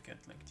quickly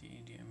get like the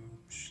ADM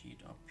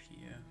sheet up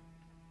here.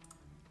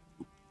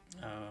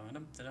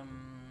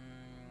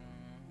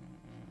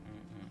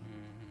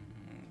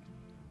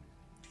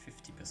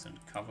 50%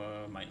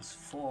 cover,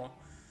 -4.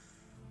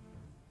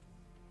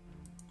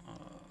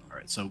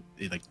 Alright, so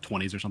like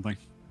 20s or something?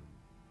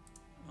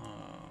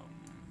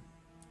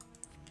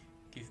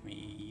 Give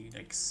me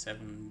like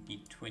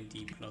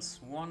 7d20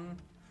 +1.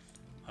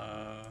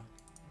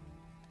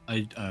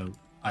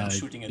 I'm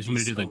shooting at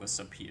these ogres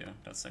up here.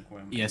 That's like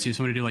where I'm so you just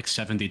want to do like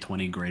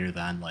 70-20 greater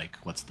than like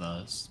what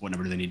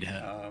number do they need to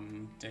hit?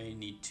 They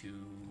need to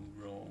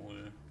roll.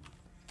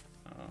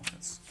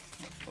 That's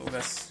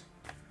ogres.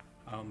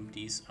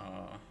 These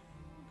are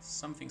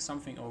something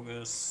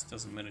ogres.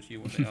 Doesn't matter to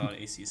you what they are.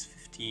 AC is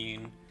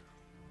 15.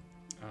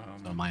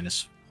 So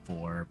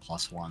 -4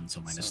 +1,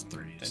 so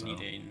 -3. They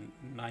need a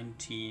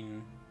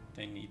 19.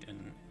 They need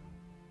an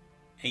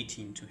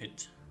 18 to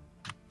hit.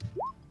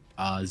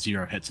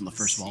 0 hits on the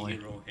first volley.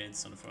 0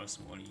 hits on the first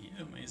volley.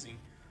 Amazing.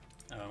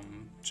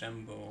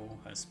 Jambo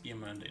has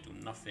Spearman. They do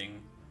nothing.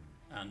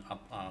 And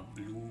up are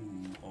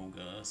blue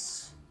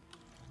ogres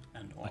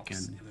and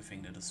orcs.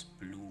 Everything that is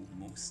blue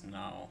moves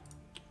now.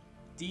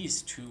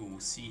 These two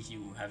see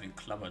you having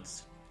clobbered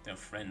their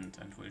friend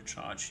and will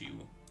charge you.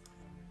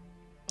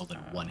 Oh,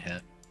 then 1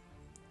 hit.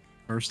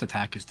 First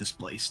attack is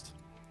displaced.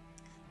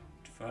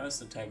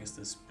 First attack is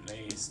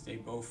displaced. They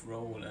both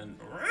roll and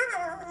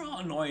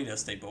annoyed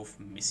as they both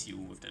miss you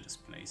with their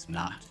displacement.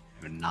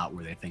 Not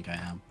where they think I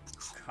am.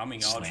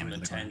 Coming out from the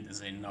tent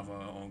is another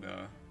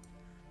ogre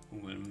who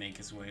will make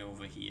his way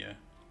over here.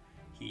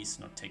 He's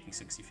not taking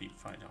 60 feet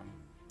fight. I'm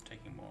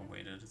taking more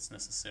weight than it's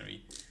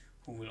necessary.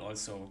 Who will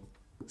also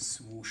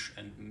swoosh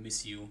and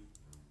miss you.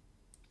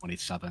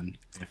 27.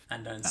 If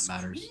and then that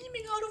matters.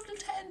 Screaming out of the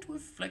tent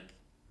with like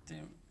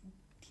the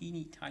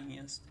teeny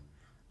tiniest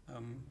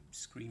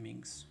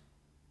screamings.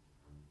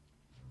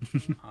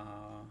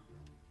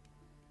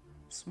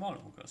 Small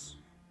ogres.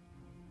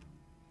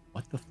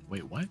 What the?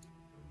 Wait, what?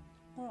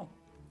 Oh,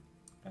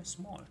 they're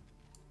small.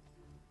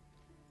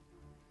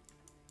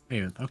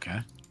 Hey, okay.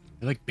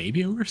 They're like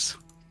baby ogres?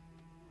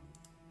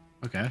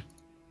 Okay.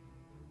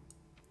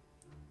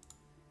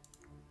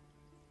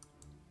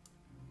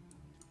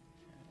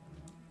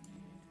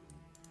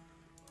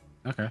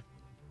 Okay.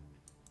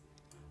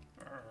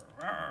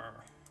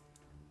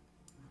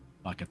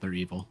 Fuck it, they're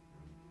evil.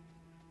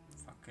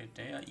 Fuck it,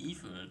 they are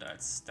evil.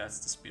 That's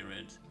the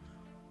spirit.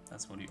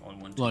 That's what we all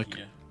want to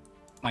hear.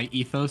 My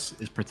ethos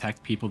is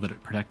protect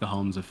the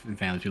homes of and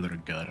families of people that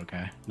are good,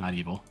 okay? Not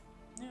evil.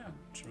 Yeah,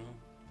 true.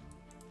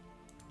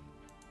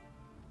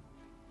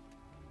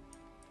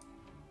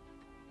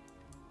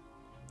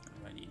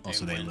 Alrighty,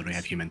 also, they literally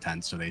have human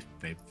tents, so they've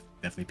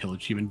definitely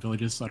pillaged human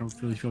villages, so I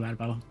don't really feel bad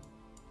about them.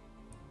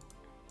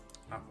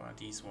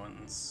 These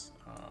ones,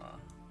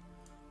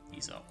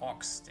 these are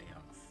orcs. They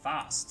are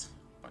fast,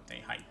 but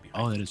they hide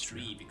behind a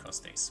tree because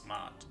they're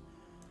smart.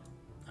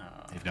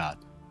 They've got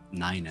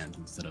 9 ends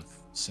instead of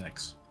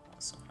 6.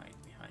 Also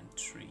hide behind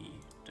tree.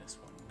 This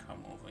one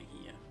come over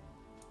here.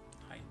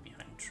 Hide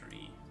behind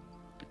tree.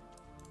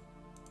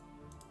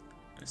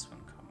 This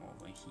one come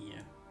over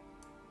here.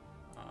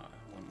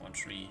 One more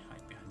tree.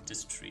 Hide behind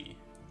this tree.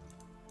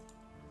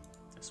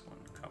 This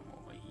one come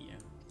over here.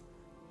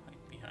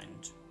 Hide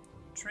behind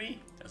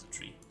tree. There's a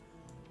tree.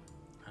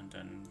 And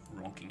then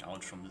ronking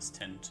out from this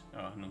tent.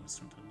 No,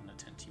 it's not in a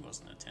tent. He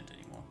wasn't in a tent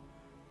anymore.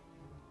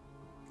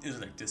 Is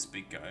like this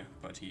big guy,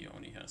 but he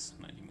only has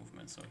 90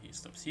 movement, so he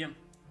stops here.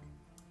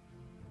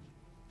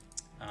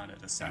 And at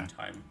the same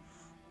time,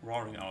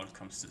 roaring out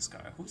comes this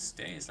guy who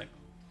stays like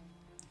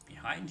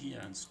behind here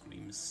and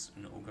screams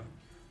an ogre.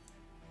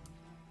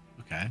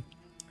 Okay.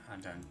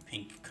 And then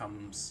Pink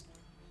comes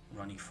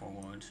running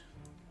forward.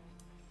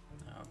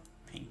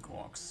 Pink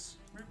orcs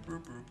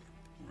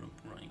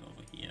running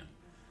over here.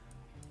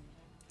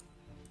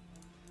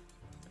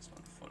 This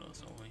one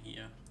follows over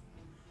here.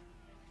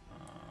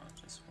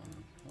 This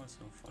one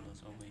also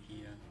follows over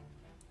here.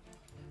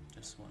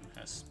 This one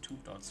has 2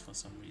 dots for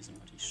some reason,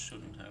 but he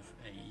shouldn't have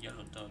a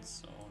yellow dot,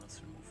 so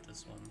let's remove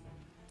this one.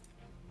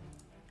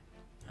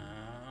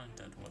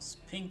 That was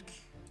pink.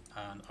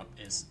 And up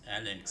is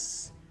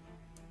Alex,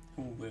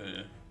 who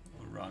will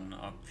run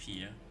up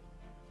here,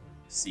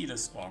 see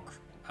this orc,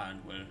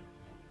 and will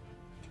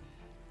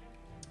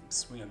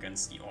swing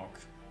against the orc.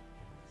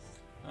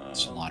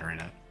 Slaughtering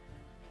it.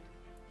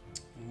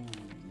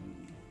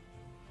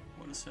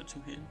 What is that to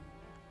hit?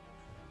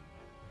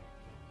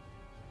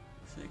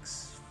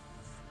 6,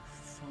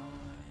 5,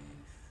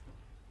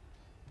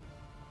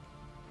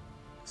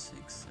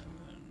 6, 7,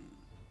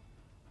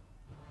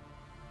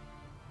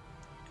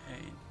 8,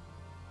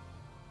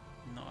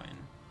 9.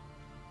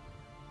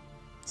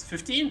 It's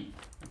 15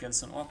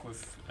 against an orc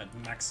with at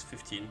max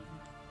 15.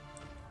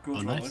 Good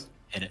roll. Nice.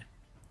 Hit it.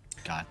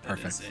 God,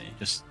 perfect.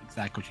 Just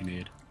exactly what you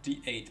need.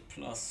 D8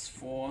 plus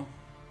 4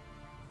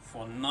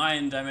 for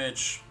 9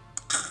 damage.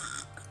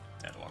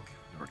 Dead orc.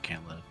 Or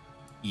can't live.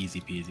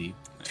 Easy peasy.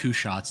 2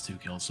 shots, 2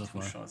 kills so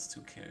far. 2 shots,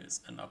 2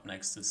 kills. And up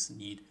next is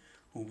Sneed,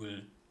 who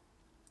will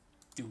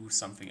do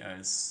something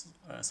else,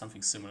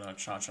 something similar.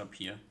 Charge up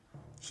here.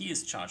 He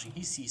is charging.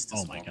 He sees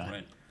this orc,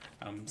 right?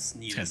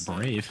 Sneed is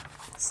brave.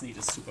 Sneed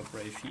is super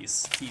brave.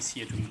 He's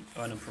here to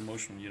earn a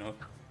promotion, you know.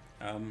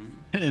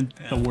 In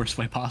the worst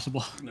way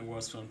possible. In the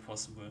worst way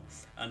possible.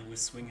 And will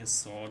swing his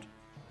sword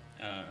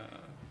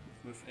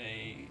with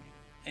a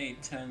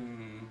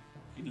 10,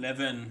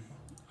 11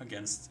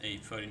 against a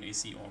 13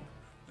 AC orc,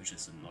 which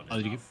is not enough. Oh,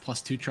 did you get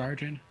 +2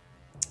 charging?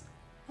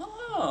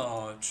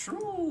 Oh,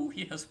 true.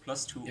 He has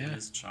 +2 in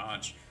his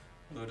charge.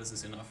 Although this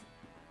is enough.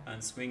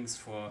 And swings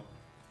for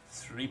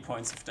 3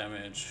 points of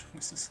damage,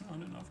 which is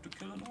not enough to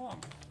kill an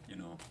orc, you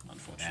know,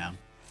 unfortunately.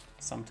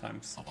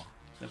 Sometimes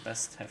the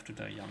best have to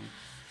die young.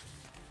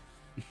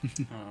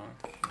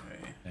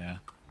 Okay. Yeah.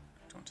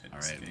 Don't hit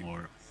Alright,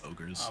 more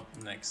ogres. Up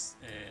next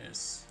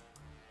is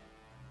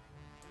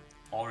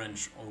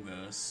orange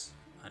ogres.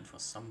 And for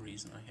some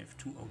reason I have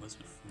 2 ogres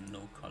with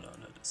no color.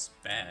 That is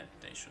bad.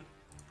 They should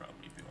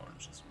probably be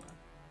orange as well.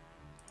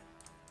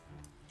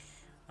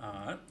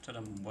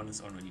 One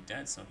is already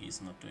dead, so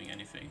he's not doing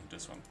anything.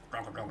 This one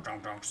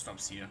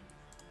stops here.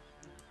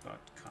 But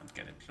can't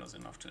get it close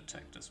enough to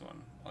attack this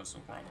one. Also,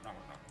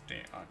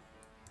 they are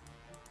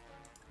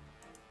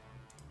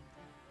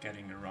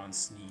getting around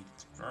Sneed.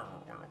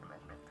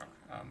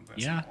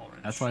 Yeah,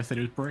 that's why I said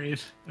he was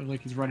brave. It was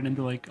like he's running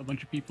into like a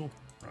bunch of people.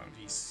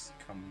 He's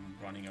come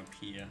running up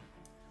here,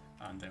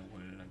 and then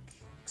will like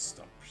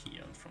stop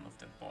here in front of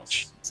that boss.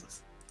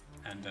 Jesus.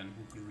 And then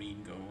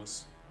green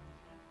goes.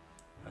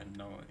 And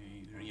now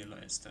I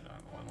realized that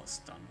I'm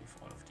almost done with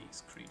all of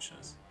these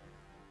creatures.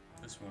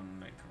 This one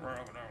like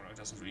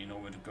doesn't really know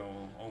where to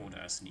go. Oh,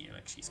 there's Nia,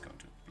 like she's going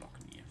to block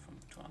Nia from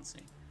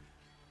advancing.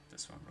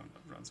 This one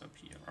runs up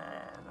here.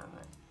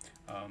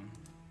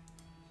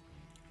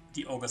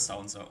 The ogre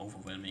sounds are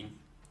overwhelming.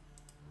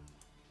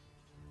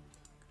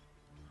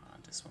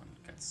 And this one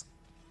gets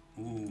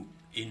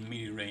in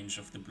melee range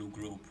of the blue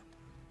group.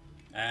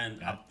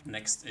 And up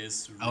next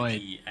is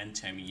Ricky and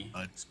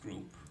Tammy's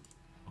group.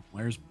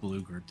 Where's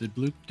blue group?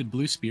 Did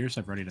blue spears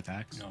have ready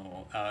attacks?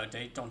 No,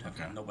 they don't have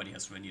one. Nobody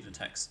has ready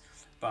attacks.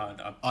 But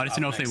I just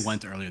didn't know if they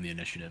went earlier in the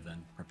initiative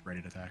and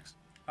ready attacks.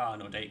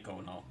 No, they go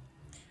now.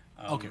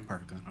 Okay,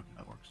 perfect. Okay,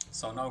 that works.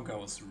 So now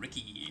goes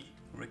Ricky.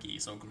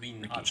 So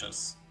green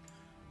archers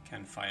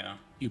can fire.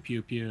 Pew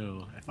pew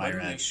pew. Where do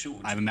they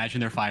shoot? I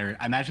imagine they're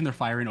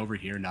firing over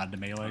here, not into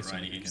melee.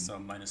 Alrighty, so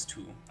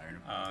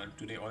 -2.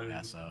 Do they all?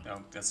 Yeah, so.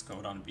 Let's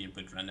go down and be a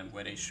bit random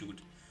where they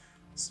shoot.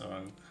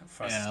 So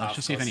first half let's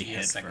just see if any here,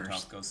 hit second first.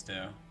 half goes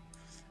there.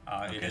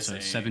 Okay, so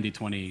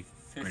 70-20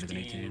 greater than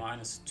 18.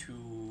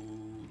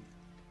 -2.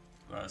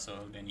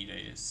 So they need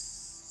a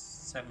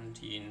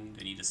 17.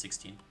 They need a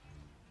 16.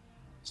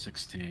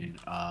 16.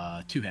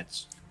 2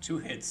 hits. 2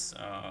 hits.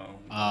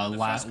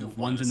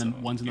 One's in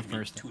the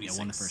first. Yeah,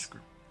 one in the first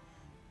group.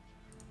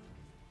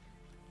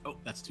 Oh,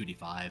 that's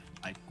 2d5.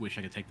 I wish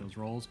I could take those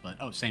rolls, but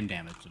same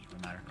damage. It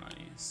doesn't matter.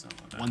 Right, so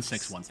 1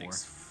 6 1 4.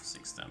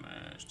 6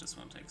 damage. This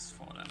one takes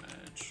 4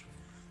 damage.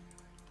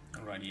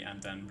 Alrighty, and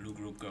then blue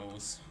group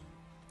goes.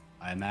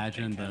 I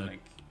imagine the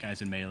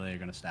guys in melee are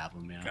gonna stab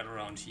them. Yeah. Get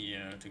around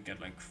here to get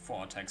like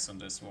 4 attacks on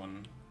this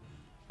one.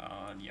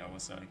 The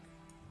others are like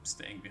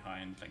staying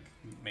behind, like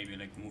maybe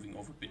like moving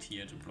over a bit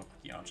here to block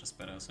the archers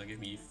better. So give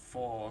me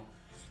 4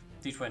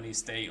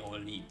 d20s. They all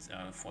need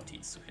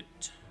 14s to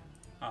hit.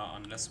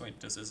 Unless wait,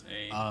 this is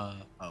a.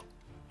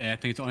 I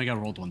think it's only got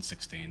rolled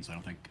 116, so I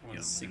don't think.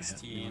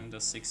 116. The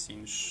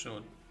 16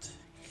 should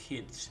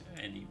hit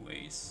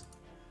anyways.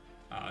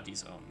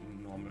 These are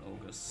normal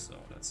ogres, so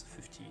that's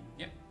 15.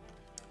 Yeah.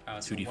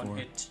 So 2d4. 1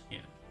 hit.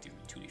 Yeah,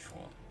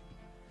 2d4.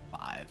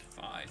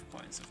 5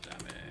 points of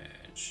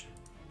damage.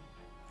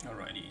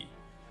 Alrighty.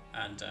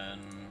 And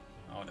then,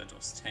 that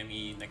was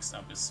Tammy. Next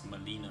up is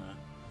Melina.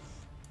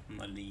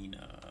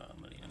 Melina.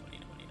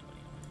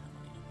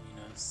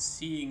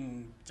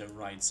 Seeing the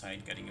right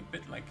side getting a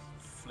bit like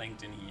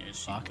flanked in here,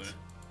 she will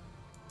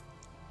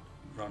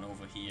run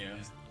over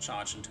here,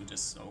 charge into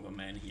this ogre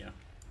man here,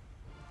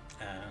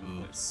 and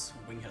will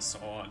swing her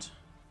sword.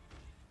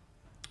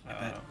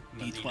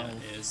 Melina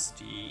is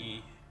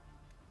the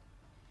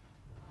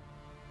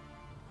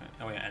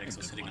Oh yeah, Alex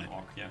was Good hitting an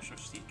point. orc. Yeah, so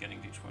she's getting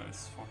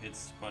d12s for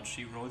hits, but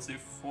she rolls a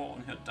 4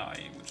 on her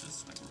die, which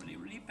is like really,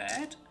 really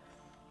bad.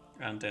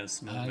 And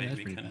there's no way That's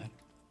we pretty can. bad.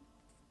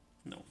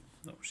 No,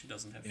 no, she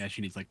doesn't have. Yeah,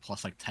 she needs like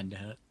plus like 10 to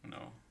hit.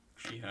 No,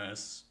 she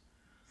has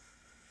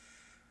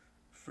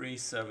 3,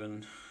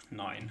 7,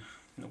 9.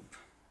 Nope.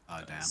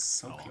 Oh damn.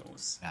 So well,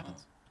 close. it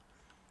happens.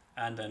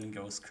 And then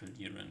goes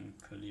Kaliran.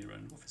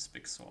 Kaliran with his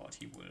big sword.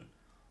 He will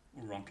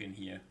ronk in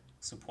here,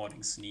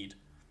 supporting Sneed,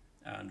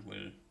 and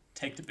will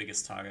take the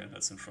biggest target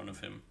that's in front of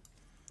him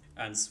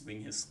and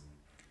swing his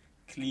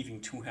cleaving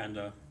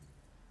two-hander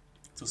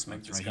to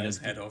smack this guy's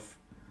head off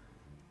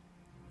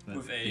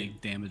with a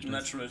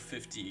natural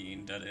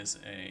 15. That is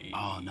a...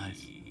 Oh,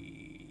 nice.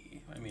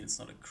 I mean, it's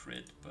not a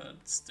crit, but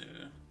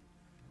still...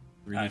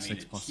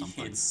 3d6 plus he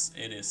something. hits,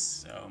 it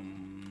is...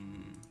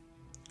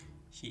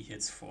 he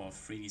hits for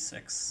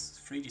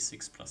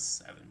 3d6 plus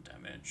 7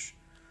 damage.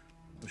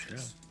 Which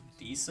is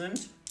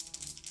decent.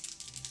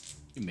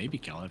 You maybe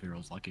kill it if he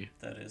rolls lucky.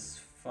 That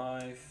is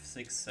 5,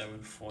 6, 7,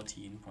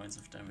 14 points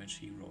of damage.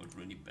 He rolled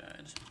really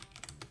bad.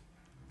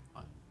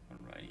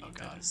 Alrighty,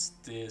 that is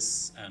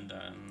this, and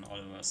then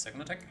Oliver's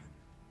second attack.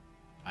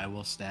 I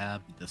will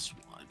stab this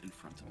one in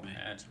front of me.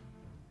 Ahead.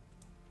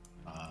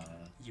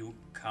 You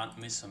can't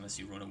miss unless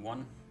you roll a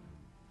 1.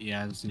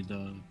 Yeah, I just need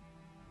to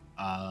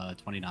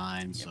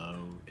 29, yep.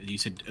 So you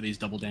said are these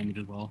double damage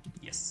as well?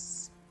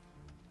 Yes.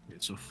 Okay,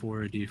 so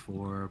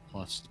 4d4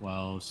 plus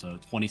 12, so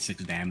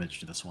 26 damage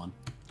to this one.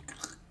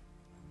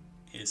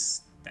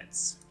 That's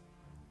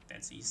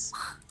easy.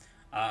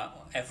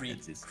 Every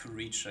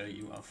creature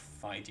you are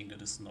fighting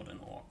that is not an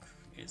orc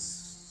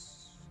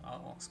is... Are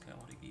orcs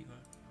chaotic evil?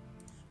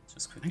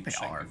 Just quickly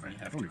check if we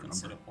have to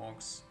consider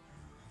orcs.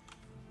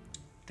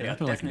 They are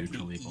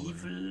definitely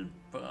evil,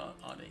 but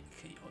are they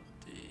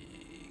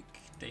chaotic?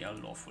 They are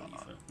lawful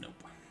evil.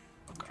 Nope.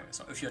 Okay,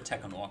 so if you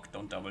attack an orc,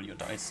 don't double your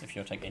dice. If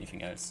you attack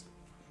anything else,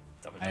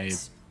 double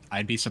dice.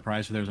 I'd be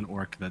surprised if there was an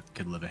orc that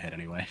could live a hit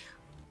anyway.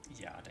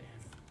 Yeah, they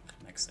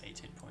have max 8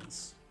 hit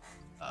points.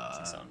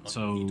 These are not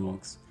so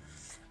orcs.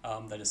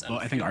 That is. Well,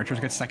 I think archers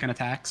get second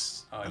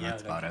attacks. And yeah,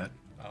 that's about it.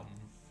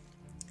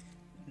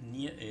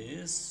 Nia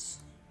is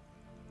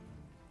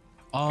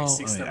a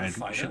 6th level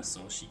fighter,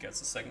 so she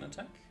gets a second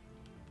attack.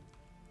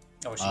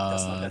 Oh, she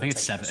does not. I think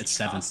it's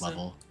 7th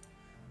level.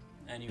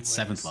 Anyways, it's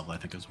 7th level, I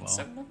think, as well.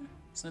 7th level?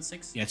 Isn't it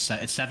 6? Yeah,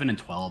 it's 7 and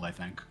 12, I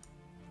think.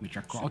 Let me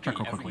check. I'll check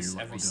real quickly.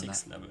 Every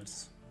 6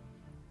 levels.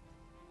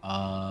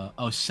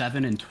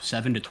 7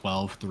 to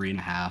 12,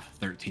 3.5,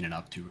 13 and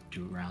up, 2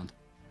 round.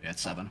 Yeah,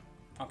 it's 7.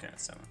 Okay,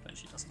 it's 7. Then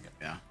she doesn't get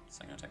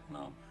second attack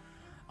now.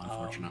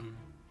 Unfortunate.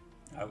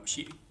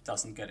 She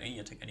doesn't get any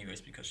attack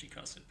anyways because she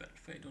casted Bad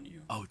Fate on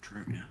you. Oh,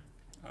 true.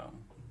 Yeah.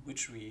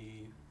 Which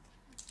we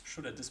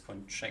should at this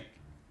point check.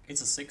 It's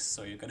a 6,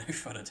 so you're gonna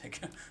further take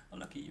a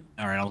lucky you.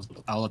 All right,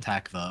 I'll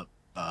attack the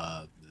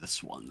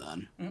this one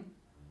then.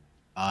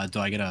 Mm-hmm. Do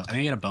I get a? I think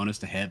I get a bonus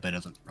to hit, but it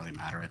doesn't really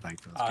matter. I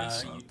think for this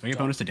case. So. Do I get a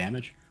bonus to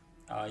damage?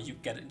 You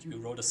get it. You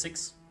rolled a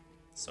 6,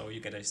 so you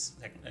get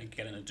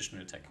an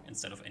additional attack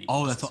instead of any.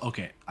 Oh, that's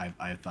okay.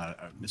 I thought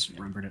I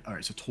misremembered it. All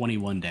right, so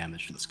 21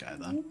 damage to this guy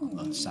then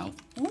on the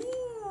south.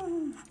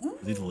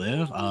 Does he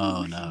live?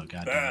 Oh no,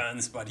 god.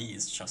 Burns, but he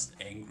is just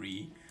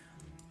angry.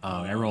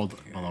 Oh, I rolled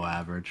below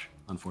average.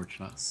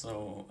 Unfortunate.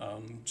 So,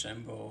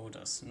 Jumbo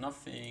does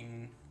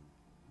nothing.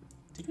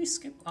 Did we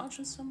skip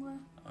archers somewhere?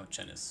 Oh,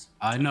 Janice.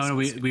 No,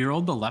 we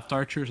rolled the left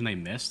archers and they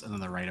missed, and then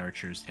the right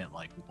archers hit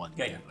like one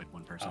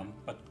person.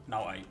 But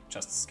now I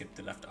just skipped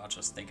the left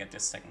archers. They get their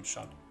second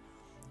shot,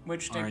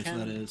 which they can so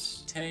that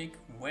is... take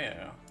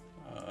where?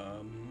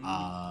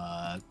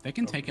 They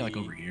can take it like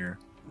over here.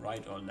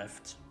 Right or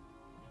left?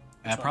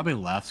 Yeah, probably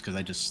left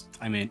because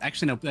I mean,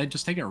 actually no, they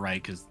just take it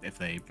right because if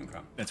they,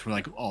 that's where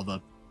like all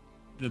the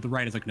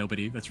right is like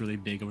nobody that's really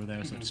big over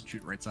there, so just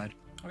shoot right side.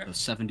 Okay. So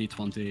 70,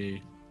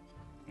 20,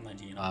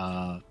 19.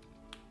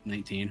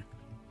 19.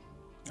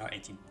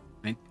 18.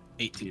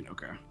 18,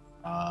 okay.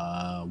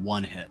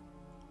 One hit.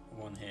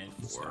 One hit.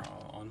 So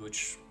on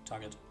which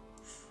target?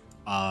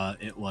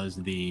 It was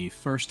the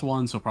first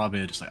one, so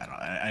probably just like, I don't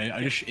know.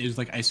 I just, it was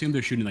like, I assume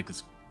they're shooting like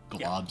this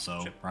glob,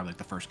 so probably like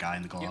the first guy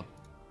in the glob.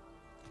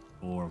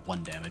 Or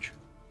 1 damage.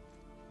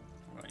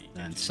 Right,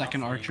 and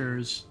second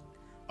archers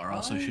are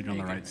also shooting on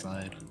the right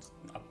side.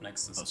 Up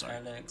next is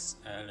Alex.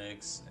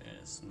 Alex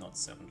is not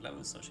 7th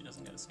level, so she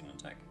doesn't get a single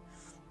attack.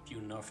 You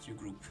nerfed your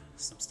group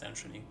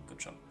substantially. Good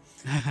job.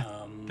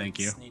 Thank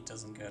you. Sneak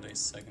doesn't get a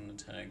second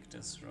attack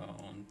this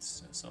round,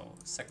 so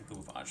second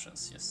group of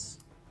archers, yes.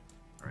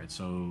 Alright,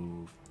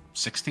 so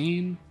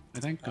 16, I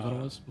think, is what it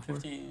was before?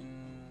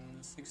 15,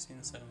 16,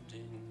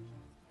 17,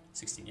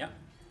 16, yeah.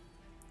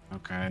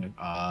 Okay,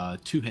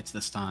 2 hits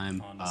this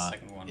time. On the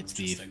second one, it's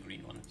the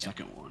green one.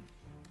 Second one.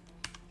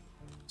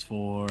 It's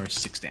for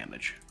 6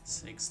 damage.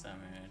 6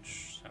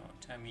 damage. So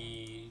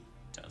Tammy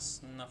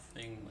does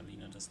nothing.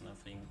 Melina does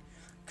nothing.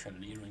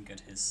 Kaliran get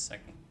his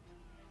second.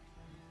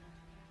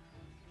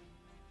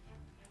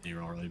 They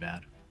roll really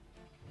bad.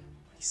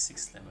 He's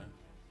 6th level.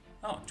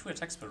 Oh, 2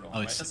 attacks per round.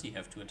 Why does he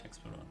have 2 attacks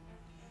per round?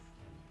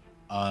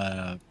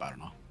 I don't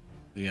know.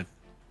 We have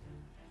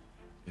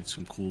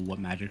some cool what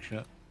magic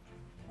shit.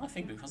 I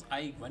think because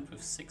I went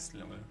with 6th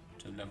level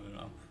to level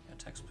up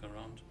attacks per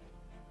round.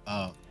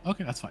 Oh,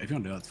 okay, that's fine. If you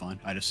want to do that, that's fine.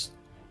 I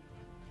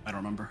don't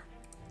remember.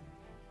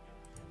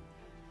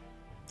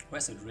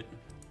 Where's it written?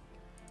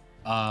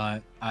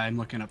 I'm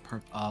looking at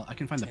I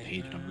can find the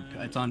page number.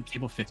 It's on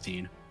table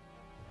 15.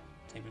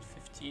 Table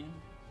 15.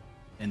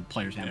 In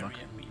Player's Handbook.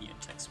 Area melee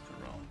attacks per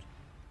round.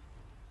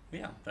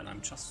 Yeah, then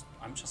I'm just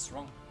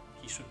wrong.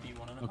 He should be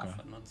 1.5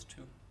 and not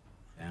 2.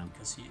 Damn.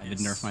 Because I did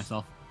nerf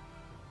myself.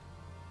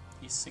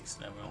 He's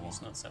 6th level,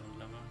 he's not 7th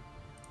level.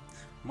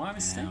 My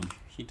mistake.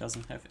 He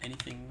doesn't have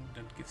anything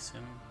that gives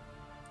him...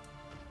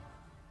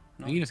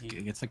 No, he just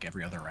gets like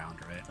every other round,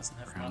 right? Doesn't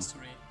have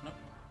mastery. Nope.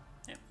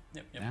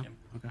 Yep.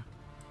 Okay.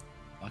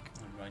 Fuck.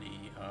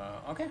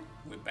 Alrighty. Okay,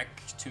 we're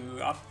back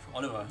to up.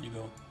 Oliver, you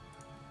go.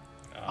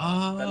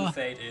 Battle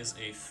Fate is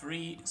a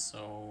 3,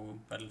 so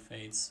Battle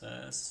Fate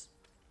says...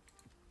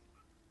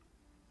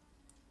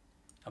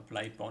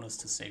 Apply bonus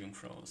to saving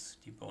throws.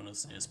 The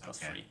bonus is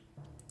 +3.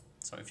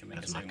 So if you make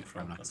a saving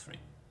throw, +3.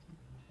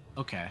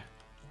 Okay.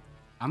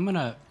 I'm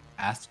gonna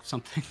ask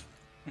something.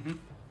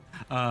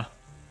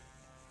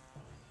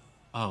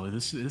 Oh,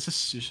 this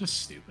is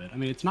just stupid. I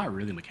mean, it's not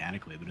really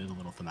mechanically, but it is a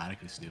little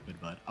thematically stupid.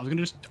 But I was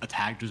gonna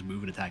just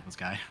move and attack this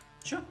guy.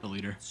 Sure. The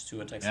leader. It's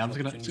 2 attacks. Yeah, I'm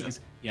just gonna.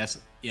 Yes.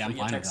 Yeah, I'm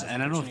fine with that.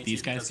 And I don't know if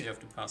these guys. You have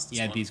to pass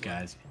this these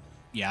guys.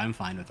 Yeah, I'm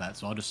fine with that.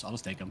 So I'll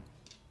just take them.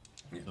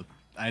 Yeah. So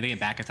I think a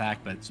back attack,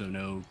 but so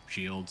no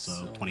shield,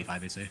 so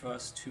 25 AC.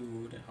 First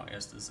 2, the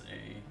highest is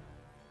a...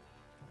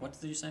 What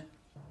did you say?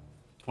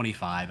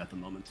 25 at the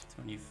moment.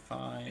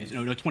 25.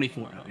 No,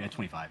 24. No, yeah,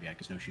 25. Yeah,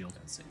 because no shield.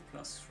 That's a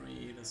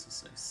 +3. This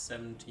is a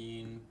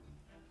 17.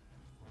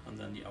 And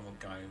then the other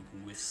guy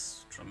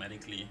whiffs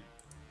dramatically.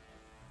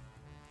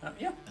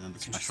 Yeah. And then the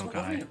special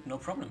guy. No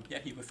problem. Yeah,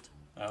 he whiffed.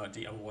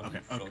 The other one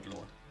flowed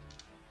lower.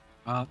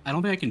 I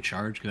don't think I can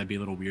charge because that'd be a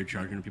little weird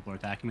charging when people are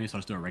attacking me, so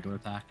I'll just do a regular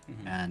attack.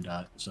 And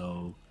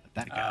so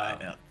that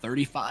guy,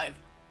 35.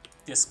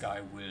 This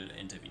guy will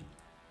intervene.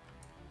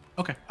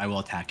 Okay, I will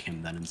attack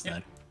him then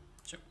instead.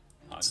 Yeah. Sure.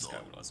 This guy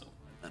will also.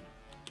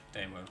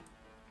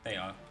 They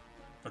are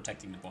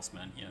protecting the boss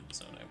man here,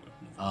 so they will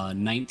move.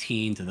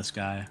 19 to this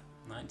guy.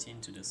 19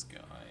 to this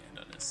guy, and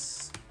that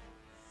is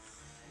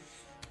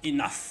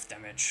enough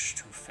damage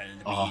to fell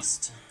the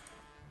beast.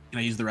 Can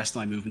I use the rest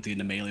of my movement to get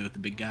into melee with the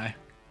big guy?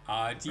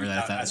 That's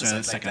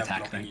the second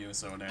attack thing. You,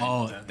 so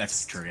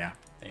that's true, yeah.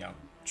 They are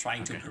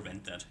trying to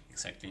prevent that.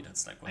 Exactly,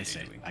 that's like what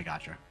they're doing. I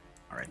gotcha.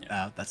 Alright,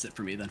 that's it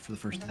for me then for the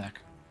first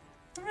attack.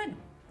 Alright.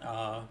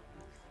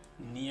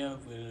 Nia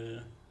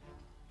will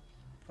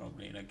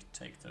probably like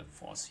take the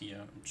force here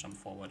and jump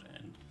forward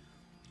and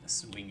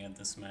swing at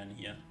this man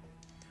here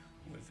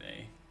with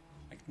a...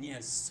 Like, Nia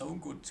is so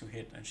good to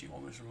hit and she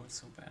always rolls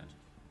so bad.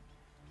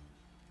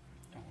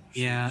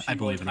 She I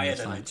believe in higher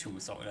than a 2,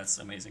 so that's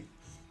amazing.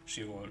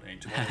 She rolled a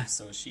 12,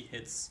 so she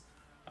hits.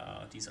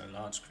 These are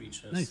large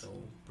creatures,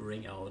 so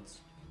bring out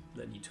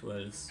the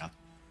D12s. Got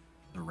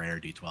the rare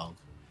D12.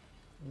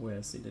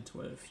 Where's the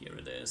D12? Here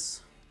it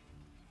is.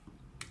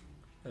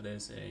 That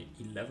is a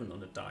 11 on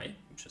the die,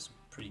 which is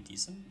pretty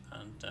decent.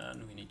 And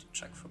then we need to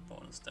check for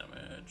bonus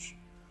damage.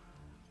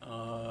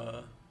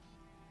 +2?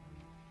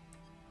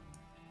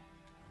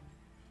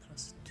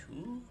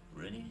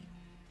 Really?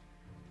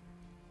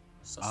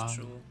 That's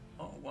true.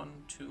 Oh, 1,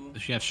 2.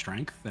 Does she have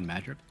strength and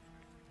magic?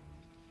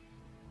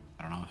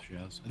 I don't know if she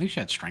has. I think she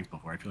had strength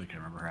before. I feel like I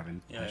remember her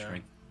having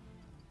strength.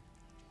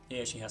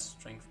 Yeah, she has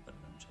strength, but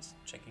I'm just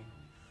checking.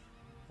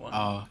 1.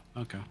 Oh,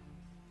 okay.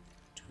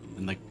 2.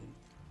 And like,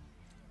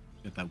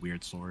 get that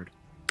weird sword.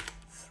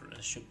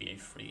 It should be a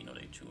 3, not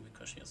a 2,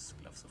 because she has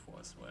gloves of war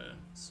as well.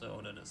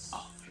 So that is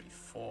 3,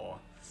 4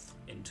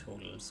 in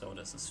total. So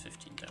this is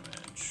 15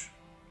 damage.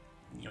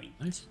 Yoink.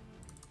 Nice.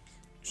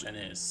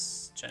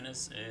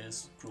 Janice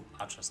is group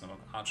archers number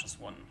Archers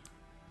 1.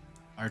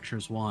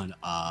 Archers 1.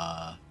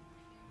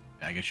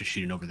 I guess just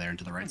shooting over there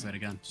into the right side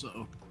again.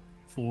 So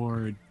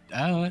for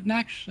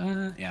Nax,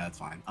 yeah, that's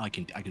fine. I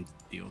can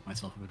deal with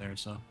myself over there.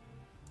 So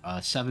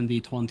 70,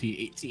 20,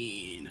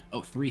 18.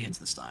 Oh, 3 hits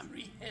this time.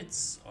 3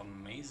 hits,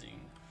 amazing.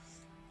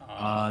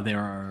 There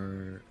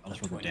are. I'll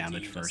just roll the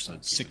damage first. So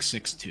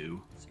 662.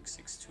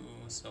 662.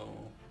 So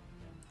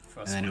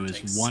first and then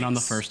it was 1 on the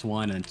first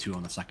one and 2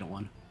 on the second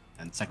one.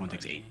 And the second one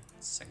takes 8.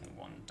 Second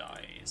one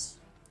dies.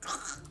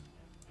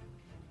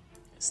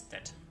 Is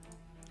dead.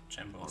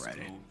 Jambo's group.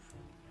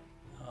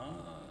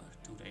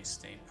 Do they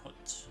stay put?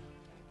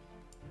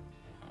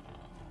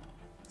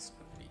 Let's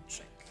quickly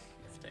check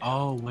if they.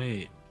 Oh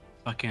wait,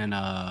 fucking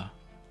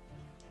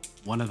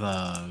one of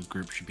the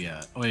groups should be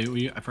a. Oh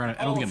wait, I forgot.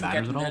 I don't think it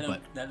matters at all.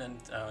 But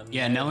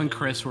yeah, Nell and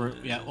Chris were.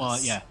 Yeah, well,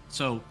 yeah.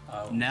 So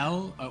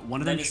Nell, one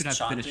of them should have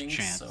finished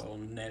chant. So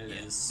Nell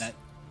is that.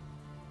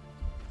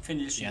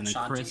 Finishing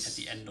chanting at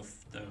the end of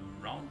the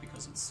round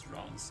because it's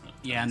rounds.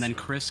 Yeah, and then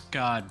Chris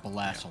got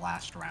blessed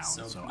last round,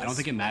 so I don't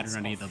think it mattered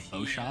any of the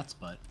bow shots,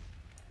 but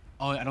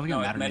I don't think it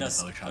mattered any of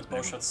the bow shots.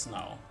 Bow shots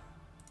now.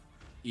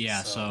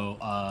 Yeah, so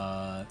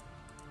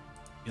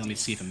Let me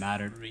see if it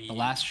mattered. The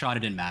last shot,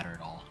 it didn't matter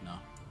at all. No.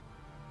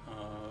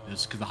 It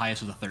was because the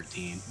highest was a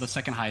 13. The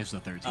second highest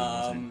was a 13.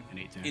 Wasn't an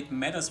 18. It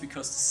matters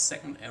because the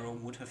second arrow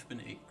would have been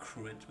a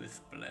crit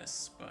with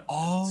bless, but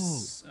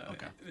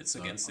okay. It's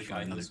against the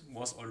guy who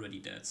was already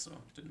dead, so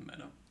it didn't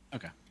matter.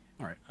 Okay.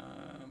 All right.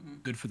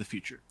 Good for the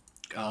future.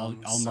 I'll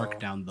mark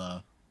down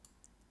the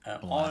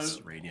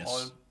blast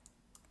radius.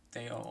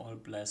 They are all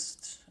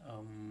blessed.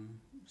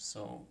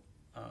 So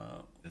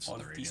all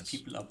of these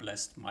people are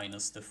blessed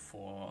minus the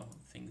 4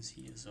 things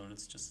here. So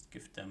let's just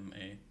give them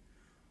a.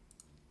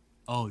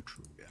 Oh,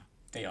 true. Yeah.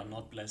 They are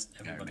not blessed.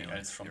 Everybody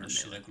else from the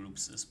shitter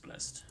groups is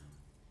blessed.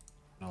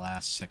 The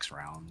last 6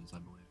 rounds, I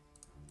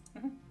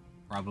believe.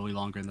 Probably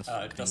longer than this.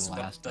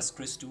 What does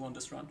Chris do on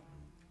this round?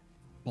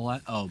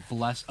 Bless.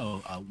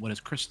 What does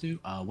Chris do?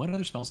 What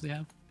other spells do they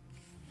have?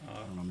 I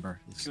don't remember.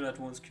 Cure Light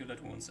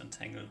Wounds,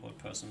 Entangle, Hold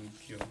Person,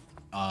 Cure.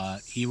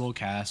 He will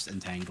cast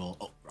Entangle.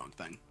 Oh, wrong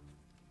thing.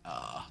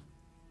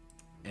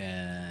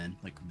 And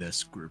like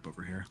this group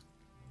over here.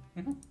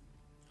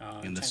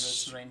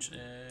 Entangle's range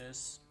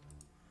is.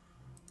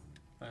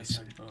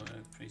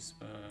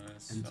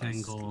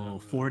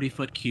 Entangle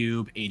 40-foot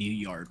cube,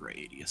 80-yard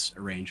radius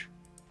range.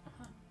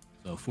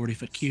 So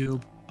 40-foot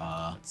cube.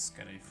 Let's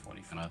get a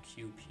 40-foot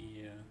cube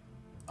here.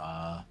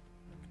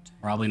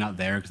 Probably not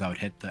there because that would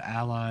hit the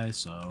allies.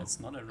 So it's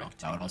not a rectangle.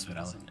 That would also hit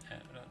allies.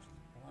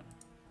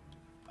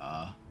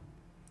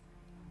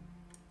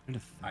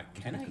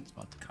 Can I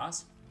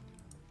cast?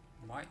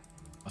 Why?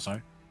 Oh,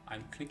 sorry.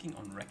 I'm clicking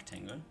on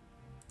rectangle.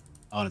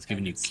 Oh, and it's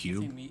giving you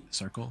cube,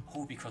 circle.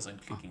 Oh, because I'm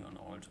clicking on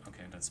alt.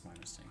 Okay, that's my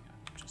mistake.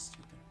 I'm just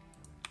stupid.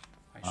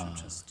 I should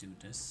just do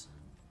this.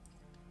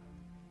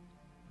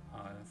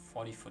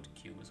 40-foot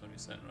cube is what you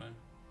said, right?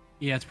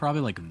 Yeah, it's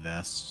probably like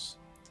this.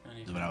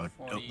 Is what I would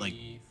 40, like,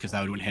 because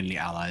that wouldn't hit any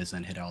allies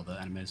and hit all the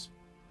enemies.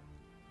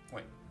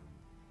 Wait.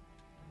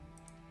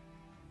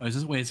 Oh, is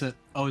this? Wait, is it?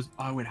 Oh,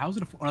 wait. How is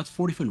it? That's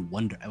 40-foot in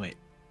wonder. Oh, wait.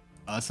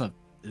 That's a.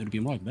 It would be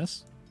more like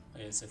this.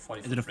 It's a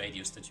 40-foot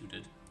radius that you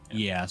did.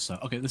 Yeah. So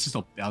okay, this is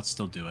still. I'll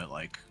still do it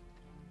like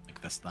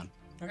this then.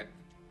 Okay.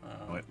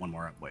 Oh, wait, one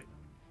more up. Wait.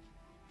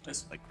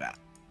 This. Like that.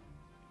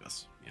 Like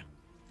this. Yeah.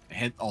 I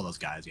hit all those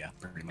guys. Yeah.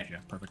 Pretty much. Yeah.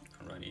 Perfect.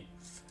 Alrighty.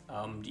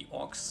 The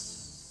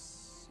orcs.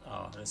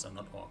 Oh, those are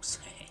not orcs.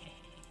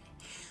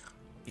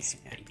 It's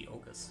baby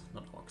ogres,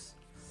 not orcs.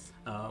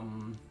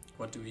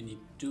 What do we need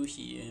to do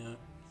here?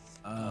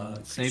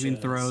 Saving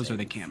throws, or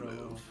they can't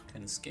move.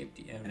 Can escape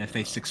the area. And if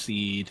they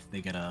succeed,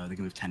 they can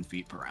move 10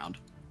 feet per round.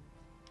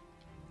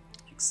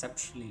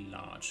 Exceptionally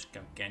large,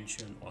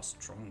 gargantuan, or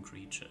strong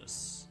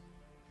creatures.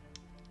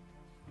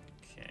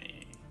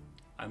 Okay.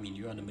 I mean,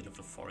 you're in the middle of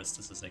the forest.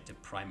 This is like the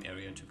prime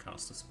area to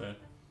cast a spell.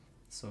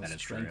 So that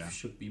strength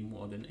should be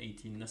more than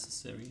 18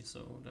 necessary,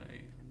 so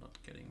they're not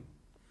getting.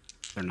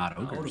 They're not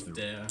ogres.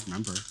 There.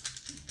 Remember,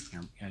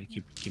 yeah,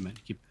 keep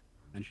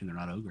mentioning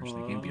they're not ogres.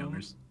 They can't be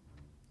ogres.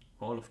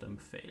 All of them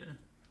fail.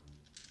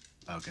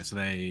 Okay, so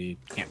they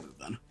can't move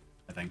then.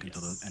 I think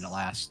until the end of the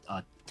last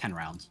 10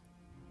 rounds.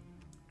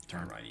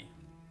 Turn. Alrighty.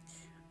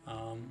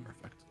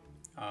 Perfect.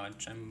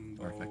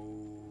 Jumbo. Perfect.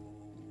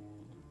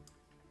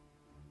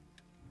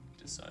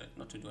 Decided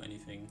not to do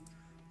anything.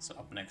 So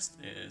up next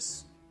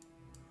is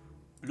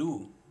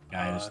Blue.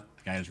 The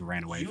guy just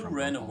ran away from. You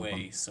ran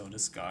away, so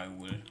this guy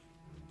will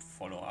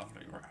follow after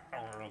you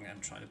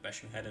and try to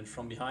bash your head in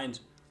from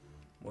behind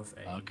with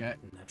a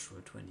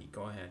natural 20.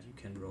 Go ahead, you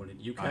can roll it.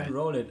 You can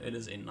roll it. It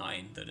is a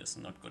 9. That is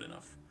not good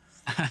enough.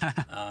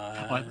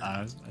 What?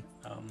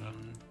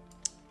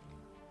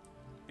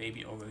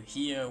 Baby over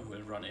here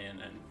will run in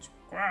and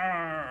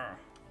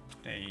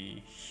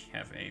they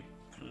have a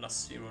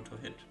 +0 to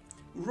hit.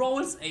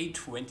 Rolls a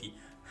 20.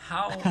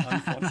 How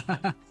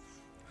unfortunate.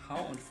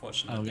 How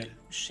unfortunate. Okay.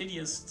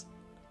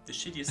 The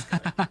shittiest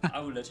guy. I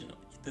will let you know.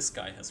 This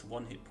guy has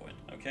 1 hit point,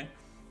 okay?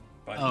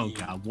 But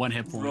God, 1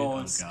 hit point.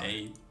 Rolls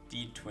a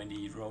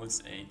d20,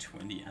 rolls a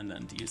 20, and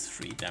then deals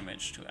 3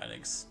 damage to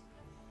Alex.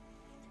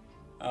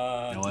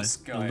 This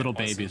guy the little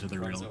babies are the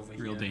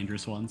real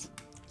dangerous ones.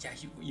 Yeah,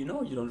 you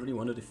know you don't really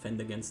want to defend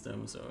against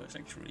them, so it's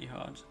actually really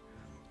hard.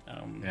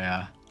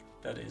 Yeah.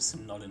 That is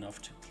not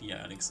enough to clear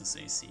Alex's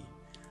AC.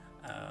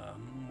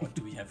 What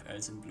do we have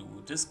else in blue?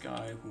 This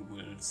guy who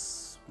will...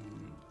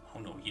 oh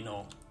no, you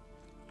know,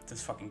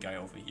 this fucking guy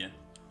over here.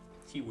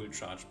 He will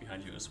charge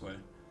behind you as well.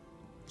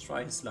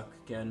 Try his luck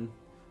again.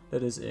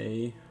 That is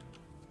a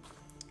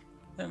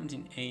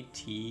 17,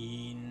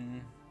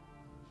 18,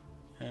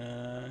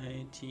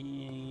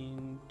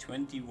 18,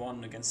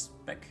 21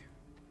 against Beck.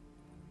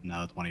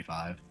 No,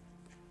 25.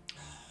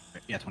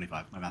 Yeah,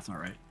 25. My math's not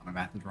right. My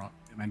math is wrong.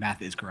 My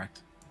math is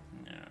correct.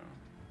 No.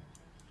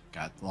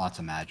 Got lots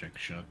of magic.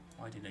 Shook.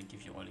 Why did I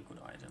give you all the good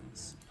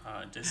items?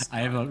 I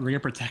have a rear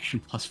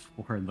protection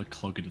 +4 and the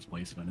cloak of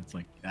displacement. It's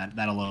like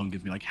that alone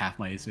gives me like half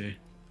my AC.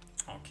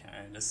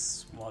 Okay,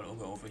 this small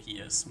ogre over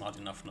here is smart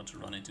enough not to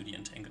run into the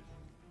entangle.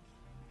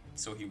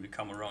 So he will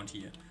come around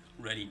here,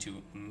 ready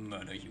to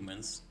murder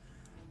humans.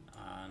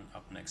 And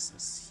up next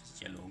is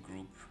yellow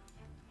group.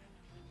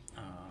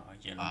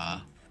 Group.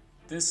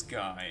 This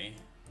guy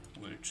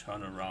will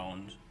turn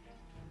around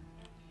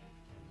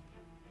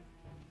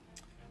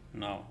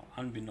Now,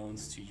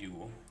 unbeknownst to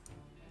you,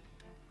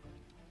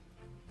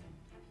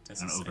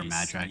 this An is ogre a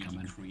magi sneaky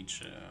coming.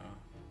 creature.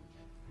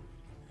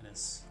 It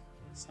is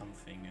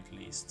something at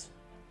least.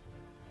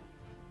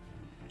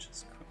 Let me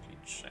just quickly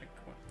check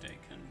what they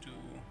can do.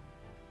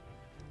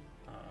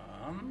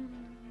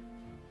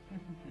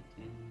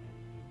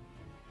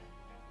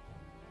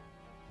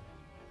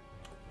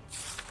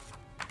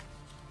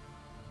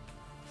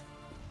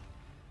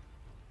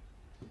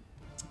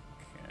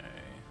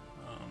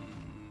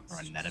 Or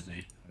a net at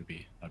me.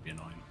 That'd be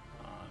annoying.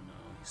 Oh no,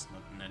 he's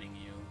not netting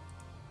you.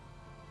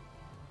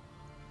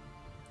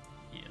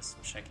 He is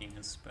checking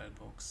his spell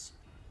books.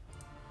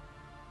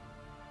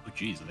 Oh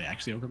jeez, are they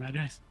actually ogre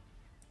magi?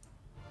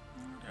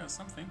 Yeah,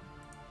 something.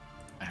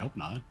 I hope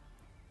not.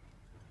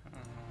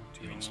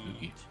 Do you Spooky.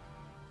 need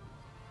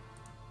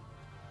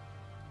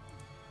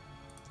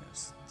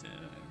this,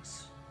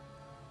 this,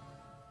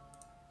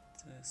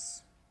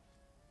 this,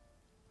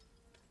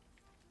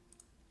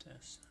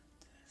 this,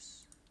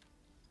 this.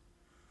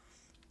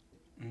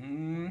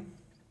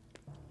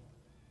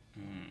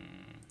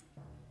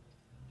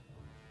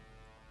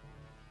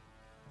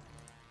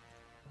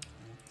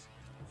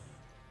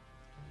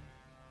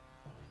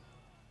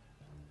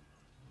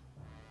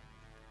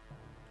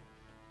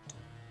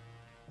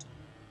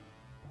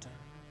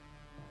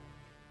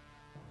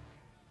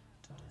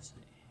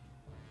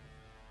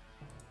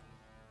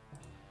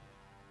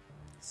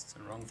 It's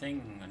the wrong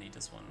thing. I need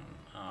this one.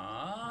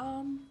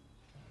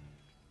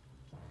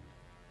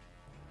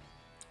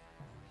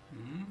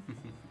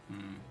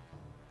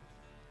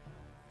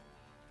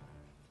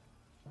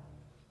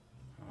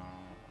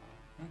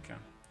 Okay.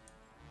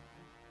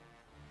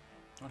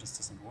 Oh, this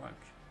doesn't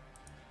work.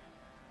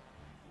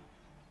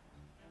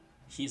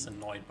 He's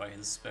annoyed by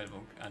his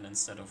spellbook, and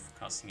instead of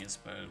casting his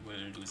spell,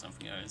 will do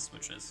something else,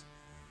 which is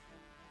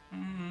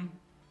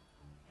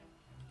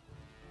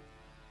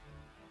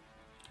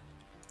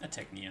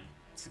attack near.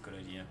 It's a good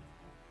idea.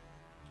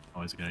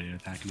 Always a good idea to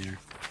attack near.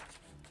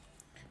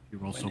 You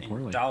roll so When in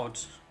poorly.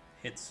 doubt,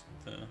 hit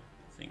the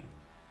thing.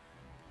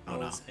 Oh,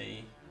 no. Rolls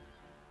a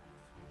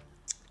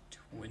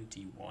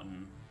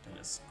 21. That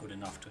is good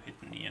enough to hit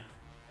near.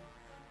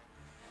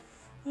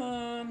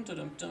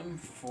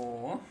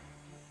 For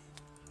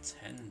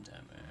 10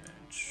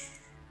 damage.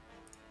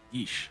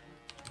 Yeesh.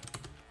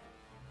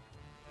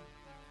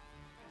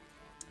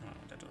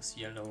 That was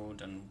yellow.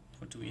 Then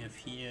what do we have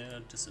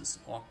here? This is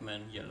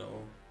Orcman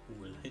yellow, who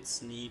will hit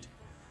Sneed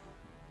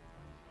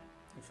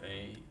with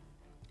a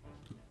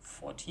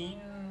 14.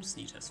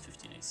 Sneed has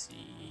 15 AC.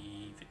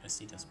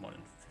 Sneed has more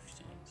than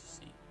 15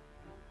 AC.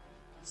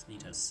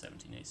 Sneed has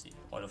 17 AC.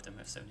 All of them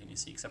have 17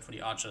 AC except for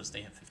the archers.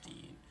 They have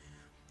 15.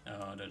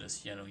 That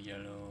is yellow,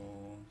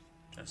 yellow.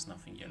 There's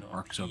nothing yellow.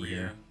 Orcs over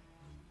here.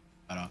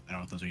 I don't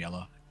know if those are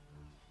yellow.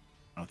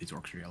 I don't know if these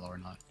orcs are yellow or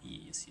not.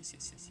 Yes.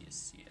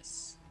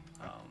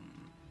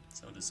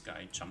 So this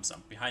guy jumps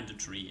up behind the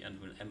tree and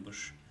will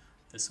ambush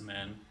this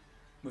man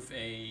with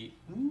a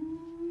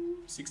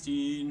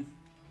 16.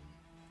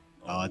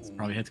 Oh, it's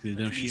probably hits because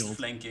they don't at least shield.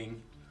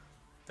 Flanking.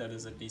 That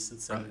is at least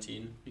at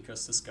 17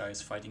 because this guy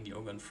is fighting the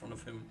ogre in front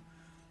of him.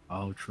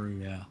 Oh, true,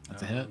 yeah.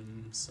 That's a hit.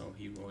 So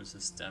he rolls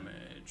his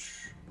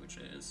damage, which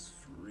is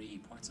 3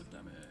 points of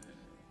damage.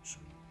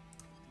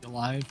 You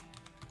alive?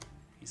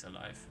 He's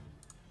alive.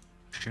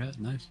 Shit,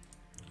 nice.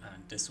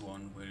 And this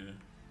one will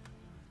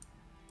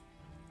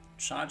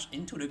charge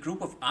into the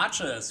group of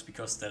archers,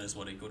 because that is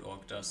what a good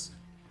orc does.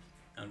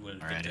 And we'll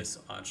hit this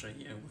archer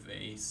here with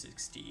a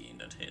 16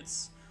 that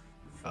hits.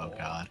 Oh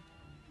god.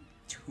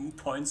 2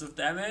 points of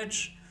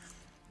damage.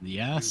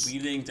 Yes.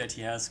 Revealing that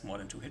he has more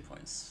than 2 hit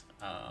points.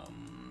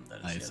 That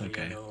is nice, yellow,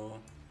 okay.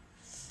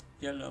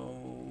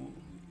 yellow.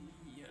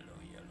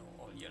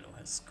 All yellow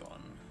has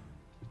gone.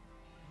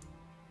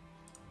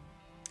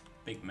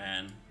 Big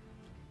man.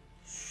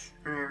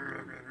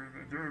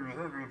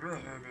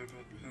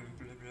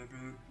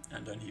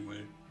 And then he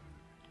will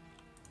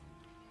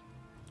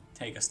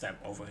take a step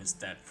over his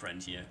dead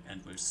friend here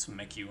and will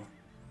smack you.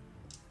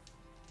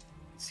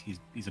 He's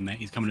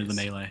coming into the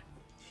melee.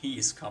 He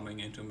is coming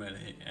into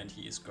melee and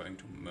he is going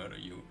to murder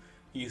you.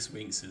 He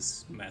swings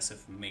his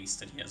massive mace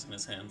that he has in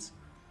his hands.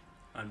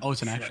 And oh,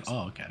 it's an action.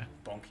 Oh, okay.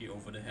 Bonk you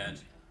over the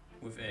head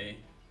with a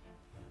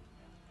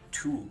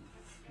 2.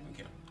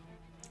 Okay.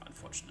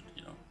 Unfortunate,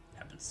 you know.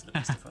 Happens to the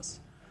best of us.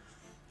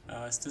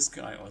 As this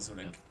guy also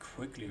like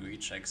quickly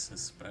rechecks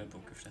his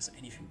spellbook if there's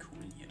anything cool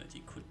in here that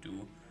he could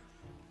do.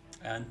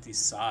 And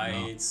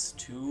decides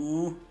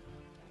to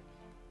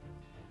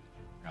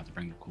I have to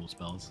bring the cool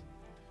spells.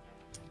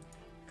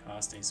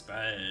 cast a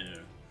spell.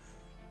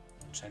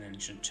 Channeling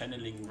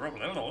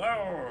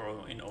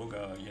in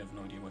ogre. You have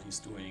no idea what he's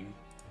doing.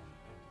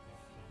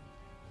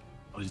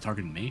 Oh, is he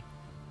targeting me?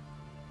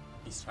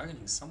 He's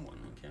targeting someone.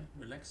 Okay,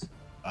 relax.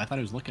 I thought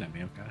he was looking at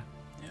me. Okay.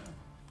 Yeah.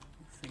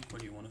 Think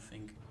what you want to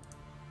think.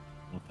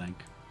 We'll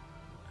think.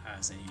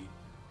 As a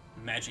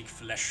magic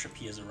flash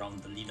appears around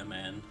the leader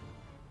man.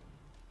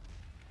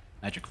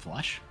 Magic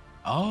flash?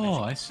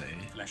 Oh, I see.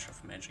 Flash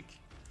of magic.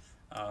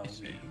 We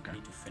okay.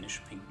 need to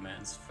finish Pink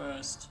Man's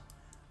first.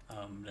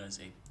 There's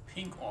a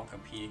pink orc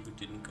up here who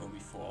didn't go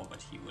before,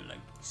 but he will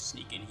like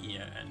sneak in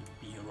here and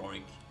be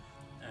heroic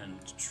and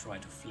try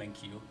to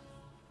flank you.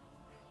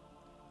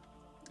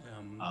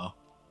 Oh.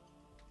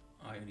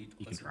 I need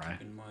also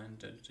keep in mind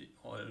that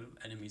all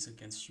enemies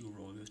against you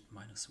roll with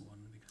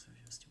 -1 because of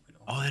your stupid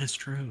orc. Oh, that is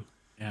true.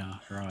 Yeah,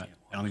 right.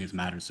 I don't think it's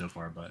mattered so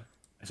far, but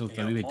I still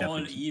think they all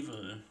definitely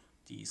evil.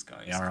 These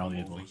guys they are come all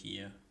evil. over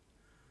here.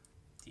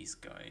 These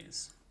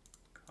guys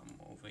come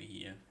over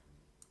here.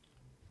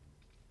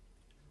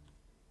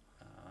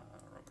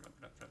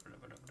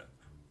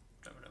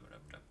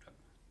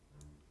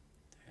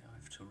 They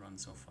have to run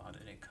so far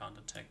that they can't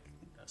attack.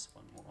 There's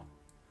one more.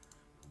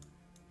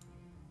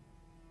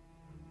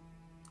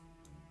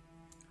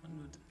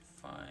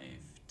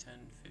 105,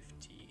 10,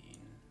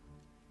 15.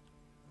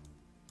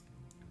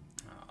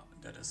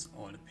 That is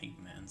all the pink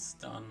man's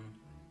done.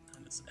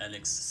 And it's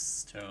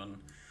Alex's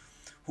turn,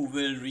 who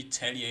will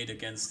retaliate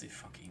against the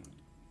fucking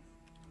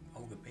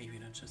ogre baby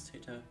that just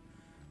hit her.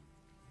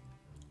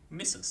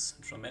 Misses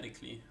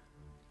dramatically.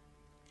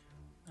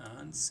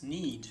 And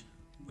Sneed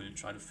will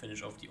try to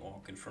finish off the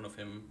orc in front of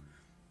him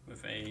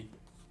with a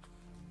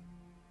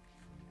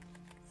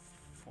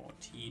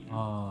 14.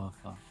 Oh,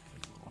 fuck.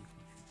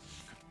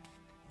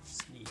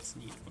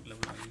 Sneed, what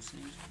level are you,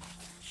 Sneed?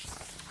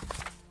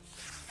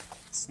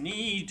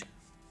 Sneed!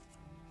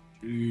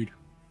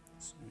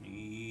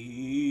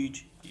 Sneed!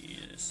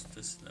 Yes,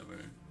 this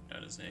level,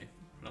 that is a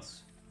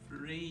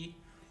 +3.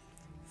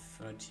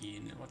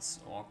 13, what's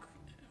orc?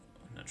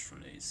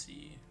 Natural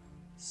AC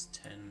is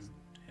 10,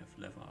 they have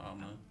leather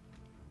armor.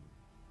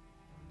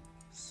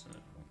 So,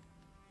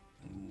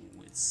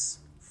 it's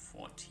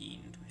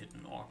 14 to hit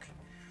an orc.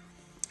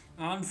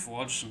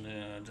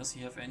 Unfortunate. Does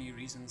he have any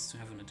reasons to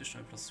have an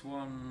additional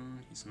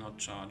 +1? He's not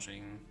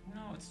charging.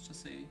 No, it's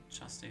just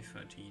a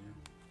 13.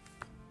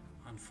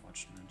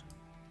 Unfortunate.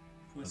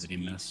 Poor Did he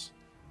miss?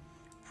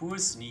 Poor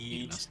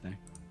Sneed.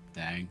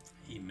 Dang.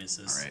 He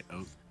misses. Alright,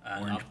 and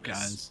orange up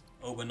guys.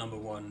 Ogre number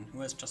 1,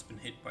 who has just been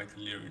hit by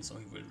Kalirian, so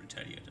he will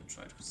retaliate and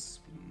try to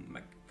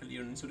smack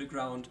Kalirian into the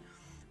ground.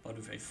 But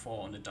with a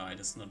 4 on the die,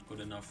 that's not good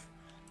enough.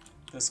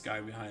 This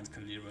guy behind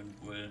Kalirian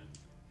will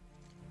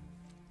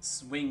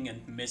swing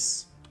and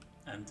miss,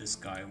 and this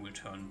guy will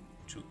turn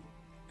to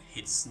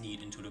hit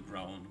Sneed into the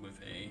ground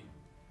with a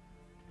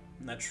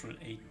natural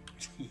 18.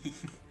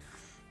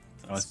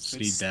 That's a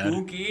bit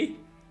spooky.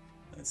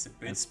 That's a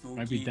bit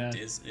spooky.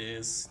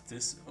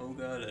 This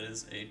ogre, that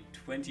is a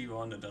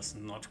 21 that does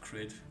not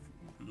crit.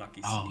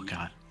 Lucky Sneed. Oh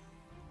god.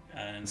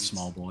 And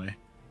small boy.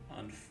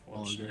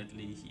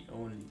 Unfortunately, he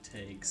only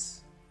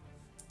takes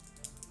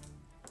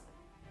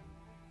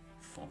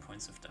 4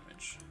 points of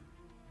damage.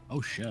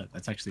 Oh shit,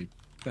 that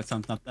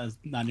sounds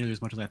not nearly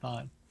as much as I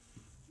thought.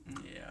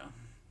 Yeah.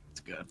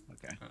 It's good,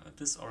 okay.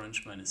 This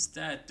orange man is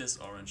dead. This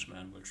orange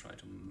man will try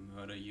to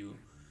murder you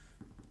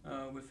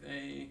with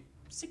a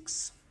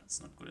 6. That's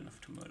not good enough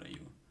to murder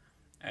you,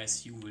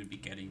 as you will be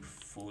getting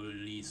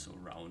fully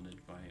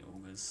surrounded by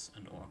ogres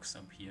and orcs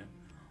up here,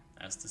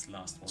 as this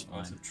last one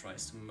also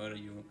tries to murder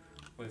you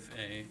with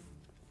a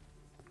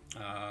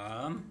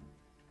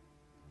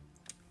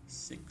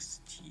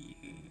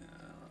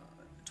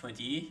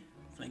 20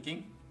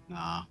 flanking.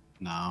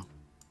 No.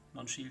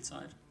 Non-shield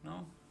side,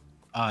 no?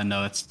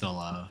 No, it's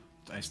still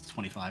dice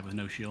 25 with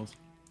no shield.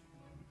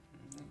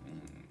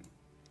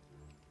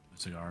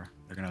 Cigar.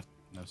 They're gonna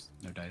have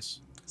no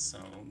dice. So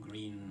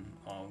green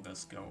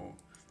ogres go,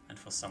 and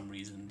for some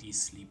reason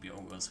these sleepy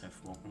ogres have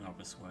woken up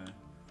as well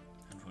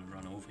and will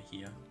run over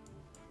here.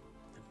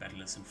 The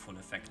battle is in full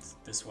effect.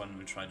 This one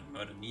will try to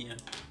murder me.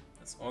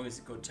 That's always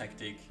a good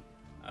tactic.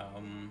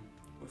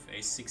 With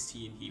a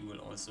 16 he will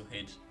also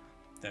hit.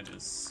 That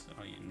is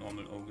a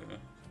normal ogre.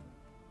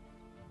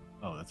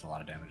 Oh, that's a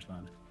lot of damage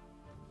then.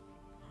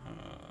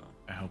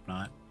 I hope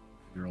not.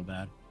 You're real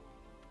bad.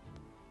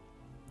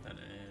 That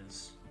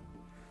is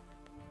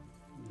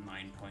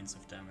 9 points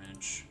of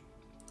damage.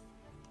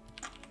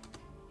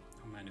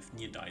 Oh man, if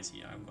Nia dies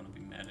here, I'm gonna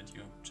be mad at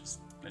you.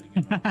 Just letting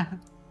you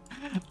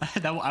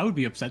know. I would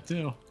be upset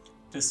too.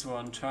 This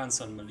one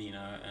turns on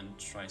Melina and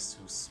tries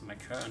to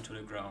smack her into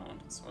the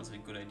ground. It's also a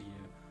good idea.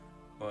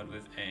 But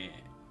with a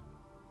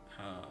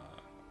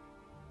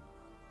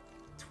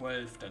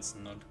 12, that's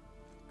not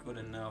good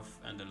enough.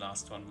 And the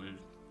last one will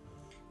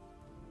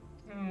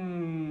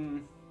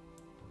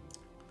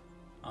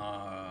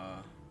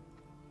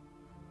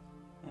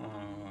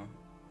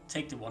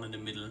take the one in the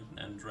middle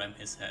and ram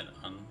his head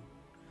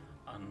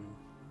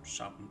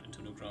unsharpened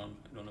into the ground.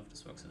 I don't know if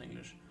this works in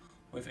English.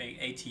 With a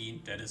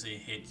 18, that is a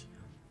hit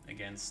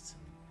against,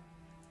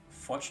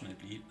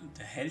 fortunately,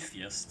 the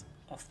healthiest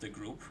of the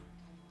group.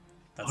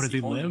 That's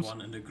the only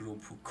one in the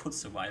group who could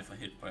survive a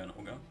hit by an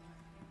ogre.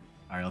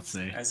 Alright, let's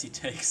see. As he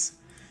takes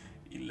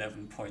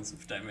 11 points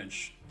of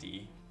damage,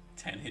 the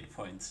 10 hit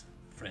point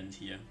friend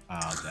here.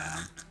 Oh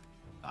damn.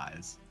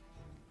 Dies.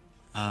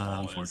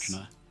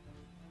 Unfortunate.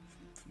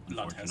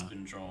 Blood has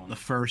been drawn. The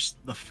first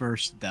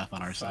death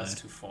on our side. First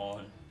to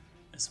fall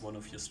is one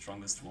of your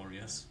strongest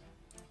warriors.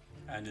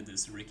 And it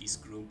is Ricky's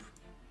group.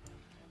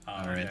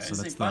 Alright, so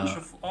that's a bunch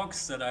of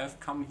orcs that have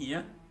come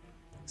here.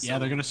 So yeah,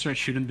 they're gonna start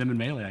shooting them in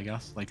melee, I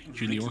guess. Like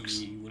shooting the orcs.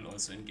 Ricky will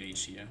also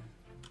engage here.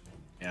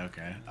 Yeah,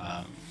 okay.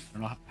 I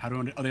don't know how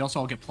do. Oh, they also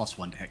all get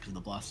 +1 to hit because of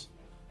the bless.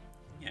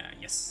 Yeah.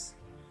 Yes.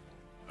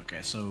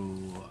 Okay, so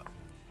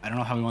I don't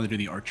know how we want to do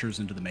the archers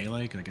into the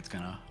melee because it's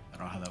kind of. I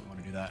don't know how that we want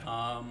to do that.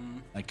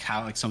 Like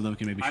how like some of them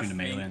can maybe shoot in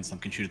melee and some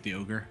can shoot at the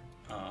ogre.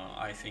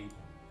 I think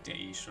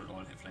they should all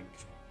have like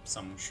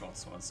some short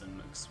swords and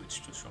like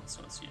switch to short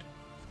swords here.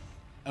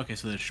 Okay,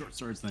 so the short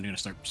swords then they're gonna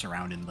start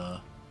surrounding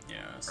the.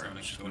 Yeah, so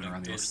like just go going like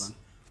around the this. orcs then.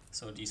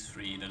 So these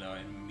 3 that are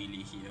in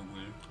melee here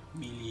will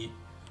melee,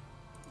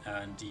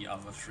 and the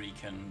other 3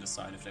 can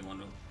decide if they want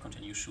to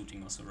continue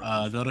shooting or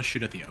surround. They'll just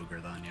shoot at the ogre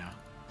then, yeah.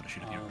 They'll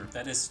shoot at the ogre.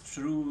 That is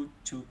through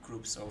 2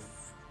 groups of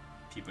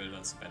people.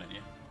 That's a bad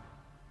idea.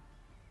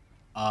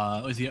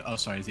 Is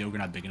the ogre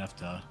not big enough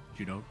to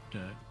shoot out to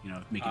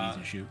make it easy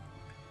to shoot?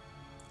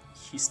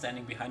 He's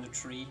standing behind a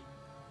tree.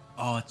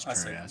 Oh, that's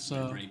true. Yeah,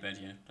 so really bad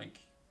here. Like.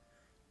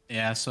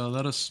 Yeah, so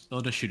they'll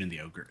just shoot in the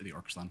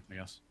orcs then, I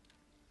guess.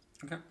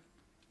 Okay.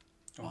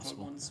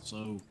 Possible.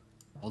 So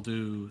I'll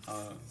do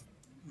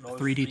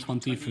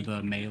 3d20 for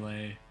the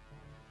melee.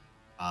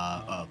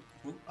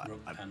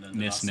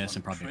 Miss,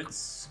 and probably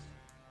crits.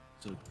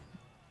 So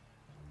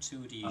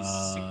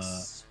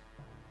 2d6.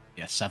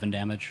 Yeah, 7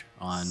 damage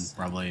on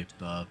probably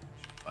the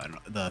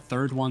the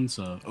third one.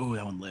 So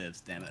that one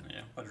lives. Damn it.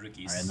 Yeah, but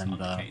Ricky's and then on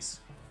the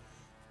case.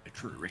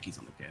 True, Ricky's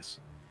on the case.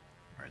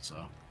 All right,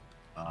 so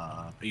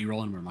are you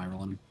rolling him or am I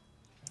rolling him?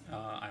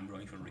 I'm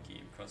rolling for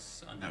Ricky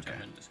because I'm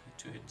determined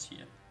to hit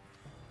here.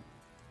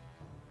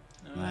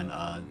 And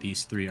then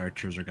these 3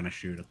 archers are gonna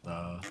shoot at the,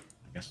 I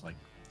guess like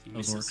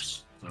those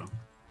orcs. So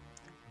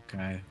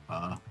okay,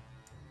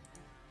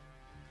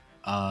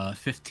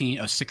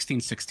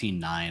 16, 16,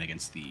 9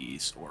 against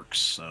these orcs.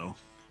 So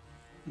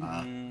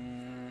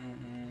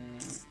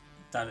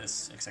that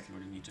is exactly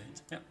what you need to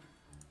hit. Yeah.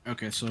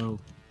 Okay, so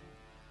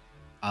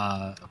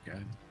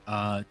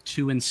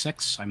 2 and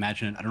 6. I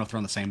imagine I don't know if they're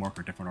on the same orc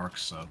or different orcs.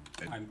 So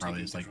it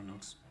probably is like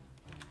orcs.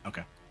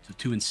 Okay, so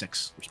 2 and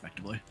 6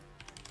 respectively.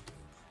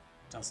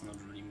 Does not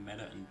really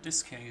matter in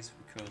this case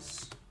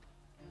because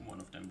one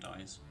of them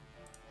dies.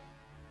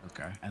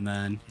 Okay, and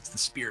then it's the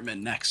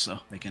spearmen next, so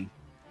they can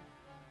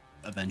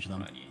avenge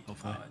them.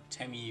 Hopefully.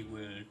 Tammy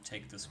will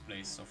take this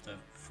place of the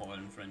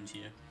fallen friend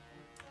here.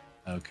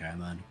 Okay,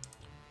 and then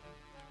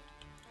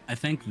I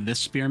think this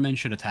spearman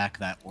should attack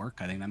that orc.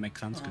 I think that makes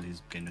sense because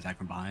he's getting attacked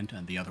from behind,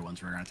 and the other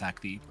ones are going to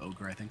attack the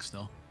ogre. I think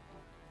still.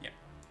 Yeah.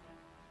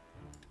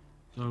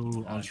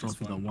 So I'll just roll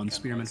for the one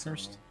spearman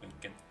first.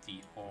 Get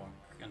the orc,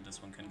 and this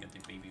one can get the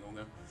baby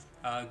ogre.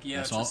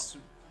 Just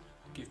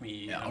give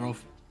me. Yeah, I'll roll.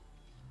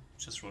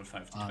 Just roll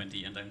 5 to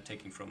 20, and I'm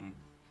taking from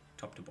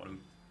top to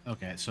bottom.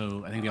 Okay,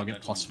 so I think they'll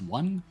get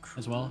 +1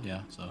 as well.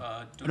 Yeah. So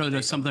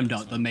no, some of them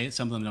don't.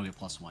 Some of them don't get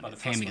 +1. But the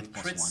Tammy first gets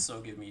one crits, +1.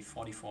 so give me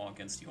 44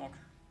 against the orc.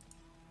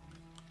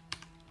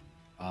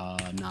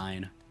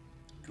 9.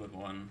 Good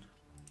one.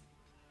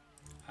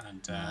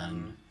 And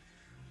then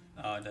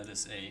that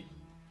is a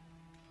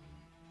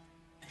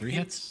 3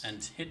 hits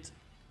and hit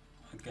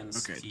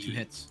against the 2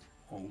 hits.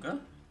 ogre.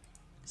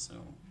 So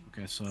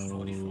okay, so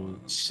 44,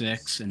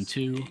 6 and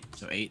 2,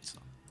 so 8.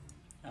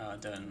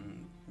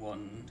 Then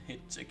one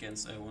hit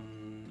against the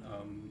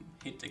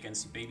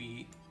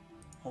baby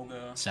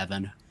ogre.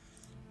 7.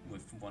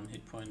 With 1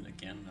 hit point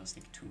again. That's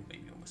like 2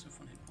 baby ogres with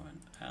 1 hit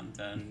point. And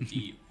then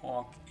the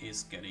orc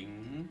is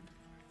getting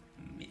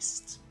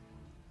missed.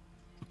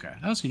 Okay,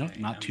 that was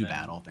not too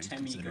bad, all things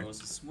Tammy considered.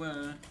 goes as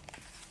well.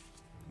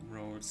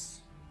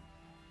 Rolls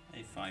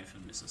a 5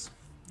 and misses.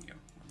 Yeah,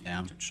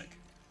 Damn. to check.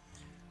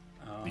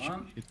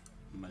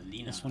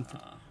 Melina. This one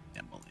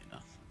yeah,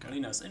 Melina. Okay.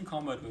 Melina's in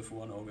combat with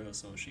 1 ogre,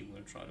 so she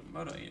will try to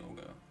murder a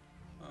ogre.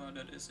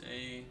 That is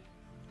a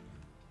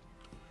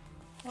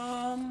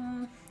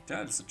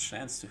that's a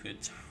chance to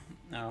hit.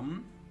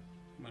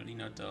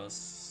 Melina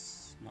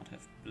does not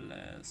have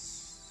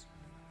bless,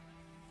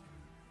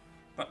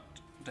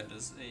 but that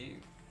is a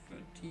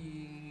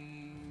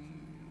 13,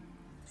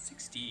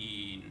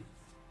 16.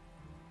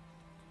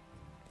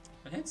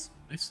 That hits.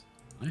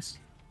 Nice.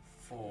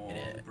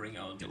 Bring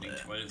out the big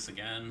 12s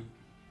again.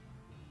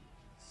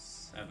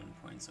 7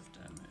 points of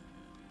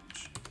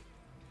damage.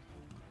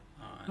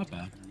 Not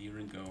bad.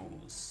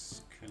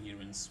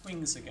 Kaliran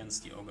swings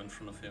against the ogre in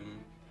front of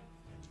him.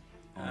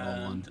 Oh,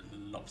 And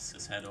lops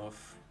his head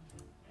off.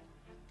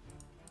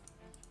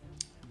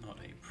 Not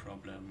a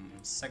problem.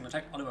 Second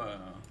attack, Oliver.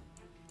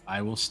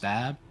 I will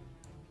stab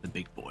the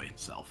big boy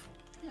himself.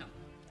 Yeah,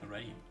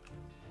 alrighty.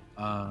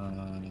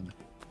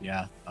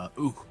 Yeah.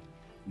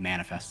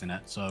 Manifesting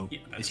it. So Yeah,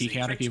 is he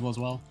chaotic evil as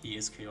well? He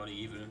is chaotic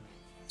evil.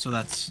 So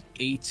that's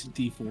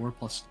 8d4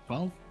 plus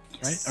 12,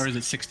 Yes. right? Or is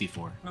it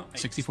 64? No,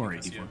 64 or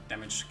because 84. your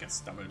damage gets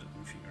doubled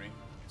in Fury.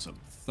 So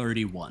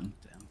 31.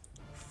 Damn.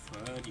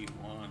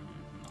 31.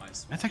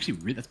 Nice. That's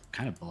actually that's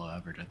kind of below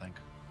average, I think.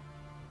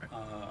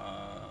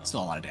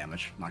 Still a lot of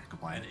damage. I'm not gonna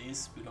complain. It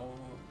is below.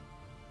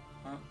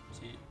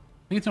 See.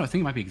 I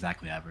think it might be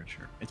exactly average.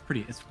 Or it's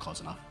close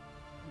enough.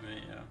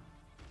 Yeah.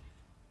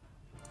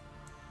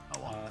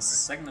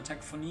 Second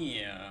attack for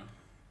Nia.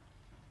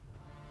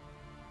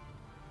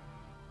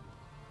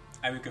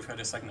 I will give her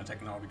the second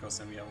attack now because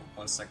then we have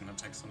all second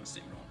attacks on the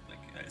same round.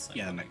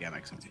 Yeah, that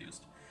makes sense.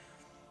 Confused.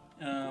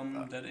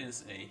 That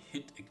is a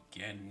hit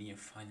again. Nia,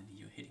 finally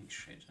you're hitting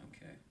shit.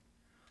 Okay.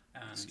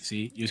 And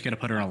see, you just gotta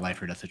put her in a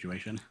life or death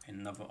situation.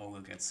 Another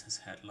ogre gets his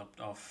head lopped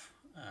off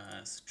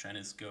as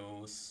Janice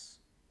goes.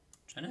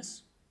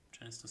 Janice?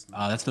 Janice does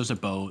not. That's those are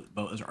bow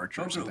as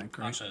archers, I think,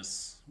 right?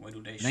 Archers. Where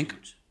do they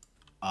shoot?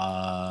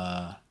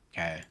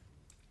 Okay.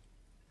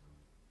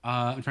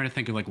 I'm trying to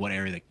think of like what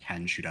area they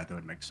can shoot at that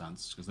would make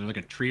sense because there's like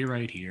a tree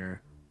right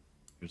here.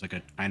 There's like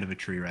a kind of a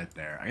tree right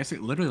there. I guess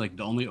it literally like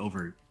the only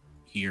over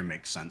here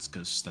makes sense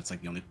because that's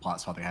like the only plot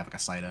spot they have like a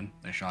sight in,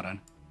 they shot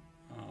in.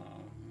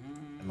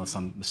 Unless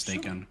I'm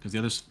mistaken, because the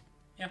others,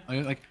 yeah,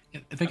 like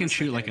if they can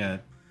shoot like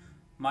a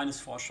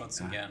 -4 shots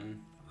again,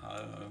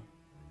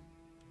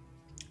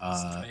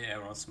 stray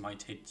arrows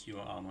might hit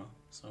your armor,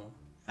 so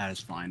that is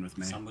fine with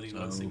me. Somebody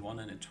rolls a 1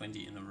 and a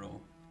 20 in a row.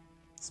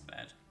 It's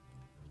bad.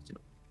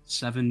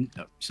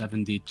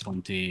 70,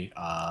 20.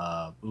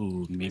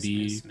 Ooh,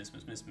 maybe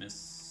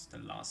Miss. The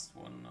last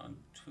one.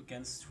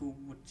 Against who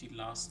would the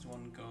last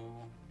one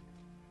go?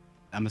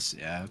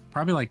 Yeah,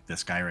 probably like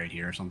this guy right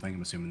here or something.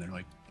 I'm assuming they're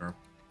like, or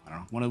I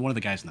don't know, one of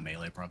the guys in the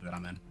melee probably that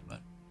I'm in.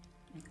 But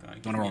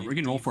okay, we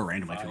can roll for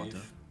randomly if you want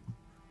to.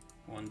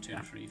 1, 2,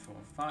 3, 4,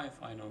 5.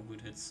 I know who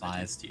it hits.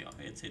 5.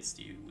 It hits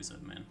the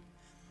wizard man.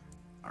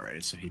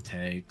 Alright, so he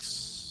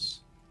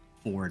takes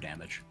 4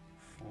 damage.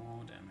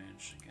 4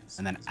 damage against.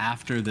 And then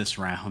after this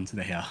round,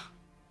 they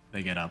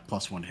get a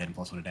 +1 hit and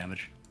 +1 to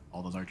damage.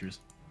 All those archers.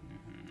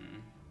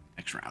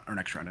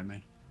 Next round, I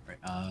mean. Right.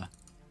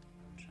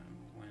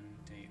 When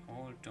they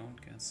all don't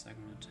get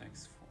second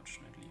attacks,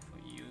 fortunately for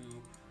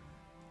you,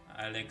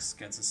 Alex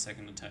gets a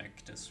second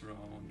attack this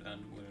round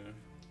and will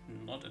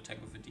not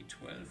attack with a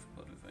d12,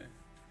 but with a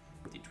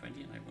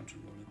d20, and I want to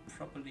roll it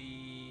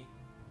properly.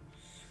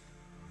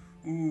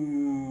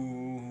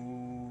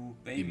 Ooh,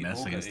 baby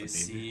ogre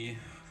AC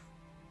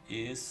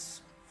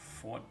is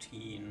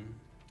 14,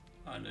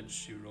 and then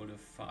she rolled a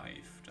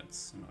 5.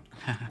 That's not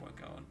going to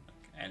work out.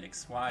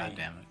 Alex, why? God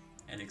damn it.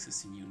 Alex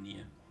is the new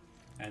Nia.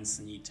 And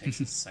Sneed takes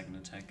his second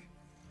attack.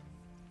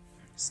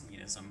 Sneed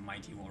is a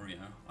mighty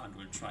warrior and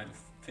will try to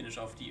finish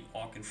off the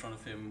orc in front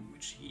of him,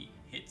 which he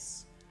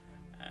hits.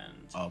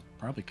 And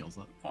probably kills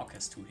it. Orc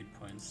has 2 hit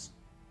points.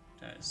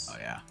 There is. Oh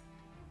yeah.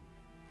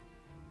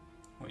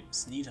 Wait,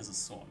 Sneed has a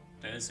sword.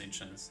 There is a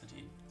chance that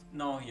he.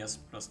 No, he has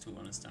 +2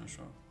 on his damage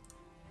roll.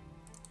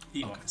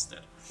 The orc is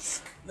dead.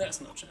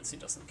 There's no chance he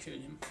doesn't kill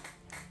him.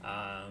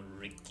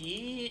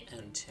 Ricky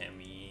and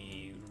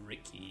Tammy.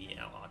 Ricky,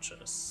 our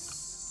archers.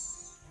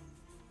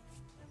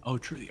 Oh,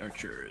 true, the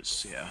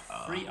archers, yeah.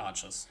 3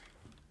 archers.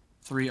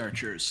 3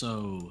 archers,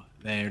 so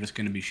they're just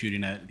going to be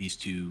shooting at these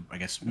 2, I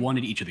guess, 1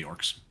 at each of the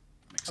orcs.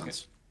 Makes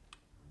sense.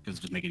 Because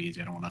just make it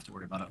easy, I don't want to have to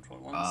worry about it.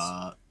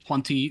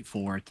 20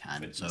 for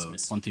 10, Crit, so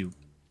miss. 20...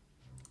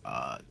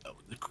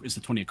 is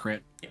the 20 a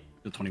crit? Yep.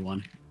 The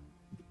 21?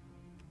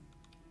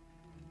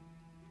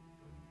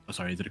 Oh,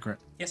 sorry, is it a crit?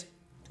 Yes,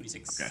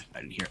 26. Okay,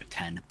 I didn't hear a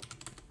 10.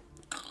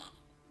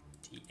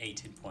 The 8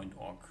 hit point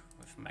orc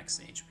with max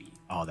HP.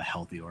 Oh, the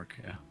healthy orc,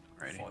 yeah.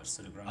 Alrighty. Falls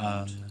to the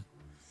ground.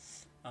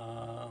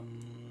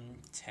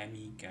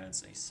 Tammy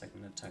gets a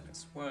second attack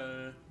as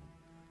well.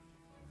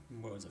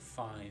 Rolls a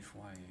 5.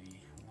 Why?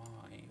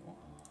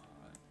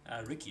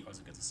 Ricky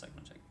also gets a second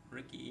attack.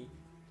 Ricky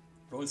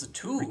rolls a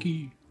 2.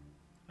 Ricky.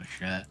 Oh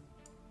shit.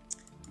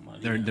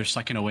 They're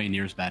sucking away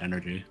Nier's bad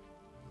energy.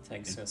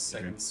 Takes a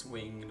second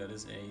swing. That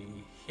is a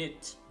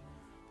hit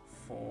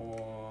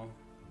for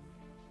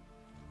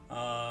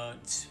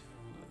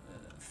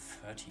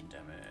 13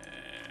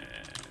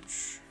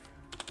 damage.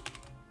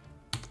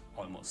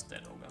 Almost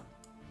dead ogre.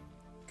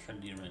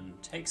 Kaliran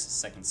takes a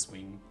second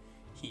swing.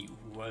 He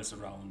whirls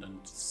around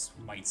and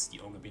smites the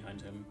ogre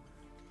behind him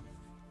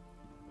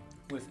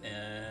with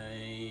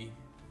a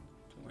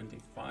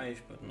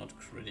 25, but not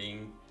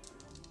critting,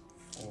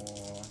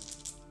 for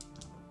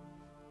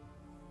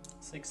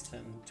 6,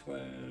 10,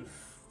 12,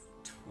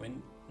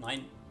 20,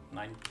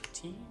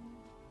 19.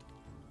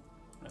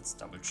 Let's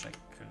double check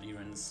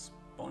Kaliran's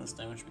bonus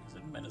damage because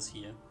it matters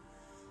here.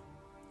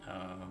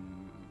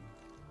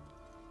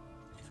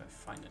 If I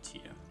find it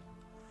here.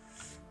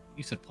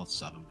 You said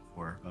 +7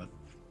 before, but...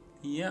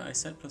 Yeah, I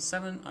said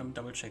 +7. I'm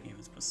double checking if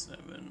it's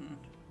 +7.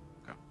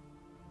 Okay.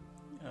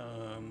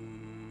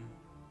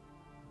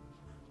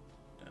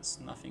 There's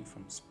nothing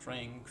from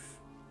strength.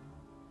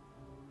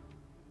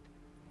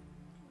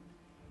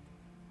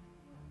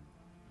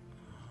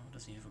 How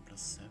does he have a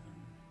 +7?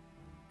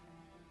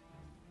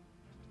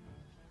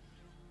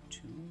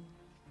 2?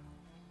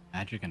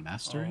 Magic and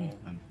mastery?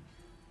 Oh.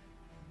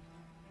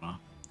 Huh?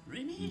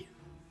 Really?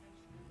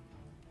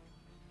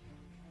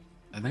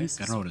 I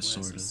don't know what his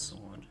sword is.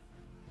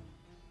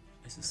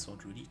 Is his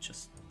sword really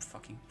just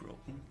fucking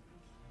broken?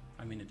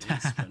 I mean, it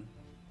is, but...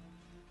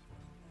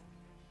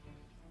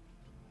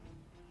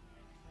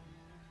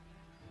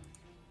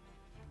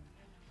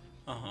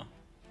 Uh-huh.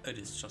 It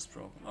is just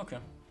broken. Okay,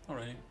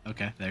 alright.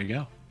 Okay, there you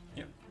go.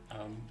 Yep.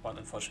 But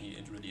unfortunately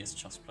it really is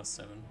just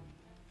 +7.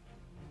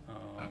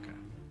 Okay.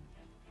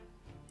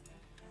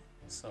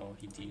 So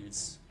he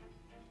deals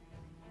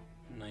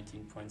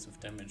 19 points of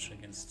damage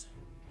against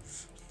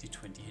the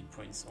 20 hit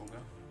points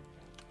ogre.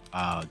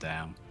 Oh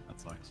damn,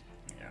 that sucks.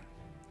 Yeah.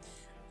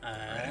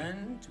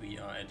 And we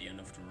are at the end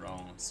of the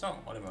round. So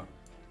whatever,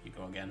 you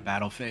go again.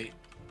 Battle Fate.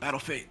 Battle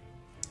Fate.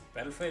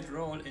 Battle Fate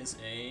roll is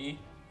a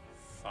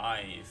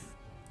 5,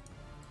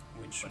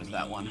 which What is means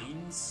that one?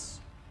 Let's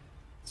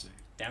see.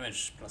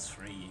 damage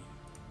 +3.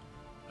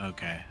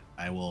 Okay,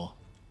 I will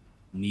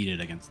need it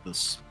against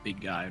this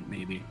big guy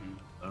maybe.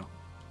 So,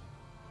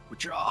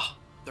 withdraw.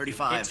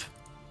 35. Hit.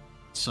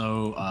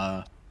 So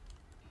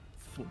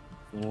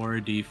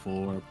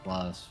 4d4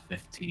 plus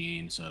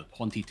 15, so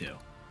 22.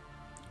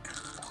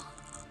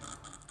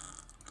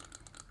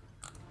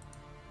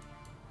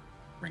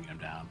 Bring him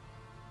down.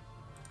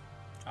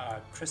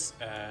 Chris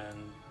and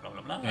blah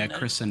blah blah. Yeah, Nell.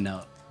 Chris and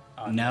Nell.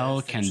 Nell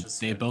Nell can. finishes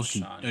They her both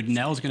can. chant.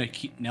 Nell's gonna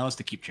keep. Nell has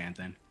to keep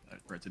chanting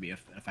for it to be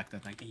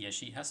effective. I think. Yeah,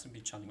 she has to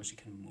be chanting, but she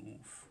can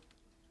move.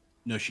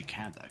 No, she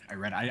can't. I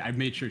read. I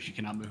made sure she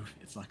cannot move.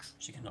 It sucks.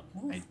 She cannot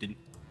move. I didn't.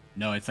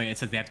 No, it's like it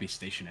says they have to be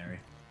stationary.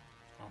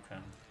 Okay.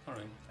 All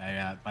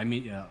right. I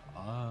mean,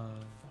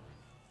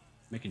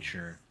 making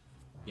sure.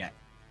 Yeah,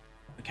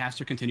 the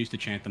caster continues to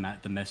chant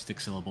the mystic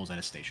syllables that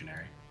is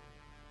stationary.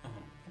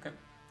 Okay.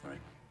 All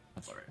right.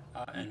 That's alright.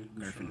 And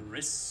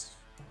Chris.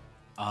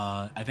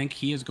 I think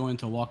he is going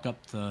to walk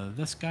up to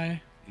this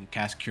guy and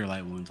cast Cure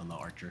Light Wounds on the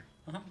archer.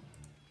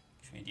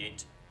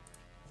 28.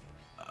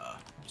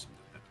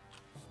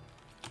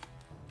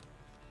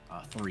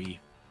 3.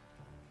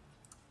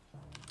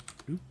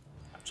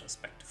 Archer's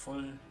back to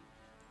full.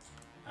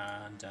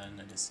 And then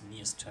it is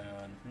Nia's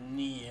turn.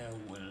 Nia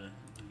will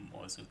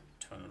also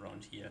turn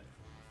around here.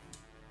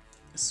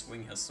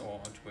 Swing her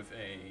sword with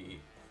a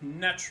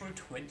natural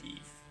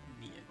 20.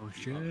 Nia, Oh you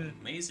shit. are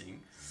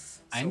amazing.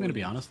 I'm gonna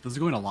be honest, this is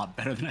going a lot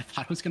better than I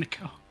thought it was gonna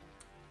go.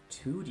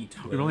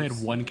 2d12. We only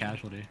had one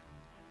casualty.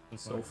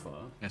 so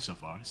far. Yeah, so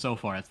far. So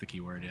far, that's the key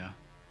word, yeah.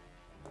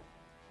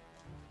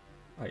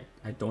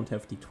 I don't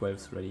have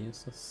d12s ready.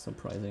 It's just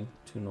surprising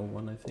to no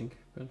one, I think.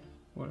 But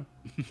well.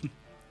 It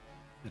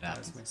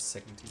happens. That's my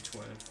second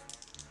D12.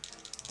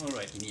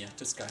 Alright, Nia,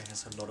 this guy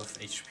has a lot of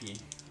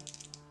HP.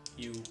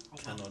 You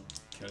cannot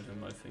kill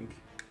him, I think.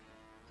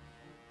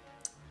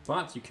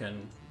 But you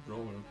can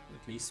roll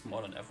at least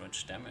more than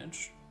average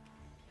damage.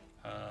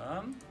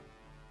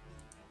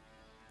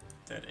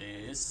 That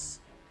is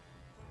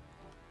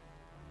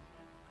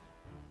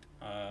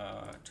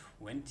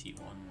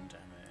 21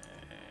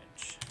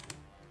 damage.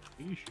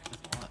 Yeesh,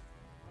 that's a lot.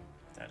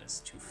 That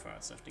is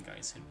 2/3 of the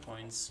guy's hit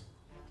points.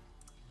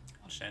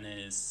 Then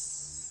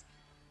is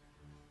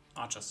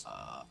archers.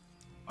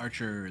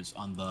 Archers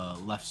on the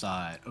left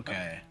side.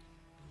 Okay.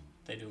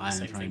 They do the I'm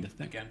same trying thing to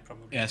think. again,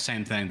 probably. Yeah,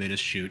 same thing. They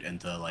just shoot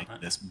into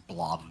like this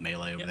blob of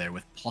melee over there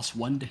with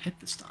 +1 to hit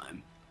this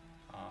time.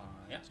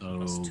 Yeah. So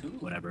 +2.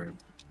 whatever.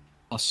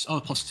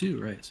 +2,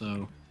 right?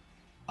 So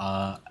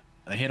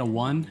they hit a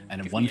 1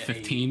 and a Give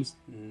 115.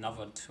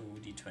 Another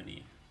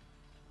 2d20.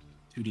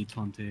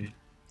 2d20.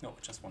 No,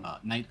 just one.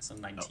 It's a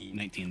 19.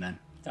 19 then.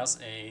 Does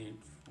a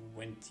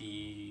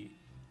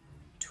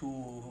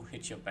 22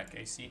 hit your back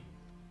AC?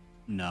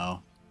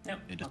 No. Yeah.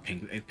 It just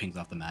pings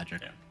off the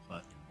magic. Yeah.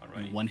 But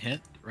Alright. one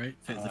hit, right?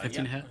 The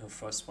 15 hit. The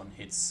first one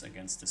hits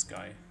against this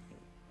guy.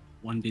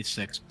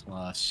 1d6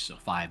 plus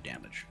 5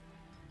 damage.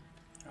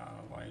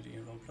 Why do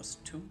you roll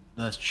 +2?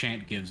 The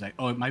chant gives like,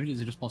 oh, it might be,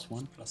 is it just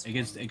 +1?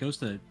 +1. It goes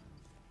to.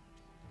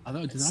 I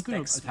thought, does that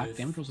go to attack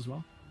damage rolls as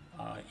well?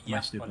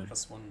 Yeah, stupid? but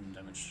 +1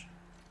 damage.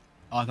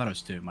 Oh, I thought it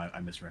was 2. I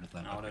misread it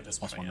then. No, that is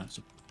 +1 prayer. then.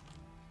 So,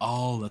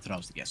 oh, that's what I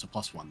was. Yeah, so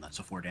 +1 then.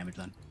 So 4 damage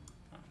then.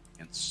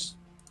 Against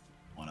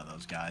one of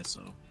those guys.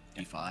 So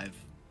D5.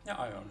 Yeah,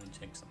 I already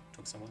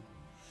took someone.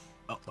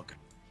 Oh, okay.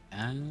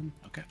 And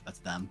okay, that's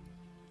them.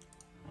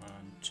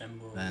 And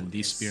Jumbo Then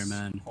these is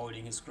spearmen.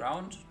 holding his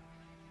ground.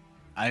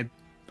 I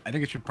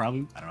think it should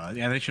probably. I don't know.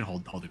 Yeah, they should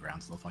hold the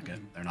ground. So fuck it.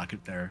 They're not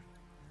good. They're.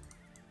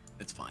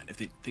 It's fine. If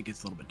they think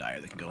it's a little bit dire,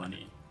 they can go in.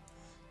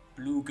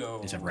 Blue go.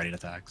 They just have ready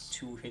attacks.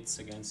 2 hits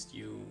against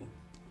you.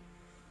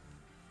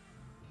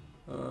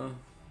 1,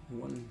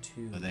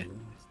 2. Are they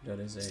That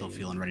is still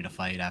feeling ready to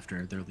fight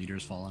after their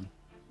leader's fallen?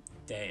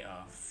 They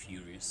are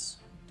furious.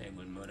 They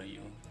will murder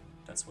you.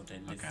 That's what they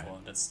live Okay. for.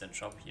 That's their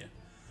job here.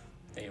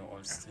 They are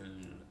all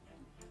still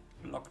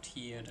locked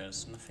here.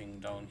 There's nothing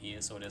down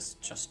here. So there's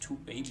just 2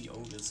 baby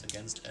ogres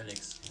against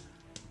Alex.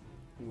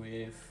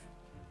 With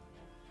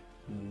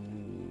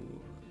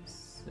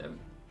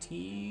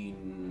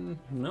 17.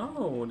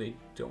 No, they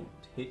don't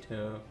hit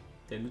her.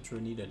 They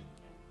literally need a.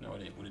 No,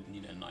 they wouldn't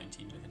need a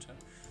 19 to hit her.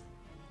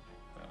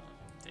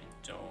 They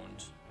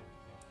don't.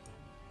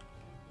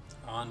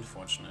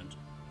 Unfortunate.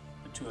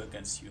 The 2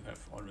 against you have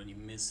already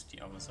missed.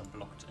 The others are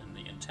blocked in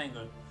the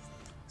entangle.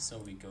 So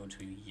we go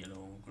to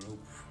yellow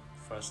group.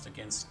 First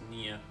against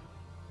Nia.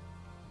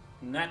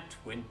 Nat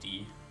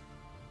 20.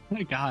 Oh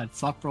my god,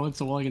 stop rolling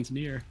so well against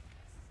Nier.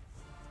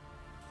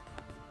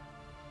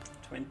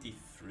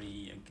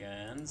 23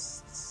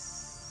 against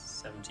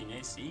 17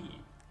 AC.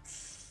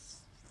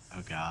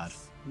 Oh god.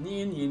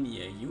 Yeah,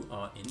 you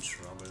are in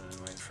trouble,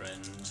 my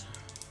friend. It's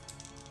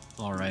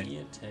alright.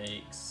 Nia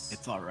takes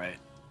It's alright.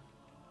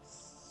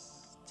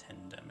 10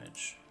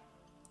 damage.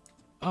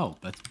 Oh,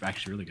 that's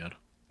actually really good.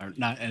 Or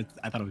not, I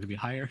thought it was gonna be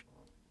higher.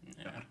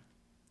 Yeah.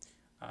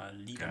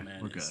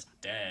 Leaderman we're is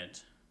dead.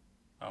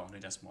 Oh, no,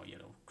 there's more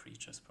yellow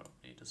creatures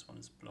probably. This one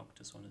is blocked,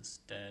 this one is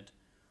dead,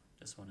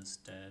 this one is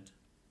dead.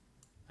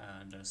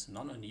 And there's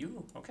none on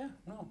you. Okay,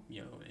 no,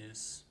 yellow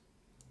is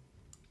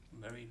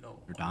very low.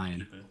 You're dying.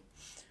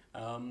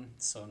 People.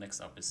 So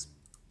next up is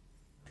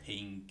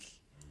pink.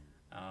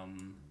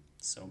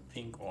 So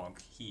pink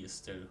orc, he is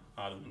still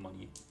hard on the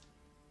money.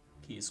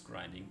 He is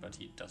grinding, but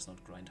he does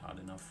not grind hard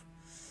enough.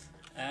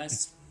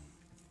 As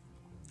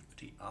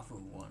the other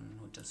one,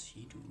 what does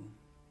he do?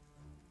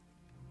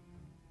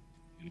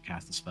 Gonna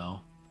cast a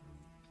spell.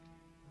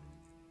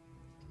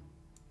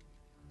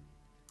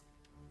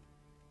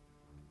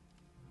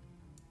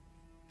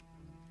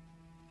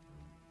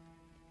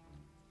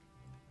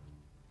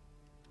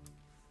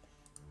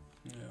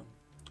 Yeah.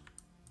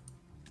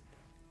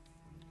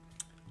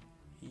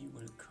 He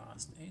will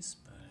cast a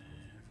spell.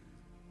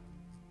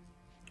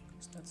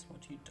 Because that's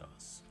what he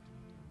does.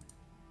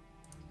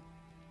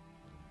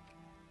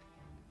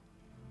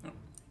 No,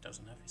 he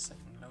doesn't have a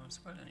second level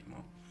spell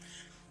anymore.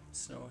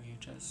 So he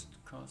just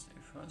cast a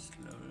first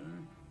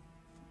level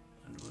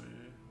and will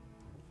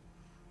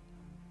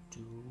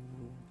do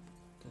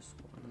this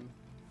one.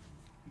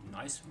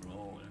 Nice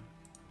roll.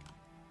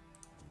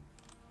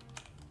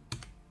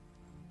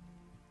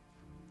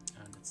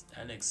 And it's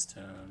Alex's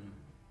turn.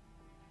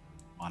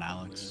 On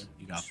Alex,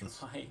 you got this.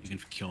 Try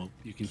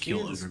You can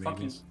kill this ogre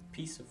fucking babies.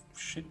 piece of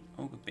shit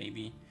ogre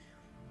baby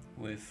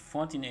with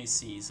 14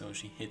 AC, so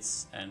she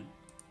hits and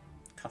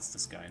cuts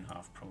this guy in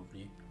half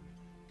probably.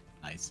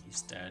 Nice.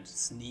 He's dead.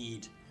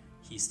 Sneed,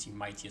 he's the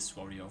mightiest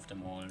warrior of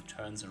them all,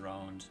 turns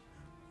around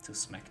to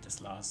smack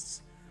this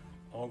last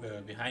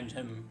ogre behind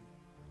him,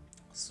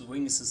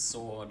 swings his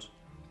sword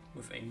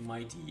with a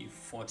mighty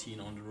 14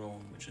 on the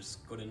roll, which is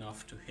good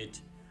enough to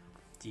hit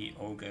the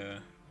ogre,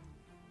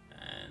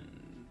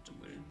 and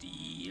will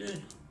deal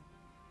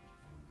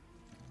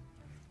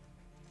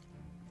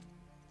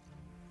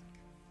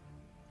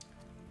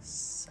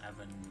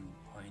 7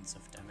 points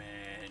of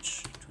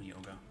damage to the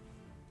ogre.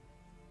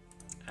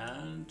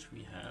 And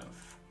we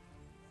have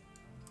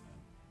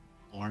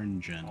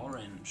Orange and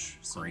orange,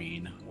 so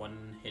green.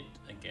 1 hit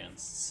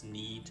against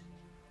Sneed.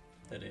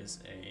 That is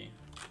a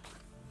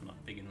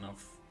not big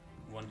enough.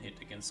 1 hit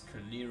against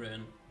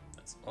Kaliran.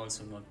 That's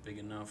also not big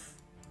enough.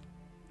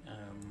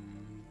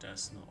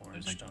 There's no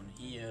orange down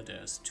here.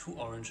 There's 2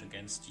 orange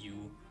against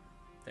you.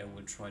 They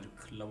will try to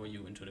lower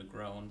you into the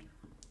ground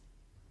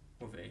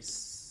with a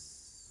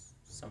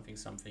something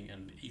something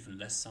and even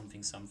less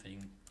something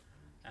something.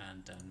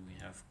 And then we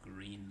have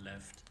green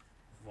left.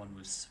 1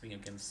 will swing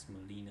against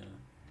Melina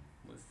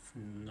with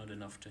not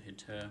enough to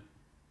hit her.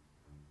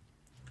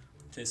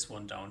 This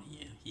one down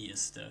here, he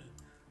is the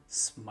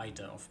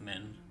smiter of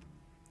men.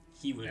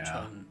 He will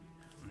turn,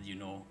 you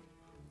know,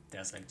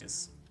 there's like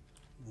this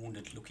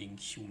wounded looking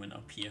human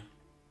up here.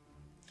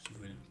 He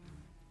will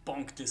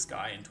bonk this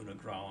guy into the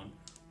ground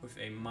with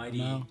a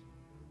mighty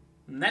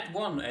nat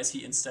 1, as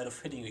he, instead of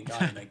hitting the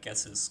guy, like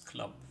gets his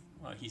club.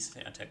 He's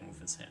attacking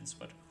with his hands,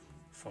 but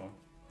for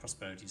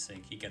prosperity's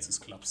sake, he gets his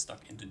club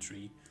stuck in the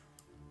tree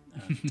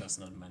and does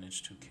not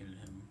manage to kill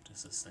him.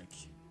 This is like,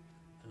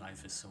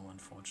 life is so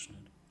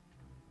unfortunate.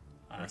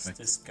 As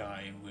this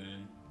guy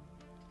will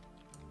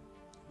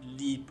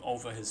leap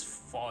over his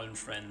fallen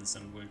friends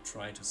and will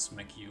try to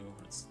smack you.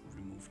 Let's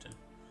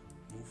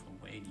move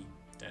away the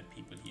dead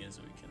people here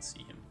so we can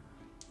see him.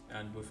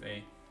 And with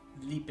a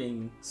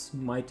leaping,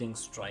 smiting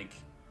strike,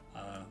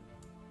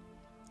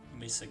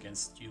 miss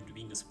against you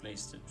being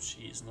displaced that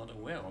she is not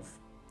aware of.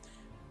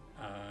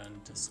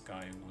 And this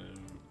guy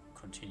will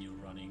continue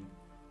running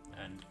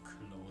and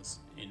close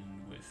in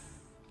with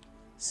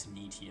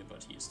Sneed here,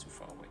 but he is too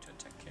far away to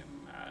attack him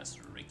as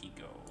Ricky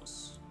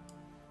goes.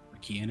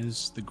 Ricky and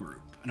is the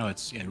group. No,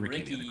 it's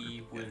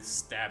Ricky will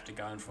stab the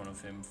guy in front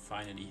of him,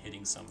 finally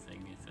hitting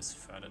something if his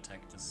third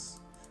attack is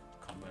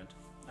combat,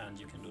 and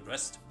you can do the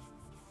rest.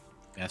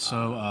 Yeah,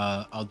 so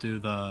I'll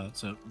do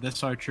so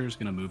this archer is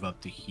gonna move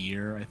up to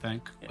here, I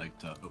think, like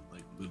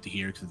move to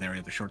here because they already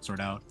have the short sword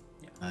out,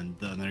 and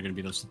then they're gonna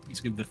be those. He's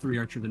gonna be the 3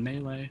 archers in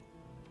melee.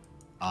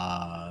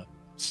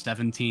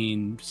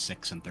 17,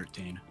 6, and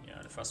 13.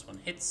 Yeah, the first one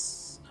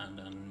hits, and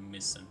then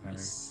miss and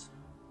miss.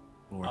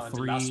 Or and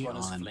 3 the last one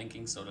is on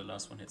flanking, so the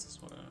last one hits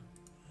as well.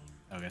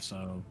 Okay,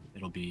 so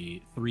it'll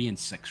be 3 and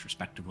 6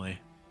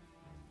 respectively.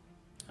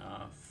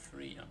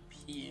 3 up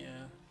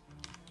here.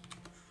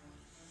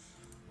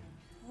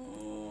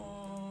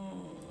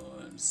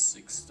 Oh, and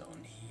 6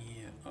 down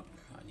here. Oh,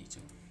 I need to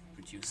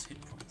reduce hit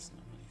points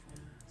normally.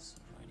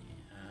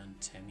 Alrighty, and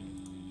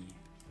Tammy.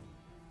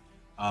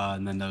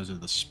 And then those are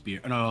the spear.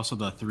 No, also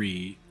the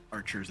 3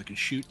 archers that can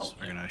shoot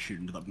are gonna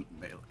shoot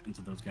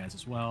into those guys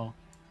as well.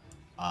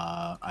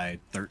 I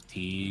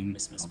 13.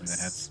 Miss. That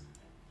hits.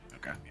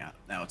 Okay, yeah.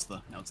 Now it's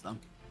them.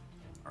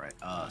 All right.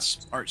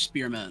 Art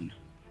Spearman.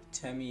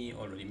 Tammy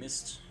already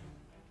missed.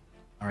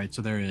 All right.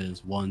 So there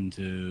is 1,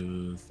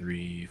 2,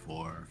 3,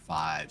 4,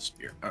 5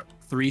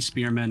 3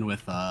 spearmen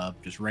with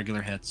just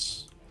regular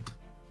hits,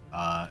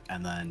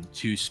 and then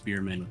 2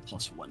 spearmen with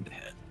 +1 to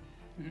hit.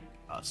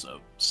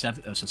 So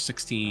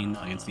 16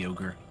 against the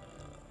ogre.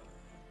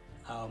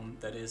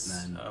 That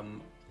is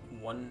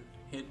 1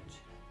 hit,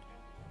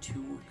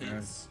 2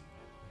 hits,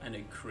 and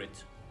a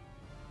crit.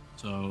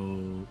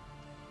 So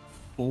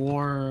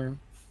 4,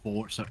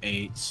 so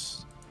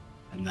 8,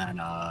 and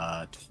then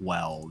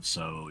 12,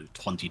 so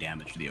 20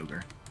 damage to the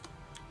ogre.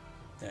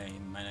 They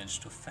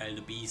managed to fell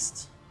the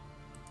beast.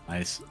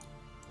 Nice.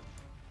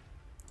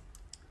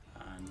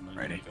 And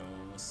Malone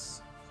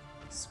goes,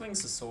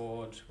 swings the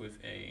sword with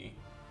a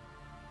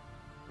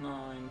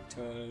 9,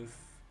 12,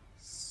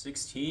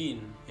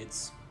 16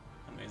 hits.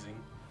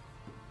 Amazing.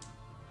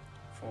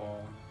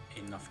 For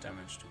enough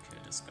damage to kill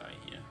this guy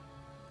here.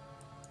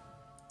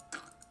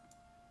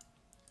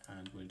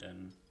 And will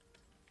then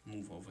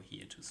move over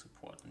here to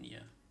support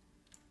Nia.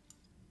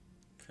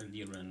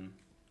 Kaliran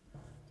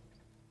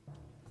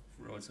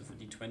rolls with a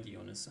d20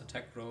 on his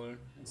attack roll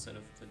instead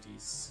of the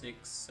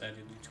d6, a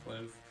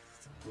d12.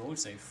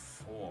 Rolls a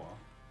 4.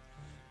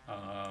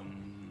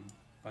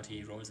 But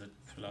he rolls at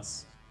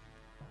plus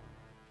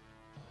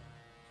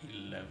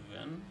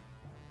 11.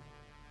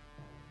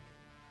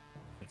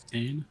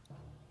 15.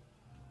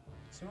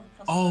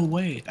 Oh,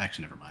 wait.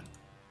 Actually, never mind.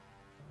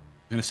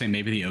 I'm going to say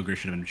maybe the ogre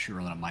should have been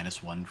rolling a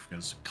 -1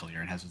 because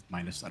Kaliran has a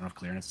minus. I don't know if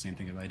Kaliran has the same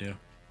thing as I do.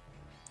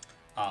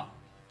 Ah,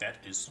 that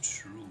is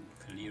true.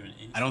 Kaliran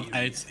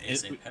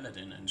is a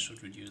paladin and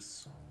should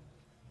reduce.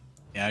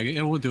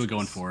 Yeah, we'll do it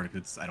going forward.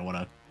 I don't want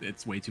to.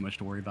 It's way too much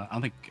to worry about. I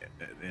don't think.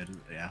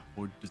 Yeah,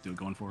 we'll just do it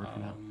going forward for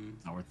now.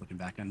 It's not worth looking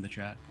back in the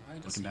chat.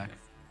 Looking back.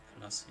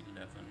 Plus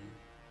 11.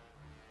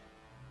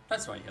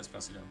 That's why he has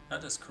plus 11.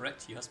 That is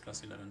correct. He has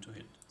plus 11 to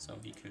hit, so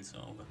he kills the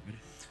ogre.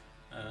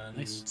 And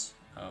nice.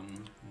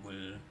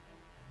 Will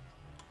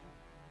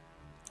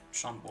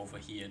jump over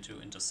here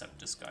to intercept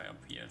this guy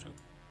up here to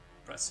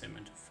press him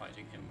into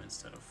fighting him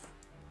instead of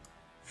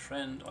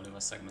friend.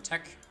 Oliver's second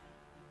attack.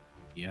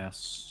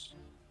 Yes.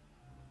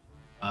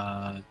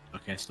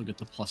 Okay, I still get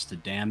the plus to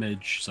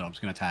damage, so I'm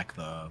just gonna attack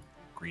the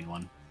green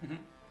one.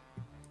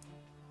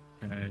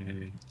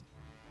 Okay.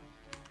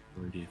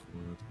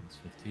 34 plus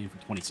 15 for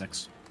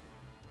 26.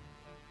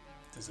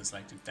 This is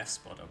like the death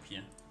spot up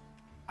here.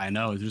 I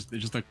know, there's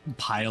just a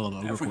pile of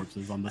ogre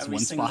corpses on this one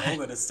spot. Every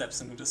single ogre that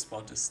steps into this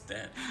spot is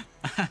dead.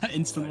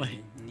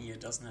 Instantly. Nia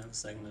doesn't have a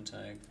second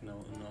attack.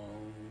 No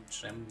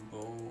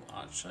Jumbo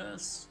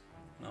archers?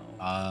 No.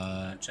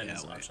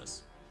 Genis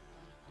archers.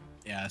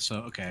 Yeah,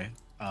 so, okay.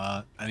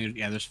 I think,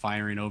 yeah, there's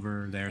firing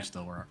over there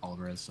still where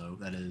Oliver is, so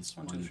that is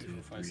 1, 2,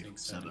 3, 4, 5,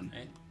 6, 7.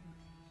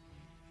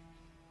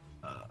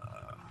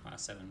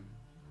 7.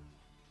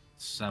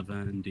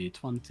 7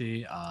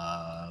 d20.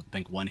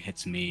 Bank 1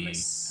 hits me,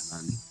 Miss.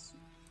 and then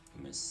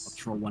Miss. I'll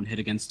throw 1 hit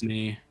against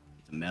me.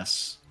 It's a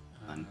miss.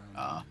 And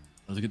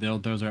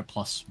those are at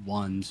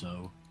 +1,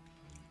 so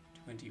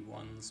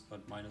 21s,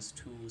 but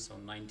 -2, so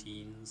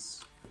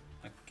 19s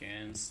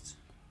against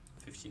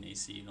 15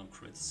 AC, no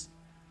crits.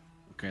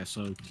 okay,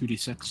 so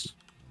 2d6.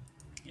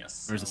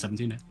 Yes. Or is it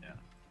 17? Yeah.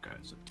 Okay,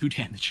 so 2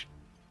 damage.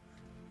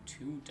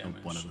 2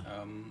 damage. One of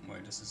them.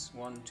 Wait, this is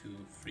 1,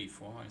 2, 3,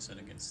 4. I said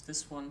against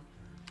this one.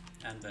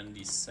 And then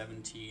the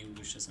 17,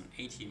 which is an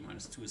 18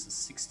 -2 is a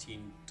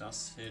 16,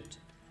 does hit.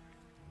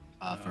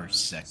 For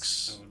 6.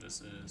 So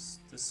this is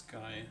this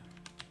guy.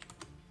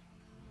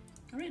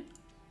 Alright.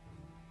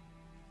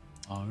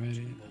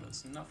 Already. Well,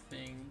 that's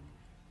nothing.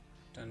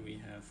 Then we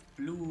have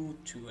blue,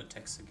 2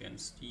 attacks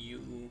against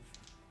you.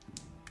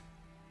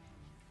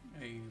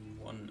 A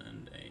 1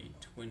 and a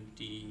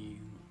 20,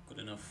 good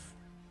enough.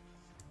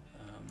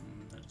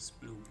 That is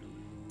blue.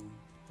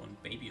 1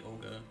 baby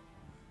ogre.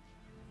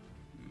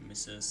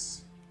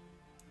 Misses.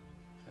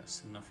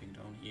 There's nothing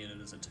down here that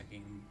is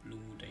attacking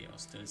blue. They are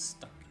still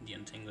stuck in the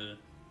entangle.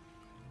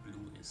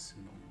 Blue is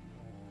no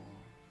more.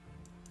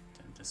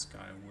 Then this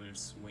guy will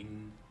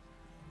swing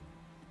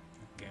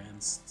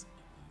against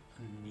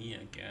me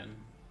again.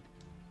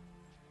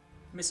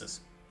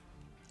 Misses.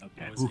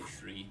 Okay. That was a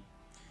 3.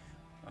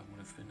 That would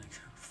have been like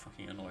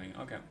fucking annoying.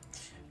 Okay.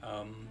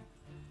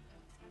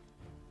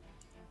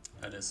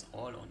 That is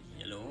all on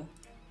yellow.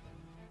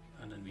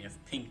 And then we have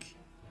pink.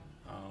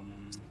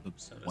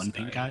 So 1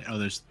 pink guy? Oh,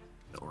 there's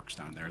the orcs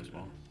down there as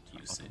well.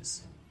 Use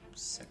this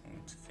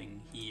second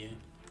thing here.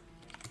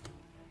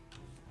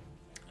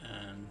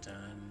 And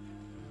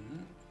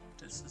then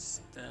this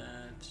is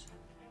that.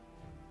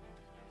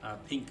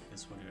 Pink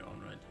is what you're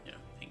on, right? Yeah,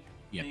 pink.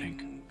 Yeah,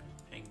 pink.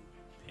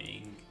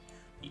 Pink.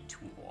 Need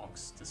 2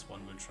 orcs. This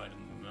one will try to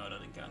murder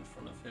the guy in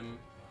front of him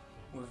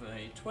with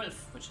a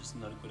 12, which is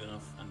not good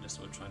enough. And this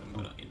will try to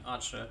murder an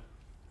archer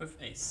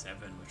with a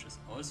 7, which is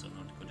also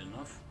not good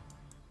enough.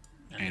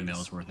 And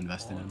is worth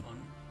investing in.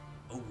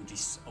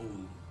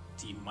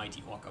 The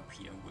mighty orc up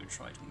here will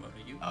try to murder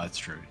you. Oh, that's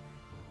true.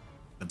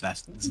 The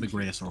best. This is the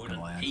greatest orc in the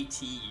land.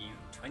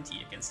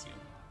 20 against you.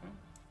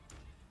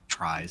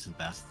 Tries the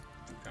best.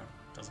 Okay,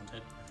 doesn't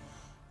hit.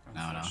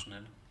 No.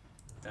 Unfortunate.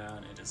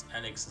 Then it is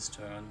Alex's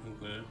turn,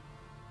 who will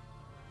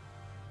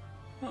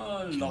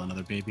Kill lob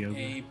another baby ogre.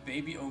 a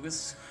baby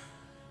ogre's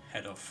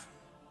head off.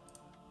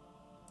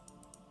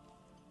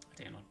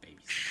 They are not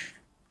babies,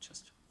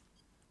 just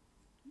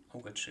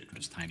ogre children.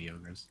 Just tiny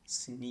ogres.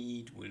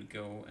 Sneed will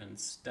go and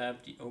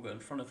stab the ogre in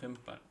front of him,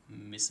 but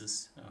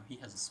misses. He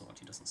has a sword,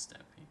 he doesn't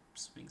stab, he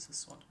swings his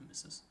sword and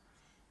misses.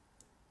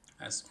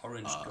 As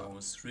orange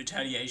goes,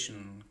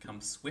 retaliation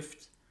comes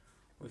swift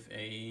with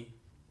a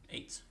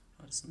 8.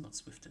 Oh, that's not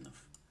swift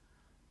enough.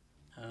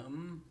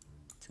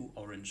 2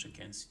 orange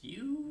against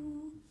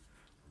you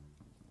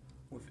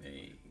with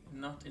a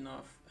not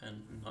enough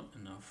and not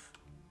enough.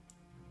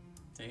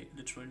 They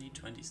literally need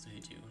 20s to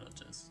hit you, not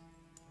just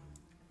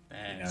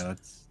bad. Yeah,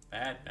 that's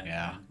bad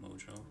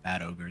mojo.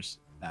 Bad ogres.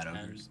 Bad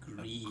ogres.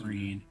 And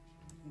Green.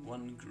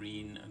 1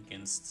 green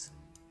against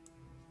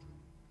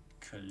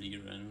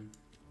Kaliran.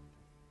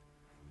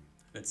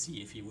 Let's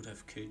see if he would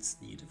have killed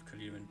Sneed if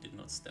Kaliran did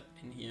not step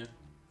in here.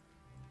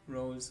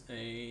 Rolls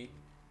a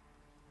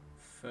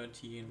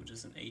 13, which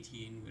is an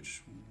 18,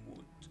 which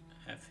would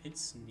have hit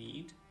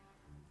Sneed.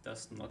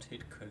 Does not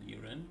hit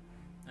Kaliran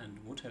and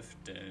would have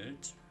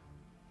dealt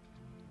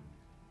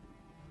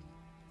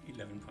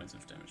 11 points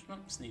of damage. No,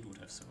 Sneed would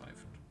have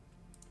survived.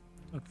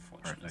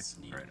 Unfortunate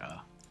Sneed. Alright,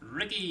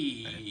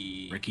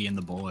 Ricky! Ricky and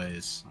the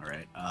boys.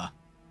 Alright,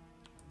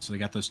 so we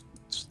got those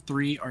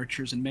 3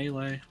 archers in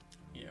melee.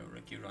 Yeah,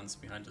 Ricky runs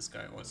behind this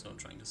guy also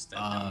trying to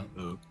stab him.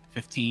 Ooh,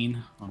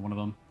 15 on one of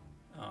them.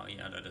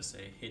 Yeah, that is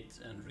a hit,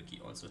 and Ricky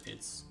also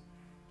hits.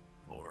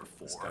 4.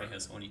 This guy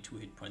has only 2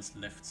 hit points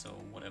left, so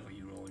whatever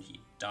you roll, he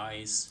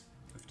dies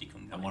with the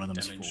combined And one of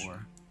them's damage.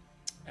 4.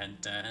 And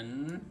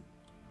then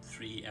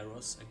 3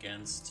 arrows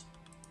against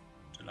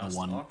the last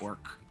One orc.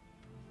 orc.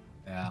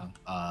 Yeah,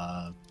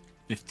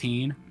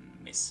 15.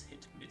 Miss,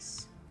 hit,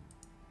 miss.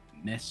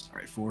 Miss.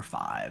 Alright, 4,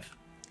 5.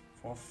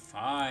 For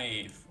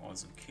 5,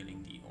 also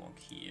killing the orc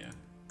here.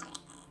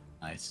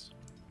 Nice.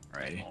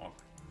 Alrighty. Orc.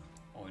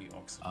 All the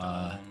orcs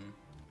are down.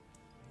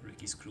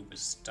 Ricky's group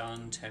is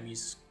stunned.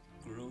 Tammy's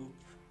group.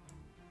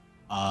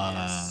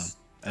 I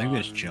think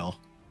they just chill.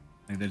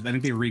 I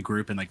think they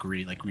regroup and like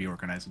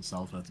reorganize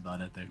themselves. That's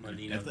about it.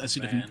 Malina That's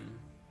Van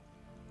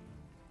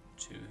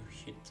to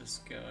hit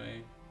this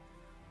guy.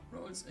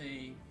 Rolls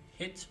a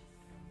hit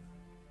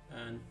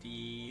and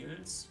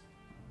deals.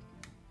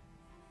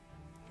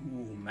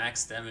 Ooh,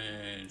 max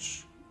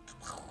damage.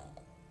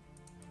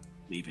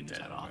 leaving his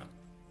Dead head off.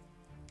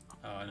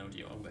 No,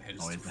 the overhead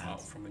is Oh, too is far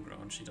that? from the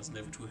ground. She doesn't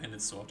have a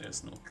 2-handed sword.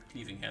 There's no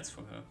cleaving heads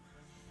for her.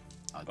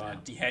 Oh, But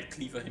damn. the head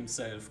cleaver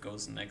himself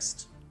goes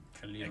next.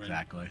 Kaliran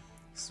Exactly.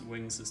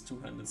 swings his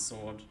 2-handed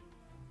sword.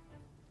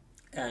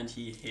 And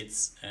he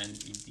hits and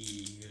he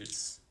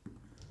deals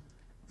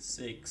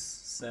 6,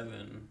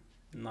 7,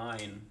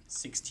 9,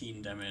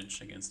 16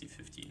 damage against the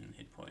 15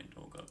 hit point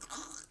ogre.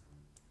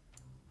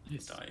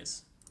 Nice.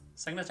 Dies.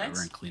 Second Alright, attack?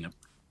 we're in cleanup.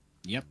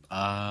 Yep.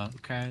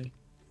 Okay.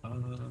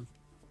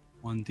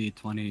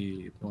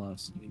 1d20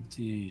 plus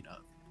 18.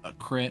 A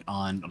crit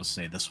on. I'll just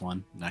say this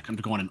one. I'm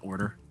going in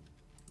order.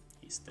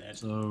 He's dead.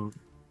 So,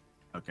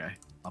 okay.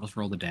 I'll just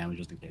roll the damage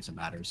just in case it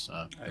matters.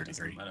 It doesn't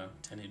 33. matter.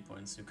 10 hit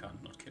points. You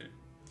can't not kill.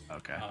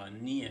 Okay.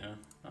 Nia,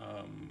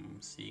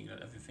 seeing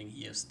that everything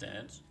here is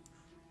dead,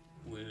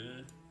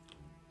 will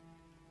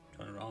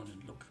turn around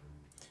and look.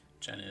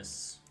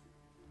 Janice.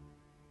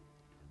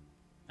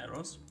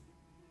 Arrows?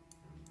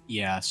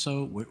 Yeah.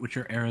 So, which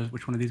are arrows?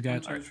 Which one of these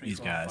guys? 1, 2, 3, These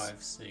 4, guys.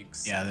 5,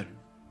 6, Yeah, 7.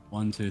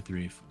 1, 2,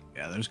 3, 4.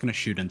 Yeah, they're just gonna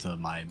shoot into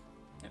my.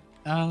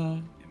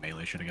 Yep.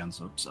 Melee shit again.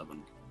 So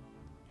 7.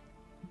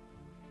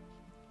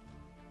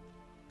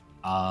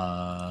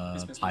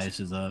 Miss, Pius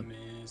is a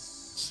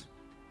miss.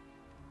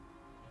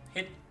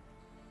 Hit.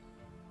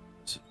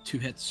 2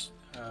 hits.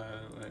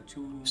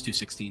 2. It's 2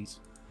 16s.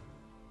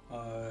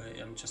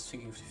 I'm just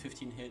thinking of the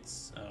 15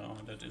 hits.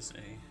 That is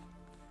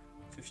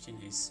a 15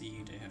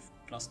 AC. They have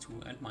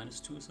 +2 and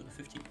 -2, so the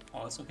 15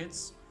 also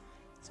hits.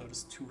 So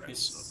there's 2 Right,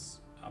 hits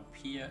up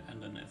here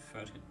and then a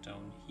 3rd hit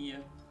down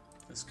here.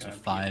 This guy So up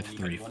here 5, only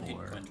 3, had 1 hit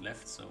 4. point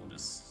left, so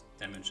this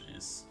damage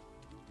is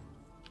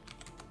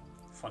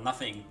for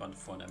nothing but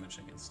 4 damage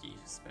against the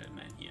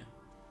spellman here.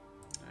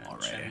 And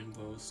Alrighty.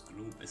 Shambo's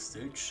group is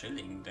still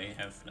chilling. They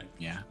have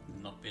Yeah.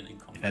 not been in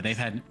combat. Yeah, they've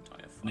had- the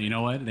entire fight. You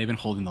know what? They've been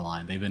holding the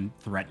line. They've been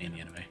threatening the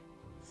enemy.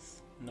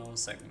 No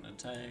second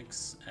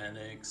attacks.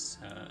 Alex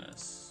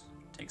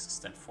takes a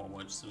step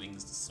forward,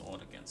 swings the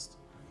sword against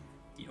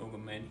the ogre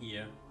man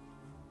here.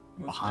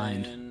 With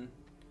Behind. an,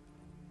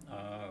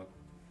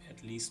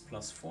 at least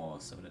 +4,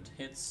 so that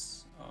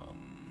hits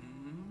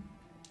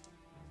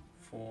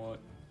for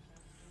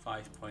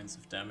 5 points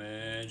of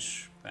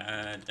damage.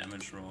 Bad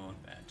damage roll.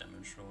 Bad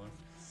damage roll.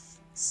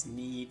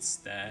 Sneed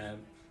stab.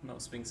 No,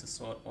 swings the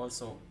sword.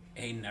 Also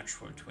a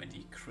natural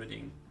 20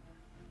 critting.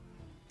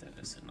 That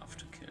is enough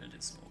to kill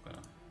this ogre.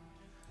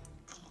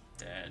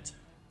 Dead.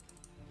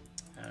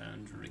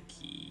 And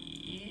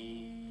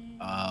Ricky.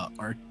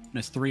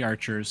 There's 3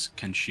 archers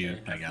can They shoot.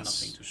 have I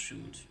guess. nothing to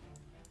shoot.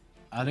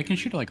 They can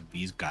shoot like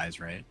these guys,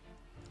 right?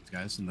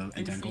 guys in the In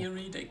entangle.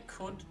 theory, they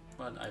could,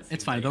 but I think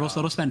It's fine.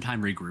 They'll spend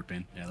time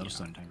regrouping. Yeah, they'll Yeah.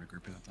 spend time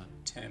regrouping that time.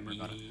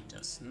 Tammy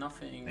does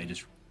nothing. They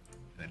just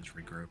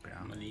regroup.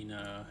 Yeah.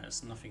 Melina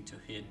has nothing to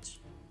hit.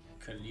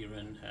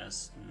 Kaliran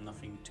has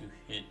nothing to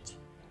hit.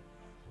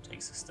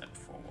 Takes a step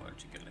forward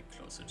to get like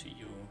closer to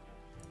you.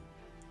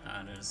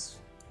 And is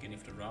beginning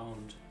of the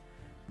round.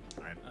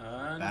 Alright.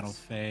 And Battle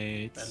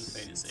Fate. Battle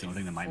Fate is the only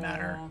thing that might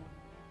matter.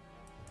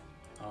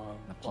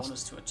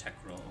 Bonus to attack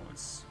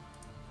rolls.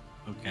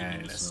 Okay,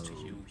 Meaningless so to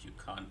you. You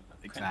can't.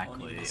 exactly.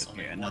 Can only miss on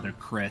Okay, a another one.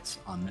 crit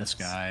on this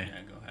guy.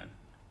 Yeah, go ahead.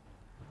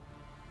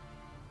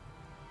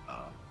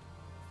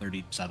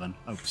 37.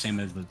 Oh, same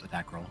as the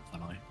attack roll.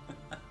 Finally.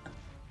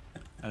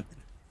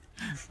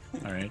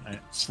 All right,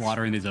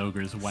 slaughtering these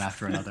ogres one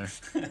after another.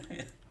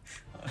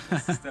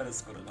 That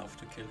is good enough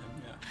to kill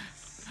him.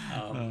 Yeah.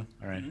 All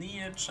right.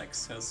 Nia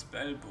checks her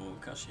spell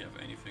book. Does she have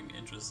anything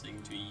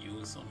interesting to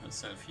use on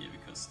herself here?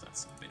 Because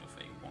that's a bit of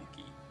a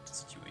wonky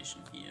situation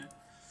here.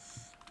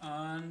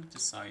 And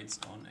decides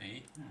on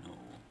a no,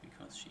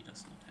 because she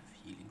does not have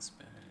healing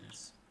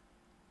spells.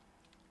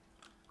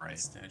 Right.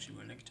 Instead, she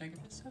will like take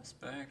a steps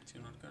back to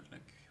not get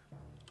like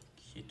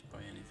hit by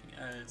anything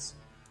else.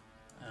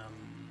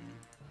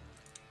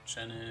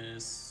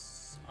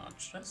 Janice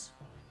Archers.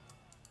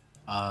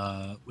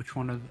 Which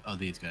one of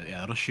these guys?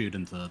 Yeah, it'll shoot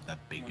into that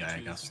big guy, I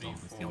guess. Three,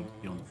 Still. four,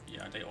 The only-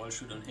 yeah, they all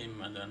shoot on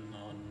him, and then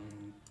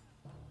on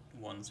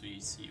ones we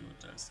see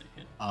what else they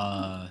hit.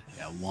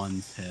 yeah,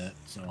 one hit.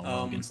 So I'll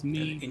roll against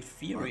me. In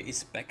theory,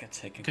 is back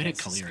attack Could hit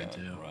against the Kaliran, scout,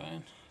 too.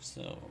 right?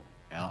 So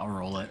Yeah, I'll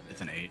roll it.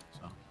 It's an 8.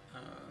 So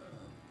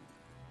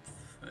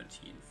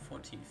 13,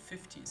 14,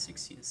 15,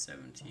 16,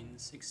 17,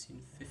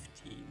 16,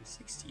 15,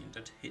 16.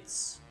 That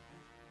hits.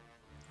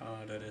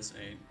 That is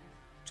a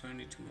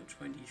 22,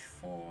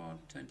 24,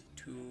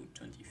 22,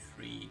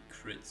 23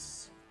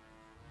 crits.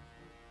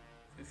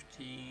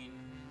 15,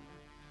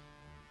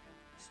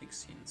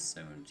 16,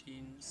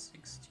 17,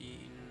 16,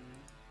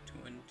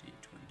 20, 22,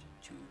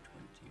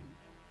 20,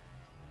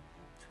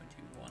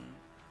 21.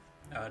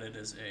 That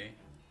is a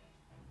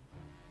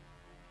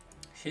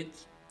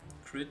hit,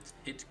 crit,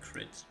 hit,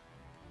 crit.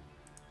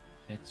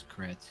 hits,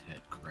 crit,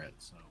 hit, crit.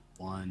 So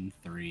 1,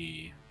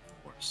 3,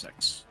 4,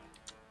 6.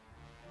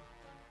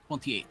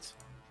 28.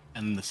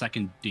 And the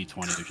second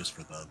D20 is just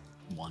for the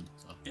 1.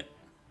 So Yeah.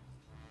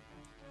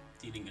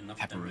 Dealing enough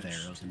Pepper with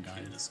damage arrows to and kill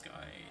guys. this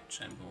guy.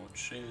 Chambo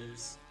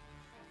chills.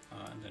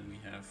 And then we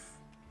have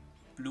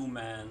Blue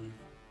Man,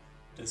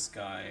 this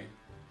guy.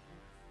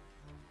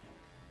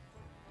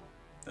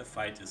 The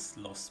fight is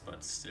lost,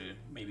 but still,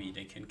 maybe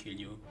they can kill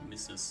you.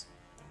 Misses.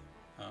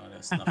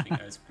 There's nothing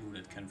else blue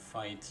that can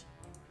fight.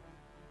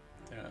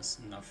 There's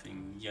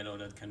nothing yellow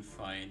that can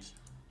fight.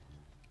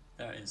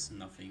 There is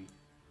nothing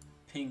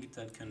pink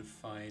that can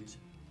fight.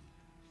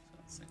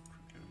 So let's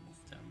quickly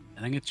remove them.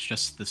 I think it's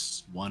just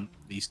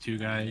these two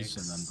guys,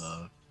 and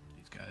then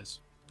these guys.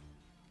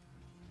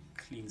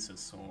 Cleans his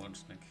sword,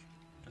 like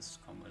this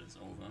combat is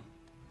over.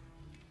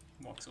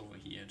 Walks over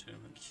here to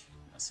like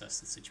assess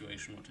the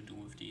situation, what to do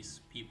with these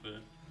people.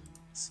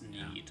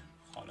 Sneed,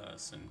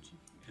 hollers, and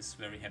is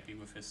very happy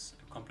with his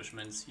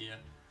accomplishments here.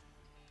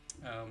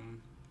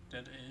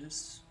 That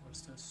is,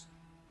 what's this?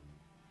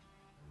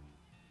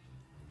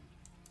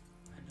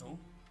 Hello?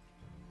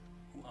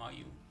 Who are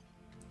you?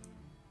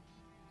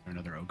 Is there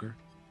another ogre?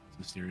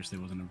 Mysteriously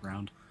wasn't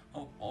around.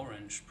 Oh,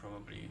 orange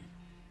probably.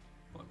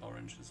 But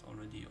orange is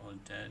already all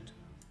dead.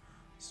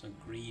 So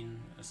green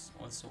is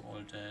also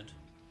all dead.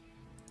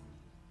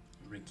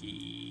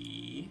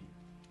 Ricky.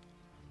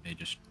 They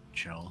just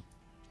chill.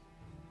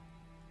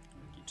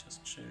 Ricky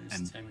just chills.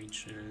 And- Tammy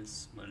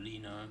chills.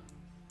 Melina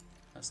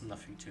has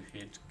nothing to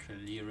hit.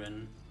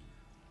 Kaliran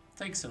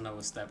takes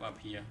another step up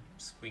here.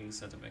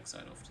 Swings at the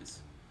backside of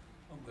this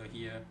ogre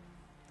here.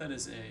 That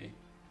is a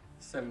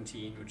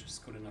 17, which is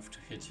good enough to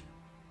hit.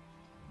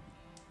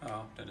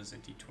 That is a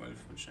d12,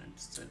 which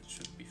instead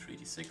should be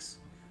 3d6.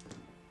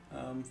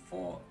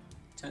 4,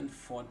 10,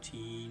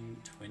 14,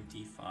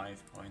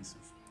 25 points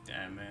of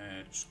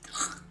damage.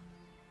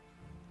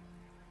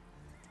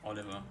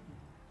 Oliver.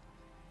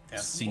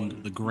 There's Seeing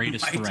one the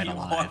greatest mighty threat orc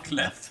alive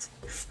left.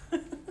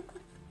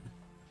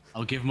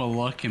 I'll give him a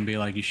look and be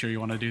like, "You sure you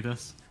want to do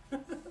this?"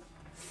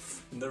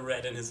 The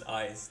red in his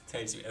eyes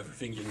tells you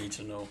everything you need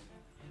to know.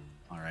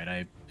 All right,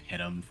 I hit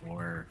him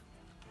for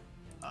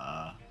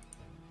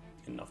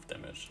Enough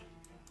damage.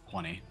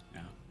 20.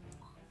 Yeah.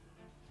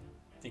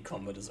 The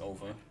combat is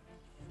over.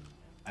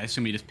 I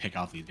assume you just pick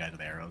off these guys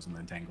with arrows and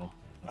then tangle.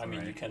 That's I mean,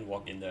 all you right. can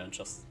walk in there and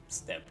just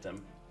stab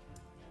them.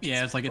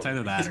 Yeah, it's like it's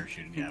either that or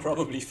shooting. Yeah.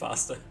 Probably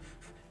faster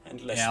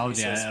and less Yeah,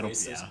 resource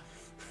wasted.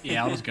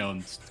 Yeah, I'll just go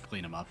and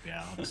clean them up.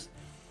 Yeah, I'll just.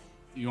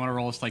 You want to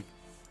roll us like,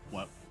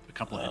 what, a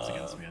couple of hits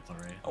against me? That's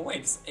alright. Oh wait,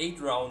 it's 8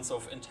 rounds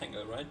of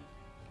Entangle, right?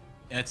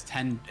 Yeah, it's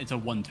 10. It's a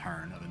 1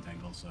 turn of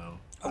entangle, so.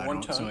 A I one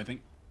don't- So turn? I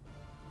think.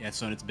 Yeah,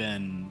 so it's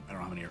been I don't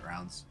know how many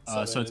rounds.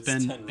 So So then it's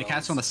it's been 10 it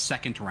casts on the rounds.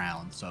 second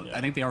round. So Yeah.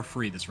 I think they are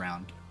free this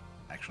round,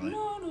 actually.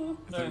 No.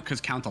 Because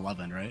count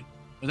 11, right?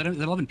 Is that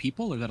 11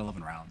 people or is that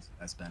 11 rounds?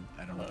 That's been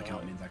I don't know what the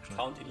count means actually.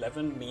 Count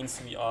 11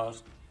 means we are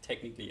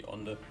technically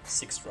on the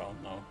 6th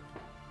round now.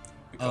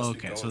 Oh,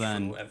 okay, so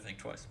then everything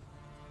twice.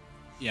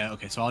 Yeah,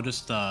 okay, so I'll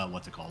just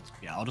what's it called?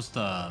 Yeah, I'll just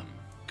go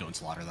and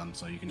slaughter them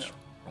so you can just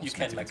roll You some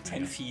can hits like against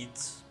 10 me.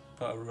 feet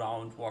per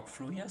round walk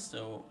through here,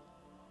 so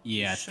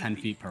Yeah, it's 10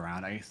 feet per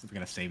round. I guess I've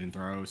got a save and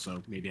throw,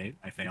 so maybe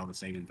I fail the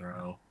save and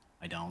throw.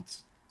 I don't.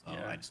 So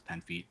Yeah. I just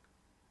 10 feet.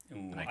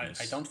 Ooh, I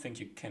I don't think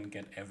you can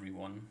get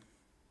everyone.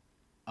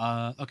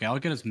 Okay, I'll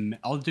get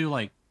I'll do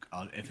like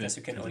if because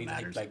you can only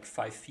matters. take like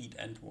 5 feet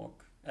and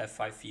walk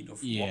 5 feet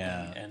of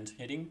walking and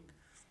hitting.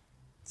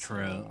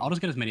 True. So, I'll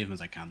just get as many of them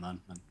as I can then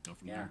and go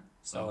from there.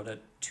 So the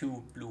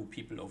 2 blue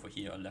people over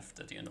here are left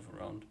at the end of a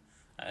round,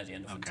 at the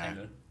end of a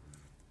tangle.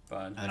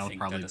 But I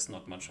think that is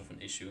not much of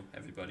an issue.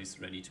 Everybody's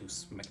ready to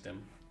smack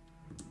them.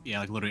 Yeah,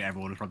 like literally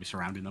everyone is probably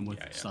surrounding them with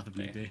stuff if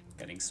need be.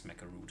 Getting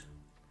smackarooed.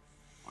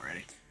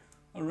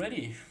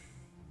 Already.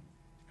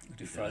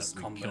 The first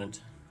combat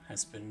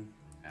has been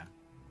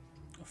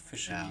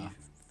officially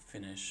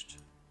finished.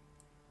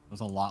 It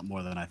was a lot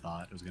more than I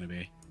thought it was going to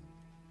be.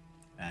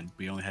 And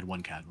we only had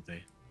 1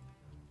 casualty.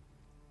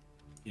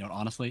 You know,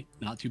 honestly,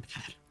 not too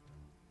bad.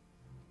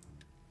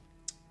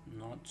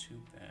 Not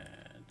too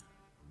bad.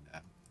 Yeah.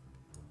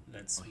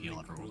 Let's heal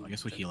everyone. I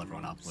guess we'll heal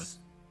everyone up with.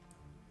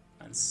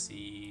 And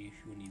see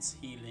who needs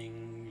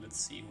healing. Let's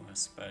see who has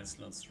spell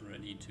slots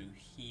ready to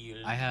heal.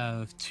 I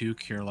have 2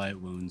 Cure Light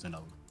Wounds and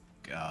a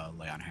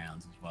Lay on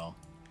Hands as well.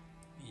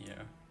 Yeah.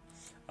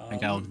 I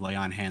think I'll Lay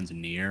on Hands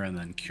near and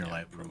then Cure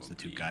Light Wounds the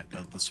 2 guys,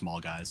 the small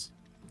guys.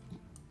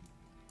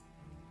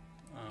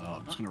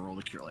 I'm just gonna roll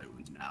the Cure Light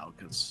Wounds now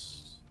because.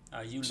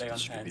 You Lay on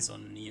Hands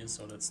on near,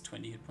 so that's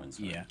 20 hit points.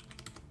 Right? Yeah.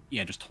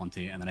 Yeah, just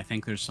 20, and then I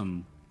think there's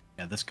some.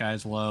 Yeah, this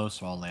guy's low,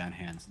 so I'll Lay on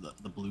Hands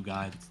the blue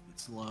guy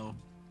that's low.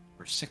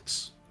 For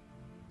 6.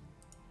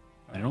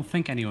 I don't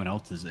think anyone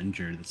else is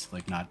injured. It's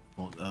like not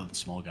the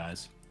small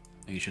guys.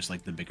 I think it's just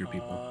like the bigger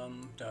people.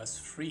 There's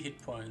 3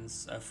 hit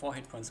points, 4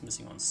 hit points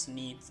missing on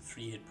Sneed,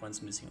 3 hit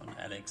points missing on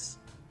Alex.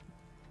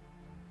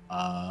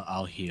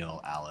 I'll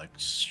heal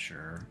Alex,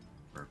 sure,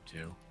 for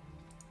 2.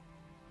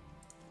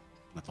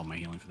 That's all my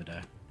healing for the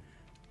day.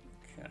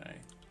 Okay,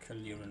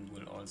 Kaliran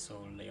will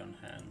also Lay on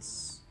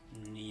Hands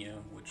near,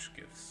 which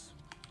gives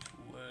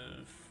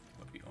 12,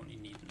 but we only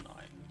need 9.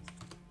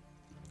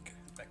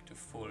 Back to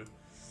full,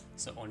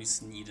 so only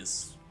Sneed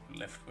is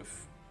left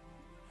with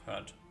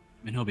hurt.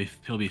 I mean,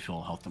 he'll be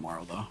full health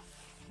tomorrow though.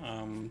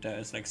 There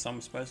is like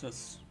some spell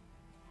slots.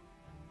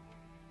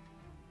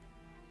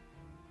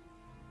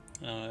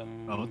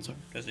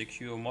 There's a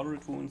cure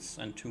moderate wounds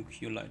and 2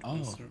 cure light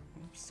wounds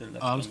still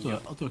left. I'll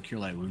do a cure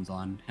light wounds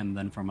on him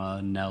then from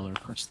Nell or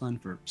Crystalline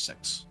for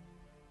 6.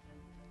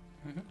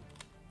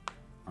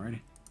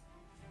 Alrighty.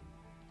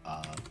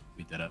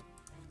 We did it.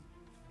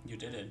 You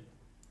did it.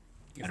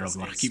 I don't know if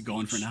we want to keep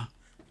going for now.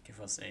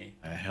 Give us a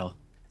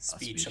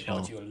speech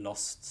about your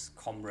lost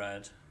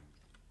comrade.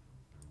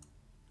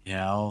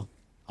 Yeah,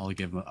 I'll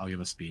give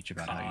a speech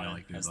about how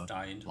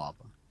died.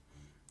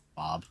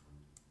 Bob.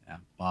 Yeah,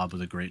 Bob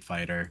was a great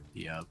fighter.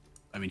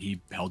 I mean, he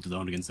held his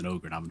own against an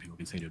ogre. Not many people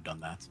can say to have done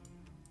that.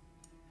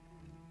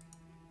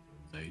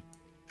 It's a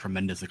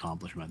tremendous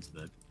accomplishment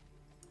that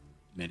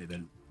made it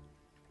that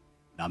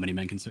not many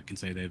men can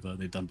say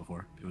they've done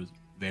before. It was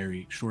very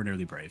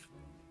extraordinarily brave.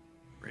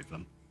 Brave of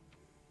them.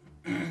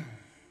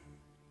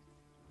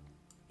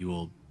 He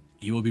will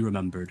be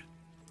remembered.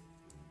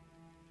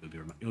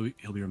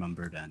 He'll be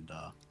remembered, and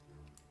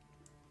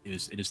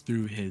it is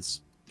through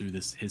his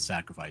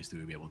sacrifice that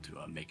we'll be able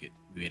to make it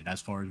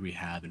as far as we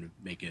have and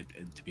make it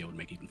and to be able to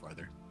make it even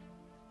farther.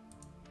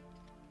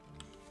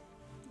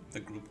 The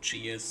group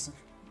cheers,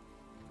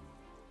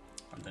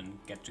 and then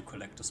get to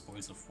collect the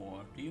spoils of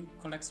war. Do you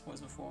collect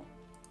spoils of war?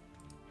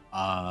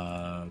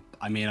 I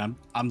mean,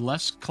 I'm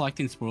less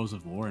collecting spoils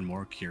of war and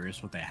more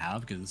curious what they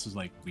have, because this is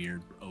like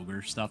weird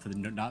ogre stuff that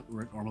not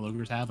normal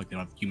ogres have. Like they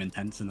don't have human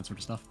tents and that sort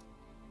of stuff.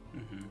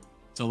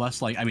 So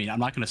less like, I mean, I'm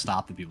not going to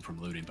stop the people from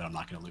looting, but I'm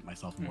not going to loot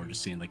myself more.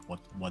 Just seeing like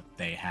what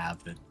they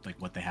have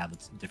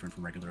that's different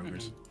from regular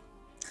ogres.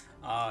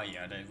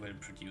 Yeah, they will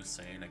produce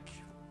a like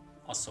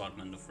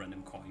assortment of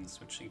random coins,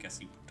 which I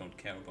guess you don't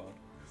care about.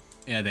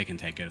 Yeah, they can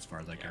take it as far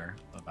as I care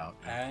about.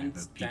 And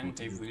then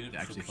they will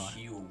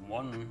procure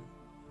one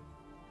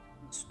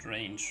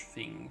strange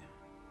thing.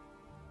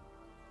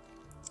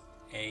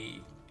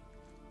 A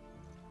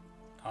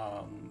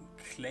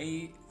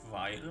clay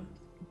vial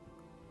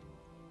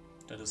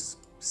that is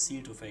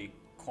sealed with a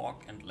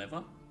cork and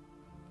leather.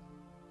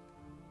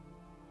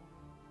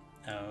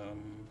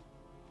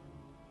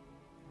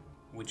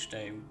 Which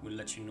they will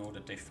let you know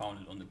that they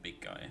found it on the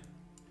big guy.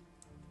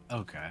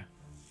 Okay.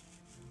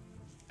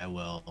 I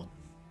will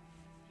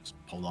just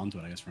hold on to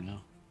it, I guess, for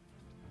now.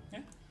 Yeah.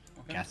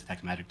 Okay. Cast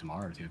Detect Magic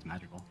tomorrow to see if it's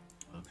magical.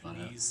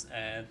 Please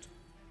add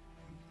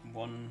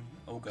 1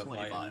 ogre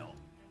vial.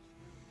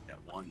 Yeah,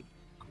 1.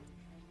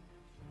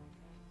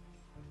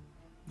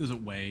 Does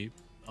it weigh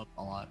up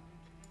a lot?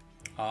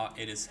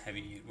 It is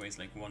heavy. It weighs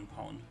like 1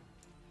 pound.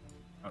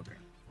 Okay.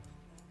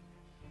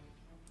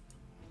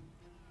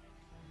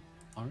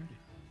 Alrighty.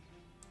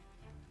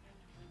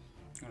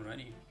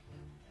 Alrighty.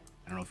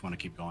 I don't know know if we want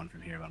to keep going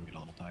from here, but I'm getting a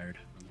little tired.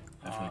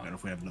 I feel like I don't know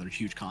if we have another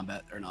huge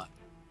combat or not.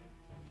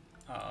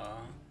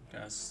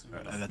 There's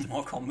That's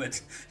more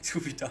combat to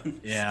be done.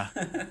 Yeah,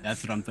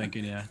 that's what I'm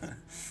thinking. Yeah.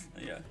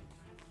 Yeah,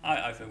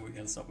 I think we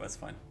can stop. That's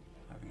fine.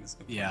 I think it's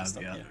good. Yeah.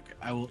 Stop Yeah. here. Okay.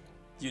 I will.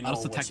 You I'll know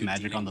just what detect you're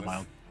magic on dealing the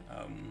with.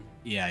 wild.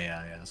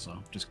 Yeah.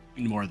 So just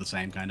more of the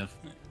same kind of.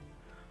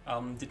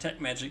 Detect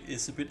magic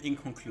is a bit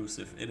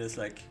inconclusive. It is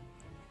like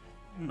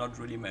not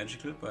really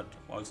magical, but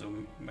also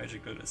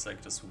magical is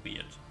like just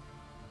weird.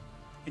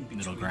 In between.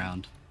 Middle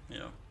ground.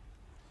 Yeah.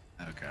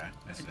 Okay.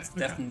 I see. It's Okay.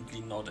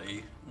 definitely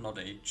not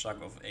a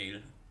jug of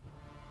ale.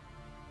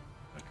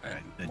 Okay.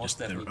 Most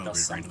definitely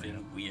does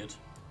something weird.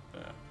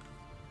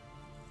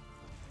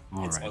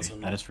 It's also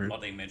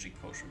not a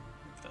magic potion,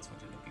 if that's what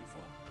you're looking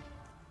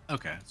for.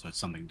 Okay, so it's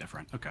something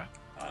different. Okay.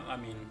 I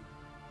mean,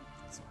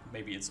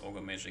 maybe it's ogre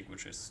magic,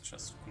 which is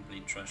just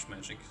complete trash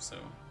magic, so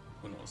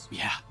who knows?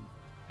 Yeah.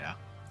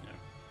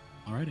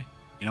 Alrighty.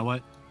 You know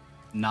what?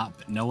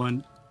 No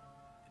one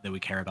that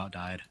we care about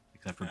died,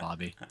 except for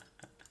Bobby.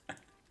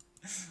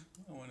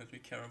 No one that we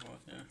care about,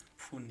 yeah.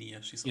 Poor Nia,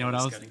 she's You know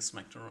always getting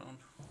smacked around.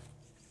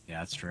 Yeah,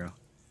 that's true.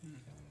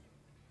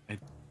 You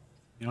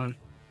know,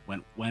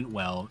 went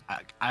well.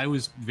 I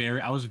was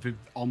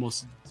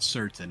almost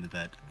certain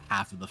that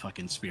half of the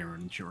fucking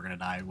spearmen and shit were gonna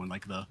die when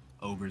like the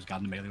ogres got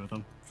into melee with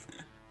them.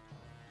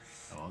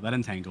 Oh, that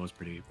entangle was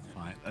pretty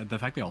fine. The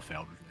fact they all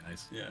failed was really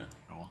nice. Yeah.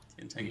 Oh, well.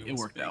 Entangle It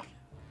worked big. out.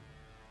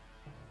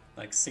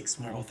 Like 6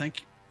 more Well,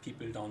 thank you.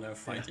 people down there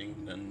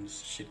fighting, then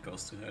shit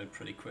goes to hell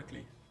pretty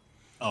quickly.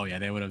 Oh yeah,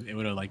 it would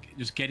have like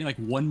just getting like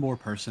one more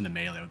person to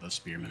melee with those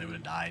spearmen, they would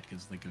have died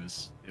because like it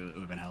would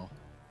have been hell.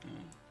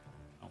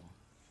 Oh,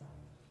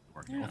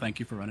 well. Yeah. Well, thank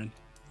you for running.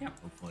 Yeah.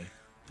 Hopefully.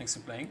 Thanks for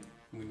playing.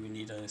 We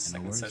need a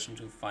second session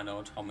to find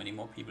out how many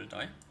more people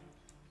die.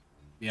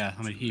 Yeah,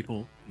 how many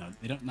people? No,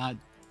 they don't. Not.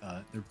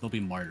 They'll be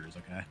martyrs.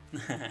 Okay.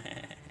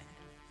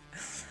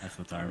 That's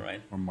the time. All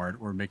right. We're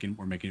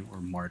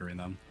martyring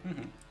them.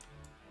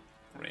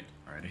 Great.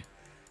 Alrighty.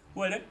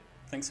 Well then,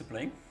 thanks for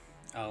playing.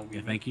 We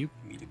thank you.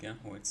 Meet again,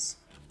 or it's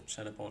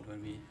chat about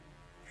when we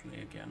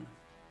play again.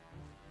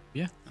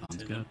 Yeah, sounds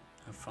Until good. then,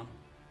 have fun.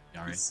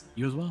 All right. Peace.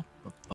 You as well.